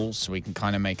walls so we can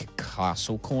kind of make a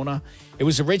castle corner. It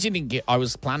was originally, I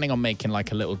was planning on making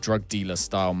like a little drug dealer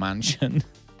style mansion.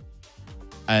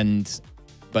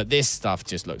 But this stuff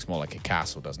just looks more like a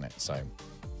castle, doesn't it? So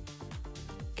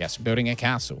guess we're building a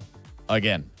castle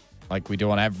again, like we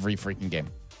do on every freaking game.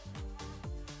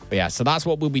 But yeah, so that's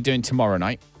what we'll be doing tomorrow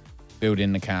night,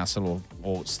 building the castle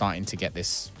or starting to get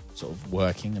this sort of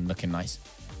working and looking nice.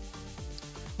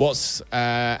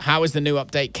 How is the new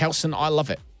update? Kelson, I love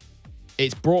it.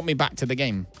 It's brought me back to the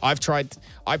game. I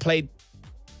played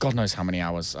God knows how many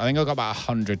hours. I think I got about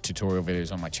 100 tutorial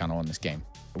videos on my channel on this game,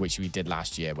 which we did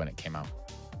last year when it came out.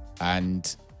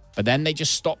 But then they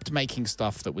just stopped making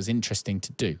stuff that was interesting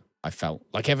to do. I felt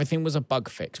like everything was a bug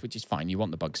fix, which is fine. You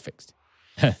want the bugs fixed.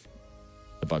 The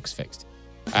bugs fixed.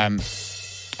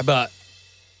 But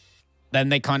then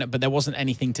but there wasn't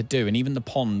anything to do. And even the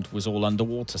pond was all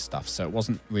underwater stuff. So it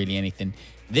wasn't really anything.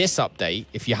 This update,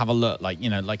 if you have a look, like, you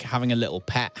know, like having a little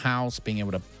pet house, being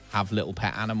able to have little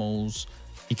pet animals.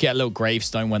 You get a little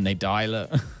gravestone when they die. Look.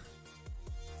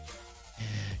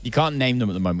 You can't name them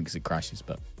at the moment because it crashes,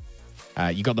 but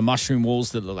you got the mushroom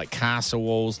walls that look like castle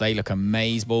walls. They look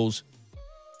amazeballs.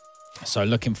 So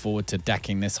looking forward to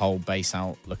decking this whole base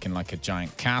out looking like a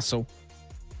giant castle.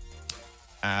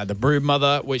 The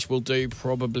Broodmother, which we'll do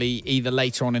probably either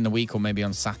later on in the week or maybe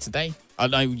on Saturday. I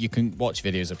know you can watch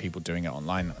videos of people doing it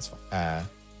online. That's fine.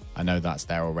 I know that's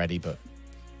there already, but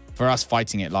for us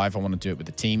fighting it live, I want to do it with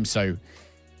the team. So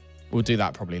we'll do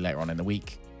that probably later on in the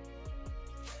week.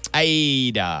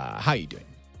 Ada, how you doing?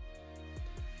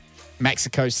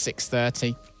 Mexico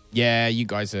 6:30. Yeah, you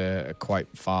guys are quite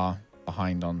far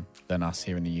behind than us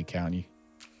here in the UK, aren't you?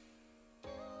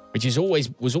 Which was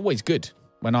always good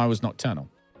when I was nocturnal.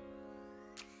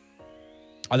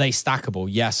 Are they stackable?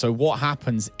 Yeah, so what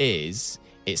happens is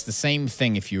it's the same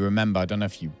thing if you remember. I don't know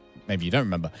if maybe you don't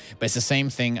remember, but it's the same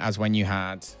thing as when you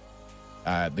had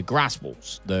the grass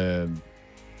walls.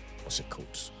 What's it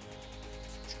called?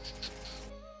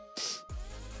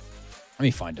 Let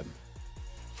me find them.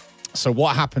 So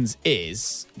what happens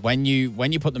is when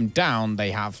you put them down,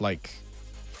 they have like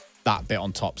that bit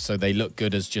on top, so they look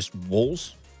good as just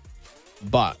walls.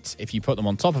 But if you put them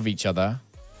on top of each other,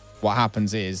 what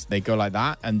happens is they go like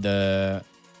that, and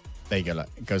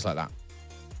it goes like that.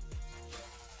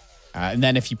 And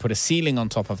then if you put a ceiling on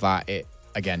top of that, it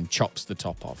again chops the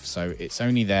top off. So it's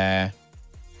only there.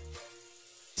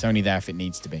 It's only there if it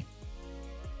needs to be.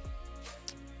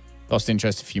 Lost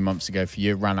interest a few months ago for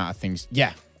you. Ran out of things.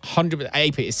 Yeah, 100%.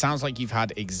 AP, it sounds like you've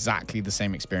had exactly the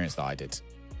same experience that I did.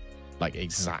 Like,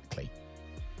 exactly.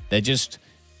 There just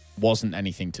wasn't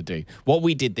anything to do. What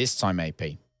we did this time,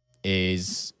 AP,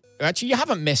 is... Actually, you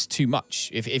haven't missed too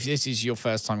much. If this is your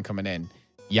first time coming in,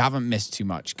 you haven't missed too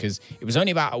much, because it was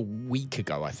only about a week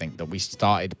ago, I think, that we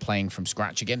started playing from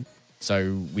scratch again.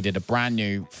 So we did a brand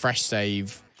new, fresh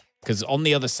save, because on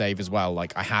the other save as well,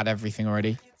 like, I had everything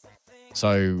already.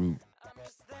 So,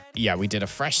 yeah, we did a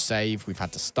fresh save. We've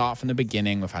had to start from the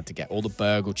beginning. We've had to get all the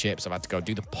burgle chips. I've had to go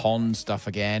do the pond stuff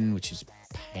again, which is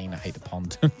a pain. I hate the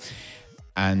pond.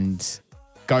 And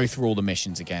go through all the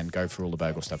missions again, go through all the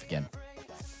burgle stuff again.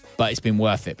 But it's been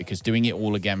worth it, because doing it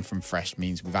all again from fresh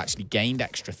means we've actually gained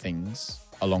extra things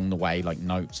along the way, like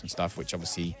notes and stuff, which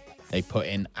obviously they put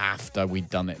in after we'd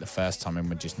done it the first time and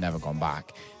we'd just never gone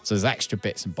back. So there's extra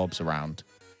bits and bobs around.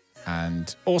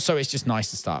 And also it's just nice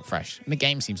to start fresh. And the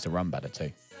game seems to run better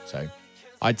too. So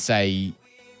I'd say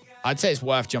it's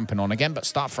worth jumping on again, but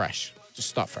start fresh. Just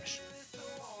start fresh.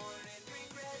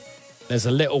 There's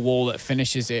a little wall that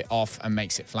finishes it off and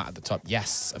makes it flat at the top.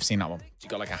 Yes, I've seen that one. You've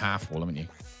got like a half wall, haven't you?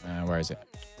 Where is it?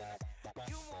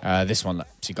 This one. Look.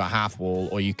 So you got a half wall,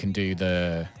 or you can do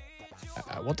the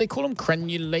what they call them,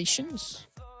 crenulations.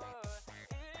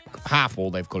 Half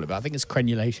wall they've called it, but I think it's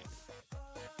crenulation.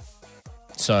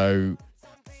 So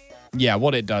yeah,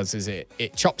 what it does is it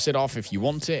chops it off if you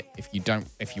want it. If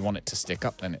you want it to stick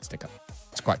up, then it stick up.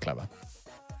 It's quite clever.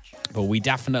 But we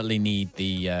definitely need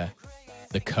the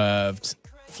curved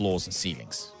floors and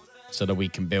ceilings so that we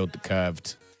can build the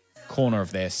curved corner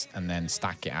of this and then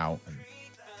stack it out. And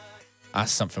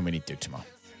that's something we need to do tomorrow.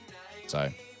 So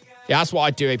yeah, that's what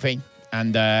I do, AP.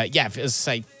 And yeah, as I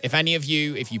say, if any of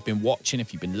you, if you've been watching,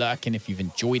 if you've been lurking, if you've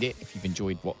enjoyed it, if you've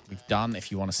enjoyed what we've done,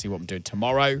 if you want to see what I'm doing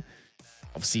tomorrow,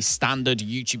 obviously standard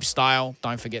YouTube style,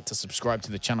 don't forget to subscribe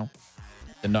to the channel,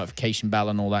 the notification bell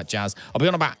and all that jazz. I'll be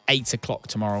on about 8 o'clock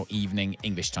tomorrow evening,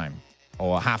 English time,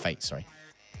 or 8:30, sorry.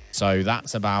 So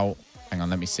that's about, hang on,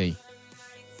 let me see.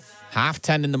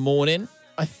 10:30 in the morning.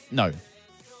 No.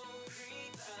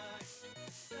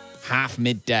 Half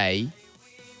midday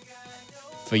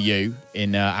for you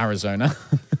in Arizona.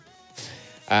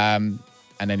 And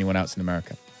anyone else in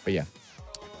America. But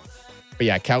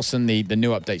yeah, Kelson, the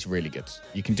new update's really good.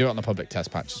 You can do it on the public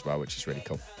test patch as well, which is really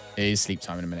cool. It is sleep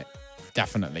time in a minute.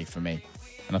 Definitely for me.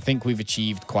 And I think we've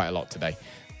achieved quite a lot today.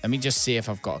 Let me just see if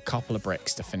I've got a couple of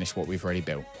bricks to finish what we've already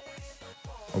built.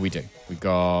 Oh, we do. We've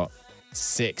got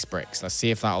 6 bricks. Let's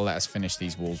see if that'll let us finish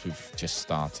these walls we've just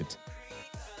started.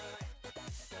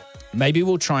 Maybe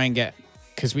we'll try and get,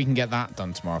 because we can get that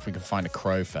done tomorrow if we can find a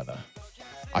crow feather.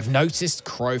 I've noticed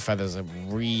crow feathers are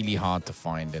really hard to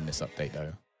find in this update,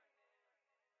 though.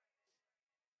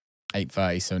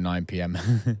 8:30, so 9 p.m.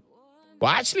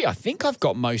 Well, actually, I think I've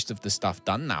got most of the stuff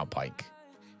done now, Pike,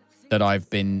 that have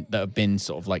been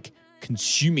sort of like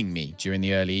consuming me during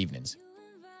the early evenings.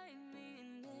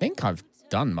 I think I've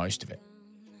done most of it.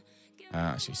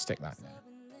 Actually, stick that there.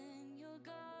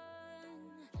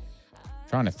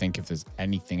 Trying to think if there's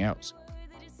anything else.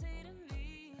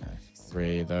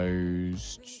 3 of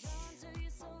those.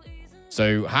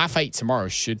 So 8:30 tomorrow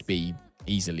should be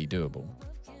easily doable.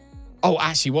 Oh,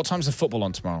 actually, what time's the football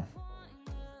on tomorrow?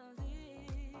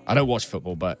 I don't watch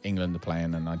football, but England are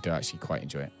playing, and I do actually quite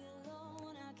enjoy it.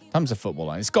 Time's the football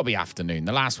on? It's got to be afternoon.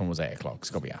 The last one was 8 o'clock. It's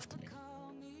got to be afternoon.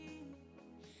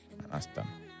 That's done.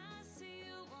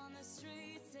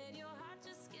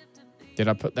 Did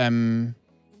I put them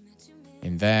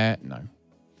in there? No.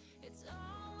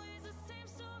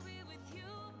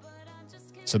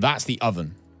 So that's the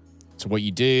oven. So what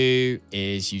you do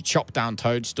is you chop down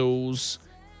toadstools.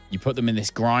 You put them in this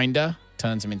grinder,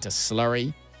 turns them into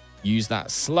slurry. Use that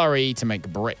slurry to make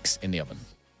bricks in the oven.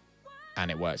 And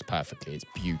it works perfectly. It's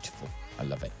beautiful. I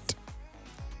love it.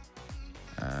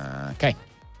 Okay.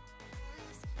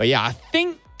 But yeah, I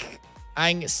think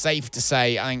it's safe to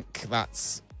say, I think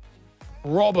that's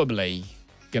probably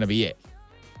going to be it.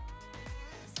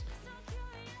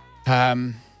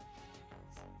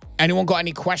 Anyone got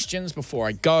any questions before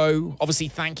I go? Obviously,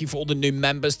 thank you for all the new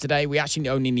members today. We actually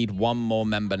only need 1 more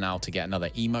member now to get another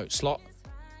emote slot.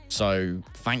 So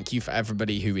thank you for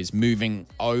everybody who is moving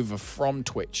over from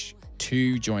Twitch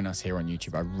to join us here on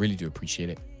YouTube. I really do appreciate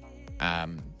it.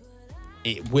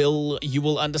 You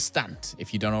will understand.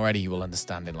 If you don't already, you will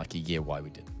understand in like a year why we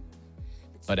did.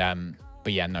 But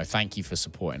yeah, no, thank you for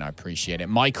supporting. I appreciate it.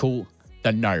 Michael,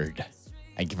 the nerd,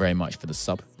 thank you very much for the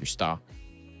sub, your star.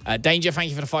 Danger,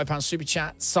 thank you for the £5 super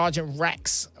chat. Sergeant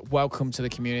Rex, welcome to the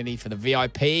community for the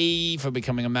VIP, for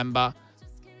becoming a member.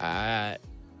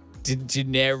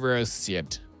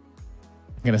 Generosiad.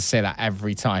 I'm going to say that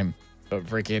every time, but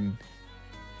freaking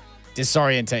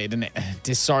disorientated, isn't it?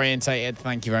 Disorientated,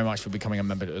 thank you very much for becoming a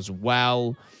member as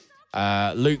well.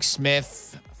 Luke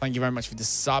Smith, thank you very much for the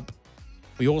sub.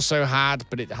 We also had,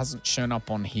 but it hasn't shown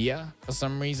up on here for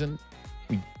some reason.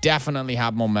 We definitely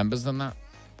had more members than that.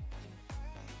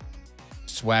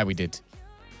 Swear we did.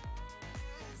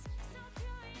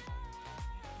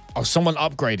 Oh, someone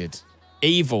upgraded.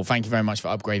 Evil, thank you very much for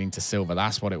upgrading to silver.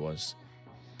 That's what it was.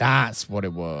 That's what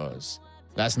it was.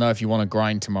 Let us know if you want to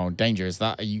grind tomorrow. Danger,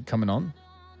 are you coming on?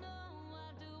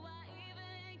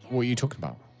 What are you talking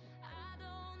about?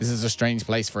 This is a strange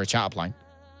place for a chat upline.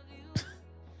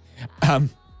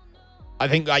 I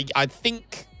think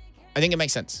it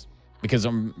makes sense because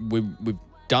we've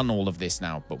done all of this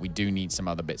now, but we do need some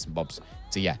other bits and bobs.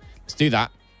 So yeah, let's do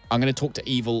that. I'm going to talk to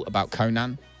Evil about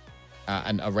Conan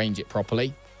and arrange it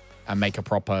properly and make a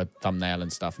proper thumbnail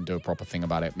and stuff and do a proper thing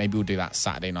about it. Maybe we'll do that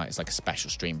Saturday night. It's like a special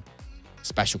stream,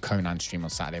 special Conan stream on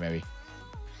Saturday maybe.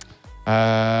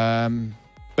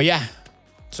 But yeah,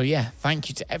 So yeah, thank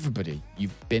you to everybody.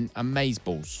 You've been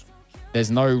amazeballs. There's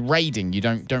no raiding. You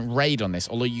don't raid on this,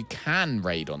 although you can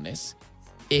raid on this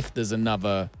if there's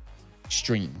another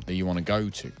stream that you want to go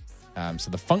to. So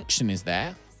the function is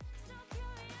there.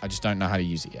 I just don't know how to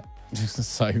use it yet.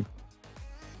 So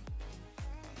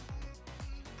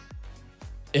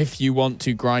if you want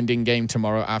to grind in game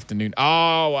tomorrow afternoon.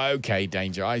 Oh, okay,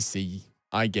 Danger. I see.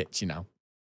 I get you now.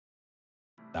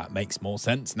 That makes more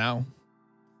sense now.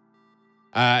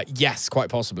 Yes, quite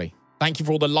possibly. Thank you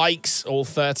for all the likes, all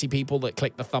 30 people that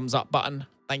clicked the thumbs up button.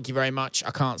 Thank you very much.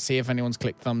 I can't see if anyone's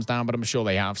clicked thumbs down, but I'm sure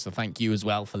they have. So thank you as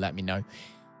well for letting me know.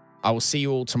 I will see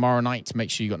you all tomorrow night to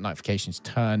make sure you got notifications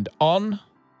turned on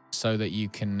so that you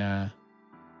can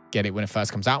get it when it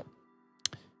first comes out.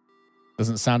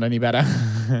 Doesn't sound any better.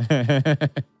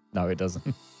 No, it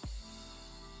doesn't.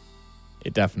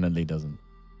 It definitely doesn't.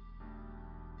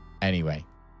 Anyway,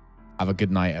 have a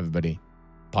good night, everybody.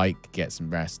 Pike, get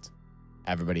some rest.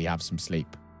 Everybody have some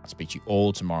sleep. I'll speak to you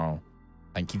all tomorrow.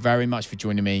 Thank you very much for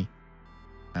joining me.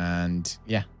 And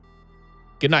yeah,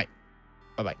 good night.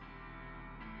 Bye-bye.